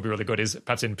stuff that would be really good is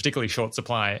perhaps in particularly short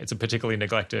supply? It's a particularly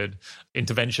neglected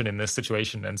intervention in this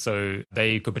situation. And so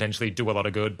they could potentially do a lot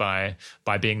of good by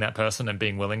being that person and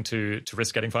being willing to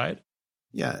risk getting fired?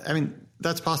 Yeah, I mean,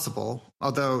 that's possible.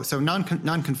 Although, so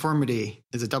nonconformity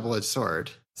is a double-edged sword.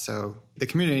 So the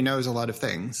community knows a lot of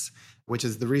things, which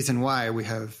is the reason why we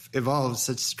have evolved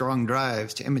such strong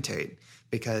drives to imitate,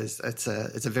 because it's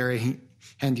a very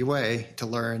handy way to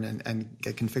learn and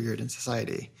get configured in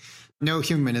society. No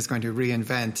human is going to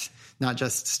reinvent not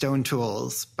just stone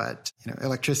tools, but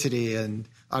electricity and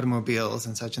automobiles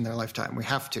and such in their lifetime. We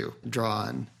have to draw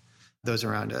on those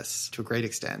around us to a great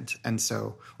extent. And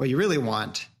so what you really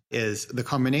want is the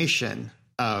combination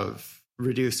of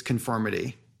reduced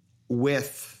conformity with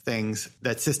things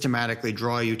that systematically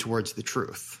draw you towards the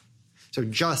truth. So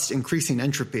just increasing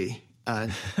entropy,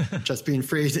 just being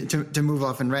free to move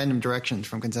off in random directions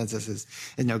from consensus is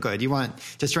no good. You want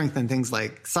to strengthen things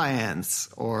like science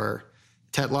or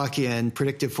Tetlockian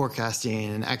predictive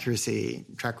forecasting and accuracy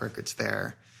track records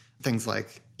there. Things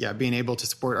like, being able to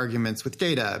support arguments with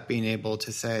data, being able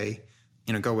to say,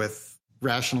 go with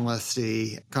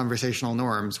rationalistic conversational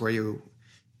norms where you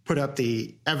put up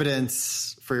the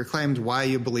evidence for your claims, why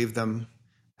you believe them,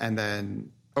 and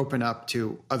then open up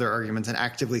to other arguments and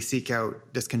actively seek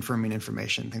out disconfirming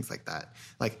information, things like that.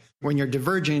 Like when you're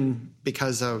diverging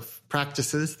because of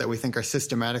practices that we think are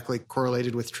systematically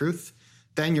correlated with truth,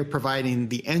 then you're providing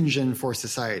the engine for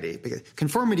society. Because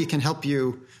conformity can help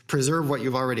you preserve what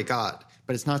you've already got,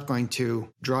 but it's not going to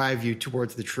drive you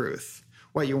towards the truth.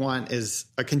 What you want is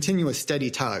a continuous steady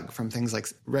tug from things like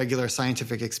regular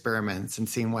scientific experiments and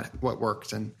seeing what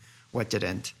worked and what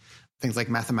didn't. Things like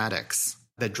mathematics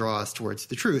that draw us towards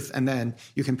the truth. And then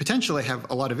you can potentially have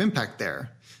a lot of impact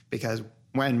there, because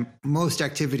when most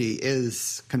activity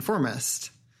is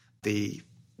conformist, the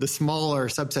smaller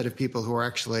subset of people who are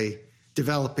actually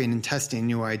developing and testing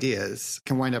new ideas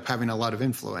can wind up having a lot of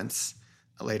influence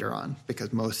later on,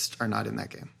 because most are not in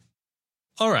that game.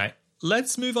 All right.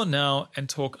 Let's move on now and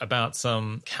talk about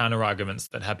some counter-arguments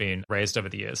that have been raised over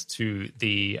the years to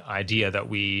the idea that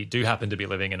we do happen to be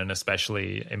living in an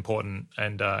especially important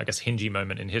and, I guess, hingy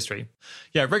moment in history.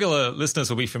 Yeah, regular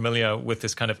listeners will be familiar with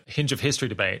this kind of hinge of history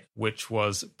debate, which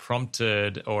was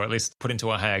prompted, or at least put into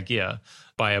a higher gear,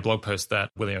 by a blog post that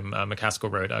William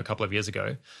MacAskill wrote a couple of years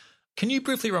ago. Can you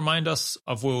briefly remind us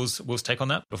of Will's take on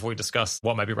that before we discuss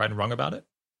what might be right and wrong about it?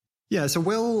 Yeah, so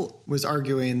Will was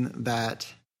arguing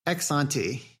that ex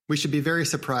ante, we should be very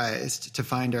surprised to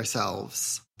find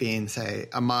ourselves being, say,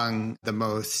 among the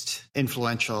most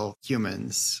influential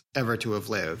humans ever to have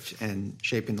lived in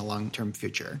shaping the long-term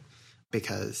future,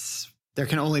 because there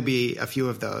can only be a few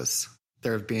of those.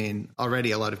 There have been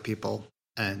already a lot of people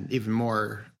and even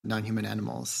more non-human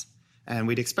animals. And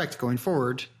we'd expect going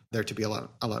forward there to be a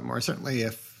lot more. Certainly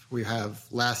if we have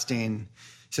lasting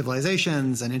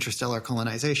civilizations and interstellar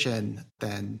colonization,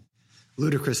 then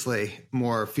ludicrously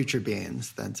more future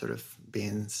beings than sort of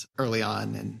beings early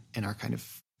on in our kind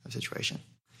of situation.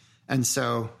 And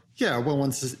so, Will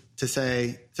wants to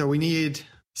say, so we need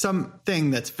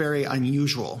something that's very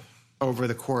unusual over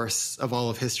the course of all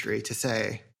of history to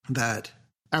say that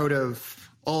out of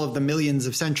all of the millions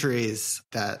of centuries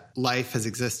that life has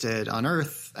existed on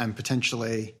Earth, and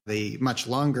potentially the much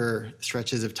longer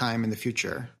stretches of time in the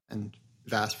future and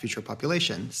vast future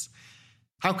populations,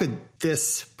 how could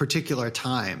this particular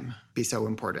time be so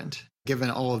important, given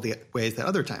all of the ways that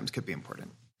other times could be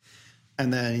important?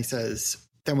 And then he says,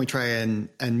 then we try and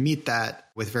meet that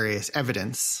with various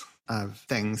evidence of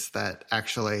things that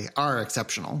actually are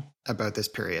exceptional about this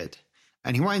period.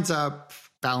 And he winds up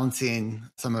balancing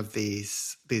some of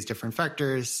these different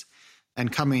factors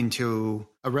and coming to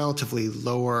a relatively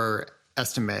lower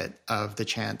estimate of the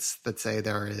chance that, say,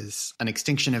 there is an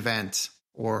extinction event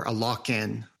or a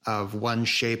lock-in of one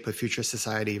shape of future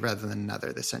society rather than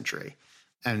another this century.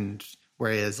 And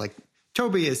whereas like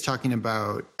Toby is talking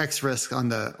about X risk on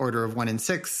the order of 1 in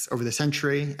 6 over the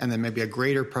century, and then maybe a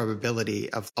greater probability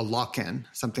of a lock-in,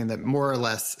 something that more or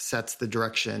less sets the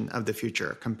direction of the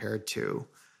future compared to,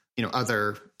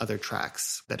 other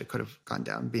tracks that it could have gone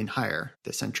down being higher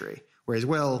this century. Whereas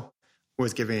Will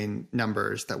was giving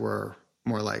numbers that were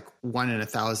more like 1 in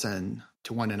 1,000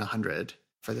 to 1 in 100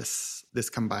 for this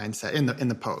combined set in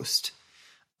the post,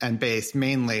 and based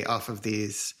mainly off of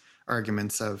these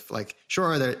arguments of like,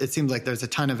 sure, it seems like there's a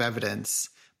ton of evidence,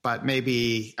 but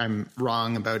maybe I'm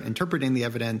wrong about interpreting the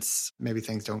evidence. Maybe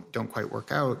things don't quite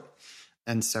work out.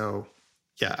 And so,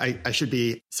 yeah, I should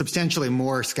be substantially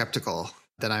more skeptical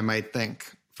than I might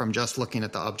think from just looking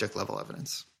at the object level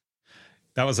evidence.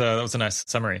 That was a nice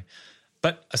summary.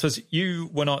 But I suppose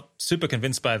you were not super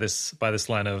convinced by this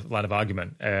line of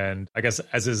argument, and I guess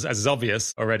as is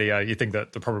obvious already, you think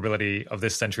that the probability of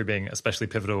this century being especially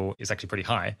pivotal is actually pretty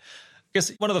high. I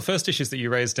guess one of the first issues that you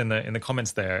raised in the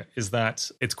comments there is that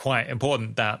it's quite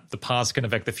important that the past can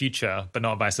affect the future, but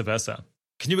not vice versa.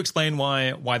 Can you explain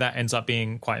why that ends up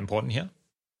being quite important here?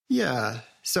 Yeah.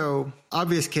 So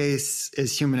obvious case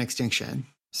is human extinction.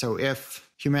 So if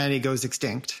humanity goes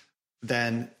extinct,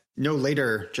 then no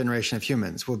later generation of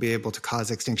humans will be able to cause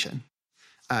extinction.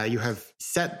 You have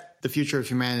set the future of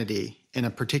humanity in a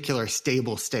particular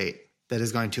stable state that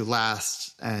is going to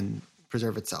last and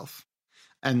preserve itself.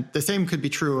 And the same could be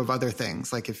true of other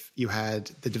things, like if you had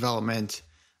the development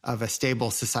of a stable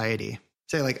society,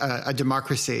 say like a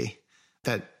democracy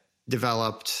that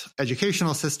developed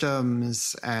educational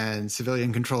systems and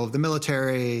civilian control of the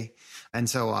military and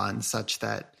so on, such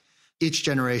that each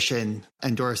generation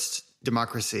endorsed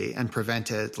democracy and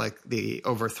prevented like the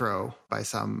overthrow by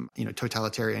some,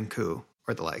 totalitarian coup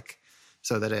or the like,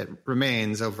 so that it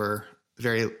remains over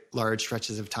very large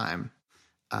stretches of time,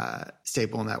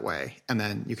 stable in that way. And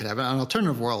then you could have an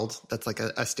alternative world that's like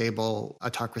a stable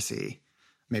autocracy.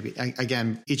 Maybe,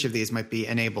 again, each of these might be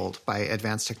enabled by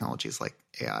advanced technologies like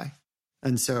AI.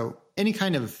 And so any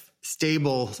kind of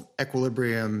stable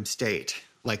equilibrium state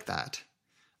like that,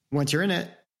 once you're in it,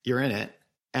 you're in it.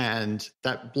 And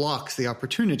that blocks the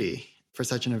opportunity for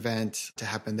such an event to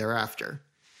happen thereafter.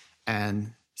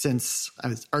 And since I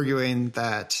was arguing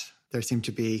that there seem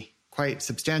to be quite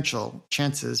substantial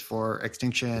chances for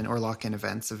extinction or lock-in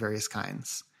events of various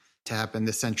kinds to happen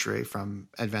this century from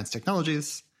advanced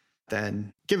technologies,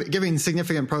 then giving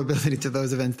significant probability to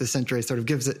those events this century sort of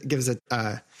gives it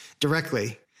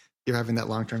directly, you're having that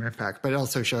long-term impact. But it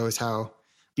also shows how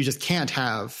you just can't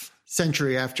have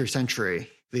century after century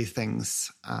these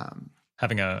things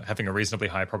having a reasonably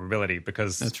high probability,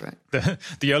 because that's right.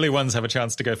 The early ones have a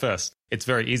chance to go first. It's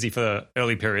very easy for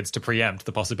early periods to preempt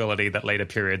the possibility that later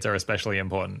periods are especially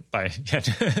important by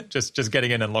just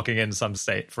getting in and locking in some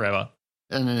state forever.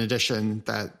 And in addition,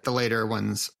 that the later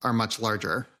ones are much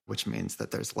larger, which means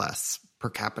that there's less per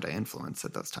capita influence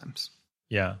at those times.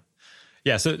 Yeah.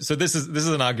 Yeah, so this is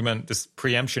an argument. This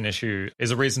preemption issue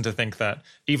is a reason to think that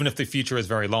even if the future is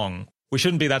very long, we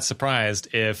shouldn't be that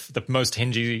surprised if the most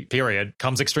hingy period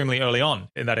comes extremely early on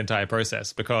in that entire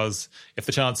process, because if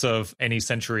the chance of any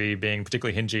century being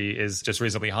particularly hingy is just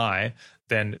reasonably high,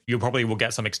 then you probably will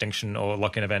get some extinction or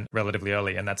lock-in event relatively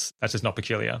early, and that's just not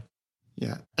peculiar.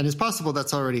 Yeah, and it's possible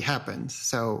that's already happened.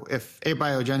 So if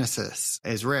abiogenesis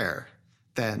is rare,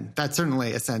 then that's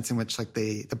certainly a sense in which like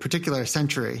the particular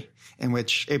century in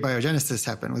which abiogenesis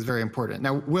happened was very important.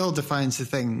 Now, Will defines the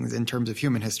things in terms of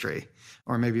human history,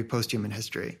 or maybe post-human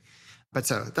history. But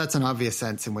so that's an obvious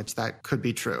sense in which that could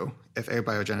be true if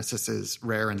abiogenesis is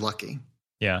rare and lucky.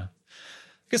 Yeah.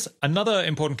 I guess another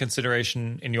important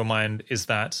consideration in your mind is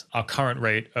that our current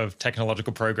rate of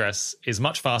technological progress is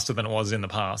much faster than it was in the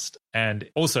past. And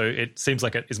also, it seems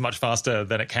like it is much faster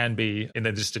than it can be in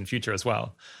the distant future as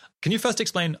well. Can you first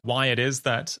explain why it is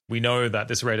that we know that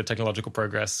this rate of technological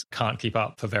progress can't keep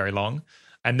up for very long?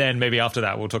 And then maybe after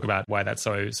that, we'll talk about why that's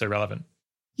so relevant.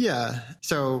 Yeah.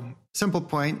 So simple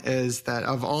point is that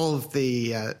of all of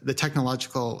the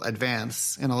technological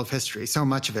advance in all of history, so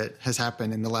much of it has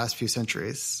happened in the last few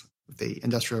centuries, the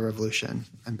Industrial Revolution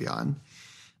and beyond.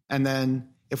 And then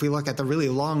if we look at the really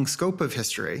long scope of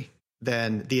history,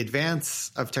 then the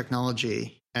advance of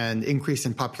technology and increase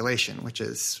in population, which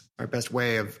is our best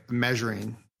way of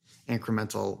measuring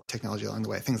incremental technology along the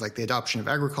way, things like the adoption of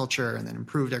agriculture and then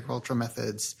improved agricultural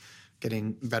methods,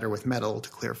 getting better with metal to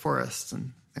clear forests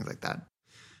and things like that.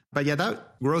 But yeah,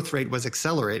 that growth rate was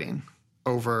accelerating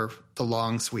over the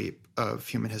long sweep of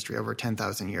human history, over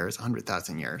 10,000 years,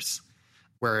 100,000 years.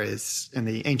 Whereas in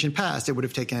the ancient past, it would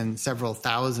have taken several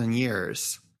thousand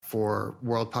years for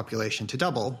world population to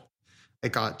double,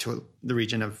 it got to the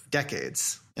region of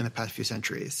decades in the past few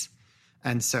centuries.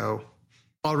 And so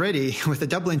already with a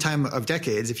doubling time of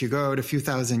decades, if you go out a few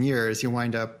thousand years, you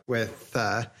wind up with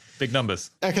big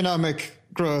numbers. Economic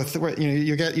growth where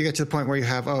you get to the point where you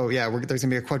have, there's going to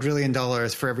be $1 quadrillion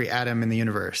for every atom in the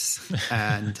universe.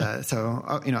 And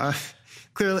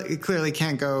clearly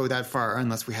can't go that far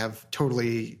unless we have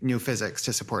totally new physics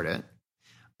to support it.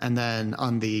 And then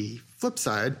on the flip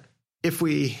side, if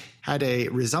we had a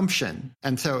resumption,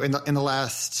 and so in the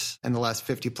last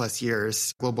 50 plus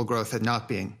years, global growth had not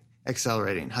been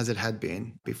accelerating as it had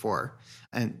been before.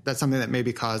 And that's something that may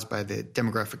be caused by the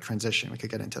demographic transition. We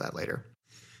could get into that later.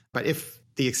 But if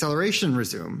the acceleration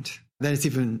resumed, then it's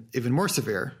even more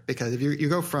severe, because if you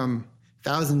go from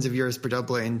thousands of years per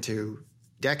doubling to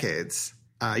decades,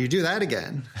 you do that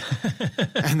again,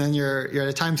 and then you're at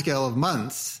a time scale of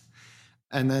months.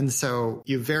 And then so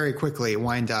you very quickly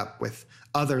wind up with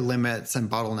other limits and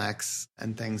bottlenecks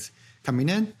and things coming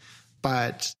in.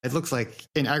 But it looks like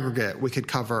in aggregate, we could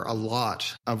cover a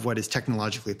lot of what is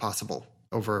technologically possible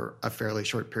over a fairly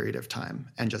short period of time.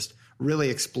 And just really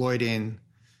exploiting,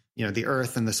 the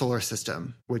Earth and the solar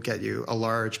system would get you a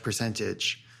large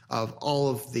percentage of all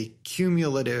of the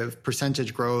cumulative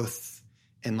percentage growth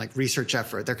in like research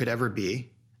effort there could ever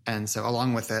be. And so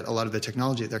along with it, a lot of the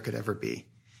technology there could ever be.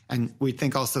 And we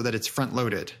think also that it's front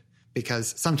loaded,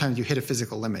 because sometimes you hit a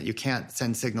physical limit. You can't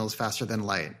send signals faster than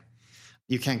light.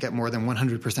 You can't get more than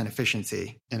 100%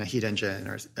 efficiency in a heat engine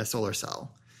or a solar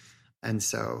cell. And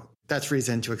so that's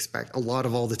reason to expect a lot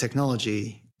of all the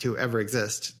technology to ever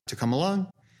exist to come along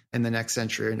in the next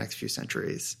century or next few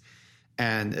centuries.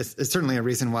 And it's certainly a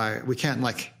reason why we can't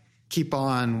keep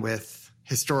on with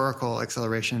historical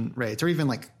acceleration rates or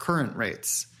even current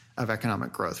rates of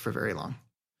economic growth for very long.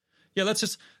 Yeah,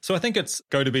 so I think it's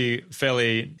going to be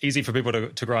fairly easy for people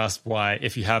to grasp why,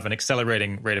 if you have an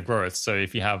accelerating rate of growth, so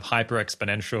if you have hyper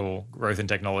exponential growth in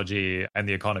technology and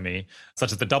the economy,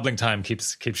 such as the doubling time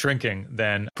keeps shrinking,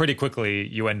 then pretty quickly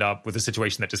you end up with a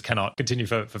situation that just cannot continue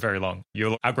for very long.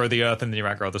 You'll outgrow the Earth and then you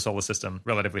outgrow the solar system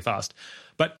relatively fast.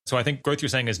 But so I think growth, you're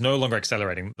saying, is no longer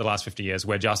accelerating the last 50 years.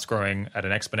 We're just growing at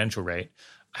an exponential rate.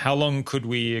 How long could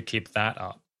we keep that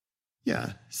up?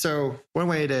 Yeah. So one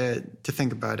way to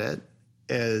think about it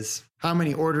is how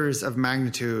many orders of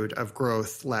magnitude of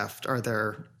growth left are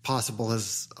there possible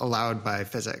as allowed by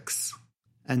physics?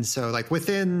 And so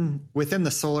within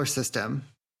the solar system,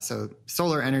 so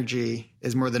solar energy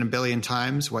is more than 1 billion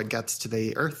times what gets to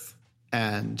the Earth.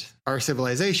 And our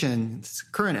civilization's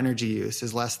current energy use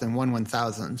is less than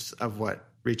 1/1000th of what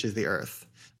reaches the Earth.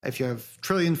 If you have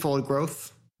trillion-fold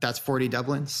growth, that's 40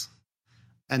 doublings.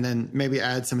 And then maybe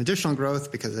add some additional growth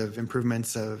because of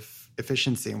improvements of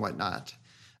efficiency and whatnot.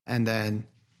 And then,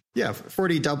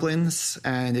 40 doublings.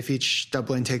 And if each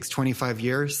doubling takes 25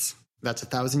 years, that's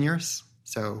 1,000 years.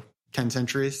 So 10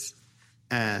 centuries.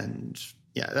 And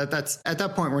that's at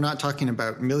that point, we're not talking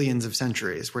about millions of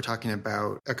centuries. We're talking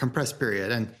about a compressed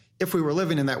period. And if we were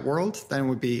living in that world, then it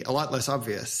would be a lot less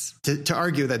obvious to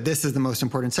argue that this is the most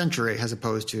important century as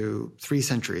opposed to 3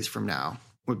 centuries from now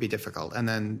would be difficult. And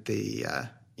then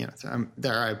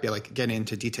there I'd be getting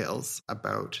into details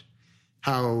about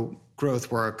how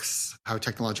growth works, how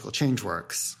technological change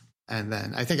works. And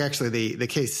then I think actually the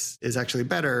case is actually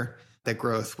better that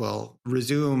growth will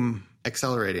resume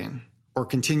accelerating or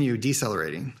continue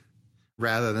decelerating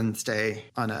rather than stay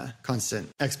on a constant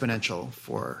exponential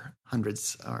for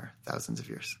hundreds or thousands of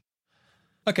years.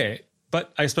 Okay,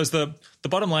 but I suppose the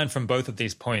bottom line from both of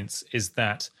these points is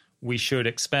that we should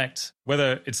expect,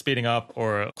 whether it's speeding up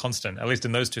or constant, at least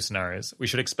in those two scenarios, we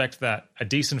should expect that a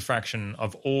decent fraction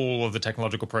of all of the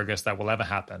technological progress that will ever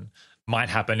happen might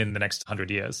happen in the next 100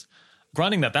 years.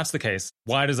 Granting that that's the case,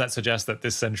 why does that suggest that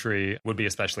this century would be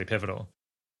especially pivotal?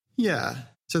 Yeah.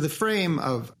 So the frame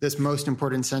of this most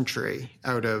important century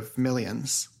out of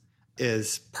millions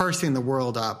is parsing the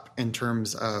world up in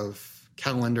terms of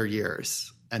calendar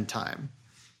years and time.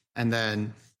 And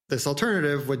then this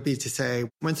alternative would be to say,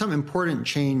 when some important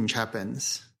change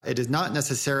happens, it is not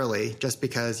necessarily just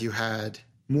because you had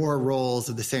more rolls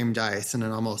of the same dice in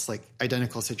an almost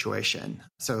identical situation.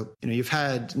 So, you've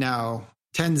had now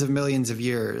tens of millions of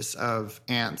years of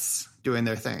ants doing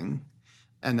their thing.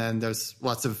 And then there's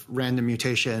lots of random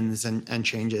mutations and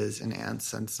changes in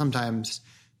ants. And sometimes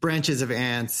branches of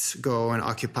ants go and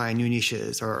occupy new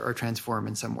niches or transform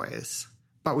in some ways.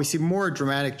 But we see more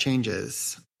dramatic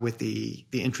changes with the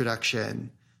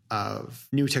introduction of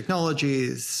new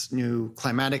technologies, new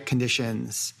climatic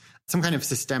conditions, some kind of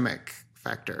systemic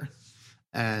factor.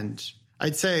 And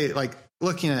I'd say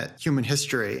looking at human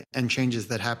history and changes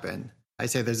that happen, I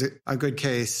say there's a good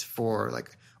case for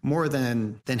like more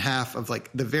than half of like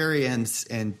the variance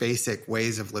in basic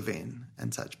ways of living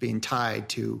and such being tied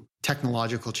to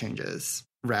technological changes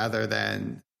rather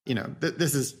than,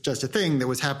 this is just a thing that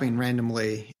was happening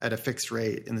randomly at a fixed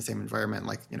rate in the same environment,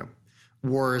 like,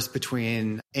 wars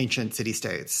between ancient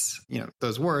city-states.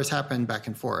 Those wars happened back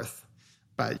and forth,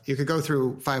 but you could go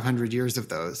through 500 years of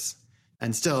those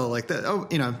and still like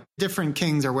different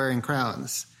kings are wearing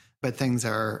crowns, but things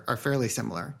are fairly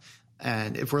similar.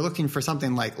 And if we're looking for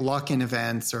something like lock-in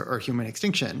events or human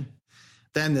extinction,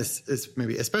 then this is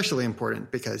maybe especially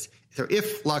important because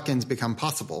if lock-ins become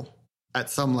possible at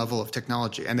some level of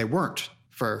technology, and they weren't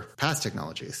for past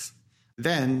technologies,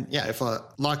 then, if a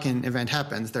lock-in event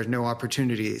happens, there's no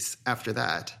opportunities after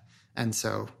that. And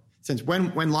so since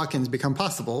when lock-ins become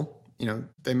possible,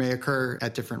 they may occur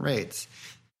at different rates.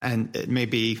 And it may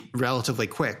be relatively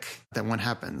quick that one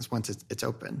happens once it's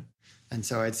open. And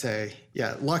so I'd say,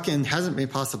 lock-in hasn't been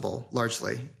possible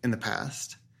largely in the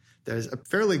past. There's a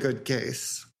fairly good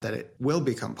case that it will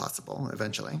become possible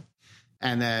eventually.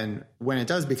 And then when it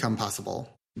does become possible,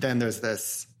 then there's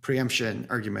this preemption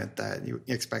argument that you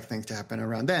expect things to happen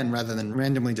around then rather than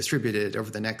randomly distributed over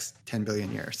the next 10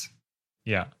 billion years.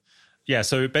 Yeah. Yeah,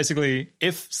 so basically,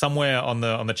 if somewhere on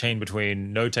the chain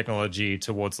between no technology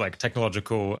towards like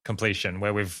technological completion,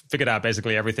 where we've figured out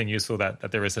basically everything useful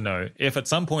that there is to know, if at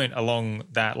some point along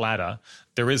that ladder,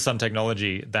 there is some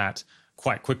technology that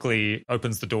quite quickly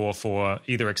opens the door for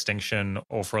either extinction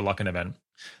or for a lock-in event,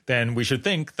 then we should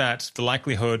think that the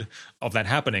likelihood of that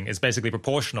happening is basically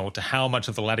proportional to how much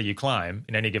of the ladder you climb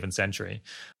in any given century.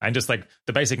 And just like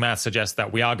the basic math suggests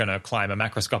that we are going to climb a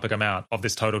macroscopic amount of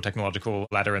this total technological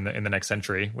ladder in the next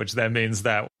century, which then means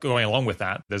that going along with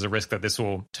that, there's a risk that this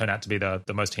will turn out to be the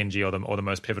most hingy or the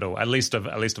most pivotal, at least of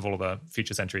all of the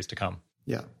future centuries to come.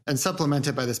 Yeah, and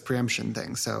supplemented by this preemption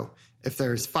thing. So if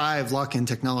there's 5 lock-in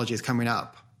technologies coming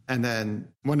up, and then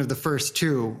one of the first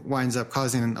 2 winds up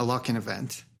causing a lock-in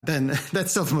event, then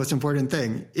that's still the most important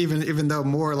thing, even though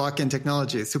more lock-in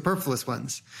technologies, superfluous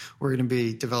ones, were going to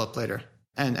be developed later.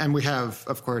 And we have,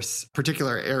 of course,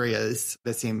 particular areas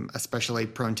that seem especially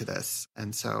prone to this.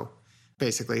 And so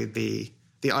basically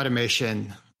the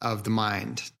automation of the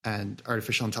mind and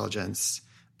artificial intelligence,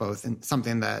 both in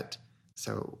something that,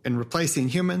 so in replacing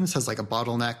humans has like a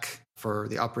bottleneck for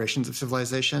the operations of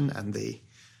civilization and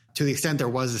to the extent there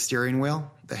was a steering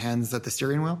wheel, the hands at the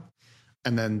steering wheel,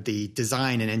 and then the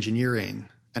design and engineering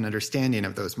and understanding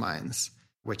of those minds,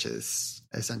 which is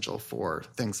essential for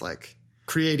things like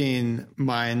creating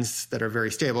minds that are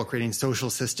very stable, creating social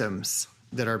systems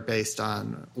that are based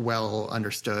on well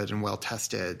understood and well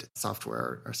tested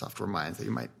software or software minds that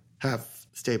you might have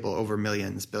stable over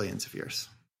millions, billions of years.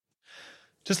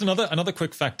 Just another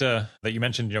quick factor that you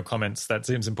mentioned in your comments that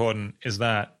seems important is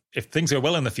that if things go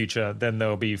well in the future, then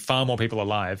there'll be far more people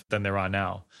alive than there are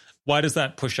now. Why does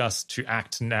that push us to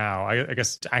act now? I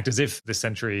guess to act as if this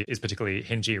century is particularly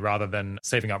hingy rather than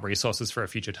saving up resources for a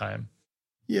future time.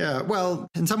 Yeah, well,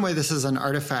 in some way, this is an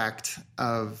artifact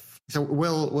of... So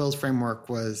Will's framework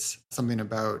was something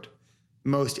about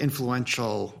most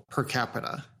influential per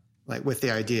capita, like with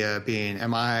the idea being,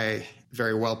 am I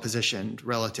very well positioned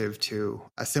relative to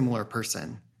a similar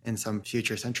person in some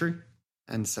future century?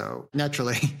 And so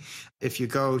naturally, if you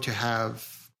go to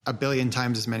have 1 billion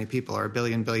times as many people or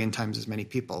 1 billion times as many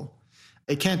people,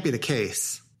 it can't be the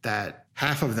case that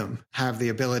half of them have the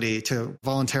ability to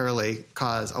voluntarily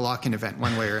cause a lock-in event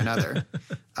one way or another.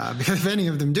 Because if any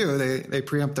of them do, they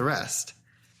preempt the rest.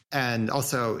 And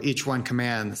also each one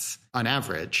commands, on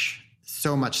average,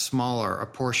 so much smaller a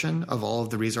portion of all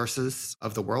of the resources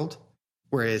of the world.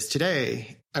 Whereas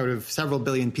today, out of several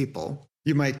billion people,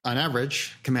 you might, on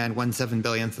average, command 1/7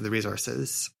 billionth of the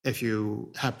resources. If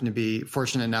you happen to be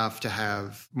fortunate enough to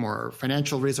have more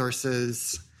financial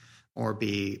resources or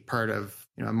be part of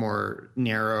a more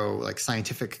narrow, like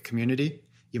scientific community,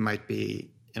 you might be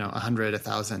 100,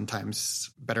 1,000 times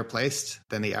better placed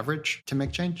than the average to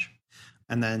make change.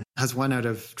 And then as 1 out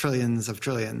of trillions of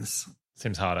trillions,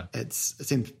 seems harder. It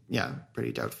seems,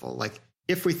 pretty doubtful. Like,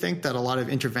 if we think that a lot of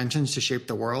interventions to shape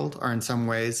the world are in some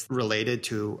ways related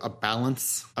to a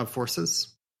balance of forces,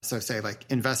 so say like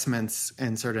investments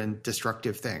in certain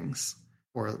destructive things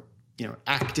or,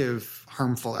 active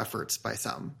harmful efforts by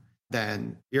some,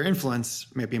 then your influence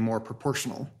may be more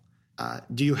proportional.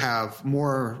 Do you have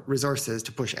more resources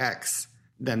to push X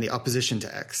than the opposition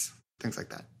to X? Things like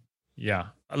that. Yeah,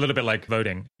 a little bit like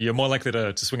voting. You're more likely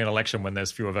to swing an election when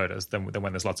there's fewer voters than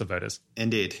when there's lots of voters.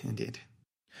 Indeed.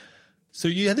 So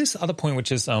you had this other point,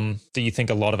 which is that you think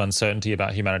a lot of uncertainty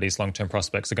about humanity's long-term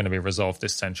prospects are going to be resolved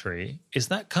this century. Is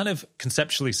that kind of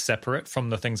conceptually separate from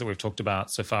the things that we've talked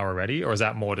about so far already? Or is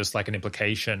that more just like an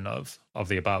implication of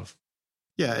the above?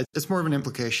 Yeah, it's more of an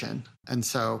implication. And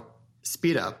so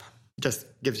speed up just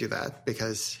gives you that,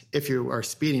 because if you are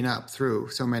speeding up through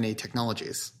so many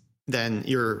technologies, then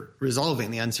you're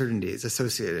resolving the uncertainties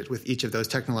associated with each of those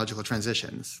technological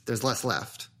transitions. There's less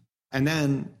left. And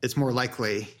then it's more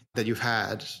likely that you've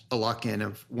had a lock-in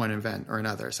of one event or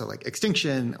another. So like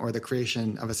extinction or the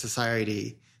creation of a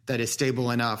society that is stable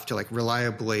enough to like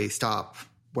reliably stop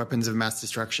weapons of mass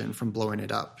destruction from blowing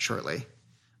it up shortly.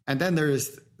 And then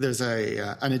there's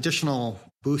an additional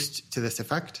boost to this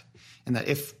effect, in that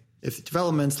if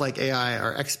developments like AI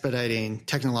are expediting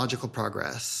technological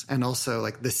progress and also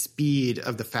like the speed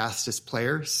of the fastest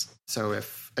players. So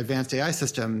if advanced AI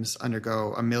systems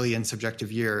undergo 1 million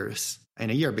subjective years in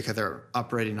a year because they're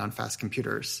operating on fast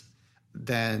computers,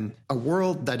 then a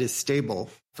world that is stable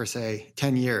for, say,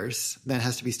 10 years then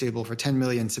has to be stable for 10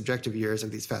 million subjective years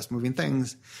of these fast-moving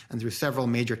things and through several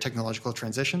major technological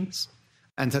transitions.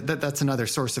 And that's another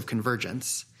source of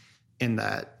convergence, in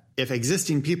that if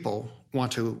existing people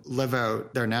want to live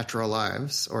out their natural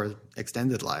lives or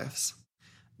extended lives,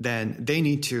 then they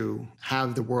need to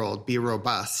have the world be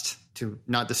robust to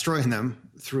not destroying them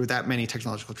through that many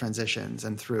technological transitions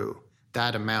and through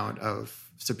that amount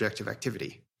of subjective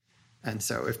activity. And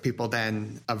so if people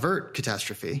then avert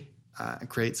catastrophe,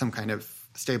 create some kind of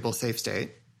stable, safe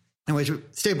state, in which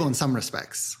stable in some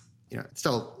respects,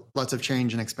 still lots of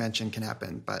change and expansion can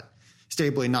happen, but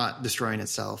stably not destroying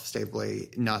itself, stably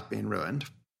not being ruined,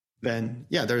 then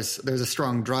there's a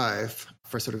strong drive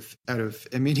for sort of out of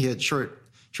immediate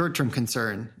short-term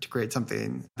concern to create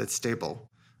something that's stable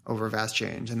over vast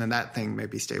change. And then that thing may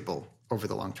be stable over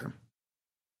the long term.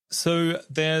 So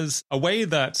there's a way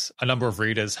that a number of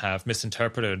readers have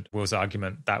misinterpreted Will's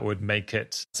argument that would make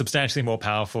it substantially more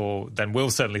powerful than Will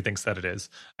certainly thinks that it is.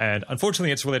 And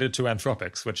unfortunately, it's related to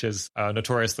anthropics, which is a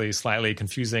notoriously slightly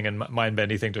confusing and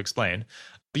mind-bending thing to explain.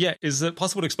 But is it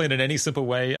possible to explain in any simple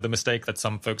way the mistake that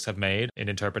some folks have made in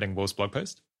interpreting Will's blog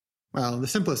post? Well, the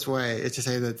simplest way is to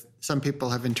say that some people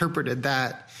have interpreted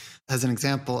that as an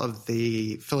example of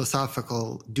the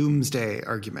philosophical doomsday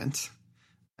argument.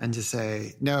 And to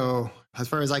say, no, as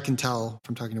far as I can tell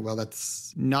from talking to Will,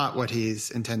 that's not what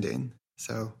he's intending.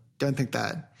 So don't think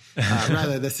that.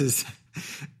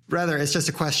 Rather, it's just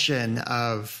a question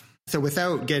of, so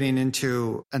without getting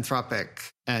into anthropic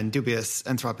and dubious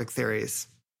anthropic theories,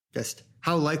 just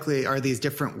how likely are these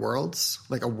different worlds,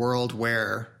 like a world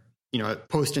where, a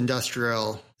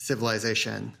post-industrial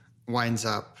civilization winds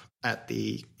up at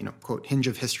the, quote, hinge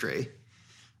of history,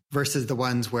 versus the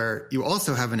ones where you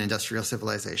also have an industrial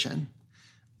civilization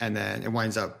and then it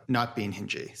winds up not being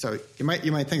hingy. So you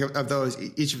might think of those,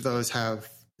 each of those have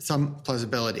some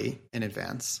plausibility in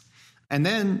advance. And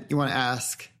then you want to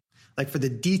ask, like, for the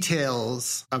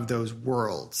details of those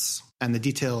worlds and the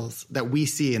details that we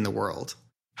see in the world,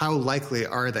 how likely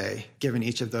are they given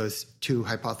each of those two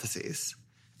hypotheses?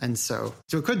 And so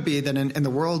it could be that in the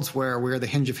worlds where we're the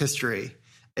hinge of history,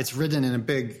 it's written in a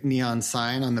big neon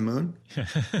sign on the moon.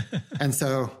 And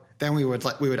so then we would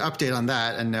update on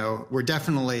that and know we're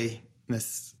definitely in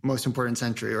this most important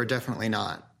century or definitely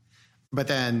not. But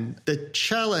then the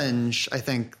challenge, I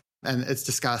think, and it's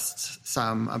discussed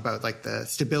some about like the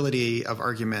stability of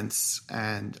arguments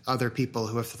and other people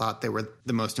who have thought they were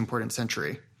the most important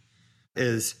century,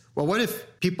 is, well, what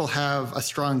if people have a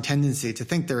strong tendency to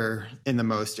think they're in the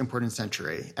most important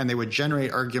century and they would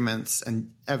generate arguments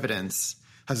and evidence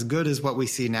as good as what we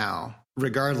see now,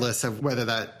 regardless of whether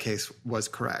that case was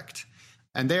correct?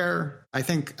 And there, I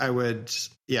think I would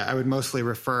mostly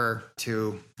refer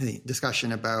to the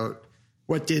discussion about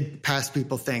what did past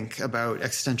people think about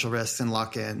existential risks and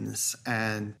lock-ins.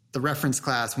 And the reference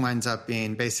class winds up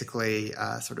being basically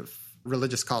sort of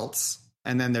religious cults.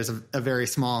 And then there's a very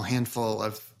small handful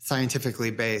of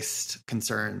scientifically based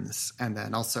concerns. And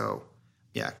then also,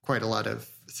 quite a lot of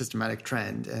systematic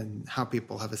trend and how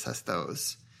people have assessed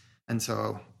those. And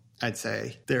so I'd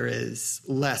say there is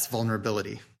less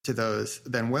vulnerability to those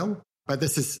than Will. But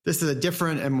this is a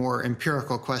different and more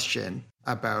empirical question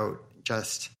about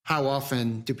just how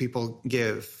often do people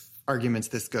give arguments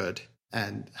this good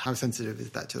and how sensitive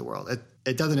is that to the world?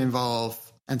 It doesn't involve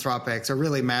anthropics or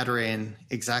really mattering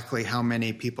exactly how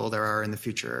many people there are in the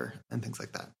future and things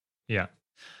like that. Yeah.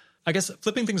 I guess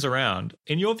flipping things around,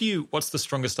 in your view, what's the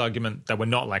strongest argument that we're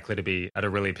not likely to be at a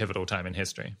really pivotal time in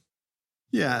history?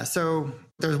 Yeah, so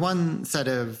there's one set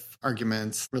of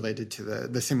arguments related to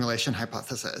the simulation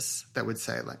hypothesis that would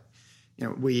say, like,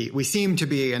 we seem to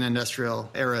be an industrial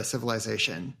era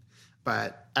civilization,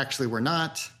 but actually we're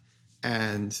not.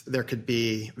 And there could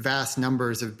be vast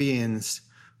numbers of beings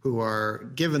who are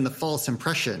given the false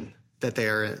impression that they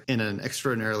are in an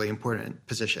extraordinarily important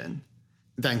position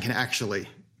than can actually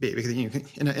be. Because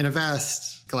in a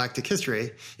vast galactic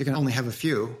history, you can only have a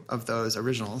few of those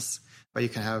originals, but you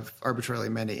can have arbitrarily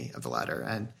many of the latter.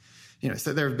 And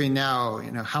so there have been now,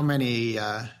 how many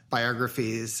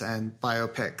biographies and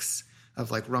biopics of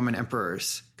like Roman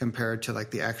emperors compared to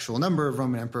like the actual number of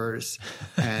Roman emperors.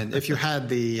 And if you had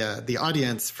the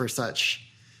audience for such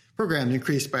programs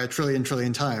increased by a trillion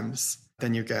times,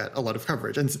 then you get a lot of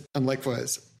coverage. And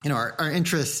likewise, our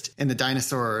interest in the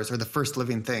dinosaurs or the first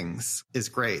living things is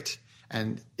great.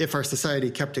 And if our society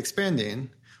kept expanding,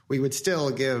 we would still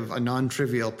give a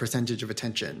non-trivial percentage of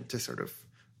attention to sort of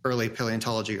early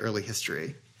paleontology, early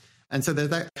history. And so there's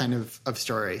that kind of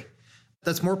story.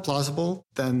 That's more plausible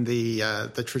than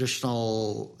the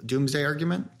traditional doomsday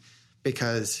argument,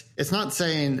 because it's not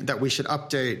saying that we should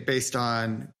update based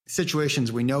on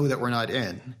situations we know that we're not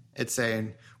in. It's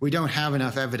saying we don't have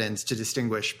enough evidence to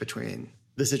distinguish between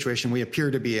the situation we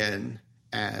appear to be in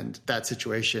and that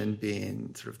situation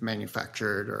being sort of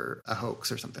manufactured or a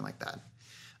hoax or something like that.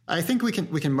 I think we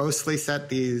can mostly set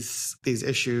these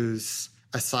issues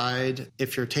aside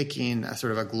if you're taking a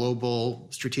sort of a global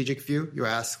strategic view. You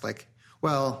ask like,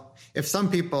 well, if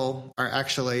some people are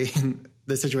actually in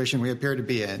the situation we appear to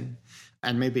be in,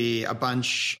 and maybe a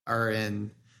bunch are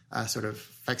in sort of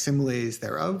facsimiles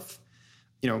thereof,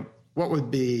 what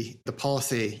would be the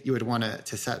policy you would want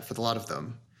to set for the lot of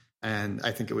them? And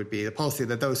I think it would be the policy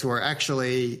that those who are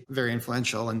actually very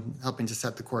influential and helping to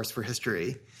set the course for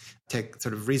history take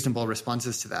sort of reasonable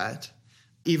responses to that,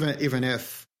 even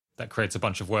if that creates a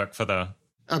bunch of work for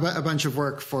a bunch of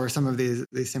work for some of these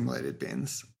simulated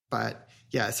beings. But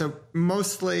yeah, so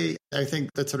mostly I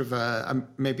think that's sort of a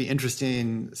maybe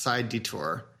interesting side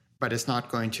detour, but it's not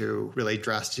going to really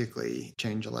drastically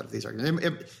change a lot of these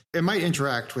arguments. It might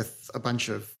interact with a bunch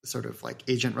of sort of like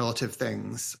agent relative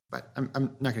things, but I'm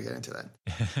not going to get into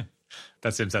that.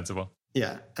 That seems sensible.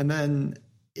 Yeah. And then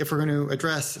if we're going to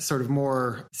address sort of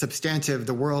more substantive,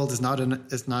 the world is not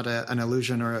an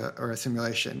illusion or a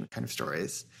simulation kind of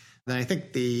stories, then I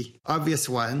think the obvious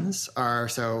ones are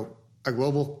a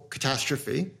global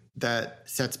catastrophe that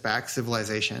sets back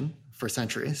civilization for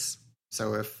centuries.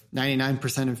 So if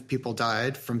 99% of people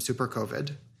died from super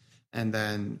COVID, and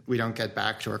then we don't get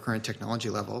back to our current technology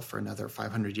level for another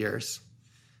 500 years,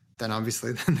 then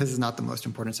obviously this is not the most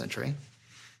important century.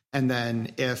 And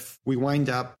then if we wind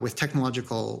up with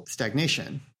technological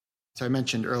stagnation, so I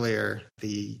mentioned earlier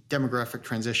the demographic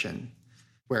transition,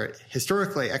 where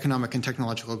historically economic and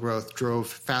technological growth drove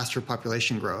faster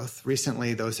population growth.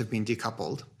 Recently, those have been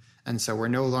decoupled. And so we're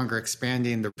no longer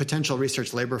expanding the potential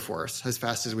research labor force as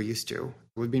fast as we used to.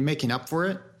 We've been making up for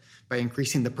it by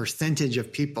increasing the percentage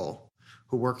of people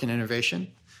who work in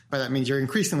innovation. But that means you're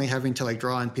increasingly having to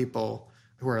draw in people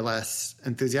who are less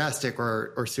enthusiastic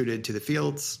or suited to the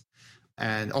fields.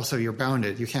 And also you're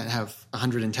bounded. You can't have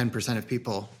 110% of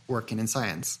people working in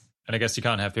science. And I guess you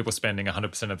can't have people spending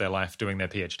 100% of their life doing their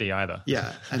PhD either.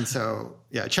 Yeah. And so,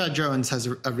 Chad Jones has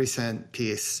a recent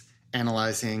piece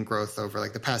analyzing growth over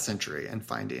the past century and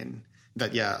finding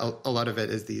that, a lot of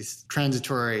it is these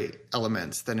transitory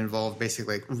elements that involve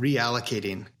basically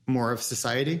reallocating more of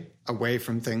society away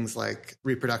from things like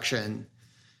reproduction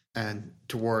and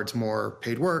towards more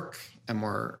paid work and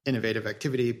more innovative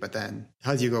activity. But then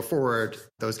as you go forward,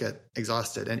 those get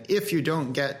exhausted. And if you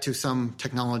don't get to some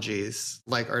technologies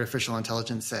like artificial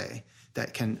intelligence, say,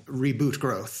 that can reboot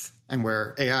growth and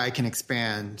where AI can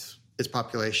expand its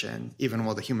population, even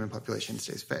while the human population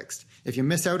stays fixed. If you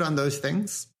miss out on those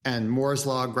things and Moore's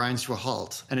law grinds to a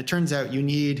halt, and it turns out you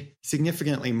need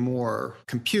significantly more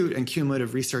compute and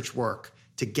cumulative research work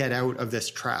to get out of this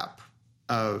trap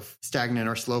of stagnant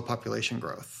or slow population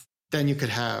growth, then you could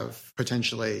have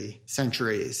potentially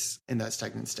centuries in that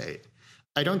stagnant state.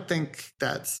 I don't think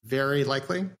that's very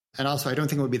likely. And also, I don't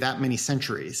think it would be that many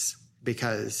centuries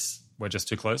because we're just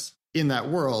too close. In that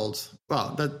world,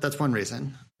 well, that's one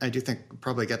reason. I do think we'll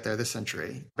probably get there this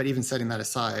century. But even setting that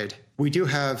aside, we do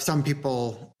have some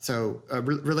people,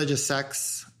 religious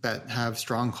sects that have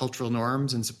strong cultural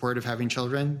norms in support of having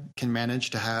children can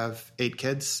manage to have 8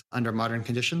 kids under modern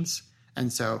conditions.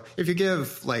 And so if you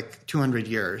give 200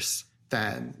 years,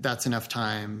 then that's enough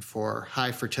time for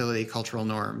high fertility cultural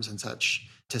norms and such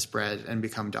to spread and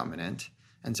become dominant.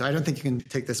 And so I don't think you can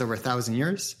take this over 1,000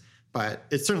 years, but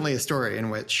it's certainly a story in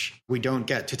which we don't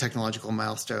get to technological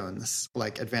milestones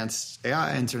like advanced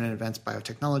AI and certain advanced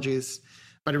biotechnologies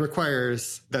But it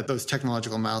requires that those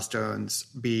technological milestones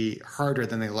be harder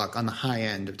than they look on the high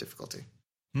end of difficulty.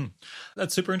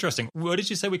 That's super interesting. Where did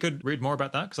you say we could read more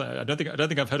about that? Because I don't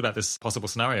think I've heard about this possible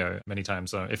scenario many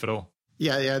times, if at all.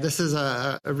 Yeah. This is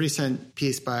a recent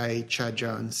piece by Chad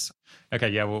Jones. Okay,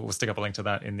 yeah, we'll stick up a link to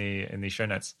that in the show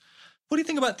notes. What do you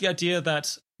think about the idea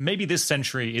that maybe this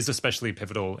century is especially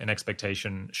pivotal in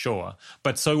expectation? Sure,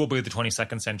 but so will be the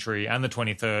 22nd century and the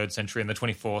 23rd century and the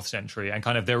 24th century, and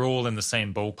kind of they're all in the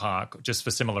same ballpark just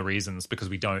for similar reasons, because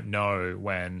we don't know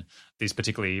when these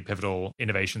particularly pivotal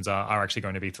innovations are actually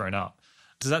going to be thrown up.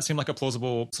 Does that seem like a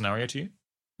plausible scenario to you?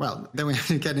 Well, then we have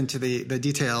to get into the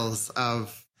details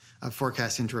of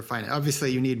forecasting to refine it.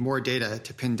 Obviously, you need more data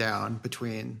to pin down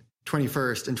between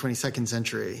 21st and 22nd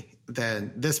century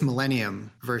than this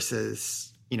millennium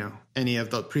versus, any of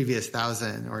the previous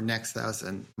 1,000 or next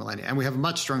 1,000 millennia. And we have a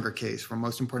much stronger case for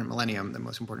most important millennium than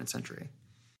most important century.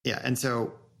 Yeah. And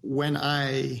so when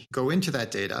I go into that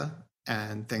data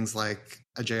and things like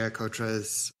Ajaya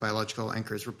Kotra's biological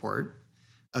anchors report,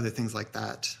 other things like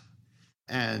that,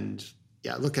 and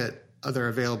look at other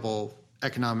available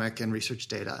economic and research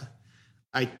data,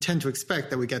 I tend to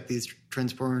expect that we get these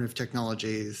transformative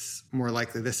technologies more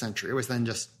likely this century, which then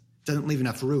just doesn't leave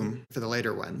enough room for the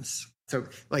later ones. So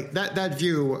like that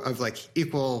view of like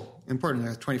equal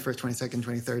importance, 21st, 22nd,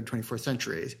 23rd, 24th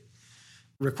centuries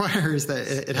requires that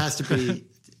it has to be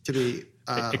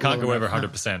it can't go over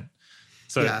 100%.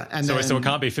 So, so it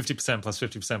can't be 50% plus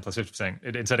 50% plus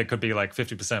 50%. Instead, it could be like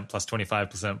 50% plus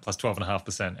 25% plus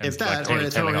 12.5%. If that,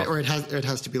 or it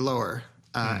has to be lower.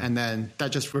 And then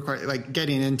that just requires like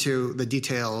getting into the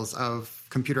details of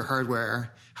computer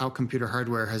hardware, how computer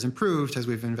hardware has improved as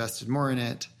we've invested more in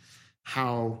it,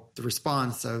 how the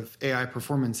response of AI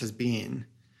performance has been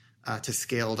to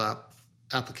scaled up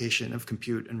application of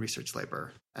compute and research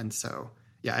labor. And so,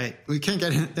 we can't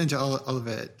get into all of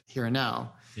it here and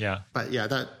now. Yeah. But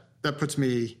that puts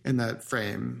me in that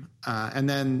frame. And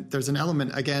then there's an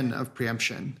element, again, of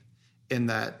preemption in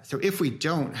that. So if we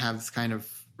don't have this kind of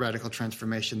radical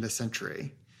transformation this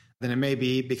century, then it may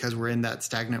be because we're in that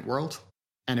stagnant world.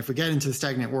 And if we get into the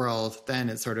stagnant world, then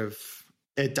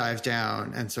it dives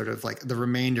down and sort of like the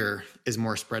remainder is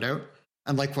more spread out.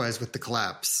 And likewise with the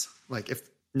collapse, like if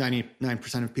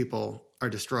 99% of people are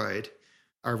destroyed,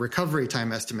 our recovery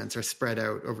time estimates are spread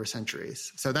out over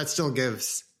centuries. So that still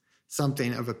gives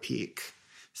something of a peak,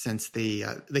 since the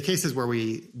cases where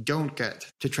we don't get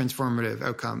to transformative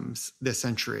outcomes this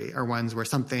century are ones where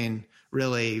something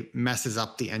really messes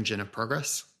up the engine of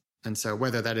progress. And so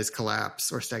whether that is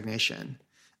collapse or stagnation,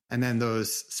 and then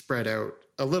those spread out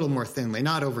a little more thinly,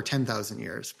 not over 10,000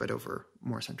 years, but over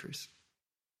more centuries.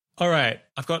 All right.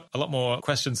 I've got a lot more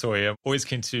questions for you. I'm always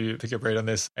keen to pick your brain on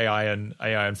this AI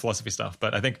and philosophy stuff,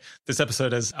 but I think this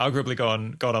episode has arguably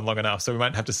gone on long enough, so we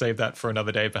might have to save that for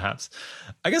another day, perhaps.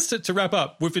 I guess to wrap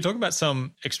up, we've been talking about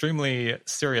some extremely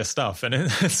serious stuff, and it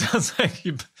sounds like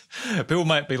people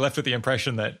might be left with the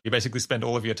impression that you basically spend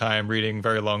all of your time reading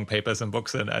very long papers and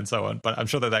books and so on, but I'm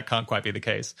sure that can't quite be the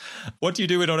case. What do you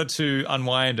do in order to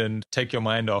unwind and take your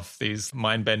mind off these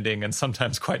mind-bending and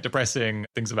sometimes quite depressing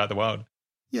things about the world?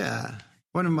 Yeah.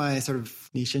 One of my sort of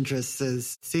niche interests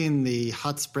is seeing the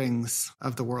hot springs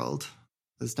of the world.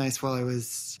 It was nice while I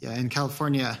was in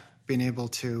California, being able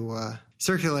to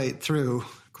circulate through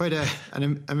quite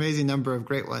an amazing number of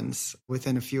great ones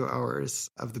within a few hours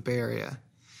of the Bay Area.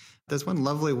 There's one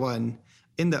lovely one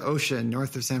in the ocean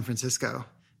north of San Francisco.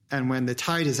 And when the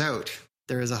tide is out,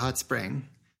 there is a hot spring,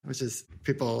 which is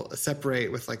people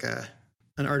separate with like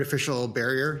an artificial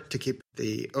barrier to keep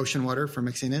the ocean water from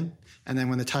mixing in. And then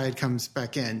when the tide comes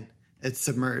back in, it's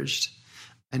submerged.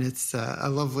 And it's a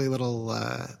lovely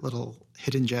little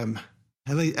hidden gem,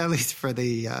 at least for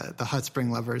the hot spring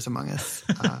lovers among us.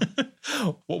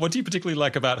 What do you particularly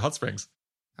like about hot springs?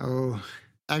 Oh,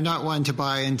 I'm not one to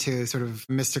buy into sort of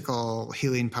mystical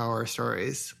healing power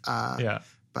stories.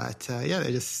 But they're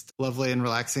just lovely and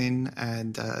relaxing,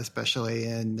 and especially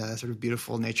in sort of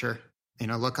beautiful nature.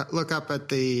 Look up at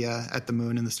the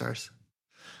moon and the stars.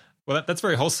 Well, that's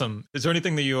very wholesome. Is there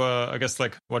anything that you,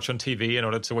 watch on TV in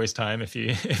order to waste time if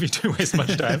you do waste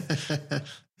much time?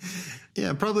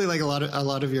 Yeah, probably like a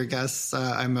lot of your guests.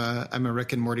 I'm a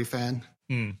Rick and Morty fan.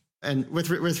 Mm. And with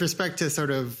respect to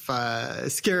sort of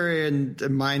scary and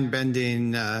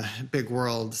mind-bending big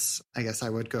worlds, I guess I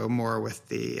would go more with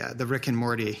the Rick and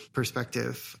Morty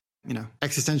perspective.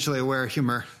 Existentially aware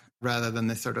humor rather than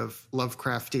the sort of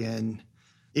Lovecraftian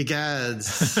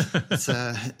egads.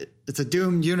 It's a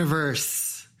doomed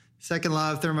universe. Second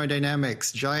law of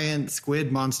thermodynamics, giant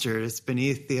squid monsters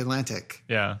beneath the Atlantic.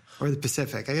 Yeah. Or the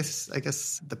Pacific. I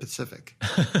guess the Pacific.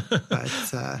 But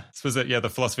I suppose that, the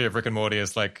philosophy of Rick and Morty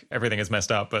is like everything is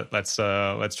messed up, but let's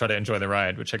try to enjoy the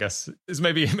ride, which I guess is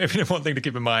maybe an important thing to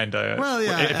keep in mind. Well,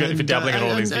 yeah, if you're dabbling in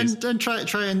all these views. And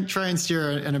try and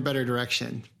steer in a better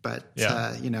direction. But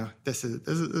this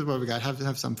is what we got.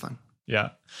 Have some fun. Yeah.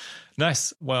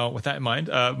 Nice. Well, with that in mind,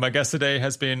 my guest today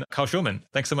has been Carl Shulman.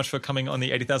 Thanks so much for coming on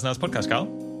the 80,000 Hours podcast, Carl.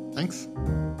 Thanks.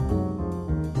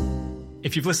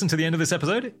 If you've listened to the end of this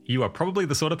episode, you are probably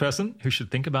the sort of person who should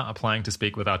think about applying to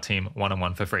speak with our team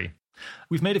one-on-one for free.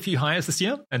 We've made a few hires this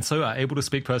year, and so are able to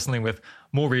speak personally with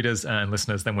more readers and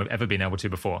listeners than we've ever been able to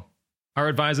before. Our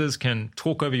advisors can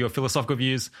talk over your philosophical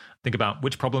views, think about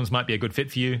which problems might be a good fit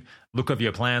for you, look over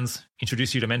your plans,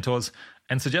 introduce you to mentors,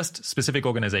 and suggest specific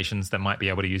organizations that might be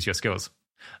able to use your skills.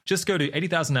 Just go to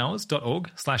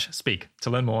 80,000hours.org/speak to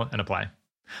learn more and apply.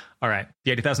 All right,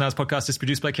 the 80,000 Hours podcast is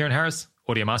produced by Kieran Harris,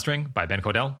 audio mastering by Ben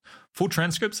Cordell. Full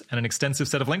transcripts and an extensive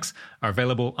set of links are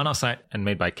available on our site and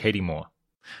made by Katie Moore.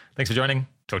 Thanks for joining.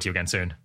 Talk to you again soon.